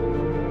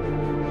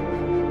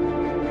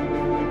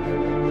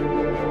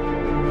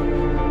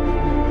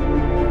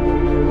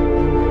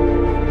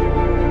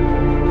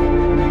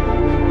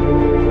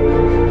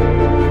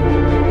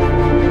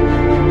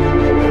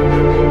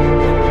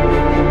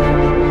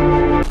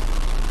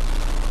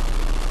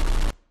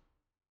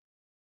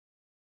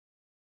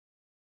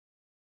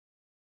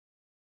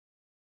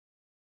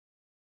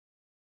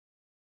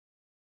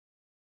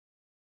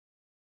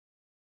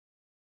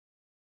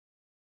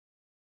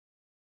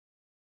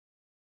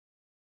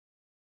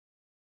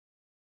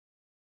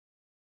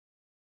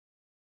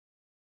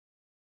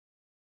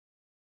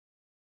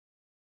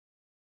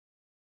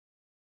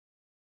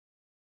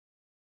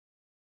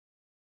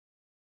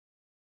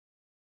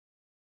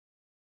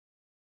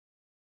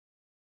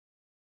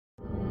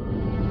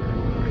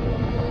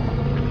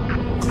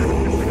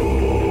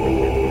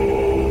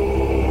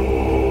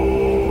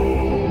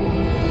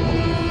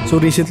 So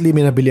recently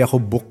may nabili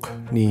ako book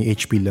ni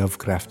H.P.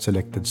 Lovecraft,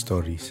 Selected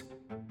Stories.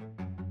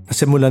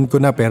 Nasimulan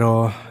ko na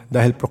pero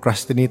dahil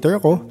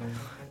procrastinator ako,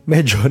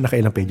 medyo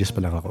nakailang pages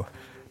pa lang ako.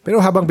 Pero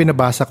habang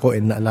binabasa ko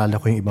and naalala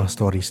ko yung ibang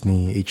stories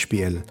ni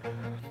HPL,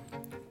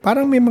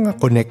 parang may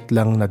mga connect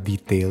lang na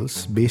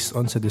details based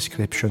on sa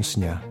descriptions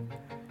niya.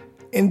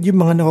 And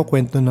yung mga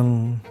nakukwento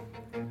ng,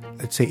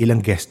 let's say,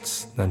 ilang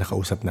guests na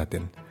nakausap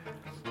natin.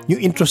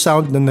 Yung intro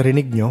sound na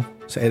narinig nyo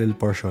sa LL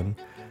portion,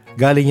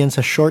 galing yan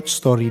sa short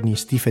story ni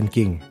Stephen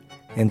King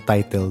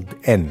entitled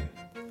N.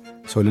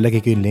 So,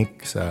 lalagay ko yung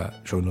link sa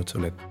show notes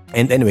ulit.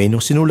 And anyway,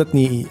 nung sinulat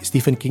ni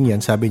Stephen King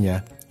yan, sabi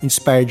niya,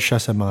 inspired siya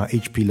sa mga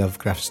H.P.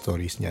 Lovecraft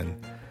stories niyan.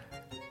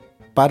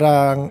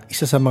 Parang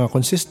isa sa mga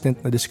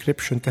consistent na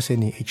description kasi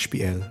ni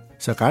HPL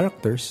sa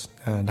characters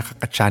na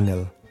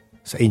nakaka-channel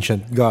sa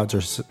ancient gods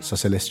or sa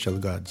celestial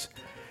gods,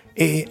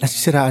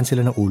 nasisiraan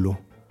sila ng ulo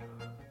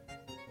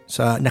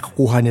sa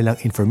nakukuha nilang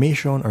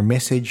information or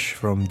message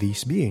from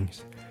these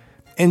beings.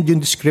 And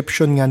yung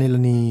description nga nila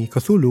ni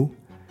Cthulhu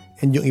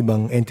and yung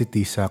ibang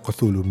entities sa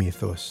Cthulhu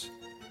mythos.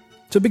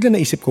 So bigla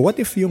naisip ko,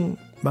 what if yung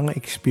mga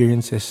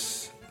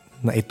experiences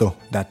na ito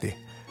dati,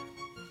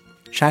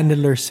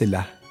 channelers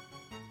sila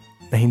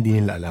na hindi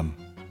nila alam.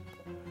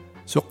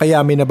 So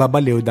kaya may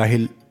nababaliw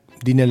dahil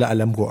di nila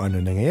alam kung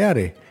ano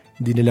nangyayari.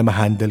 Hindi nila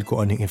ma-handle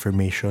kung ano yung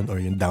information or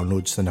yung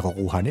downloads na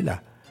nakukuha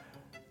nila.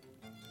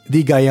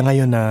 Di gaya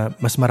ngayon na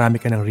mas marami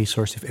ka ng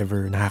resource if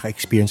ever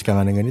nakaka-experience ka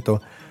nga ng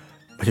ganito,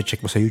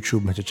 mache-check mo sa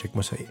YouTube, mache-check mo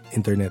sa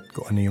internet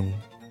kung ano yung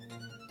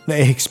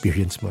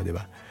na-experience mo, di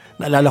ba?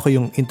 Naalala ko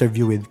yung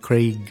interview with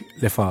Craig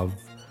Lefebvre,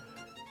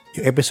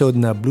 yung episode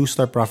na Blue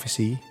Star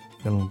Prophecy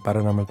ng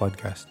Paranormal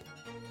Podcast.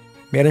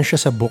 Meron siya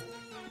sa book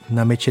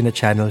na may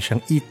china-channel siyang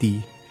ET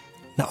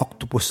na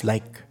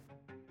octopus-like.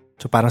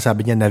 So parang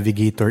sabi niya,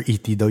 Navigator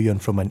ET daw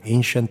yun from an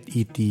ancient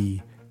ET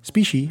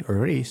species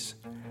or race.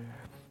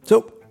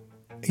 So,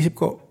 isip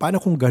ko, paano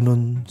kung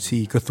ganun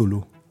si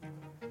Cthulhu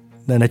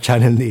na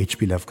na-channel ni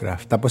H.P.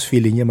 Lovecraft? Tapos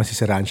feeling niya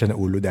masisiraan siya na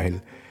ulo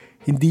dahil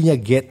hindi niya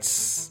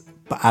gets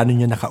paano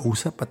niya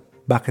nakausap at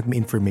bakit may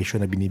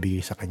information na binibigay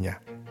sa kanya.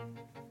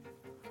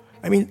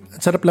 I mean,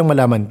 sarap lang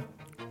malaman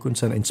kung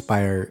saan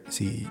na-inspire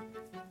si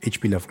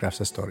H.P. Lovecraft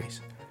sa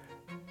stories.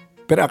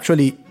 Pero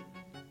actually,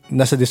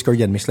 nasa Discord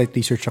yan, may slight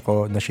research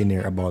ako na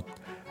shinare about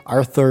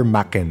Arthur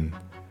Machen,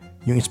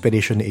 yung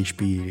inspiration ni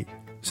H.P.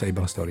 sa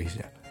ibang stories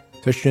niya.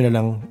 Search nyo na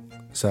lang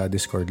sa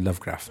Discord,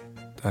 Lovecraft.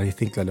 I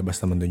think lalabas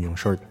naman dun yung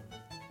short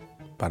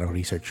parang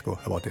research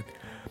ko about it.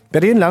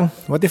 Pero yun lang,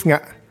 what if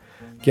nga,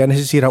 kaya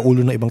nasisira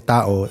ulo ng ibang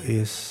tao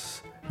is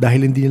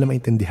dahil hindi nila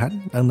maintindihan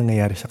ang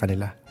nangyayari sa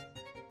kanila.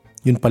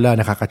 Yun pala,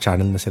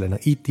 nakaka-channel na sila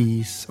ng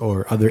ETs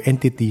or other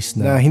entities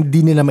na hindi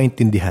nila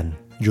maintindihan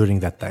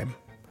during that time.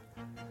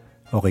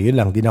 Okay,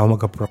 yun lang. Di na ako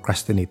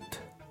magka-procrastinate.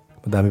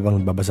 Madami pang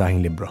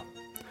babasahing libro.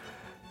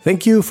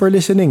 Thank you for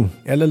listening,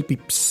 LL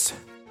Peeps.